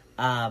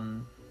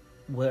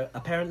were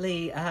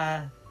apparently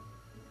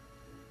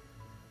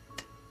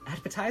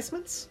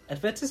advertisements.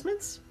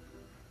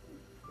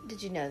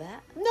 Did you know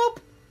that? Nope,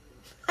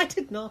 I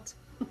did not.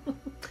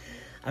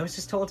 I was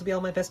just told to be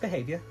on my best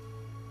behavior,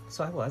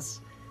 so I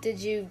was. Did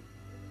you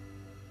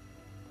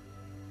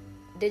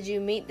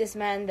meet this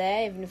man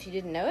there, even if you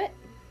didn't know it?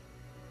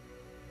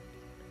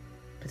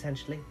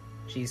 Potentially.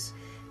 She's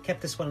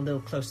kept this one a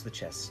little close to the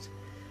chest.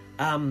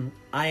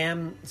 I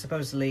am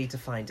supposedly to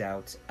find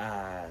out,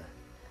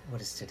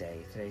 what is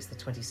today? Today's the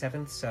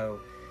 27th, so,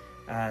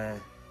 the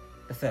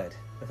 3rd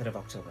of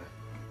October.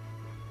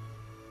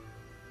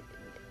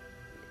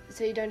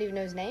 So you don't even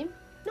know his name?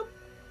 Nope.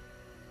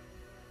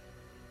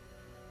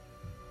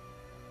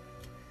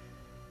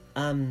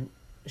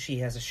 She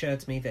has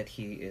assured me that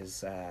he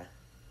is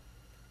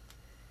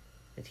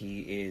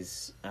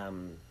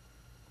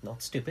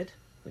not stupid,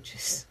 which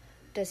is...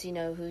 Does he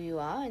know who you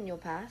are and your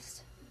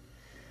past?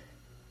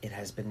 It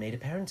has been made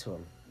apparent to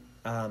him.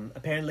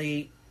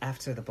 Apparently,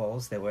 after the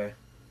balls, there were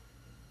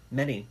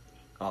many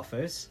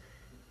offers,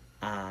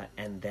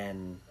 and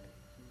then,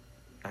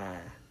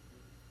 Well,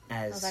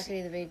 that could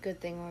either be a good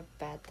thing or a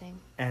bad thing.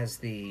 as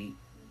the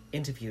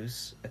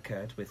interviews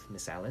occurred with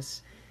Miss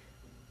Alice,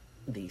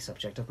 the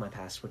subject of my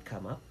past would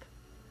come up.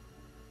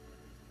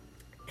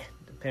 And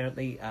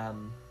apparently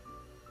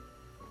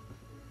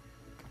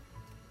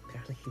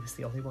he was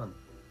the only one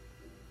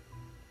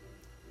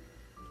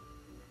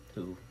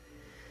who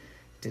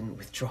didn't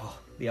withdraw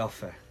the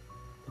offer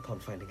upon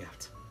finding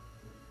out.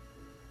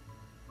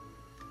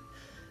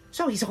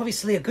 So he's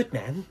obviously a good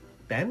man,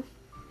 then.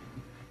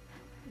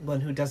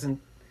 One who doesn't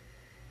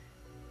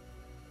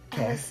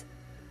care. Alice,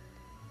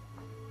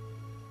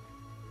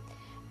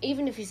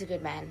 even if he's a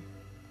good man,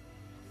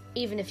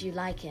 even if you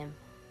like him,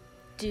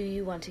 do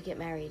you want to get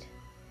married?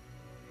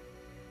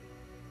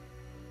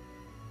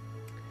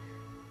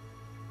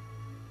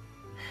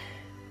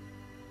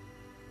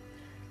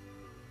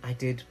 I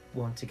did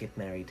want to get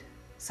married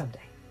someday.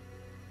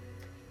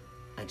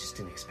 I just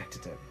didn't expect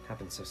it to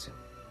happen so soon.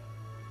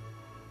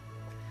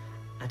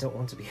 I don't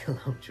want to be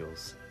alone,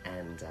 Jules,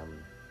 and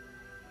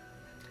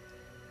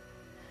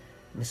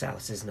Miss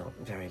Alice is not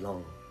very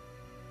long.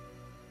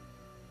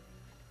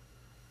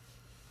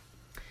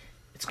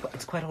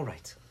 It's quite all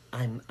right.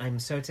 I'm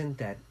certain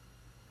that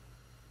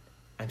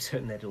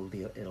it'll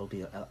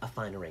be a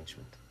fine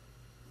arrangement.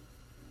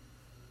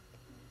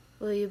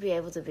 Will you be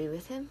able to be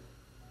with him?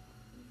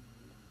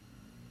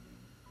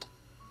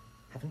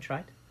 Haven't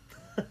tried.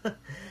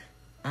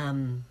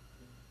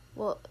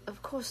 Well,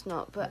 of course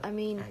not, but I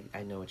mean...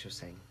 I know what you're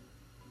saying.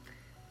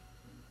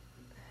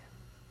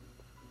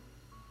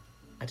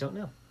 I don't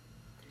know.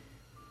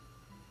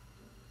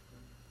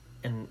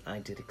 And I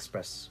did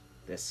express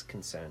this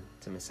concern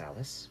to Miss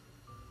Alice.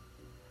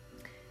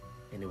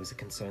 And it was a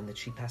concern that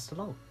she passed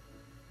along.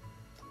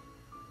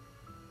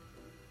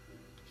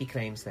 He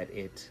claims that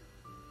it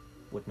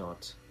would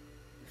not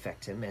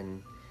affect him,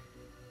 and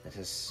let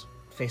us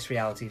face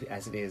reality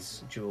as it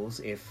is,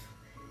 Jules. If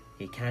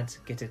he can't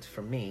get it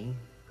from me,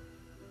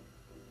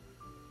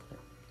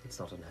 it's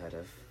not unheard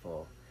of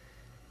for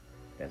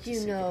them to You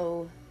seek it.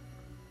 know,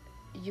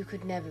 you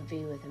could never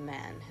be with a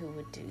man who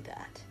would do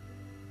that.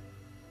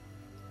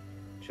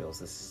 Jules,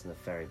 this isn't a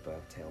fairy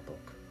tale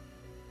book.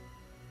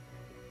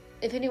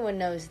 If anyone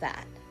knows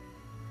that,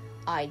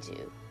 I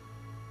do.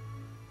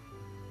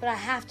 But I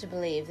have to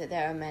believe that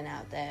there are men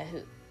out there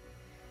who...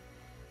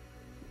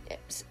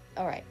 Yes.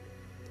 All right.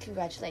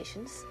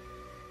 Congratulations.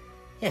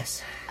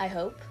 Yes. I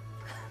hope.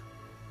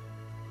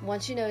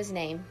 Once you know his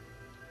name,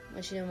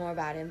 once you know more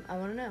about him, I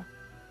want to know.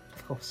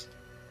 Of course.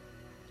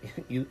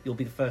 You'll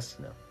be the first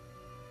to know.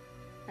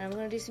 And I'm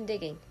going to do some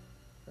digging.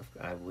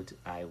 I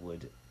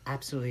would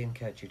absolutely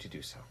encourage you to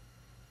do so.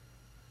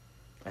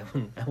 I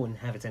wouldn't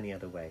have it any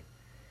other way.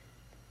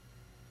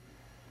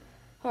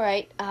 All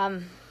right.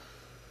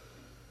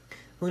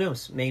 Who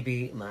knows?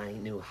 Maybe my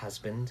new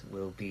husband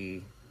will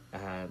be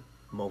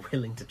more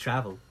willing to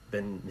travel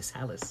than Miss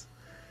Alice.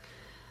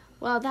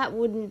 Well, that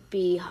wouldn't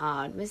be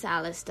hard. Miss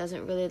Alice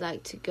doesn't really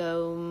like to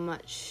go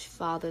much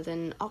farther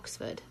than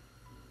Oxford.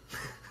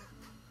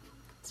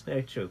 It's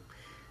very true.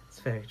 It's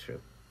very true.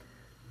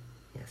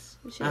 Yes.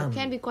 She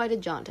can be quite a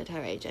jaunt at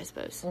her age, I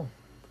suppose. Oh.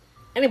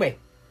 Anyway,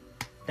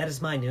 that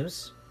is my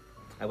news.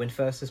 I went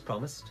first as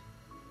promised.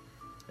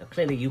 Now,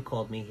 clearly you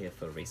called me here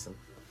for a reason.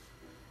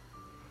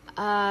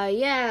 As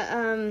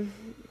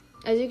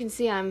you can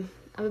see, I'm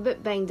I'm a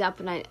bit banged up,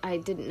 and I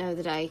didn't know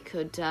that I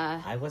could,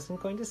 I wasn't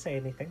going to say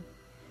anything.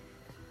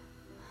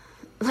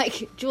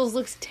 Like, Jules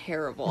looks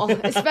terrible,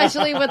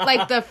 especially with,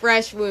 like, the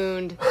fresh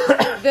wound.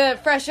 The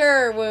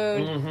fresher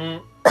wound.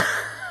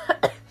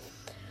 Mm-hmm.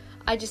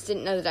 I just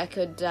didn't know that I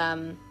could,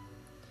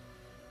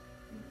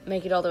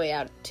 make it all the way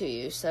out to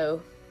you,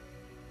 so...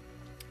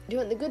 Do you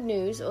want the good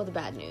news or the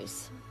bad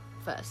news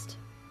first?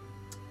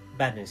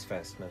 Bad news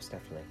first, most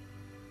definitely.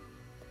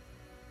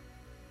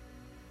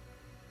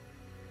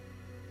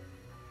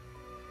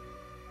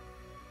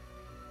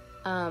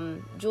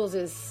 Jules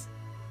is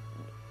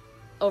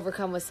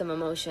overcome with some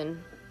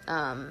emotion.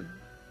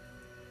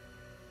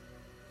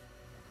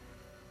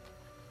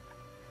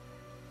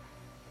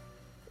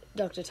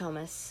 Dr.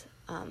 Thomas,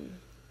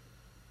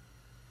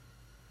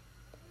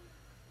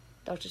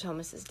 Dr.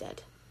 Thomas is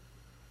dead.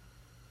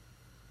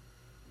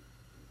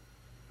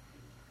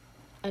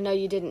 I know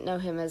you didn't know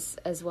him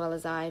as well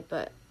as I,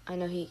 but I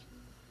know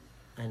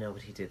I know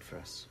what he did for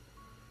us.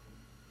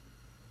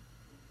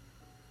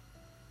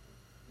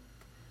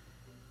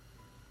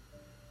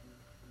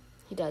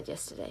 he died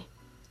yesterday.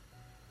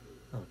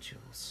 Oh,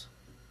 Jules.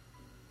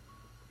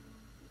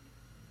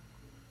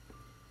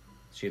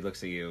 She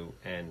looks at you,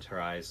 and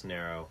her eyes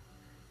narrow.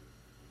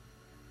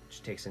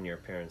 She takes in your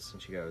appearance, and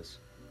she goes,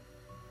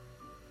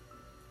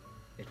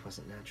 "It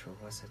wasn't natural,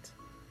 was it?"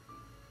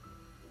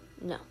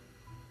 No.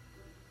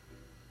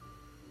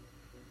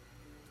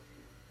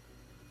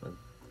 Well,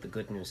 the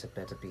good news had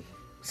better be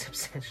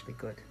substantially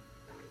good.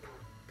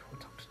 Poor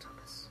Dr.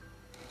 Thomas.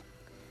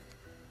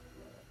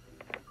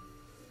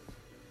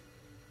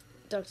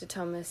 Dr.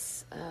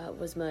 Thomas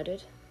was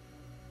murdered.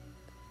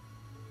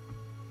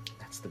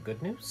 That's the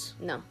good news?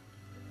 No,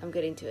 I'm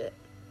getting to it.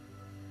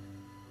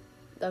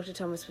 Dr.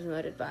 Thomas was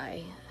murdered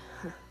by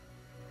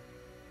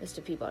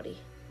Mr. Peabody.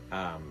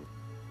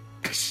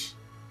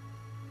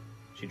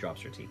 She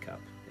drops her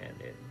teacup, and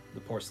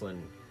the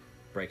porcelain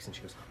breaks, and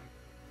she goes, "Oh,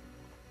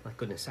 my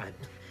goodness, I'm..."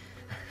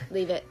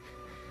 Leave it.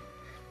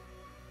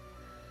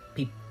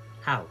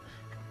 How?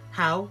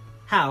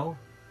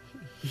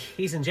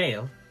 He's in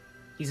jail.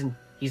 He's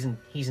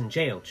in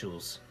jail,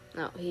 Jules.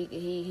 No,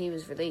 he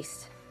was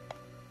released.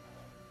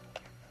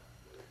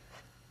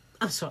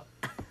 I'm sorry.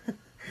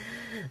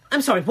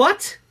 I'm sorry,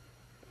 what?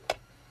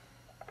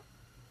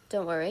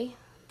 Don't worry.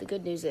 The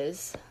good news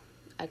is,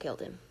 I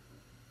killed him.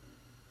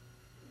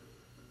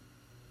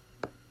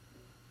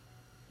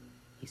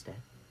 He's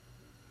dead.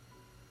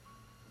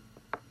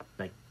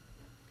 Like,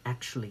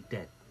 actually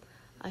dead.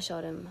 I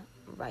shot him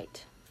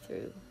right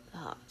through the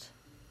heart.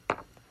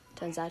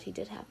 Turns out he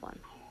did have one.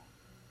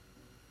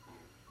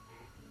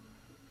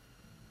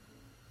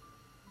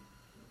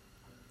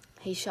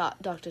 He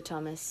shot Dr.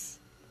 Thomas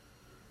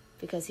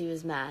because he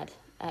was mad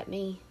at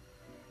me.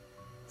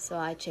 So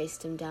I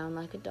chased him down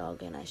like a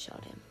dog and I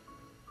shot him.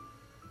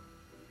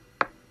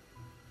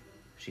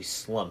 She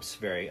slumps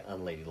very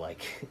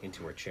unladylike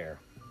into her chair.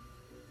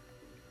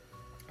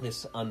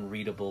 This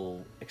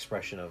unreadable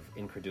expression of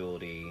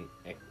incredulity,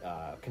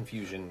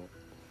 confusion,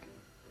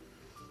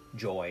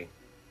 joy,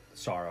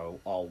 sorrow,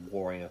 all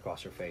warring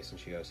across her face, and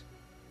she goes,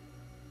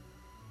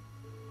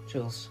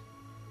 "Jules,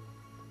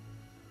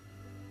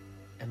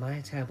 am I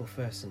a terrible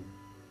person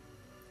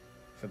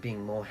for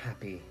being more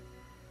happy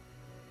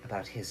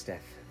about his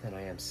death than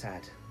I am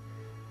sad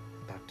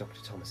about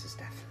Dr. Thomas's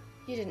death?"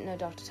 You didn't know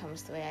Dr.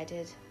 Thomas the way I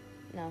did.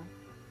 No.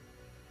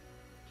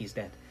 He's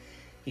dead.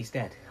 He's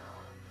dead.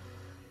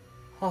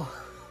 Oh.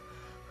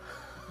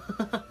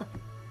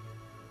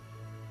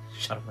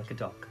 Shut up like a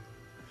dog.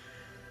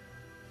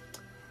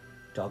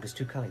 Dog is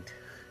too kind.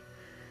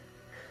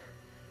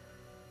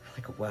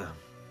 Like a worm.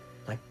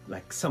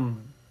 Like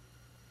some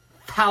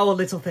foul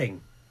little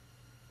thing.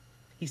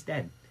 He's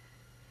dead.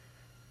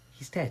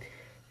 He's dead.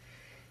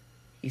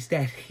 He's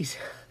dead. He's...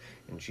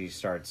 And she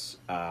starts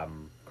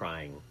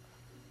crying,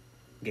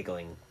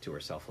 giggling to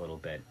herself a little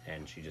bit,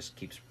 and she just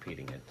keeps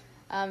repeating it.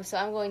 So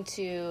I'm going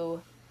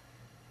to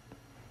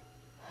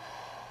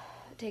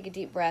take a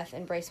deep breath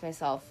and brace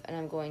myself, and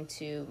I'm going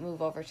to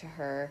move over to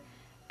her,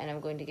 and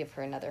I'm going to give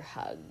her another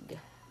hug.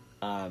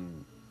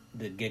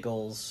 The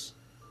giggles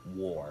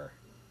war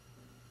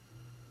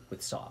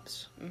with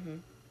sobs. Mm-hmm.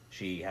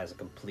 She has a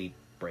complete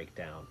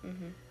breakdown.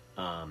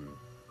 Mm-hmm.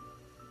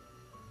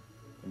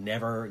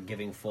 Never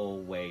giving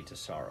full way to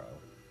sorrow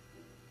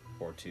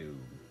or to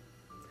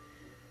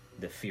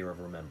the fear of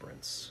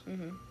remembrance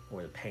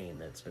or the pain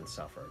that's been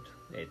suffered.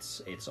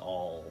 It's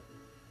all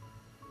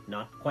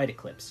not quite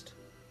eclipsed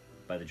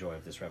by the joy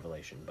of this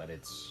revelation, but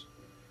it's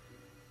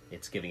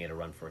giving it a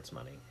run for its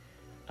money.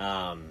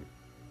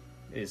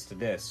 Is to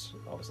this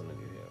all of a sudden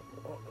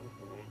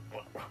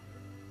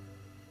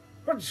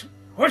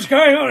What's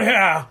going on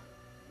here?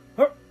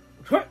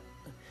 What?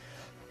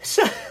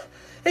 So,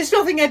 it's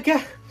nothing,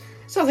 Edgar.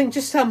 It's nothing.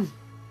 Just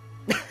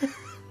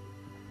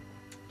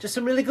just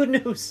some really good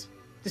news.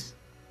 Just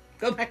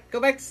go back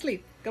to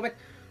sleep. Go back.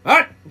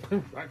 What?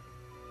 Oh,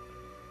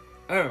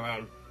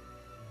 well.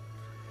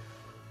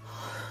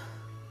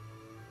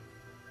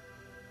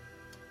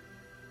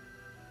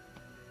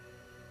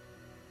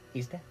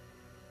 He's dead.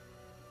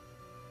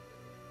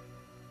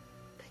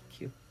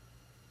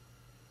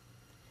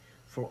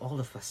 for all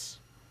of us.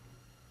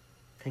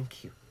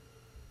 Thank you.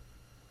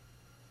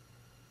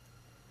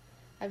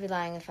 I'd be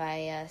lying if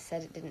I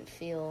said it didn't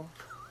feel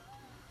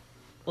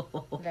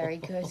very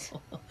good.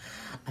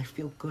 I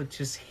feel good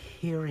just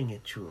hearing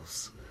it,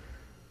 Jules.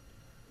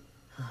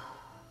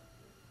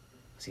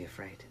 Was he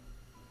afraid?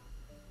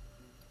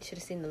 You should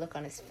have seen the look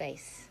on his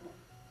face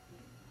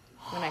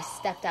when I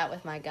stepped out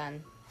with my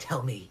gun.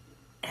 Tell me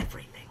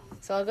everything.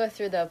 So I'll go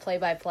through the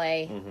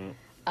play-by-play,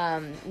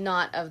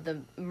 not of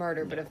the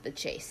murder, but of the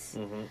chase.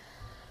 Your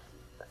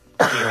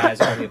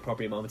eyes are the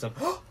appropriate moments of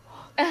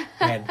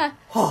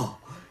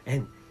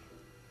and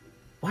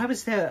why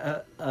was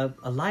there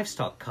a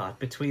livestock cart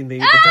between the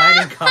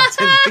dining cart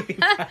and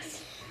the...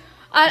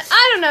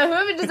 I don't know.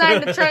 Whoever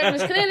designed the chart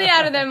was clearly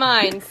out of their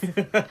minds.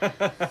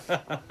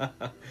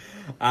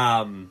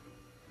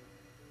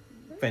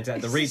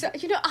 Fantastic. The reason,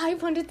 So, I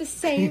wanted the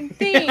same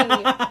thing.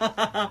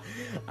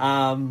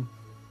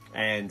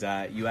 and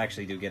you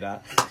actually do get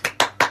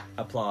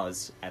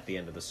applause at the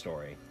end of the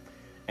story,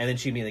 and then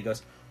she immediately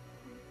goes,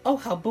 "Oh,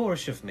 how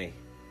boorish of me!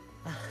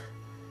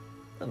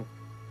 A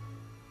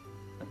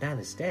man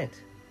is dead."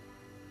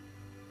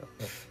 No,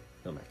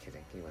 I'm not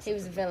kidding. He wasn't. He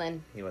was a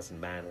villain. He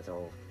wasn't man at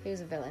all. He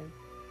was a villain.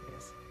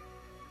 Yes.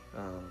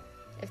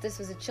 If this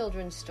was a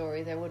children's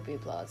story, there would be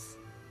applause.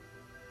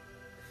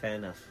 Fair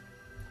enough.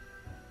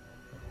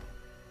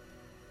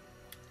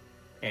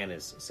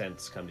 Anna's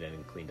since come in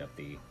and cleaned up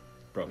the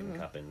broken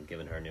cup and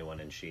given her a new one,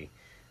 and she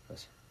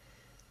goes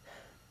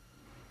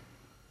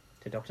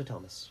to Dr.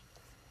 Thomas.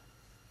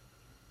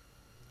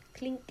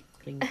 Clink.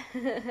 Clink.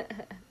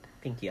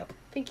 Pinky up.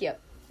 Pinky up.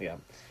 Yeah.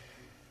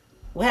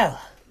 Well,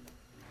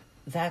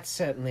 that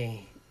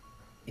certainly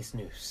is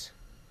news.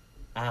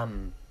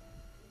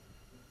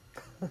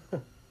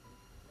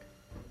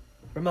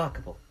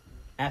 Remarkable.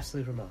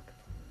 Absolutely remarkable.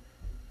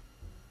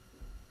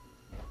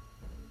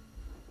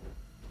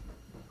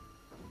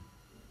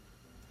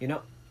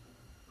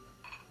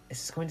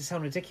 This is going to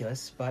sound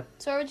ridiculous, but...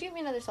 Sorry, would you give me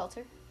another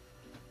seltzer?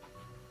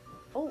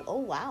 Oh,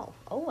 wow.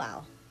 Oh,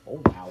 wow.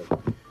 Oh, wow.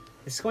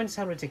 This is going to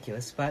sound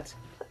ridiculous, but...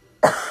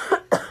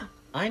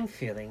 I'm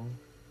feeling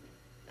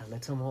a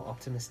little more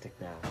optimistic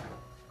now.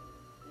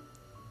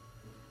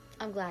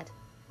 I'm glad.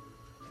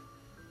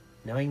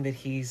 Knowing that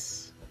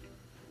he's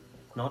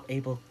not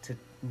even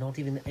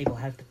able to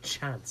have the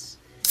chance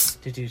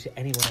to do to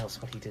anyone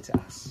else what he did to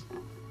us.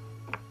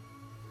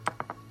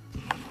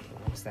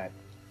 What was that?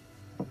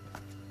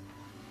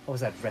 What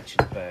was that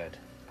wretched bird?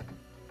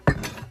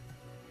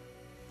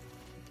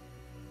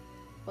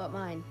 What,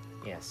 mine?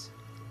 Yes.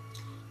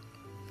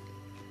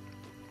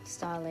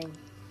 Starling.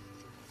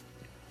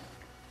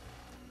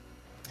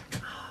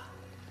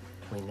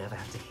 We never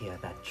have to hear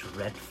that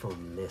dreadful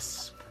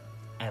lisp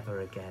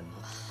ever again.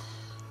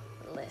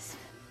 Lisp.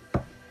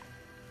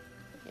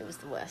 It was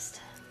the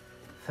worst.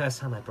 First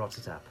time I brought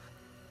it up,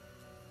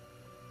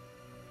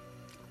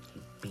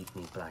 he beat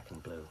me black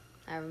and blue.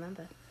 I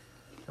remember.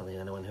 The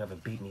only one who ever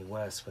beat me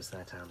worse was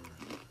that,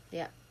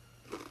 Yeah.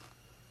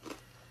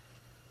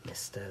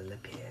 Mr.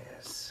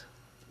 Lepiers.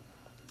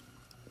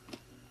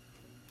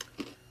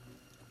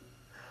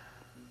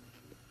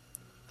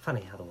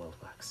 Funny how the world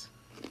works.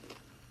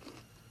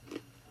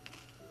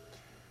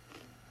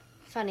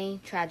 Funny,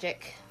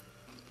 tragic.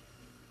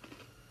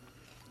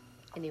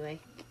 Anyway.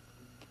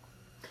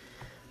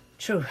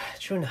 True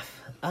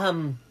enough.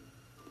 Oh,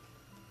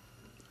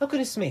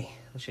 goodness me.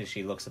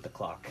 She looks at the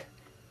clock.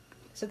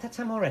 Is it that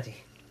time already?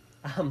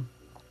 I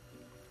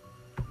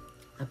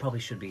probably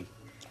should be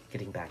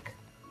getting back.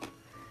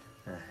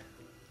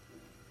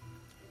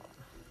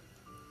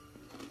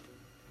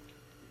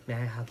 May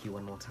I hug you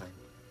one more time?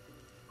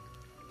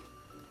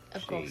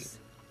 Of course.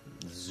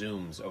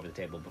 Zooms over the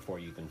table before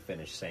you even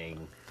finish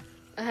saying.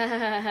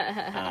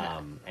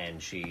 And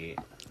she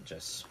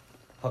just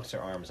hooks her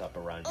arms up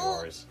around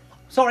yours.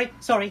 Sorry.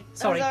 That's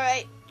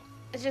alright.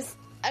 It's just,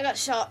 I got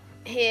shot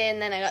here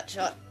and then I got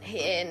shot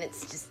here and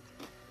it's just...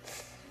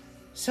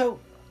 So,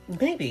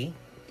 maybe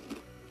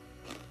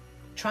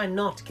try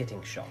not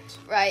getting shot.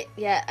 Right,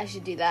 yeah, I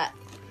should do that.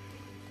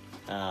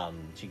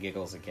 She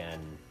giggles again.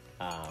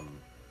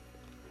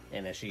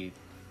 And as she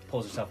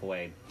pulls herself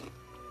away,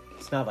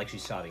 it's not like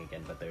she's sobbing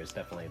again, but there's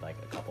definitely like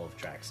a couple of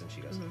tracks, and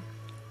she goes,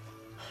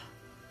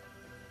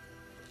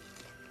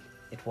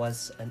 It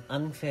was an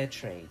unfair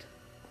trade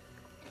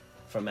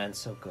for a man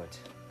so good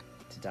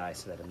to die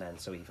so that a man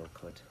so evil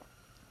could.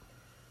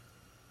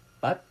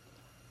 But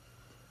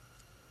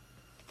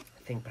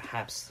I think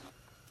perhaps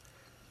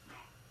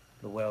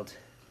the world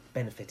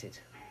benefited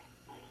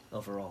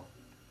overall.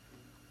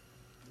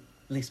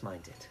 At least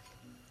mine did.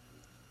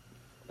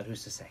 But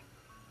who's to say?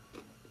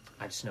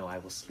 I just know I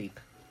will sleep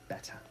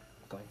better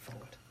going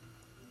forward.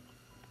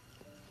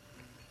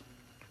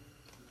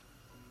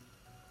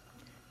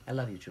 I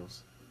love you,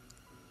 Jules.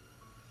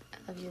 I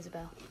love you,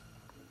 Isabel.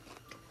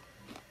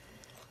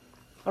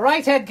 All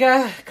right,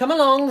 Edgar, come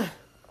along.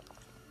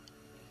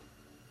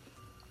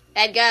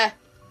 Edgar!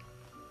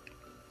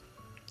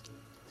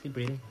 Is he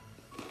breathing?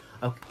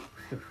 Oh,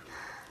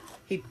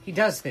 He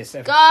does this.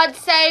 God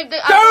save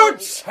the...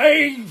 Don't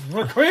save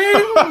the queen!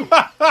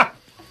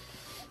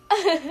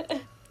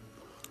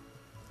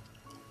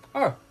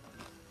 Oh.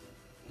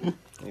 And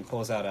he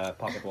pulls out a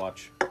pocket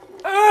watch.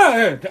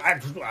 We're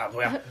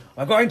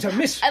going to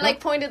miss... I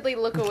pointedly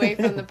look away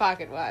from the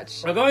pocket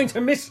watch. We're going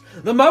to miss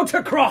the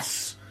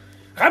motocross.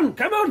 Come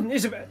on,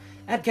 Isabel.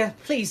 Edgar,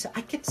 please,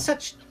 I get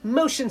such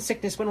motion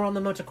sickness when we're on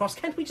the motocross.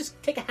 Can't we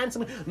just take a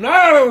handsome...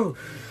 No!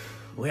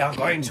 We are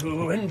going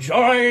to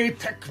enjoy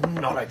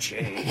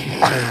technology.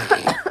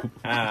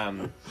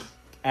 And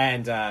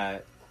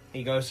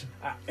he goes,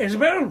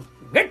 Isabel,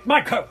 get my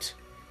coat.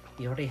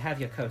 you already have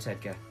your coat,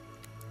 Edgar.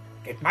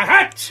 Get my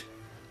hat.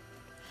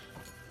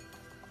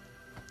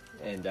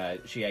 And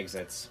she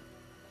exits.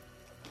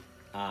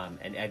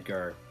 And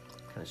Edgar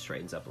kind of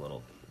straightens up a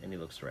little, and he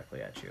looks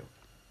directly at you.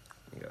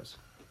 He goes,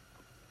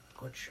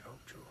 Good show,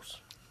 Jules.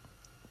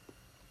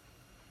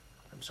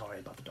 I'm sorry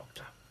about the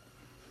doctor.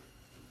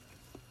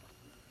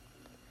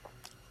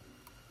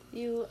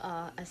 You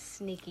are a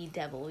sneaky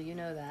devil, you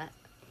know that.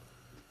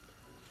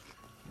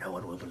 No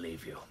one will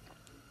believe you.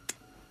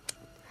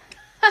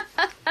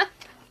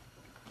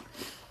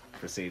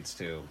 proceeds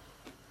to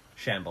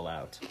shamble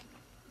out.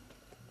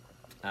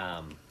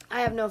 I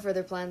have no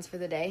further plans for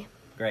the day.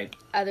 Great.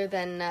 Other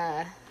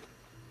than,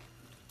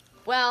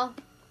 well,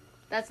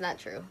 that's not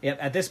true. Yep,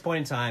 at this point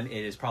in time,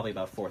 it is probably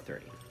about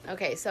 4:30.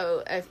 Okay,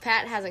 so if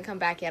Pat hasn't come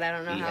back yet, I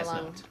don't know He how has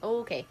long. not. Oh,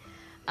 okay.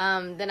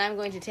 Then I'm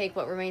going to take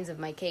what remains of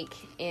my cake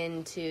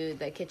into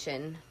the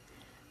kitchen,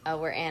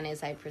 where Anne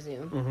is, I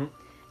presume. Mm-hmm.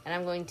 And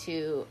I'm going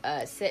to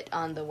sit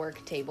on the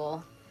work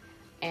table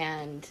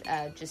and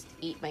just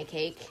eat my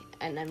cake,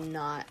 and I'm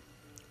not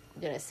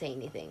going to say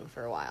anything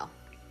for a while.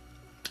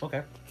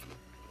 Okay.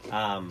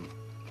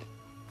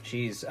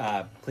 She's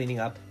cleaning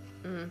up,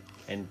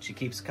 and she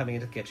keeps coming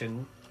into the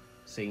kitchen,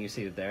 seeing you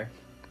seated there.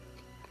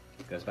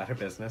 Goes about her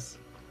business.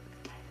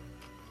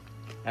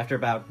 After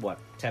about,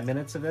 10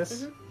 minutes of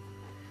this? Mm-hmm.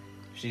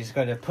 She's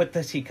going to put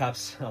the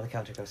teacups on the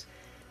counter. Goes,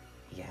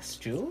 yes,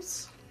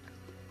 Jules?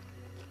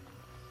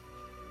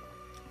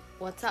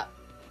 What's up?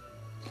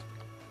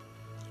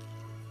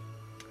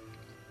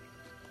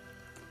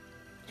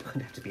 You're going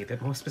to have to be a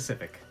bit more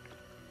specific.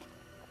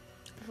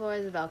 Before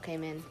Isabel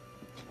came in.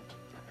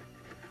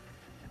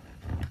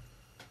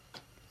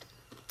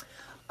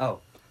 Oh.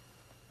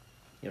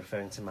 You're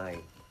referring to my...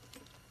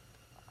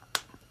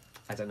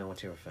 I don't know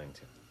what you're referring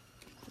to.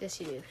 Yes,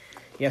 you do.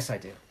 Yes, I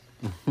do.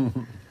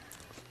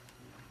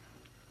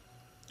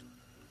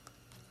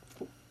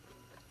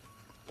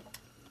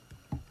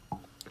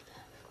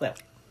 Well,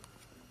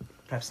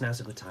 perhaps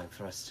now's a good time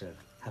for us to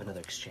have another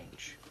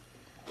exchange.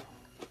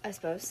 I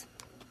suppose.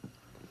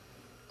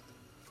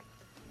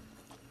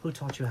 Who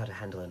taught you how to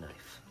handle a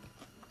knife?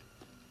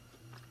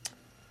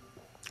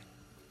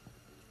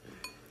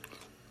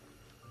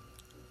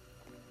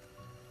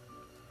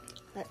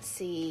 Let's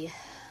see.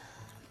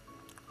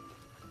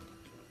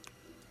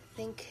 I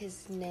think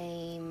his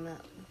name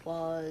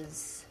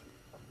was...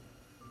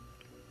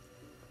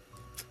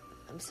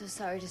 I'm so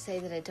sorry to say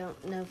that I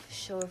don't know for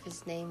sure if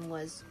his name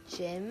was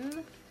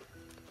Jim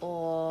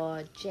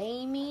or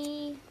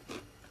Jamie.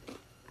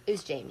 It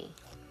was Jamie.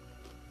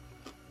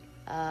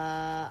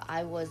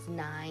 I was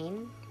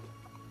 9.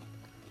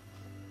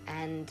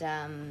 And,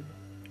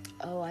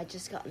 I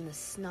just gotten the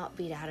snot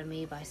beat out of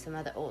me by some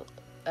other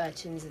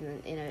urchins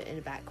in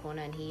a back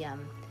corner, and he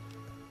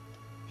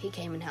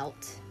came and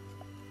helped.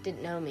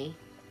 Didn't know me.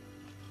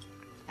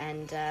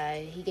 And,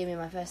 he gave me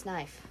my first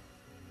knife.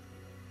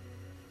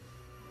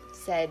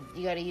 Said,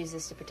 you gotta use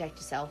this to protect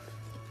yourself.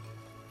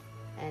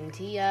 And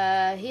he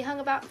hung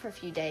about for a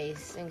few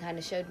days and kind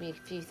of showed me a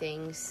few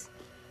things.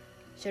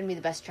 Showed me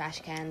the best trash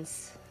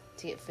cans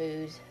to get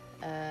food.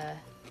 The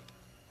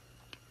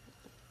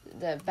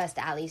best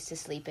alleys to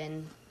sleep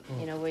in.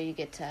 You know, where you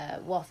get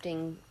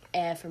wafting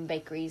air from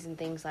bakeries and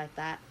things like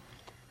that.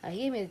 He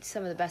gave me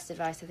some of the best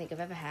advice I think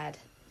I've ever had.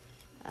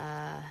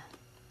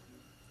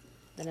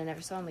 Then I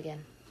never saw him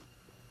again.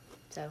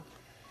 So...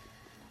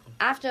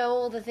 after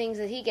all the things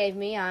that he gave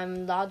me,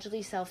 I'm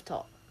largely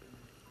self-taught.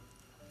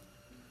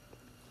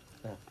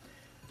 Well,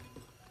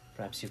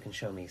 perhaps you can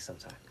show me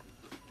sometime.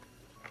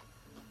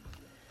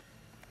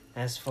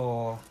 As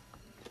for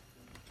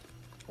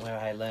where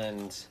I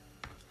learned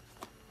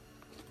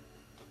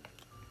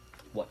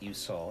what you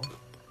saw,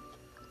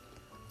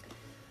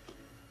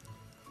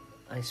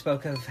 I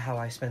spoke of how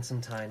I spent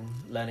some time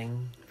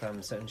learning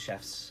from certain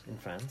chefs in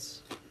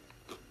France,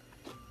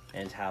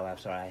 and how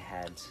after I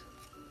had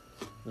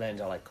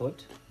learned all I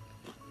could,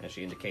 as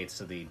she indicates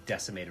to the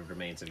decimated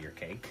remains of your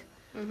cake,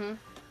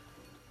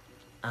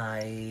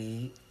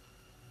 I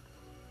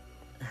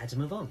had to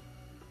move on.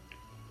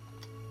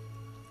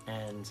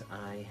 And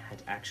I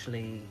had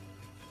actually...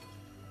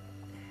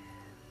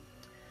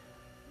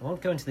 I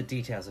won't go into the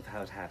details of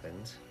how it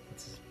happened.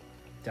 It's a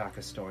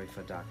darker story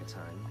for a darker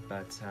time.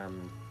 But I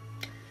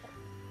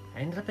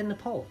ended up in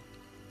Nepal.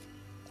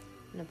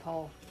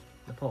 Nepal.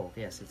 Nepal,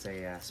 yes. It's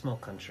a small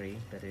country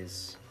that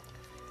is...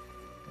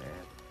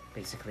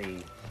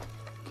 basically,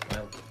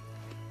 well,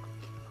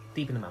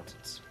 deep in the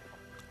mountains.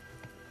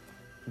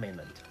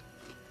 mainland.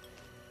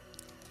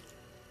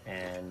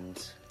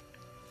 And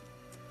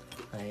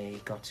I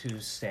got to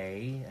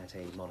stay at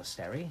a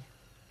monastery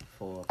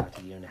for about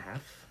a year and a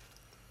half.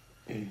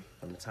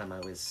 From the time I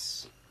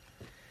was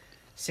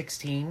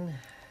 16,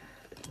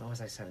 or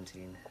was I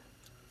 17?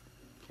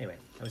 Anyway,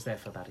 I was there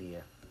for about a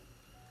year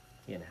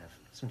and a half,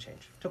 some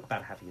change. Took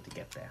about half a year to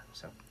get there,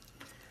 so.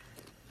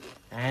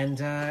 And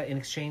in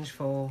exchange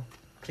for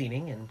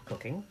cleaning and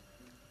cooking,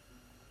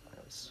 I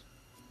was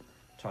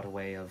taught a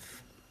way of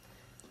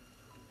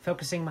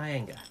focusing my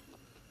anger.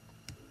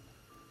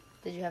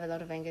 Did you have a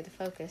lot of anger to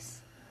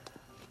focus?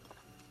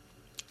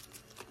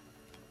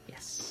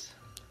 Yes.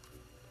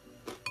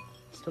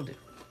 Still do.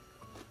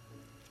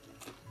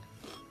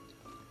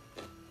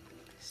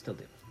 Still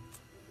do.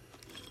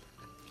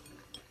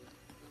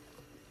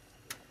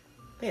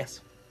 But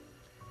yes.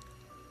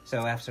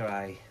 So after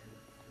I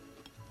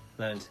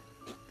learned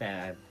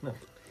that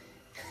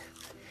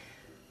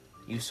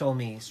you saw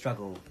me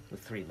struggle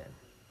with 3 men.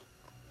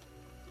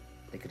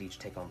 They could each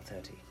take on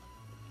 30.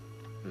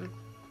 It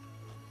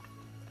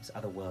was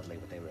otherworldly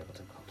what they were able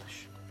to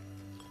accomplish.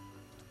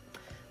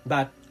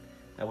 But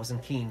I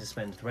wasn't keen to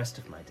spend the rest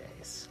of my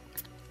days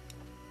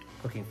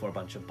cooking for a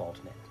bunch of bald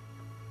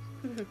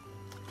men.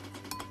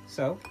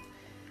 So,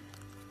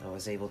 I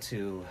was able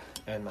to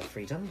earn my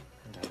freedom,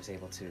 and I was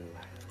able to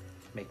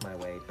make my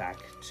way back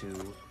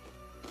to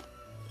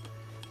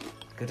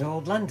good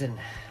old London.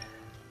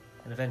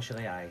 And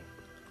eventually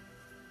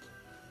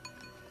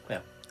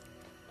well,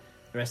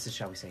 the rest is,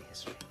 shall we say,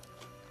 history.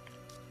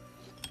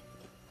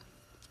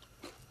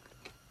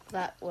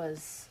 That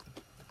was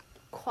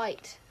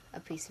quite a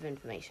piece of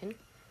information.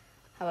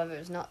 However, it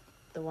was not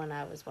the one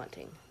I was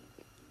wanting.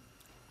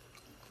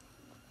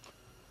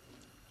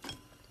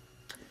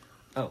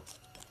 Oh.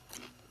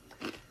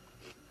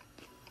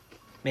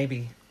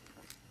 Maybe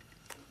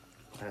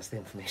that's the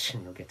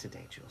information you'll get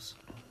today, Jules.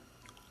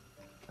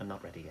 I'm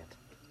not ready yet.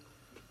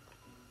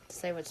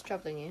 Say what's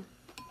troubling you.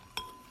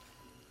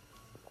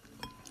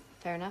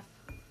 Fair enough.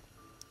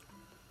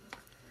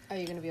 Are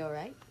you going to be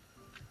alright?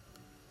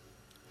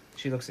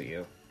 She looks at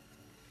you.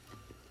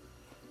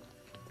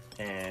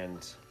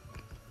 And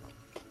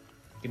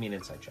give me an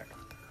insight check.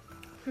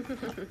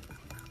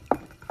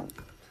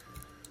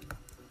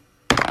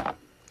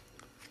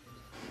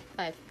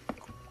 5.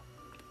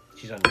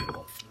 She's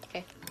unreadable.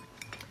 Okay.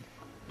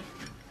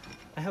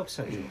 I hope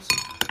so, Jules.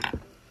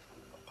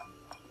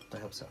 I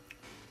hope so.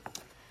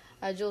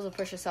 Jules will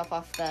push herself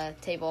off the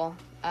table.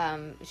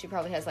 She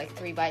probably has like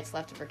 3 bites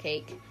left of her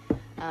cake.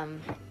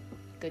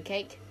 Good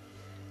cake.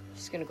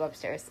 She's going to go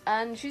upstairs.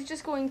 And she's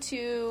just going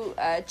to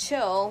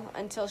chill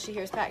until she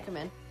hears Pat come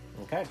in.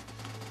 Okay.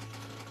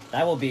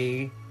 That will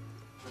be...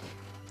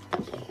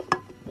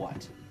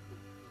 what?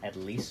 At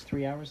least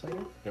 3 hours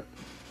later? Yep.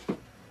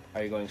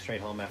 Are you going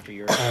straight home after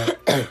your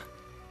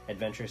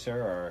adventure,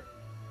 sir, or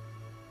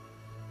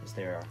is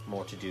there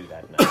more to do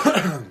that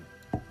night?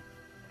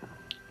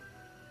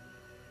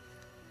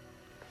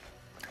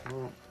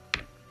 Well,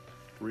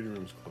 reading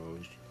room's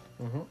closed.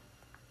 Mm-hmm.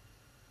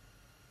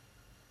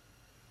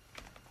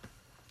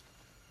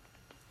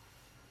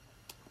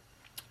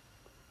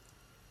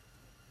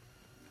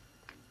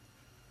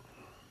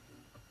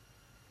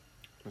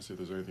 Let's see if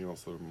there's anything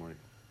else that I'm like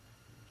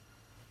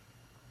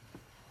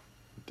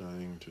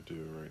dying to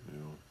do right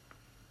now.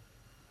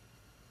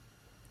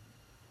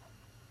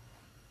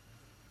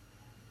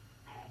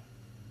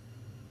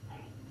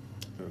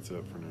 That's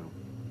it for now.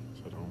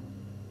 Let's head home.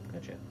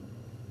 Gotcha.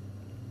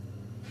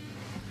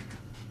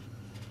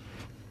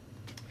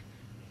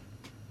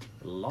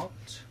 A lot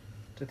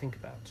to think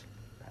about,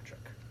 Patrick.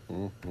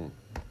 Mm-hmm.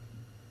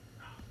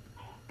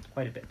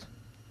 Quite a bit.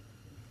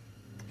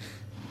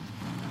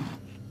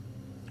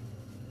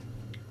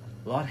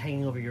 A lot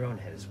hanging over your own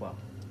head as well.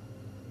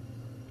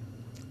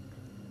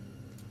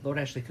 Lord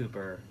Ashley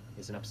Cooper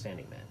is an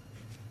upstanding man.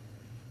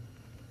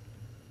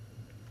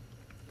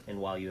 And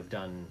while you have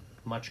done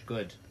much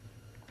good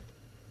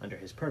under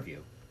his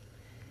purview,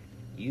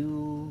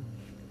 you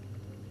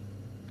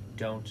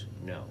don't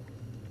know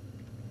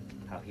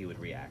how he would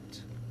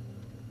react.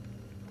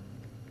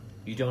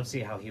 You don't see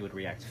how he would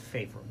react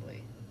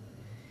favorably.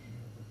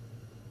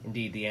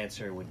 Indeed, the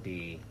answer would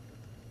be,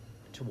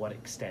 to what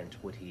extent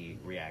would he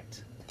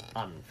react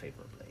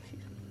unfavorably?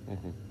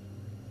 Mm-hmm.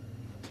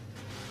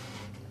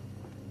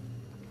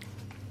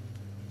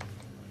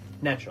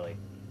 Naturally,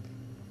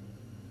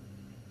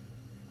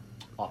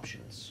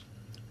 options.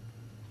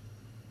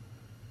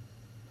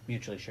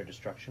 Mutually shared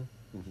destruction.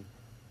 Mm-hmm.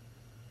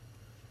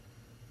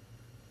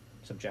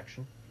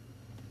 Subjection.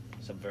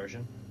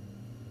 Subversion.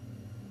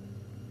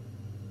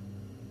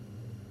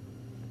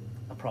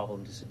 A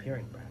problem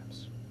disappearing,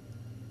 perhaps.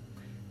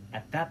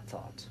 At that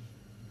thought,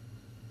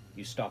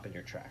 you stop in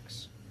your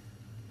tracks.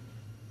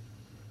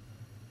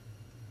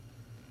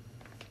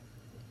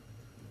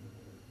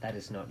 That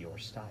is not your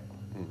style.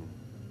 Mm-hmm.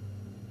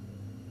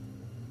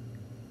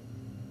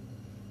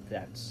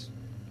 That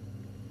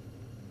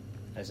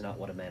is not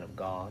what a man of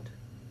God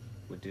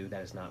would do.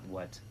 That is not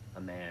what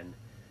a man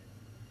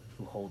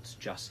who holds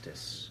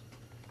justice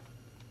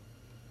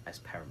as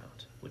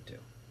paramount would do.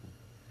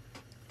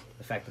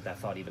 The fact that that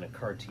thought even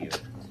occurred to you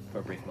for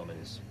a brief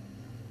moment is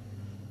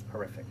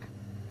horrific.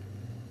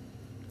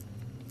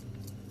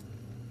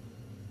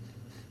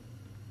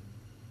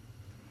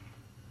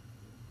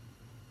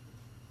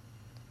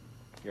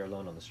 You're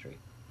alone on the street.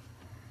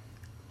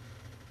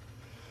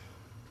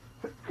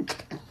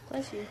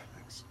 Bless you.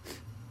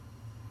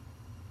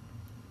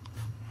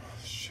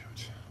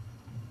 Shoot.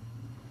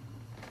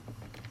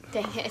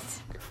 Dang it.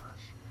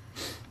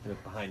 You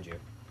look behind you.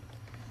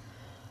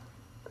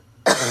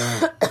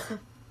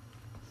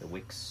 The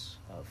wicks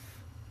of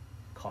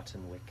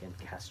cotton wick and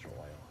castor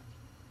oil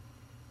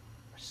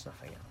are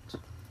snuffing out.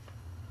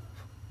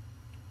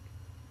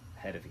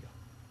 Ahead of you.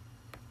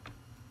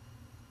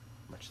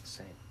 Much the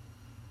same.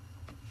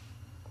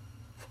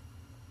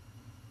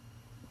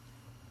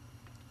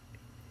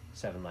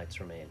 Seven lights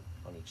remain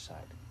on each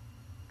side.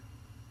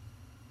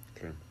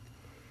 Okay.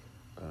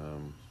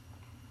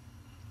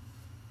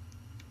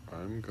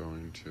 I'm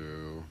going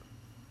to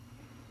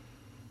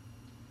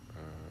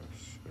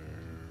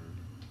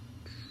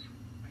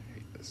I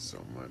hate this so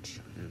much.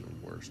 You're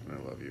the worst, and I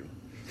love you.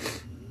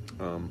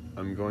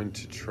 I'm going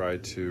to try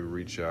to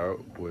reach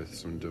out with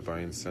some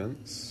divine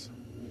sense,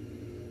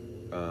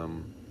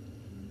 and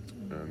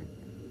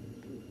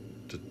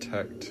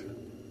detect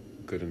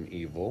good and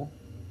evil.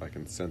 I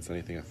can sense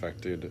anything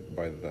affected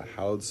by the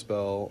Howd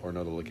spell or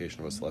know the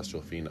location of a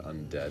celestial fiend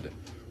undead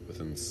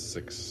within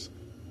 60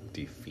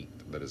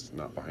 feet that is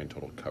not behind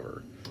total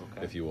cover,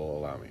 Okay. if you will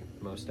allow me.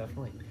 Most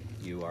definitely.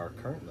 You are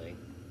currently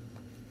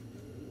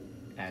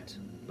at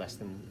less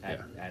than the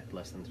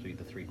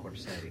 3/4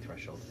 sanity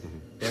threshold.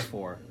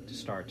 Therefore, to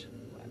start,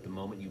 at the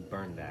moment you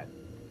burn that,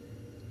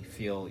 you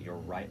feel your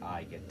right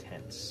eye get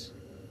tense,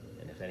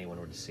 and if anyone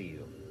were to see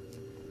you,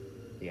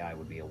 the eye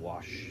would be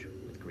awash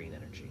with green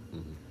energy.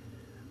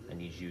 I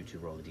need you to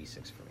roll a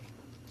d6 for me.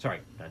 Sorry,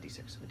 not a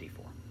d6, a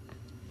d4.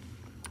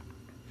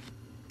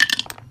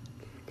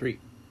 3.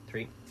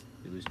 3.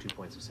 You lose 2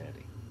 points of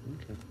sanity.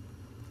 Okay.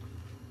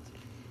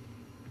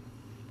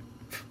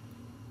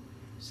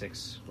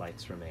 6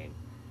 lights remain.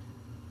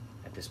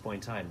 At this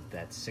point in time,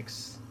 that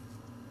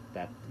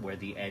where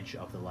the edge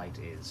of the light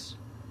is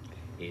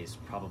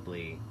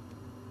probably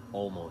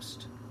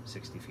almost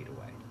 60 feet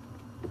away.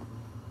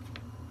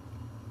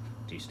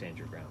 Do you stand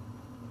your ground?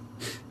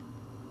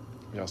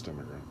 Yeah, I'll stand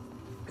my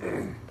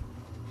ground.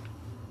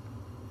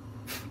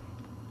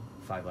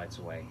 5 lights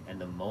away, and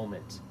the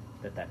moment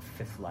that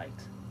 5th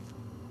light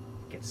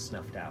gets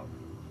snuffed out,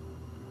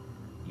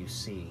 you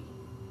see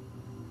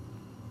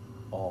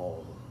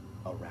all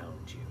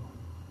around you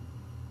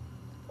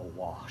a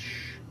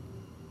wash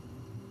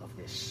of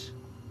this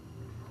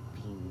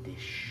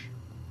fiendish,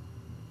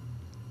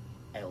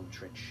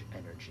 eldritch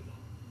energy,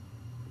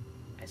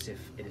 as if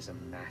it is a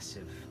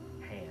massive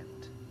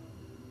hand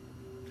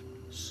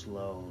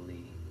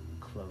slowly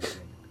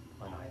closing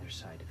on either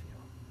side of you.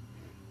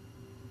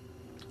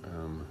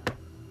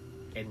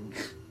 And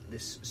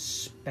this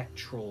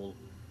spectral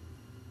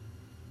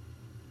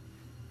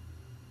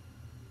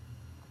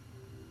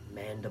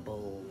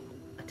mandible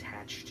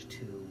attached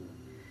to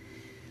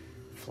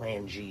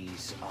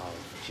phalanges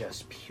of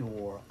just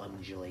pure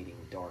undulating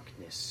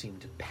darkness seem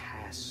to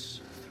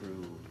pass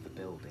through the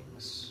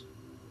buildings.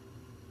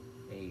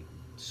 A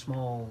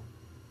small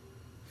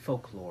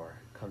folklore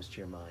comes to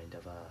your mind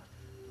of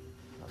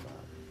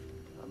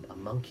a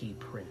monkey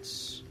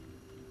prince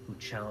who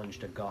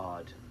challenged a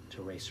god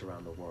to race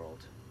around the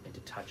world and to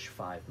touch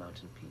 5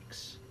 mountain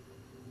peaks.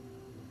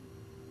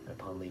 And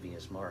upon leaving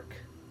his mark,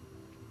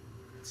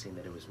 it seemed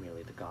that it was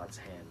merely the god's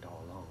hand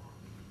all along.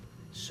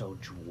 So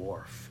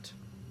dwarfed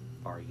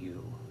are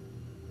you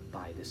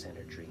by this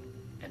energy.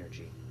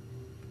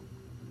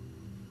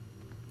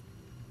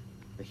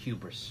 The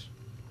hubris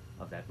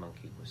of that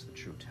monkey was the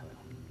true tale.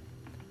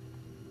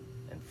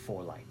 And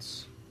 4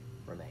 lights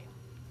remain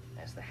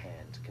as the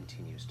hand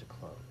continues to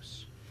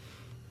close.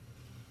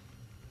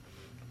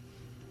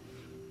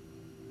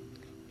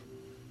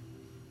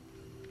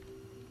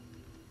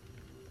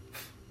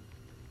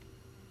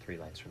 Three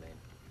lights remain.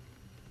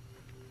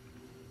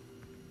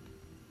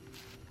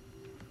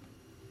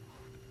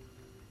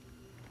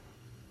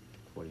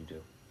 What do you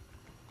do?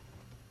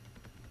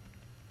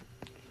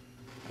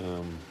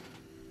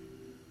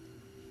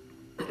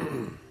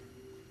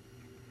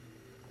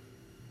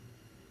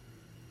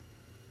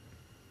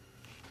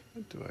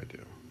 What do I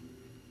do?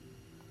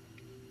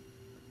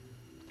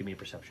 Give me a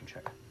perception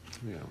check.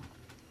 Yeah.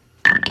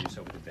 Do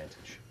so with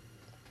advantage.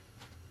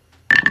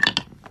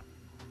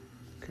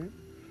 Okay.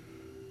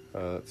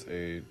 That's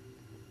a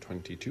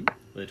 22.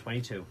 With a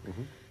 22,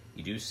 Mhm.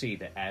 you do see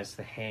that as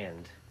the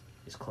hand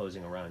is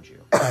closing around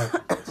you,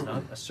 it's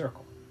not a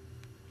circle,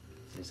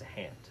 it is a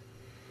hand.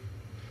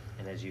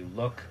 And as you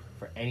look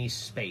for any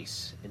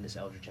space in this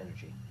eldritch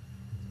energy,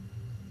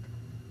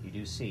 you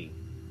do see,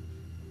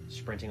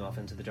 sprinting off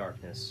into the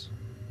darkness,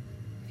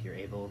 if you're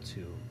able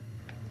to,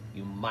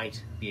 you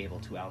might be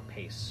able to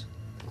outpace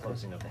the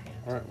closing of the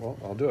hand. All right, well,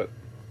 I'll do it.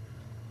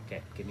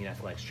 Okay, give me an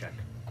athletics check.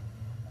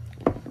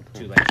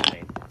 2 lights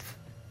remain.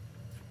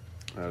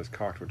 That is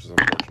cocked, which is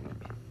unfortunate.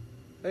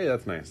 Hey,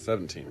 that's nice.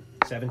 17.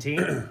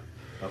 17.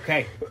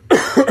 Okay.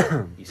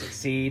 You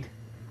succeed.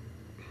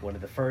 One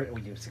of the first.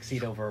 You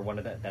succeed over one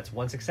of the. That's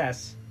one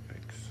success.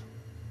 Thanks.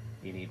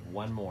 You need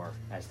one more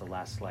as the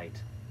last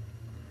light.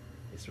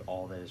 Is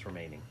all that is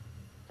remaining.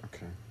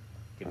 Okay.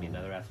 Give me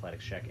another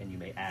athletics check, and you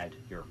may add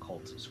your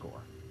cult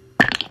score.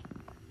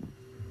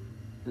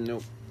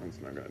 Nope. That's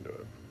not going to do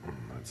it.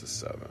 That's a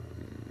 7.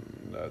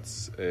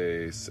 That's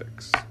a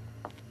 6.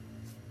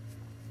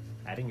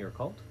 Adding your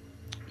occult?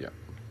 Yeah.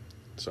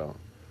 So,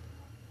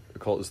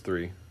 occult is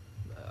 3.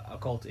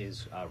 Occult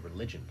is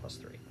religion plus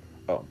 3.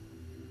 Oh.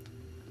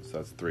 So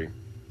that's 3.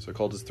 So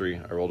occult is 3.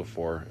 I rolled a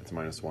 4. It's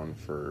 -1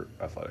 for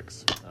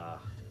athletics.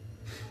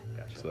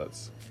 Gotcha. So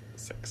that's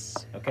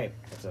 6. Okay,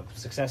 that's a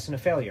success and a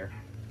failure.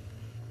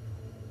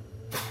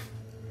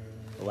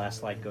 The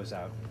last light goes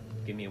out.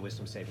 Give me a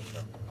wisdom saving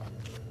throw.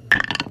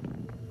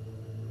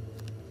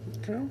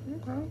 Okay.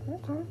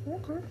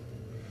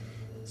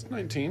 It's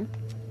 19.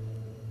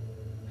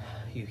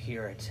 You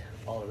hear it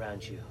all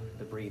around you,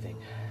 the breathing.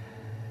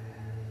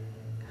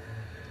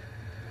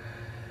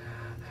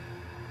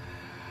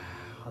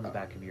 On the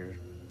back of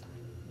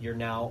you're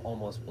now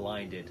almost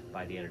blinded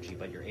by the energy,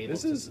 but you're able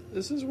to...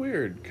 This is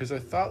weird, because I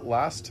thought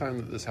last time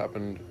that this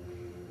happened,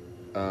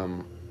 I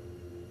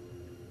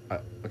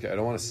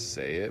don't want to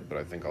say it, but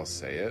I think I'll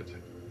say it.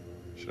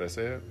 Should I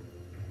say it?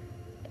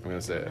 I'm going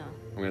to say it. No.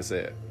 I'm going to say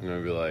it. I'm going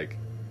to be like,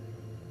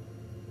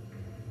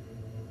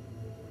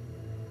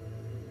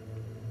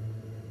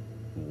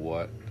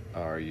 what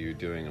are you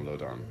doing,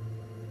 Lodon?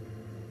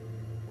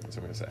 That's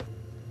what I'm going to say.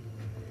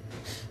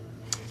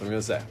 I'm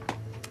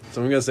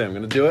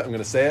going to do it. I'm going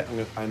to say it.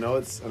 I know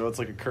it's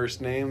like a cursed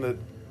name that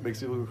makes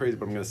people go crazy,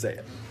 but I'm going to say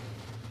it.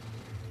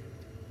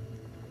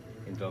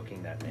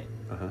 Invoking that name.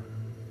 Uh-huh.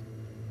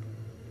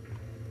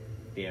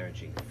 The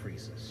energy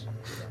freezes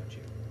around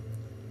you.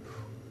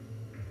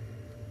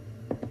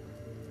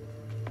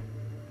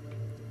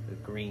 The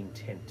green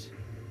tint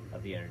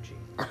of the energy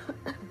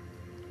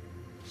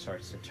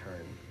starts to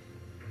turn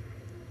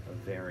a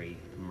very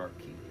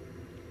murky,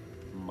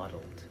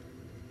 muddled,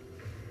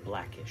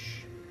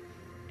 blackish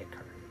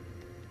ichor.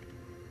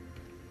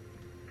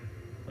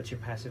 What's your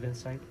passive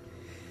insight?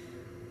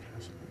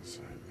 Passive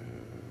insight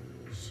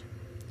is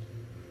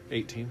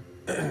 18.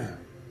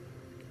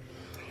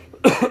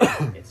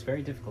 It's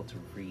very difficult to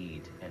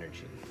read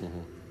energy.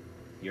 Mm-hmm.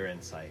 Your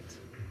insight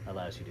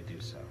allows you to do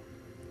so.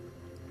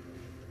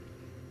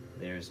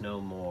 There's no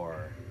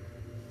more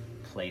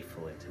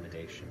playful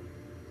intimidation.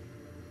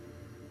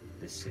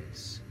 This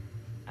is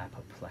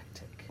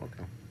apoplectic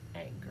Okay.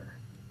 anger.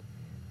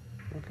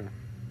 Okay.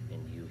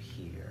 And you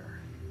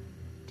hear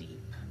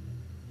deep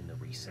in the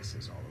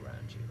recesses all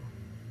around you.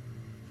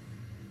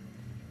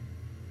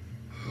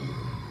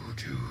 Who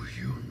do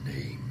you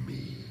name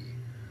me?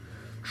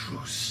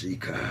 Truth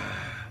Seeker.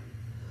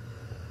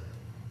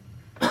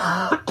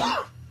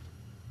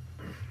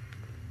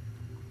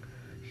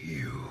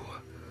 You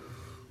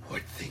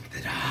would think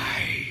that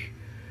I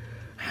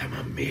am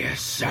a mere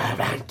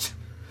servant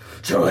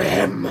to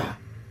him.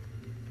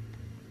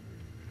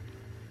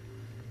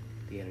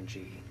 The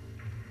energy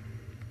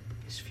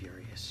is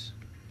furious.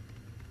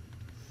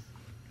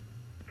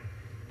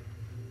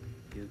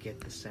 You get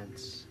the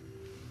sense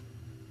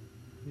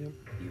Yep.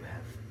 you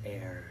have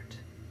erred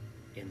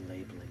in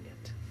labeling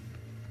it.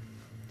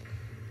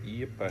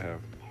 Yep, I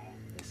have.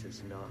 This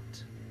is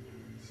not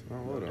It's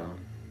not Lodon,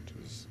 which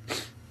is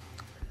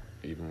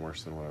even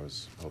worse than what I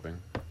was hoping.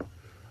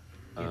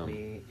 Give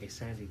me a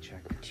sanity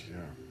check.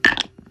 Yeah.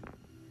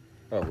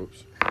 Oh,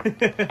 whoops.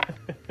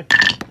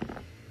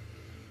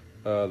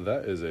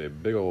 That is a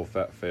big old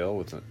fat fail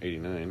with an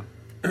 89.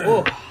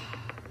 Oh.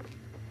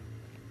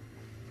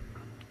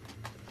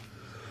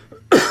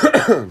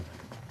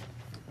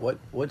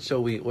 What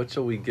shall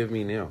we give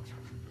me now?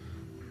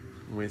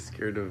 Am I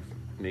scared of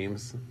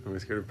names? Am I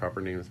scared of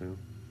proper names now?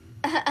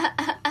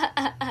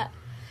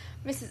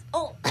 Mrs.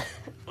 Oh,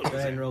 Go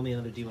ahead and roll me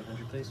another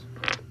D100, please.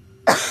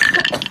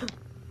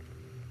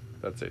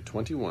 That's a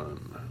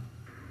 21.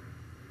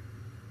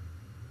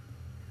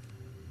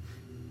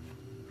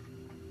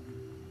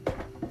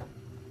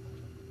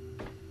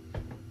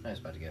 It's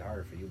about to get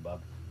harder for you,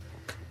 Bob.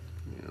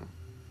 Yeah.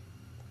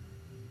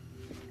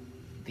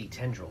 The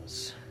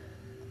tendrils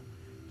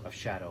of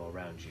shadow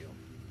around you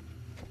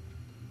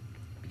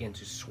begin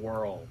to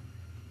swirl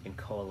and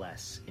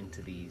coalesce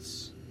into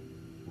these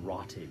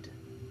rotted,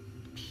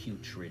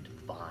 putrid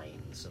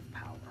vines of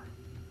power.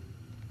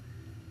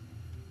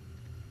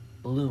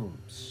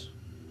 Blooms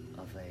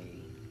of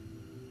a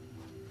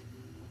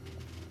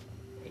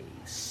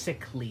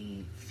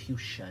sickly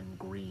fuchsia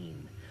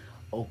green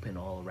open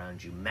all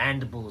around you,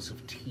 mandibles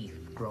of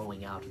teeth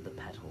growing out of the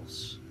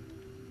petals.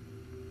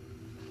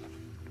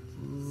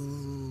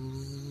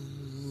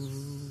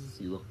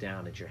 You look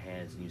down at your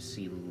hands and you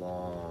see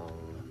long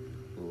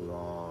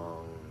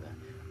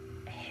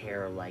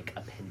hair-like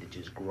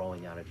appendages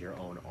growing out of your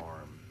own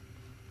arm.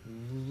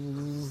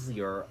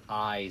 Your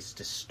eyes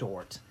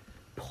distort,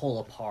 pull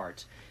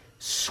apart.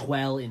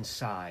 swell in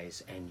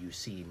size, and you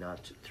see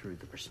not through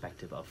the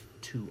perspective of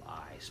 2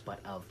 eyes, but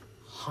of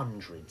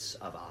hundreds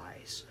of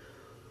eyes.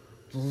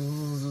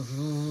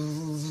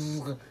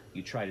 You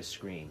try to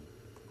scream,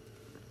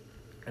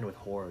 and with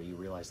horror you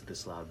realize that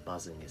this loud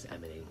buzzing is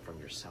emanating from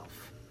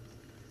yourself.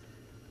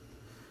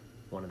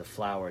 One of the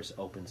flowers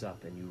opens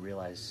up, and you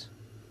realize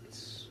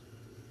it's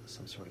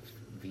some sort of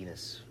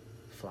Venus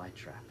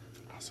flytrap.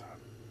 Awesome.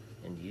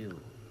 And you,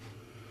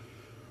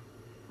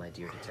 my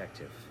dear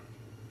detective,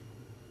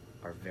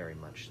 are very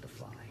much the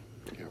fly.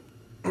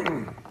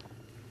 Yep.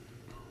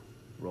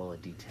 Roll a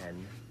d10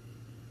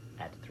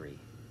 at 3.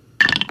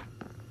 I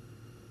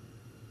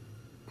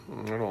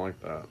don't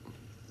like that.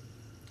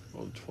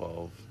 Rolled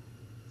 12.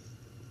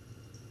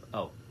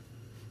 Oh,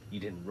 you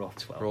didn't roll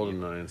 12. Rolled a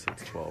 9, so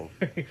it's 12.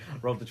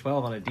 Rolled the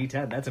 12 on a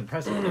d10. That's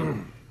impressive.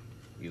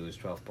 You lose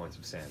 12 points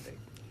of sanity.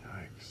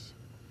 Yikes.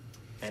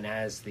 And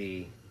as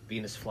the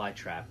Venus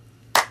flytrap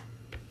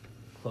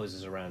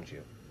closes around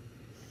you,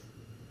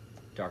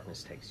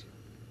 darkness takes you.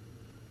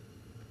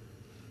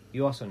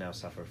 You also now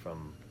suffer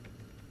from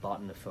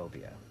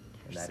botanophobia,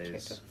 and that Scared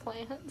is of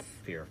plants.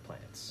 fear of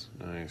plants.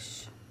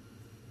 Nice.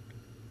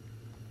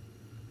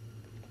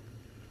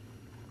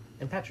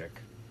 And Patrick,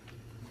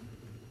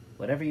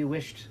 whatever you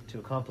wished to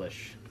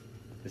accomplish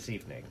this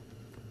evening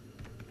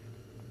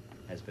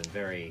has been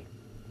very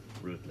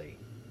rudely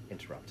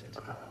interrupted.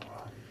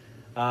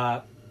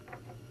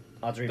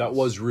 Audrey, That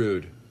was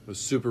rude. It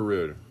was super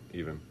rude,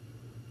 even.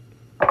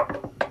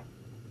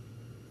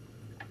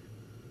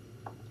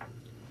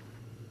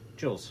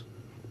 Jules.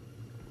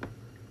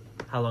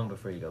 How long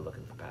before you go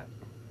looking for Pat?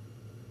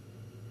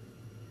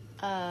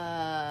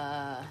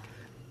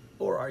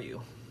 Or are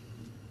you?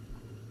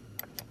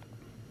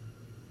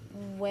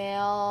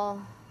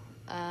 Well,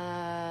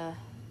 I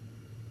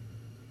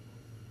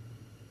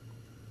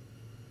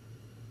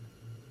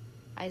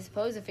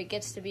suppose if it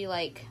gets to be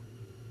like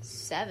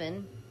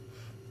 7.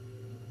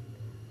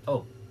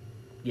 Oh,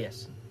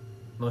 yes.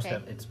 Most Okay.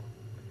 of it's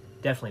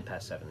definitely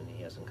past 7, and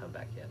he hasn't come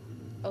back yet.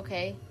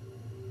 Okay.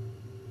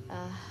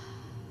 I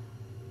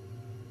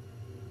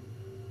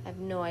have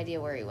no idea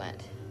where he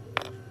went.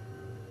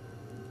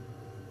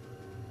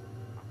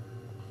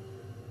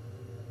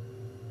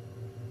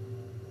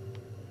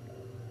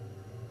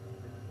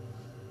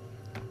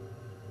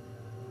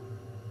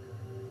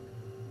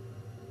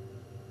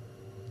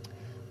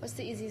 What's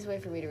the easiest way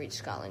for me to reach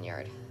Scotland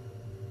Yard?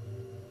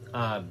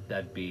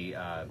 That'd be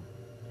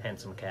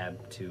handsome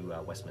cab to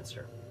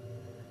Westminster.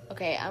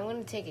 Okay, I'm going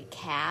to take a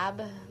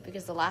cab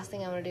because the last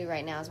thing I want to do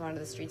right now is wander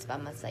the streets by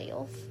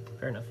myself.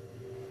 Fair enough.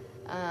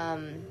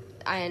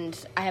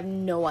 And I have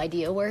no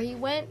idea where he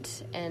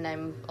went, and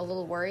I'm a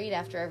little worried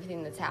after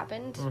everything that's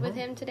happened with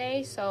him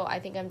today, so I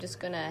think I'm just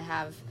going to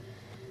have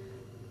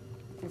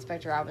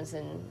Inspector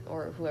Robinson,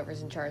 or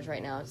whoever's in charge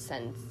right now,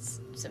 send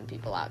some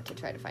people out to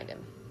try to find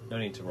him. No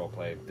need to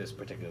roleplay this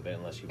particular bit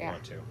unless you Yeah.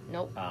 want to.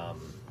 Nope.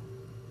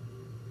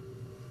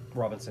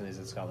 Robinson is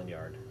at Scotland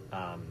Yard.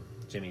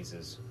 Jimmy's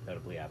is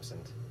notably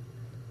absent.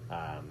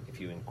 If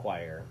you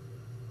inquire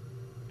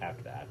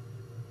after that,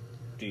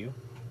 do you?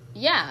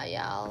 Yeah,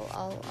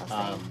 I'll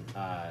say.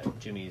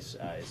 Jimmy's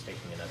is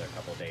taking another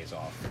couple of days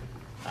off.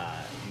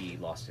 He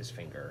lost his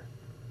finger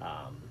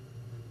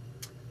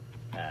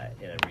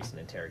in a recent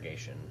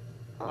interrogation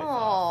with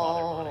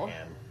Father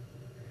Monahan.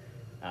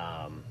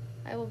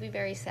 I will be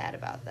very sad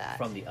about that.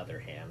 From the other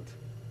hand,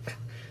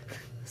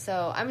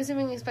 So I'm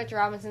assuming Inspector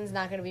Robinson's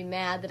not going to be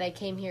mad that I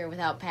came here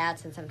without Pat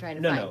since I'm trying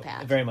to find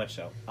Pat. very much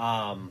so.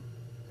 I'll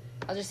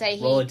just say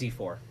Roll a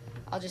d4.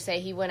 I'll just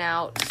say he went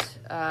out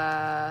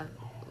a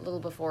little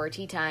before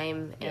tea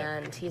time, Yeah.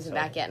 and he isn't So-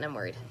 back yet, and I'm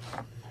worried.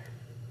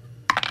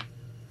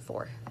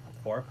 4.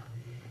 4.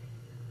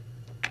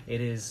 It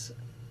is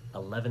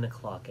 11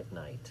 o'clock at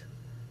night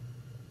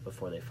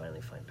before they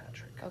finally find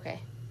Patrick.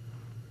 Okay.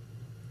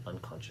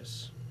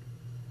 Unconscious.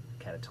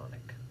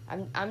 Catatonic.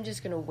 I'm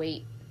just going to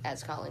wait at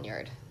Scotland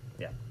Yard.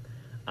 Yeah.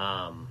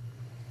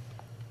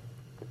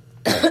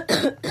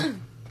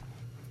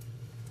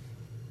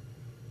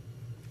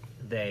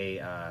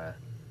 They,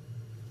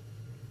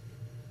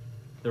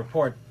 the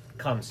report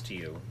comes to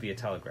you via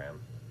telegram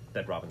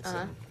that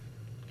Robinson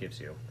gives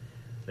you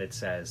that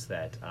says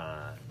that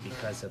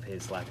because of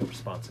his lack of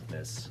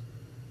responsiveness,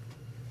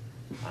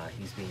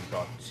 he's being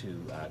brought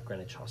to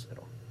Greenwich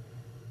Hospital.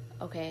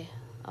 Okay,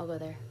 I'll go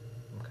there.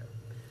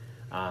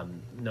 Okay.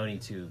 No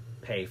need to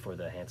pay for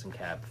the hansom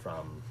cab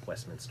from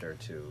Westminster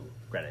to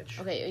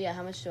Greenwich. Okay, yeah,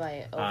 how much do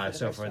I owe for the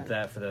So first for one?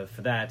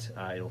 that,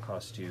 it'll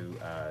cost you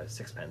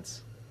 6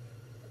 pence.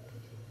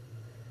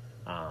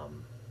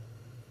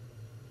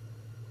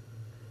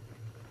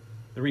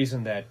 The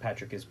reason that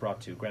Patrick is brought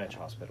to Greenwich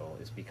Hospital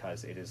is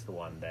because it is the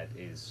one that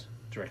is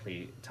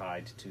directly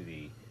tied to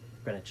the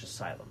Greenwich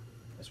Asylum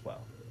as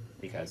well.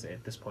 Because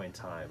at this point in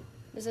time,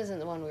 This isn't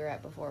the one we were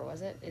at before,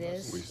 was it? It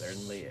is? it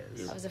certainly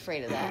is. I was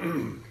afraid of that.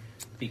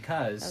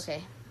 Because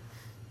Okay.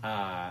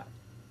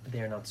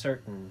 they're not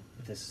certain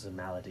if this is a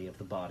malady of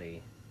the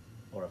body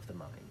or of the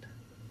mind.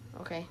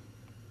 Okay.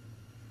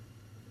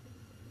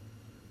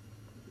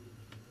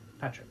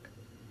 Patrick,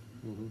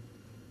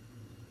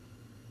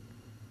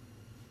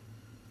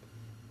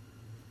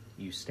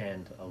 You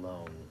stand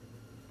alone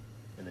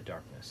in the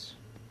darkness.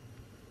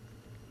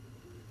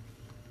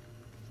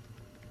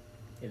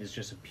 It is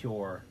just a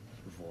pure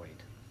void.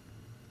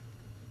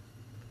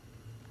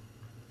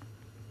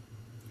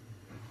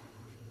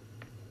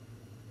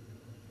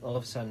 All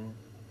of a sudden,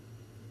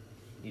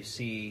 you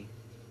see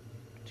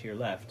to your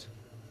left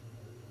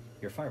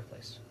your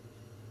fireplace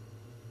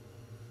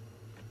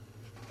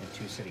and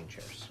 2 sitting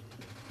chairs.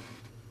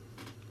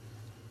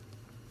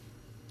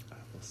 I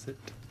will sit.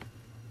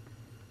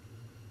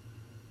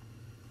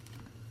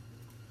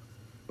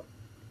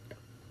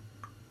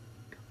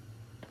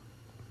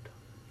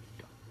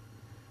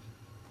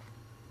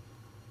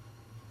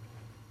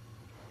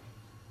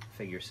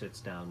 Figure sits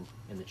down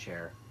in the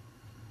chair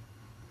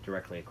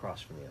directly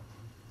across from you.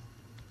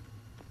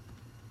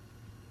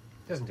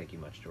 Doesn't take you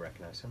much to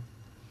recognize him.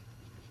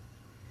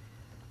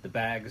 The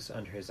bags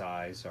under his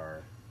eyes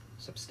are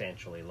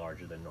substantially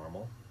larger than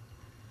normal.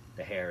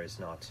 The hair is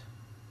not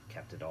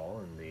kept at all,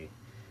 and the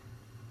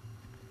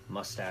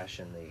mustache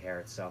and the hair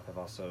itself have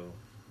also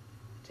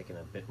taken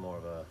a bit more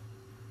of a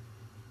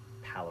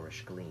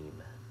pallorish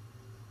gleam.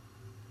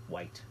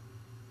 White,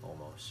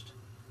 almost.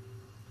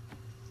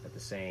 But the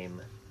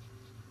same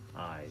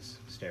eyes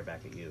stare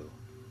back at you.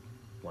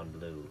 One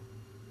blue,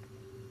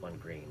 one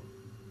green.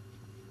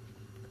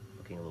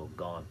 Looking a little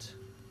gaunt.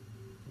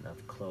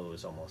 Enough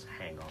clothes almost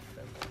hang off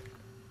them.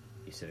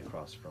 You sit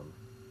across from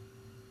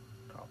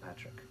Carl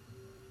Patrick.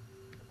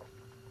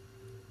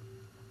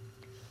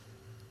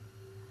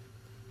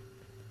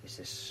 Is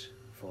this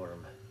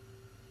form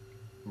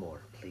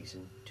more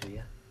pleasing to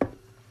you?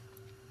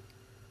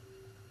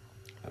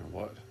 And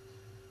what?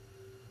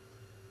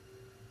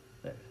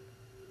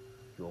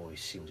 You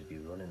always seem to be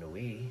running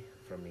away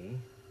from me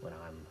when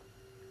I'm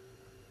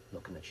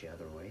looking at you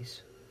other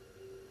ways.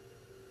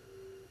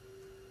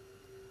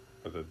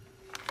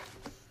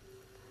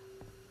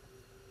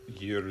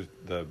 You're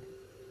the...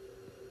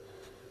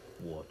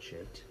 Watch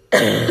it.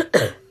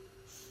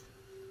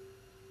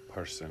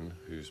 person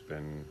who's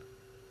been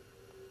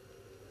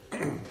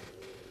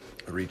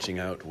reaching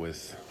out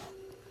with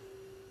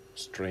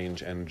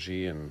strange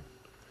energy and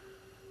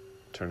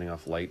turning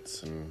off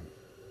lights and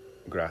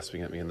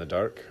grasping at me in the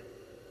dark.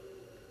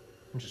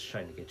 I'm just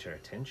trying to get your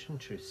attention,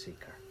 Truth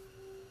Seeker.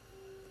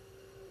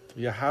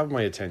 You have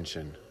my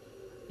attention.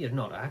 You're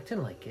not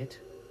acting like it.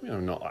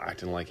 I'm not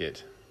acting like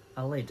it.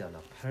 I laid down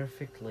a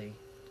perfectly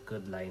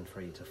good line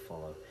for you to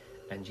follow,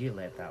 and you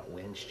let that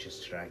wench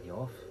just drag you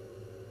off.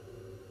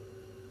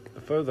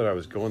 The further I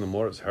was going, the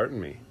more it's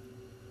hurting me.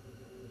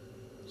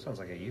 Sounds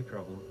like a you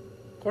problem.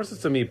 Of course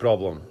it's a me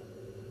problem.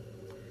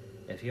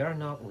 If you're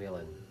not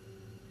willing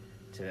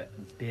to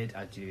bid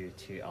adieu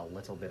to a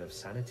little bit of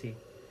sanity,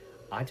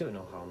 I don't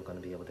know how I'm going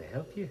to be able to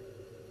help you.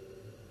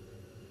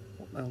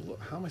 Well, now,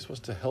 look, how am I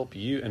supposed to help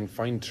you and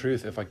find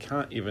truth if I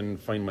can't even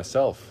find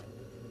myself?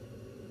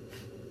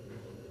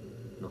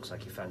 Looks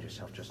like you found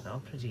yourself just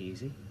now pretty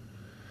easy.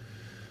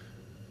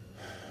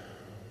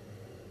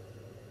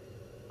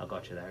 I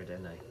got you there,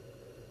 didn't I?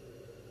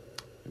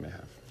 You may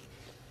have.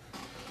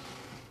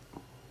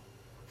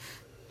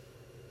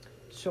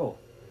 So,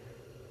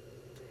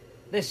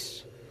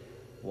 this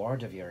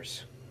ward of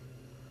yours,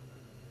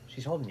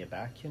 she's holding you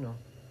back, you know.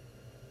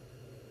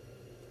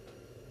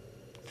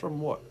 From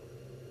what?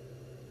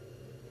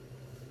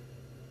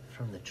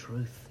 From the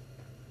truth.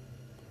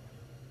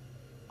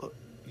 Look,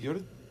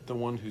 you're the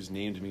one who's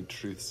named me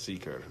Truth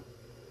Seeker.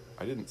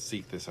 I didn't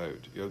seek this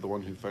out. You're the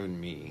one who found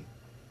me.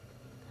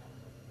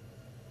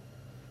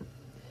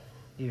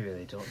 You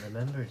really don't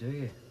remember, do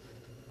you?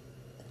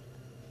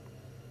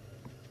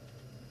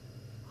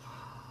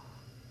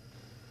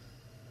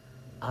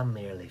 I'm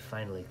merely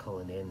finally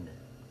calling in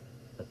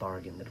the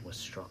bargain that was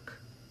struck.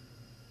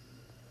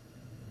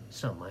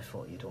 It's not my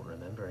fault you don't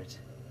remember it.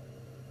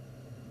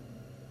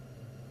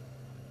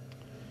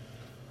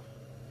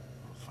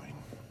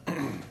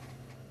 Fine.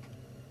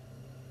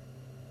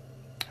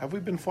 Have we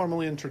been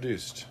formally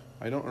introduced?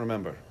 I don't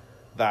remember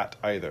that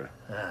either.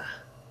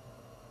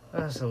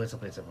 That's a little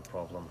bit of a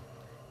problem.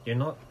 You're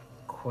not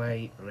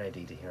quite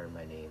ready to hear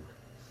my name.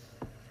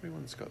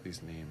 Everyone's got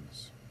these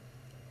names.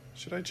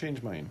 Should I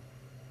change mine?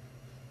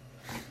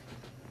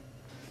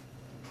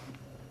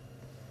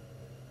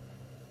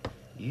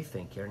 You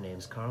think your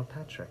name's Carl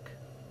Patrick.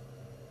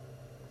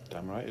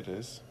 Damn right it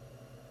is.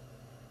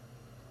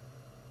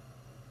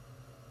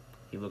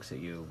 He looks at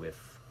you with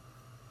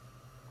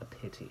a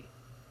pity,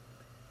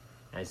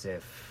 as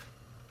if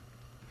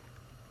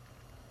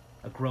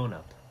a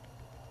grown-up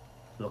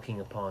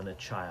looking upon a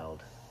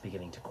child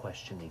beginning to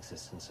question the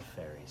existence of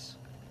fairies.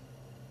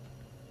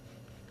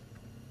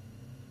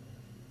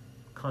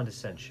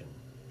 Condescension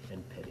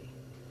and pity.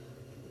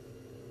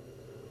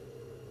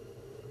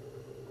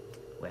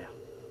 Well,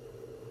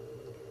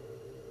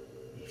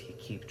 if you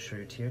keep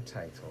true to your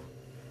title,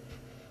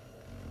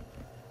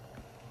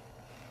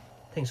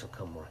 things will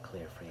come more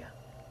clear for you.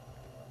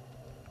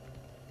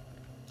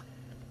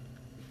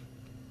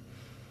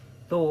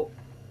 Though,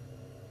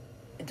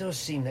 it does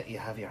seem that you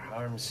have your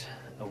arms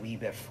a wee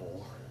bit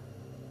full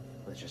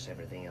with just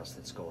everything else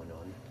that's going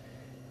on.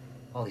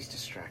 All these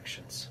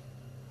distractions.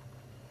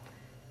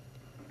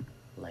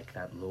 Like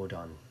that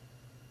Lodon.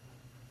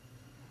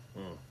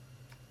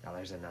 Now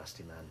there's a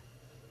nasty man.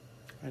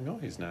 I know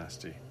he's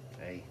nasty.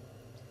 Hey,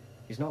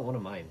 he's not one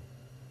of mine.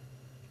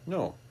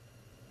 No.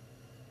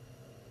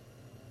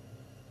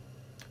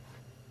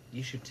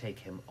 You should take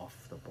him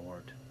off the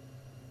board.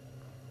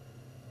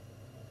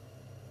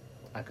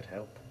 I could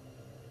help.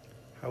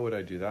 How would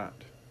I do that?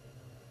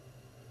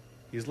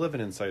 He's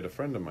living inside a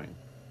friend of mine.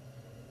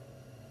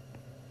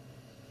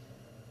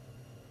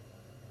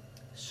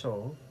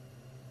 So,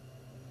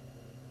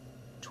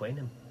 twain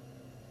him.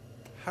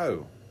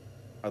 How?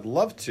 I'd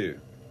love to.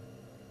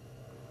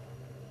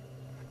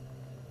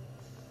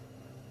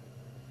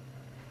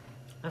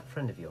 That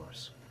friend of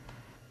yours.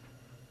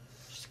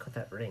 She's got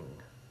that ring,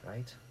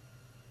 right?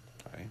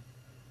 Aye.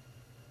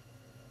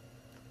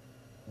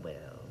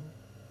 Well,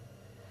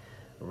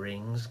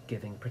 rings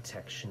giving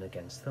protection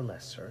against the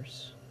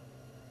lessers.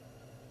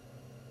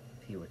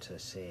 If you were to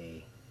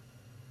say,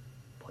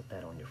 put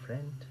that on your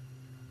friend.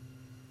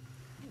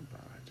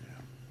 Bad idea.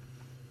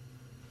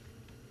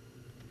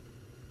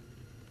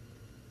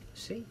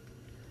 See,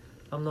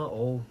 I'm not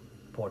all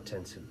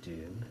portents of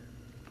doom.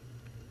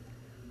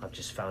 I've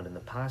just found in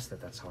the past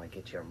that that's how I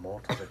get your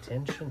mortal's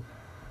attention.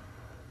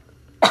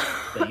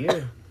 But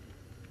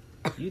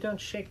you don't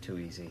shake too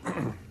easy.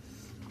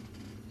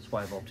 That's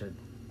why I've opted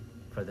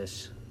for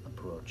this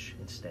approach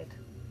instead.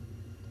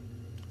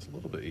 It's a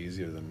little bit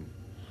easier than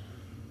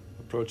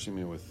approaching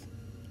me with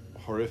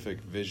horrific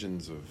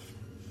visions of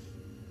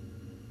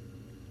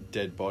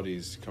dead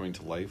bodies coming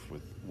to life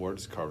with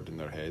words carved in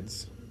their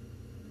heads,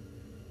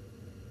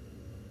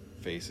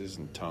 faces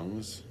and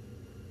tongues.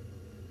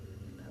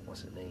 That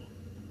wasn't me.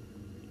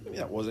 Maybe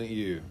that wasn't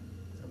you.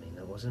 I mean,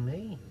 that wasn't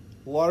me.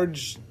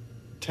 Large,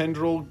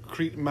 tendril,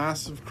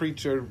 massive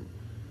creature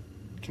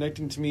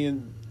connecting to me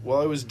while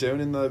I was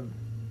down in the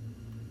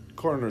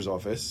coroner's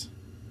office.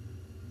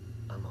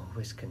 I'm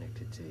always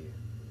connected to you.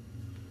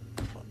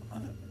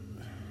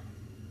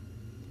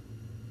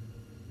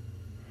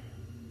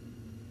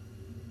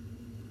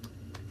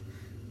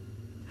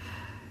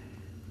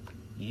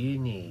 You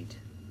need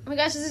Oh my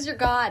gosh, this is your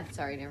god.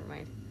 Sorry, never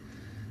mind.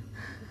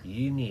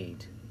 You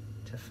need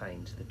to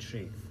find the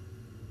truth.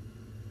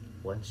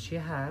 Once you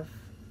have,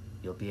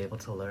 you'll be able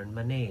to learn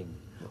my name.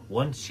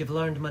 Once you've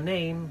learned my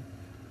name,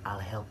 I'll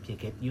help you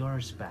get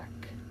yours back.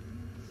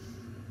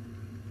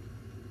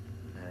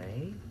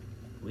 Aye?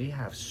 We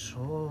have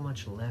so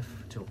much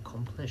left to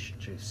accomplish,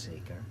 Truth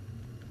Seeker.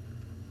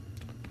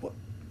 What?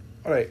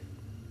 All right.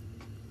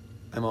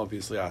 I'm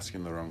obviously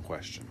asking the wrong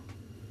question.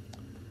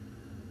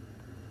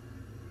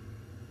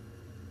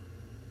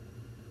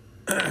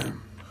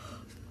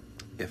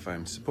 If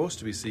I'm supposed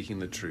to be seeking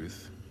the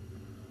truth,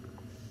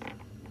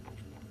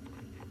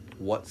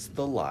 what's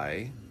the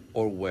lie,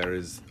 or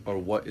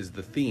what is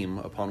the theme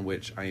upon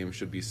which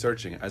should be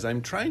searching? As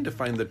I'm trying to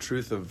find the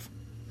truth of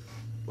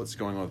what's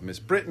going on with Miss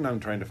Britton, I'm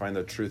trying to find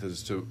the truth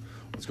as to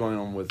what's going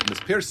on with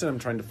Miss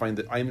Pearson.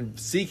 I'm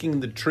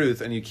seeking the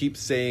truth, and you keep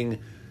saying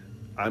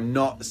I'm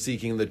not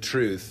seeking the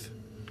truth.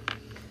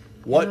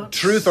 What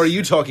truth are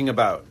you talking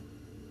about?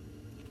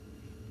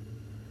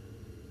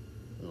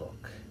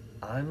 Look,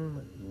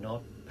 I'm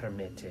not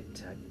permitted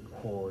to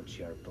hold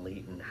your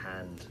bleeding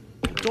hand.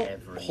 Don't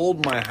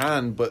hold my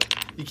hand, but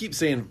you keep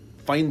saying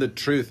find the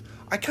truth.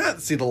 I can't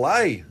see the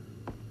lie.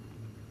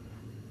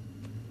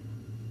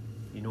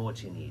 You know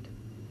what you need?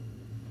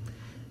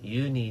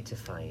 You need to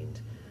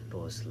find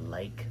those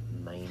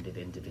like-minded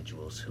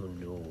individuals who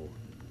know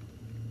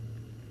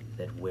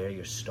that where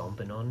you're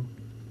stomping on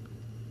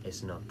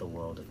is not the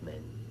world of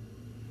men.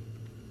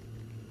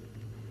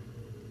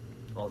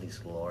 All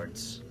these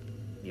lords,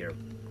 your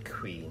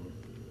queen,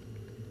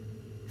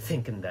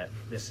 thinking that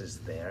this is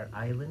their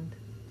island,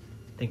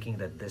 thinking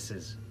that this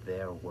is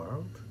their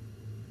world,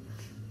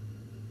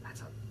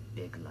 that's a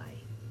big lie.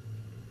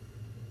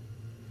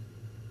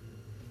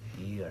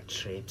 You are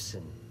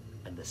traipsing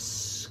in the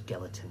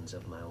skeletons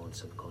of my own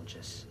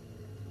subconscious.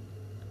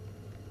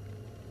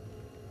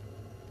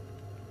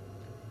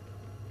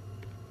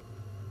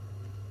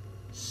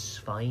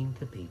 Find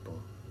the people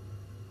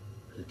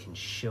who can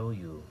show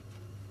you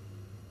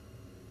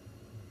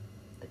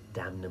the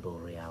damnable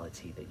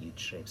reality that you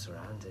traipse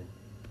around in.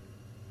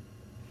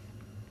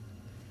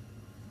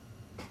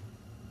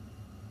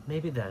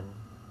 Maybe then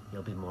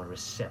you'll be more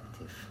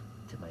receptive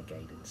to my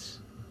guidance.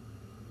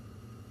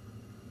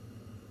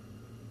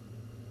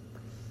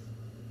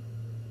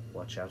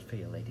 Watch out for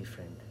your lady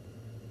friend.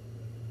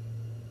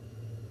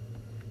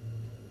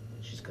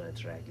 She's gonna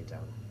drag you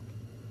down.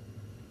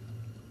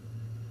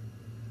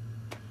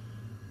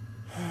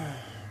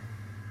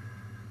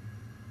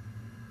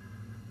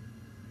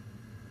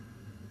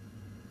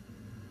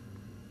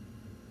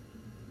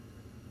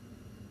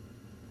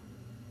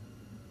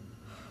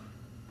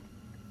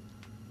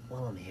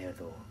 While I'm here,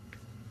 though,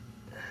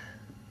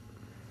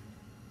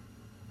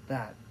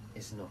 that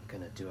is not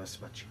going to do us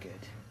much good.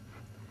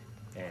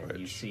 And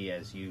you Which? see,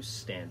 as you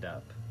stand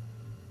up,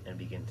 and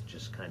begin to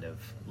just kind of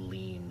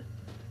lean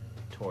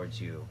towards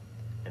you.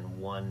 And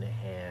one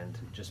hand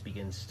just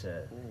begins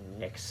to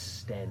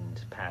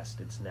extend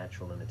past its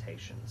natural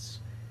limitations.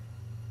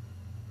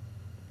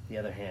 The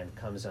other hand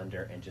comes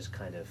under and just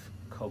kind of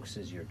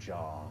coaxes your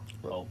jaw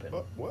open.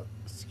 What?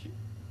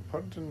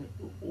 Pardon?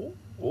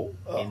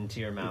 Into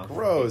your mouth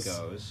gross. it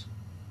goes.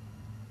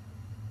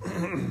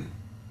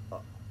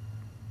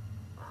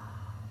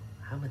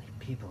 How many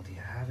people do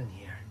you have in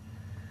here?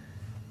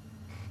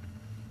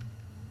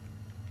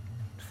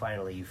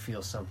 Finally, you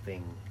feel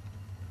something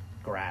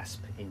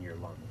grasp in your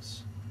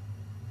lungs.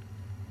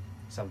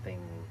 Something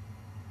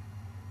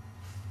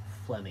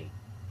phlegmy,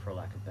 for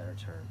lack of a better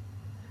term.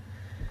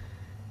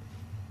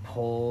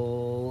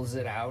 Pulls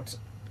it out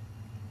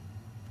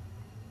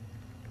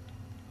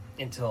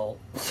until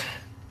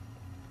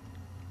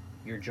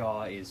your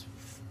jaw is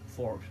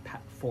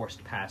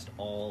forced past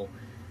all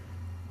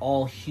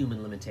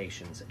human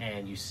limitations,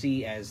 and you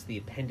see as the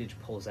appendage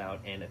pulls out,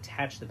 and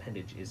attached to the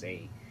appendage is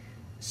a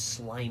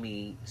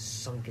slimy,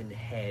 sunken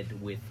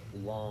head with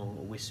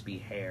long, wispy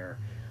hair,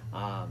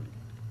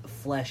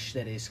 flesh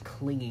that is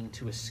clinging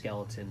to a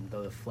skeleton,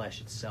 though the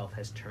flesh itself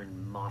has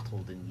turned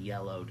mottled and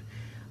yellowed.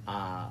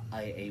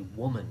 A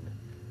woman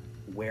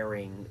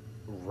wearing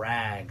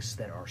rags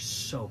that are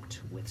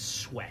soaked with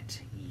sweat,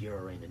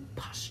 urine, and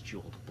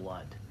pustuled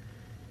blood.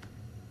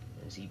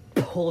 As he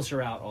pulls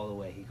her out all the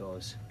way, he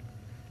goes,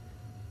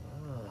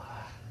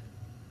 "Oh,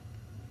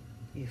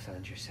 you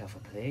found yourself a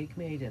plague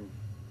maiden.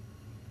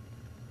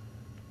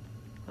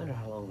 Wonder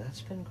how long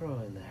that's been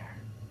growing there."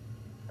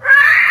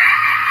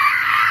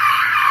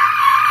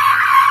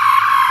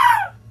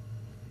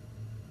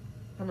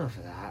 Enough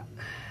of that.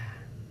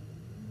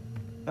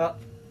 Well,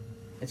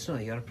 it's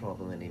not your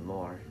problem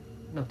anymore.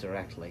 Not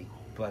directly,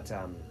 but,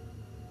 and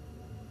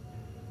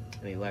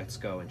he lets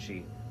go and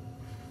she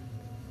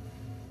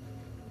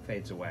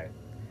fades away.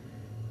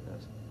 He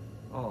goes,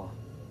 "Oh,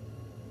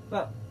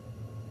 well,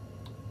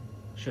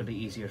 should be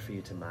easier for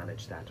you to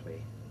manage that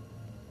way."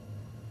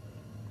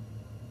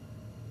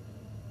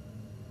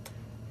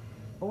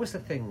 What was the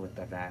thing with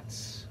the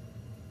rats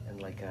and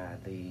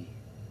the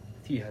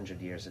few hundred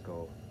years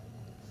ago?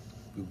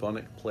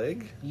 Bubonic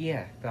plague?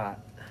 Yeah, that.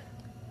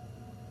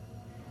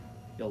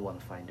 You'll want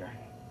to find her.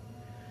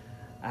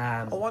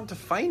 I want to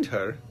find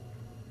her.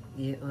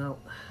 Yeah, well,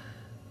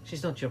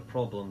 she's not your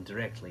problem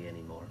directly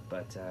anymore,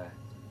 but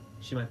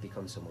she might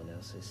become someone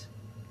else's.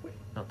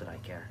 Not that I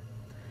care.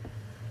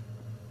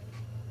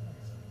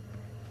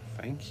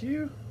 Thank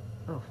you?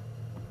 Oh,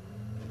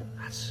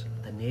 that's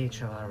the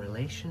nature of our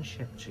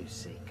relationship, Truth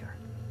Seeker.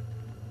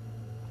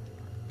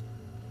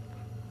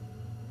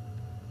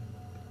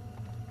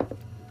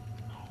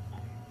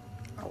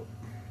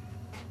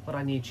 What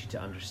I need you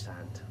to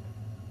understand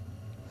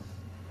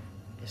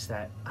is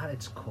that at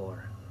its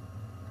core,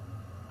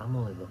 I'm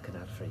only looking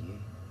out for you.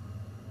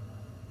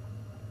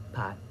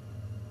 Pat.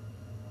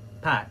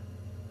 Pat.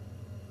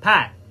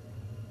 Pat.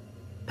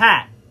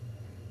 Pat.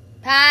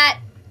 Pat!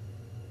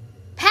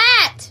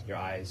 Pat! Your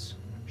eyes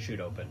shoot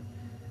open.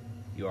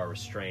 You are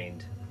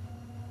restrained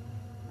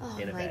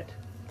in a bed.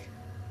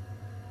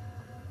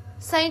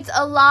 Saints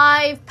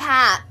alive,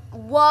 Pat.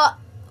 What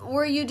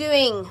were you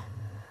doing?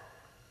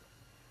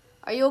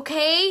 Are you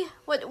okay?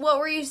 What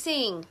were you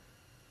seeing?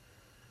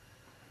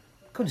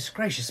 Goodness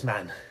gracious,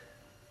 man.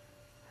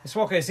 Miss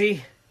Walker, is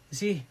he?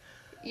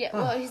 Yeah,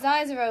 well, his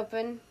eyes are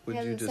open. Would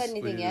He you hasn't said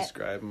anything would you yet.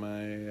 describe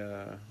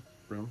my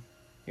room?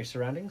 Your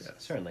surroundings?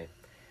 Yes. Certainly.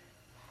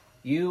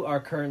 You are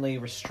currently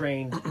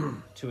restrained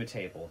to a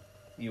table.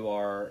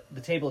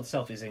 The table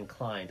itself is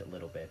inclined a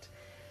little bit.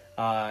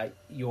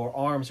 Your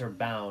arms are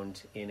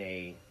bound in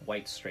a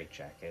white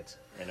straitjacket,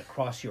 and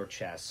across your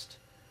chest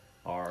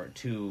are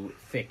two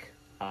thick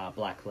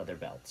black leather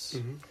belts.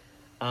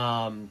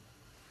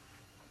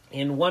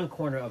 In one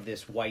corner of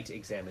this white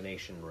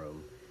examination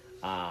room,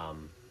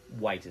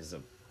 white is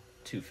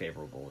too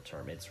favorable a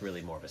term. It's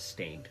really more of a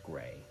stained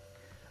gray.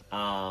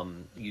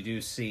 You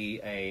do see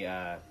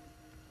a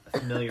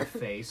familiar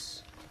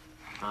face.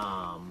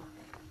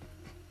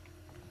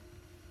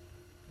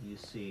 You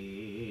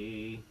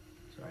see...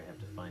 Sorry, I have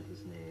to find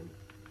his name.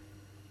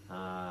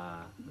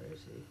 Where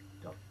is he?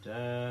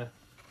 Doctor...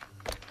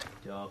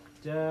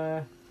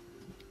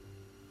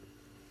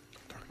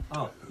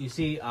 Oh, you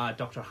see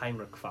Dr.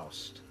 Heinrich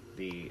Faust,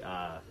 the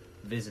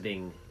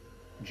visiting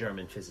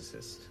German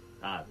physicist.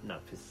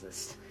 Not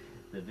physicist.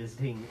 The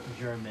visiting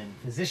German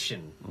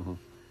physician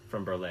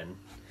from Berlin,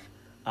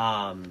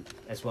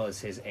 as well as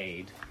his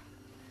aide.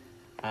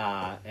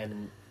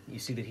 And you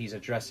see that he's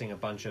addressing a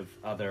bunch of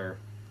other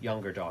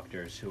younger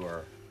doctors who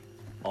are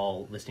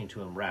all listening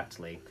to him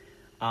raptly.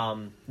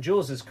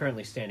 Jules is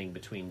currently standing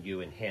between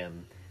you and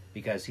him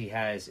because he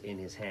has in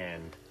his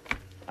hand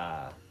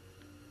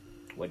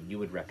what you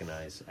would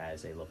recognize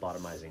as a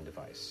lobotomizing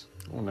device.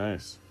 Oh,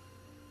 nice.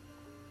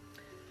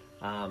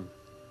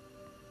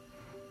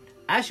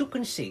 As you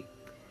can see,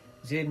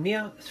 the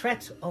mere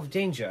threat of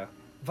danger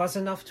was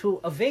enough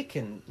to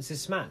awaken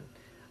this man.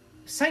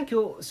 Thank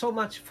you so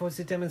much for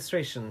the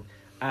demonstration,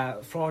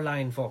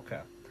 Fräulein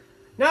Walker.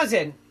 Now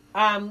then,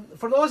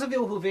 For those of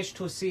you who wish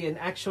to see an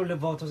actual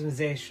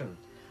lobotomization,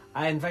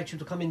 I invite you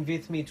to come in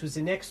with me to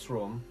the next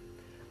room.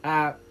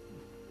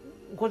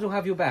 Good to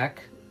have you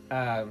back,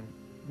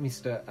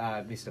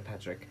 Mr.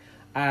 Patrick.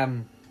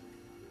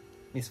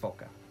 Miss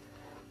Volker.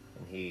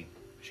 And he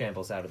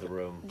shambles out of the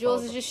room.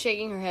 Jules is just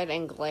shaking her head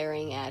and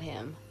glaring at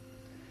him.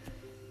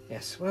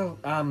 Yes, well,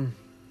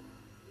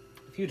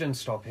 if you didn't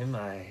stop him,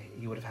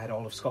 you would have had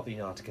all of Scotland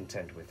Yard to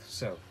contend with,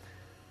 so...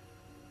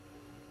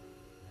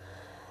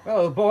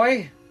 Well,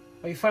 boy,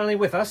 are you finally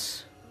with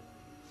us?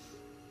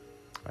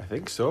 I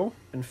think so.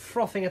 Been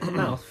frothing at the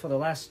mouth for the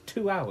last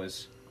 2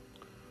 hours.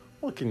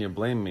 Well, can you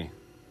blame me?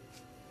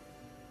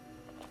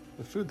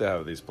 The food they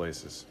have at these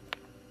places.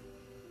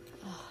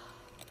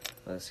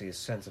 Let's see, his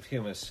sense of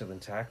humour is still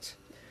intact.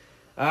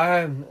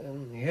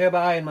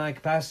 Hereby, in my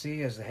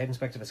capacity as the head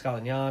inspector of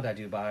Scotland Yard, I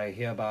do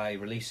hereby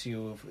release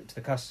you to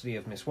the custody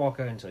of Miss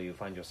Walker until you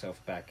find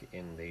yourself back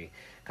in the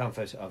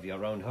comfort of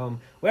your own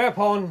home,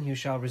 whereupon you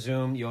shall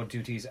resume your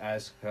duties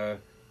as her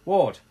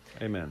ward.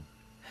 Amen.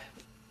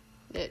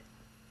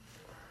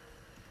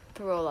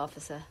 Parole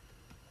officer.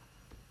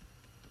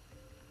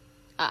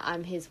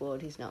 I'm his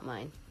ward, he's not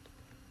mine.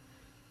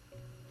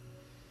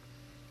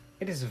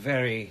 It is a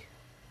very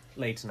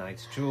late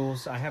night,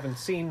 Jules. I haven't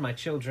seen my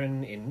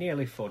children in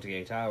nearly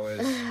 48 hours.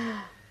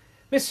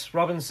 Mrs.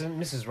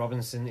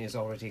 Robinson is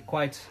already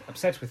quite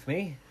upset with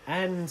me,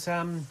 and,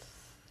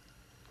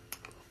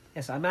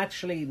 yes, I'm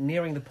actually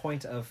nearing the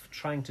point of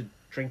trying to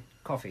drink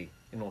coffee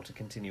in order to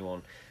continue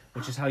on,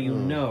 which is how you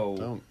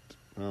know...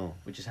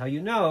 Which is how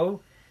you know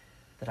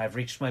that I've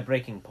reached my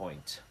breaking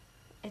point.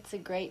 It's a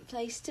great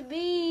place to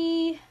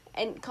be.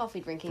 And coffee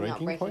drinking, not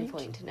Breaking breaking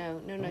point? point.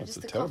 No, it's just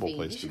a the terrible coffee.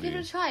 place You to should be. give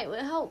it a try. It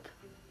will help.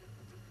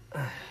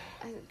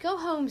 Go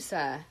home,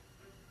 sir.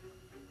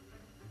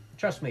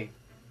 Trust me,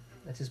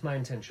 that is my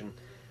intention.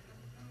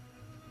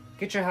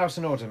 Get your house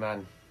in order,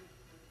 man.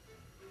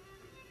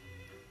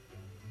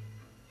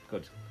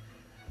 Good.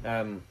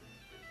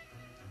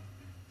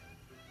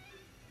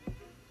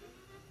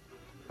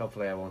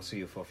 Hopefully I won't see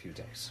you for a few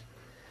days.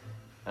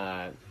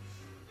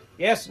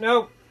 Yes,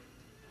 no.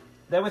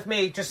 They're with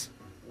me. Just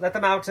let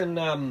them out and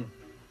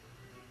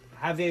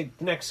have the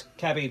next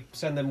cabbie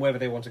send them wherever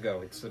they want to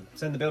go. It's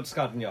send the bill to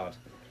Scotland Yard.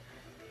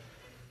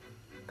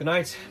 Good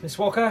night, Miss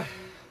Walker.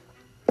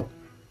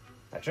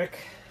 Patrick.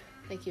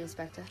 Thank you,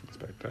 Inspector.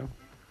 Inspector.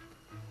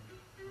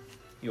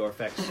 Your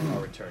effects are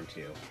returned to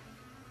you.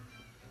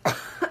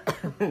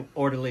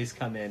 Orderlies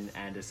come in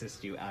and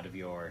assist you out of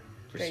your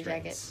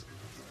restraints.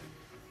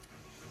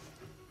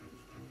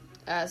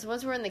 So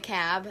once we're in the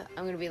cab,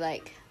 I'm gonna be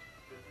like,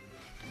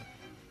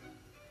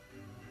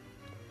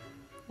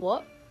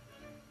 what?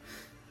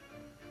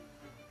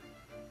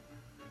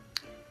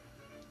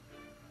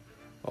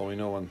 Well, we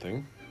know one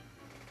thing.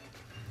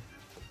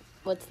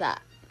 What's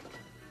that?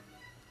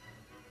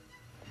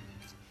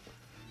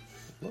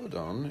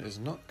 Lodon is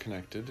not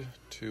connected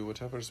to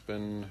whatever's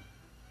been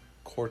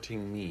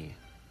courting me.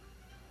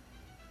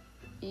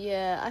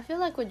 Yeah, I feel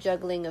like we're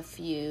juggling a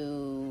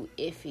few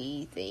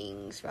iffy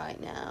things right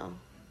now.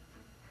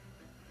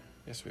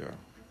 Yes, we are.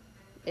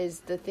 Is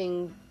the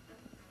thing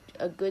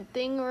a good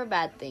thing or a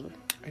bad thing?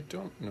 I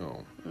don't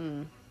know.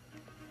 Well,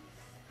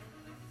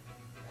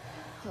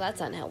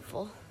 that's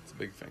unhelpful. It's a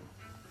big thing.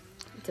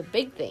 It's a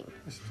big thing.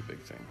 This is a big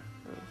thing.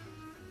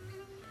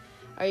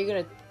 Are you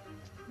gonna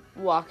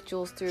walk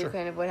Jules through Sure.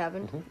 kind of what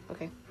happened? Mhm.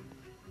 Okay.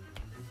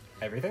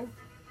 Everything?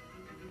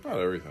 Not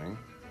everything,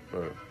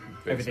 but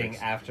Everything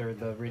basics. after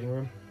the reading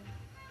room?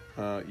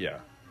 Yeah.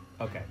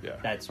 Okay. Yeah.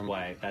 That's what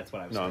I was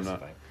No, I'm not.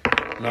 specifying.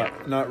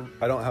 Not.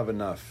 I don't have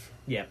enough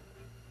Yep.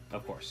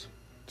 Of course.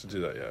 to do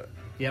that yet,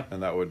 Yep.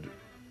 and that would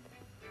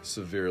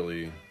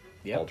severely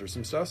Yep. alter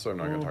some stuff. So I'm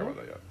not going to talk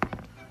about that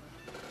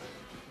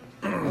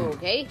yet.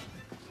 Okay.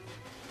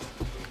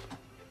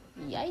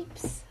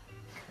 Yipes.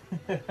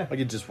 Like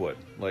it just would.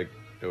 Like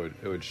it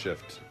would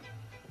shift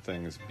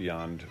things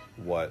beyond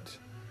what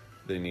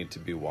they need to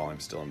be while I'm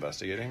still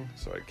investigating.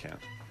 So I can't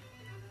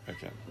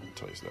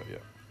tell you that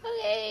yet.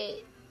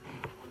 Okay.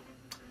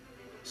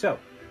 So,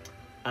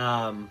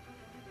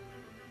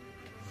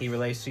 he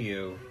relays to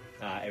you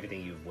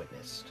everything you've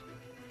witnessed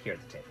here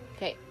at the table.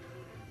 Okay.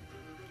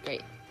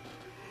 Great.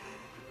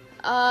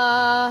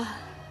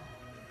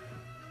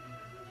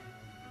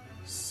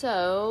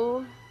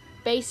 So,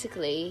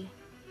 basically,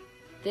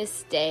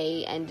 this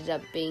day ended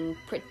up being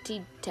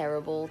pretty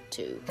terrible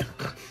too.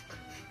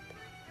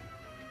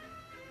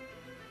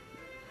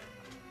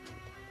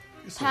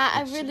 Pat,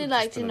 I'd really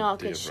like to not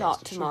get shot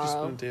Just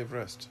tomorrow. been a day of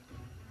rest.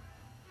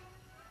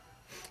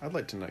 I'd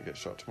like to not get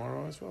shot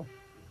tomorrow as well.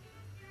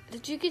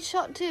 Did you get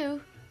shot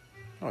too?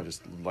 No, I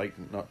just like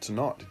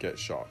not get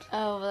shot.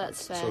 Oh, well,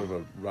 that's fair. Sort of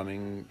a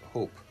running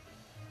hope.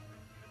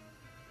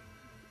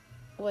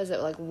 Was it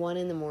like 1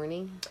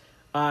 a.m?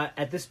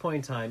 At this point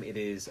in time, it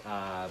is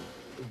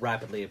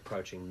rapidly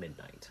approaching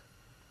midnight.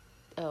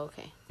 Oh,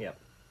 okay. Yep.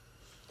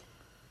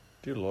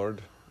 Dear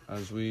Lord,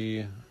 as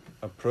we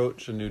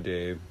approach a new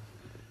day,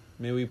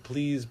 may we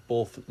please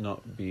both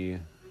not be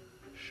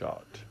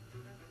shot.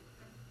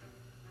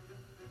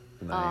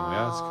 In thy name we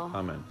ask.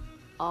 Amen.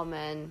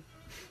 Amen.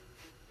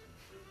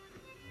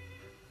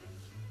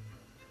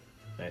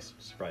 Nice,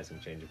 surprising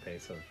change of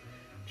pace of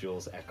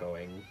Jules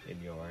echoing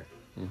in your.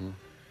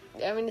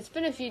 I mean, it's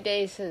been a few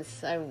days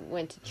since I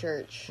went to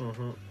church,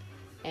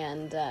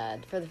 and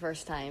for the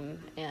first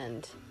time,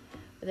 and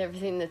with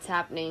everything that's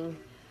happening,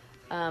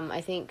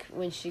 I think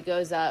when she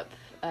goes up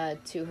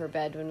to her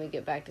bed when we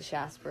get back to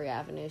Shaftesbury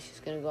Avenue, she's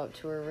going to go up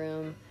to her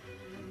room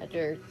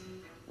after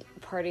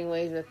parting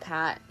ways with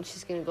Pat, and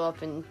she's going to go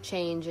up and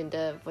change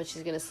into what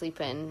she's going to sleep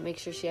in. Make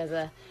sure she has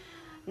a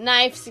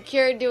knife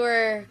secured to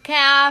her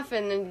calf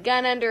and a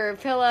gun under her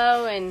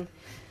pillow, and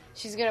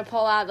she's going to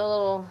pull out the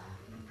little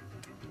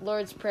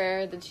Lord's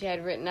Prayer that she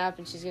had written up,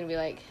 and she's going to be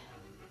like,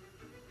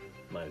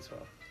 Might as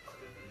well.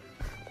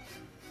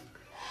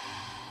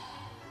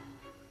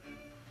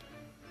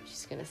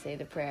 she's going to say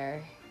the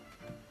prayer.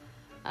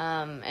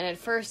 And at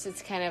first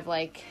it's kind of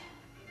like,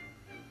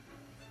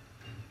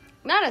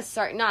 not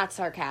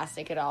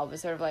sarcastic at all, but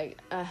sort of like,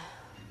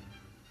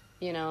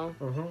 you know.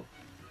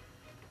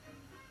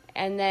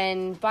 And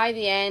then by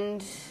the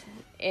end,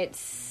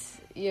 it's,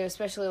 you know,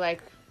 especially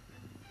like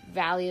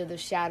Valley of the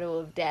Shadow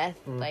of Death,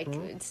 like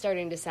it's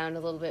starting to sound a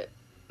little bit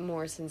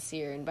more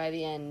sincere. And by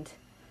the end,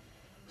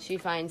 she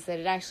finds that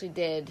it actually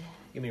did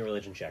Give me a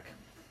religion check.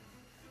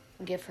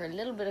 give her a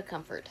little bit of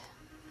comfort.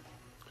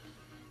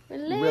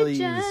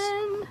 Religion.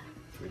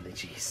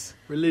 Religies.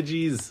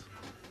 Religies.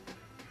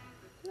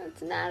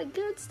 That's not a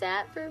good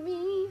stat for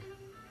me.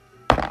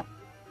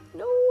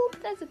 Nope,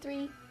 that's a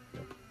 3.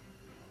 Nope.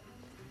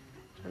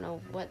 I don't know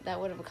what that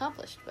would have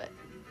accomplished, but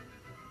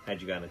Had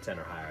you gotten a 10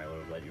 or higher, I would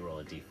have let you roll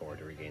a d4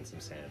 to regain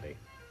some sanity.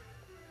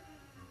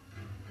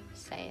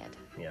 sad.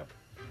 Yep.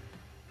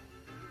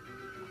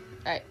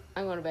 Alright,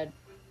 I'm going to bed.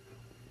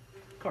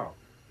 Carl.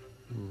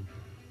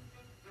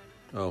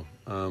 Oh,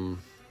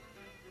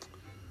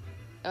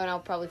 Oh, and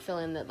I'll probably fill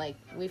in that, like,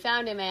 we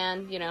found him,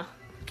 man, you know.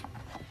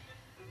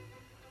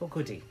 Oh,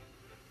 goody.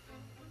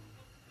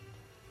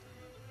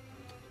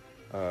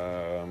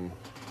 I've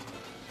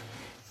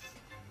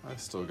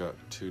still got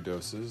 2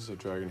 doses of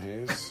Dragon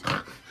Haze.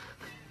 I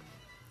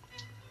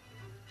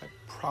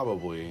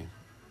probably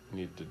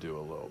need to do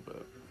a little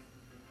bit.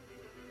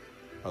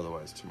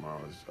 Otherwise,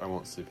 I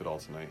won't sleep at all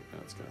tonight,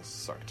 and it's gonna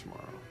suck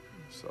tomorrow.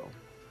 So,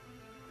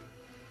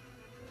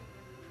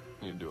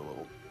 I need to do a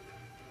little.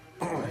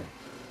 Alright.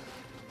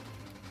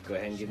 Go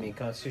ahead and give me a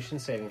Constitution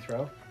saving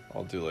throw.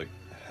 I'll do like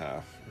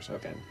half or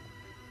something.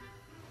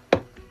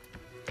 Okay.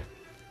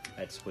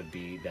 That would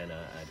be then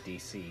a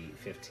DC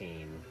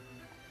 15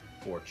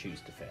 or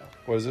choose to fail.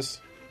 What is this?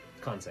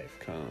 Con save.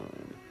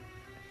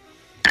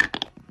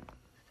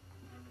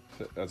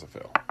 That's a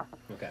fail.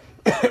 Okay.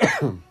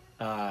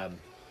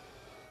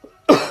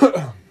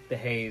 The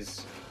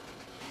haze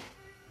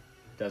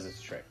does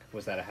its trick.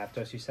 Was that a half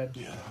dose you said?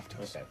 Yeah, half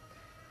dose. Okay.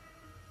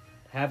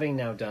 Having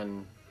now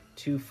done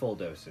 2 full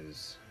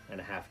doses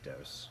and a half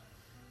dose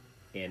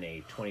in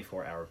a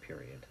 24-hour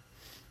period,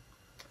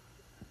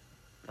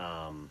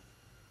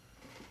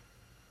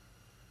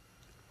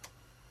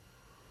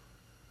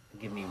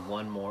 give me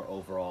one more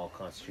overall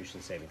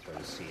Constitution saving throw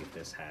to see if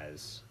this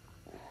has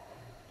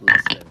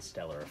less than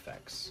stellar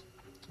effects.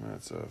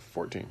 That's a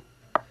 14.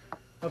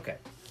 Okay.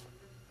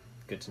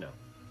 Good to know.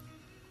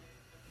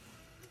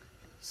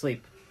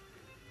 Sleep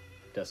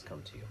does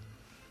come to you.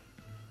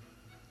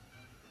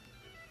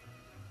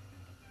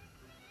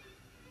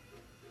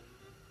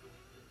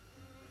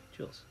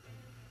 Jules.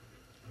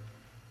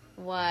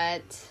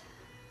 What?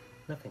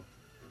 Nothing.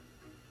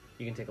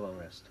 You can take a long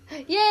rest.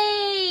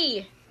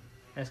 Yay!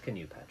 As can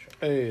you, Patrick.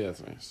 Hey,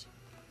 that's nice.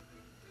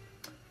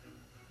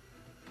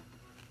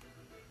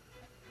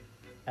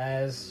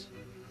 As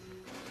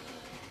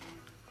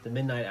the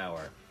midnight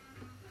hour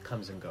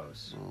comes and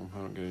goes. Oh,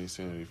 I don't get any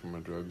sanity from my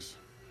drugs.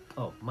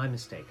 Oh, my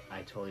mistake.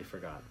 I totally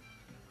forgot.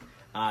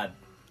 So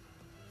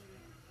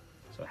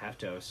half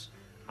dose.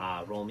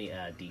 Roll me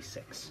a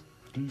d6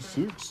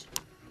 D6.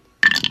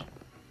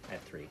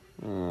 at 3.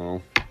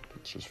 Oh,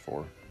 it's just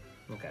 4.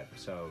 Okay,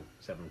 so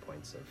 7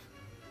 points of...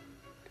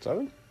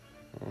 7?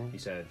 You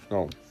said...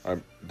 No, I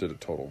did a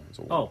total. It's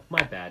a 1. Oh,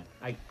 my bad.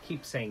 I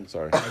keep saying...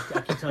 Sorry.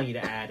 I keep telling you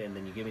to add, and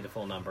then you give me the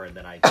full number, and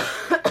then I...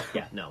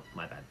 Yeah, no,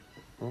 my bad.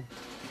 Oh.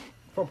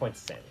 4 points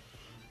of sanity.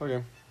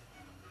 Okay.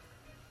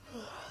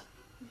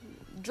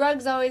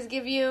 Drugs always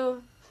give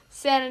you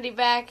sanity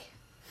back.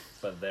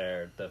 But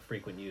the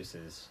frequent use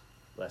is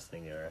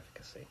lessening their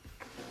efficacy.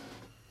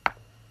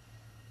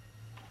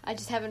 I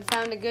just haven't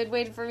found a good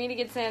way for me to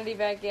get sanity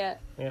back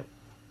yet. Yep.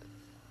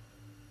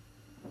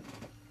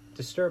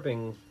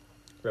 Disturbing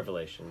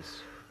revelations.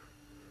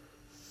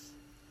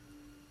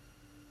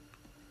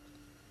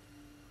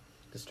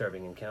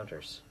 Disturbing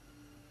encounters.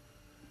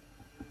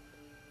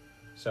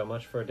 So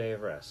much for a day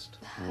of rest.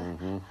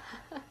 Mm-hmm.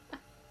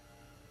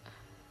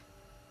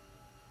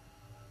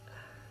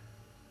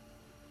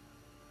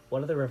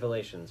 What other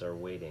revelations are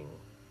waiting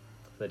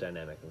for the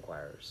dynamic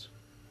inquirers?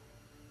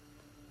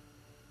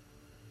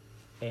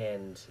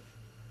 And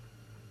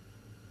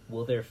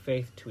will their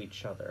faith to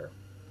each other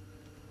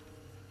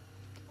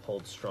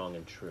hold strong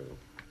and true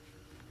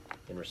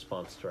in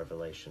response to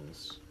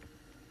revelations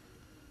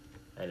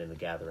and in the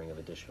gathering of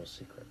additional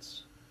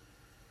secrets.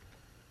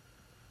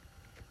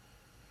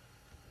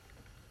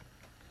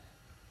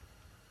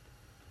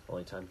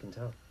 Only time can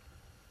tell.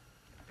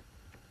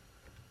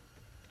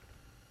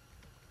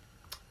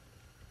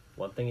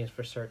 One thing is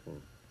for certain.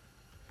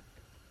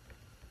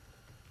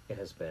 It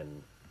has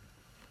been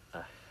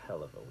a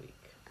hell of a week.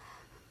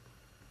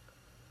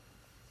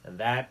 And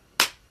that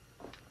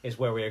is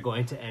where we are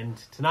going to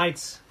end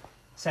tonight's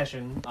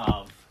session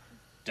of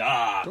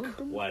Dark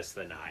Was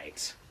the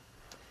Night.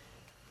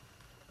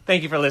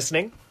 Thank you for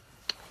listening.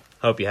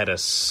 Hope you had a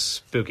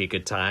spooky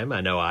good time.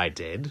 I know I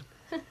did.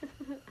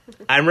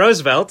 I'm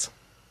Roosevelt.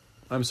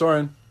 I'm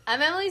Soren.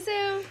 I'm Emily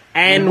Sue.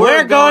 And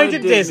we're going to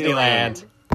Disneyland.